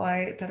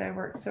stoplight that I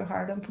worked so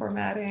hard on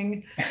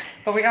formatting,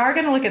 but we are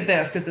going to look at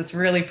this because it's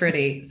really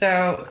pretty.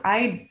 So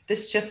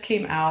this just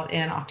came out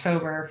in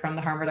October from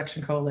the Harm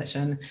Reduction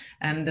Coalition,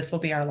 and this will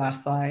be our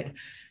last slide.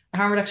 The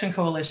Harm Reduction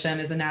Coalition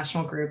is a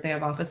national group. They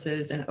have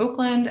offices in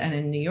Oakland and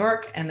in New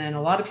York, and then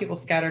a lot of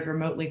people scattered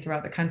remotely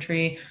throughout the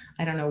country.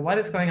 I don't know what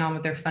is going on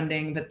with their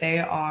funding, but they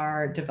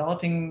are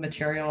developing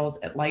materials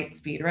at light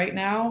speed right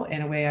now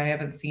in a way I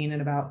haven't seen in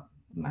about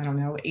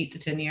 8 to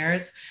 10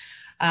 years.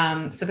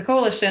 So the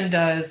coalition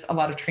does a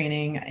lot of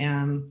training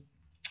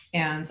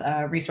and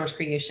resource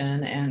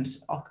creation, and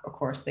of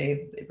course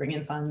they bring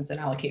in funds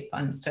and allocate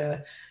funds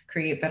to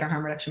create better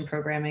harm reduction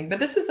programming. But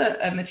this is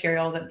a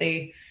material that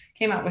they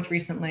came out with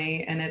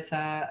recently, and it's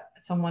a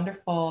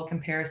wonderful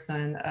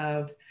comparison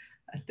of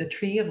the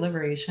tree of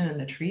liberation and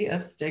the tree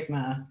of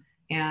stigma.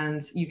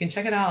 And you can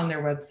check it out on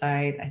their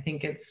website. I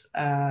think it's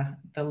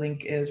the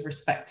link is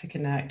Respect to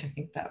Connect. I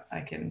think that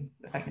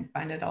if I can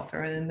find it, I'll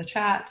throw it in the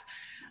chat.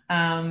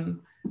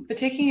 But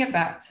taking it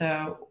back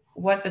to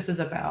what this is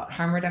about,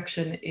 harm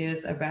reduction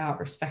is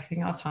about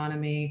respecting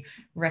autonomy,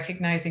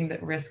 recognizing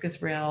that risk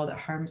is real, that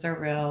harms are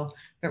real,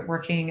 but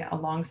working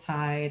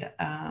alongside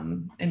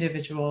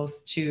individuals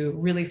to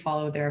really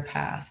follow their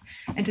path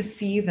and to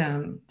see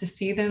them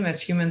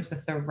as humans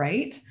with the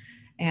right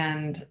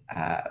and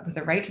with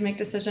the right to make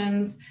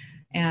decisions,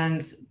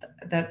 and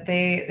that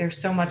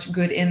there's so much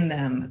good in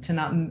them to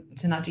not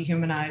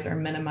dehumanize or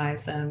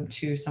minimize them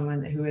to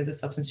someone who is a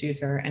substance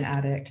user, an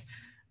addict,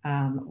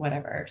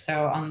 whatever.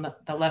 So on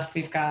the left,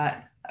 we've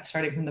got,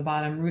 starting from the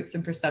bottom, roots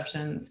and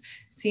perceptions,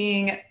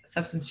 seeing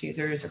substance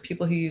users or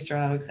people who use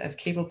drugs as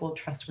capable,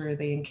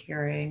 trustworthy, and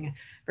caring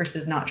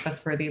versus not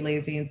trustworthy,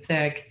 lazy, and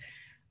sick.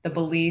 The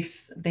beliefs,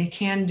 they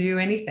can do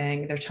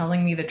anything. They're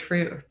telling me the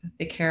truth.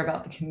 They care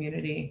about the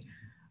community,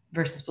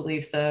 versus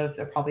beliefs of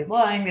they're probably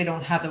lying, they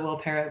don't have the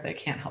willpower, they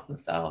can't help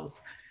themselves.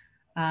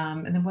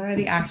 And then what are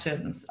the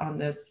actions on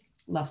this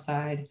left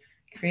side?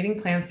 Creating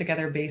plans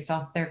together based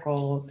off their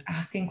goals,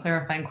 asking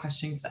clarifying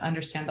questions to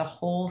understand the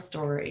whole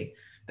story,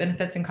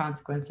 benefits and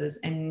consequences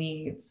and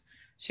needs,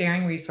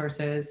 sharing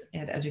resources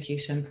and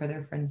education for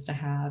their friends to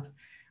have,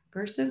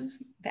 versus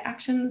the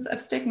actions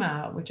of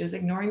stigma, which is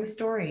ignoring the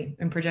story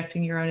and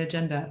projecting your own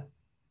agenda.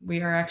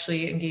 We are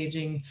actually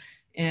engaging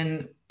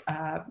in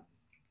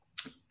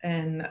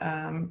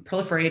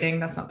proliferating,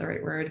 that's not the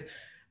right word.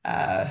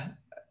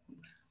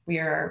 We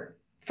are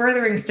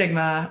furthering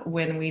stigma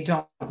when we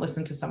don't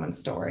listen to someone's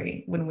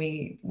story, when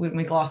we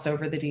gloss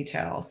over the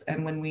details,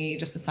 and when we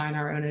just assign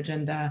our own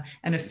agenda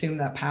and assume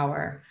that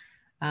power.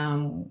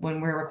 When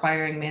we're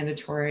requiring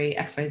mandatory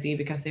XYZ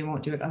because they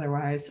won't do it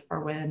otherwise,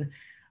 or when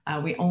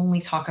we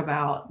only talk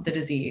about the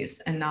disease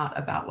and not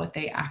about what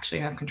they actually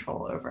have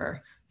control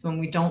over. So when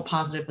we don't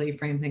positively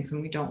frame things,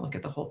 when we don't look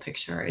at the whole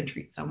picture and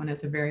treat someone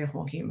as a very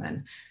whole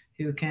human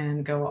who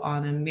can go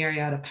on a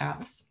myriad of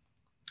paths.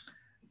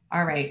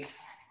 All right,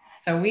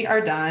 so we are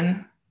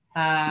done.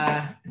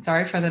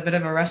 Sorry for the bit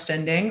of a rushed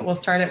ending.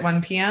 We'll start at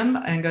 1 p.m.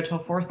 and go till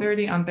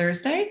 4:30 on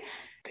Thursday.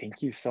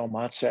 Thank you so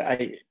much.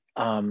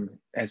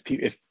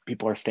 If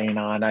people are staying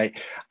on,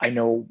 I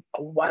know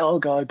a while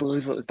ago, I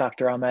believe it was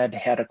Dr. Ahmed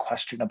had a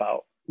question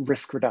about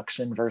risk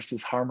reduction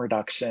versus harm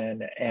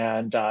reduction.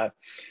 And I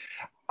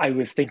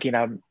was thinking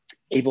I'm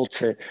able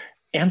to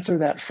answer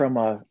that from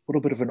a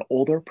little bit of an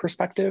older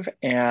perspective.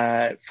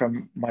 And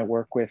from my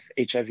work with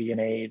HIV and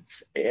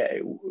AIDS,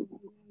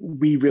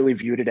 we really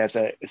viewed it as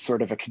a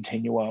sort of a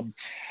continuum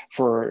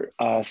for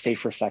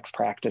safer sex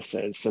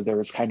practices. So there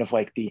was kind of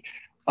like the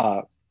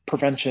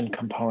prevention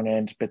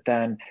component, but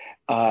then,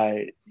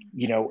 again,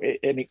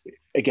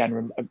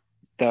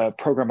 the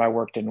program I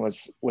worked in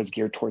was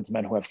geared towards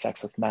men who have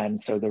sex with men.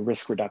 So the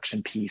risk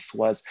reduction piece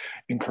was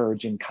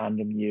encouraging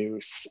condom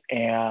use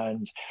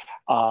and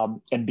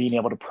being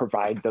able to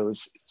provide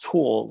those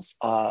tools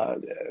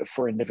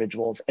for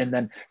individuals. And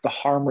then the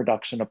harm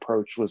reduction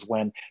approach was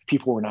when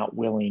people were not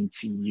willing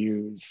to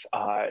use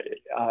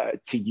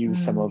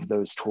some of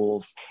those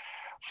tools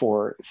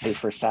for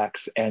safer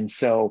sex. And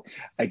so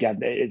again,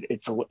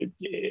 it's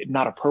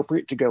not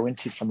appropriate to go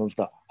into some of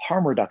the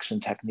harm reduction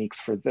techniques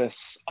for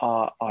this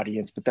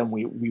audience, but then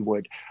we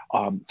would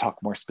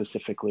talk more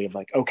specifically of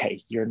like,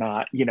 okay, you're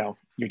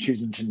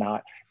choosing to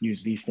not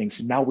use these things.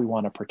 So now we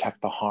want to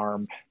protect the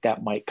harm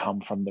that might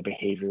come from the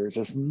behaviors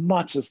as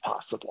much as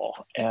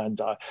possible.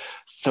 And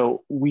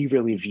so we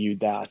really viewed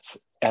that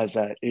as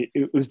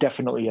it was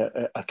definitely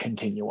a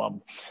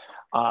continuum.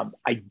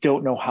 I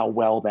don't know how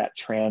well that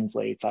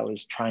translates. I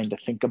was trying to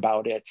think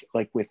about it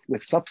like with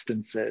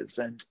substances,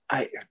 and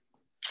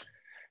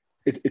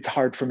it's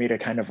hard for me to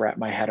kind of wrap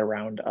my head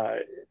around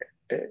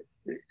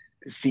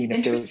seeing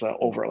if there's an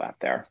overlap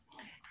there.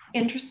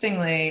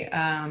 Interestingly,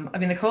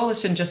 the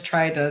coalition just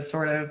tried to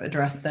sort of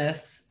address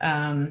this.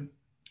 They're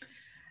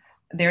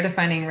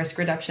defining risk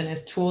reduction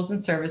as tools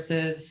and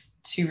services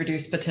to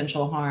reduce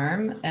potential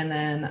harm, and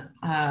then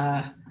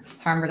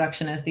harm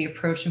reduction as the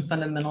approach and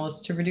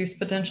fundamentals to reduce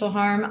potential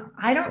harm.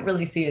 I don't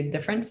really see a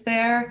difference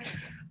there.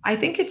 I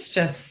think it's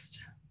just,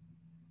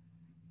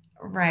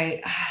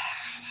 right.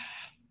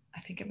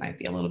 I think it might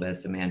be a little bit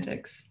of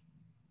semantics,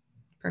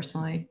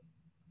 personally.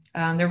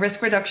 The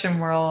risk reduction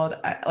world,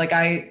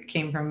 I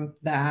came from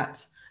that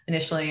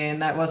initially,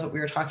 and that was what we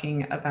were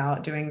talking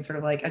about, doing sort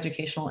of like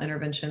educational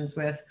interventions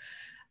with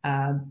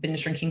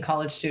binge drinking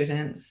college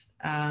students.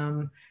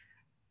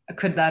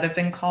 Could that have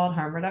been called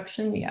harm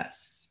reduction? Yes.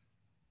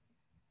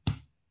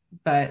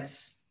 But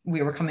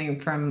we were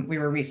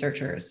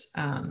researchers,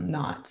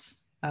 not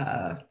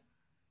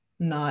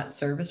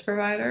service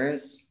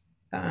providers.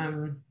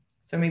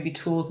 So maybe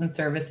tools and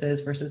services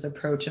versus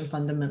approach and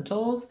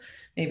fundamentals.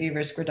 Maybe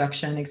risk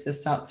reduction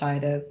exists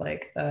outside of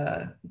like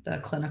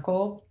the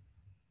clinical,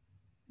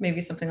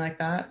 maybe something like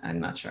that. I'm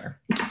not sure.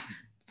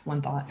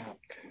 One thought.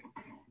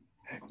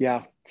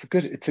 Yeah,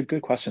 it's a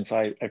good question. So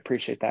I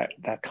appreciate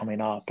that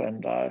coming up,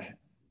 and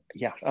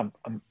I'm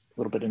a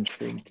little bit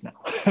intrigued now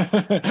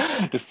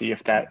to see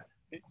if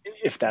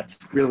that's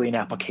really an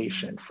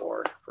application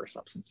for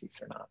substance use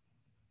or not.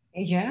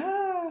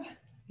 Yeah,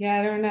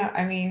 I don't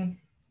know.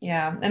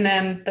 Yeah. And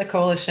then the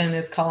coalition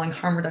is calling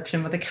harm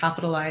reduction with a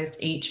capitalized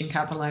H and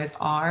capitalized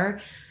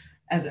R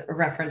as a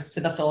reference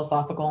to the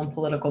philosophical and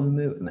political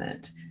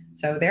movement.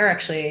 So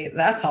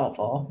that's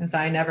helpful because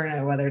I never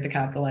know whether to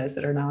capitalize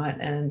it or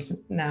not. And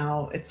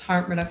now it's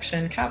harm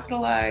reduction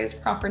capitalized,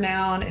 proper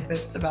noun, if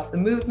it's about the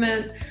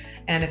movement,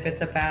 and if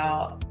it's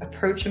about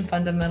approach and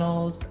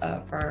fundamentals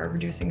for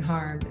reducing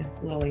harm,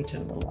 it's little h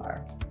and little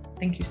r.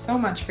 Thank you so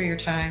much for your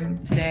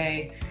time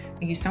today.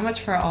 Thank you so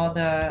much for all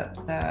the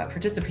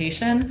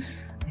participation.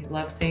 I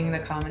love seeing the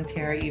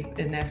commentary,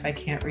 even if I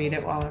can't read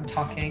it while I'm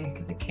talking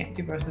because I can't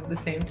do both at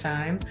the same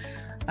time.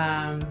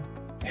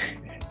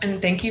 And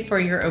thank you for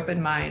your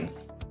open minds.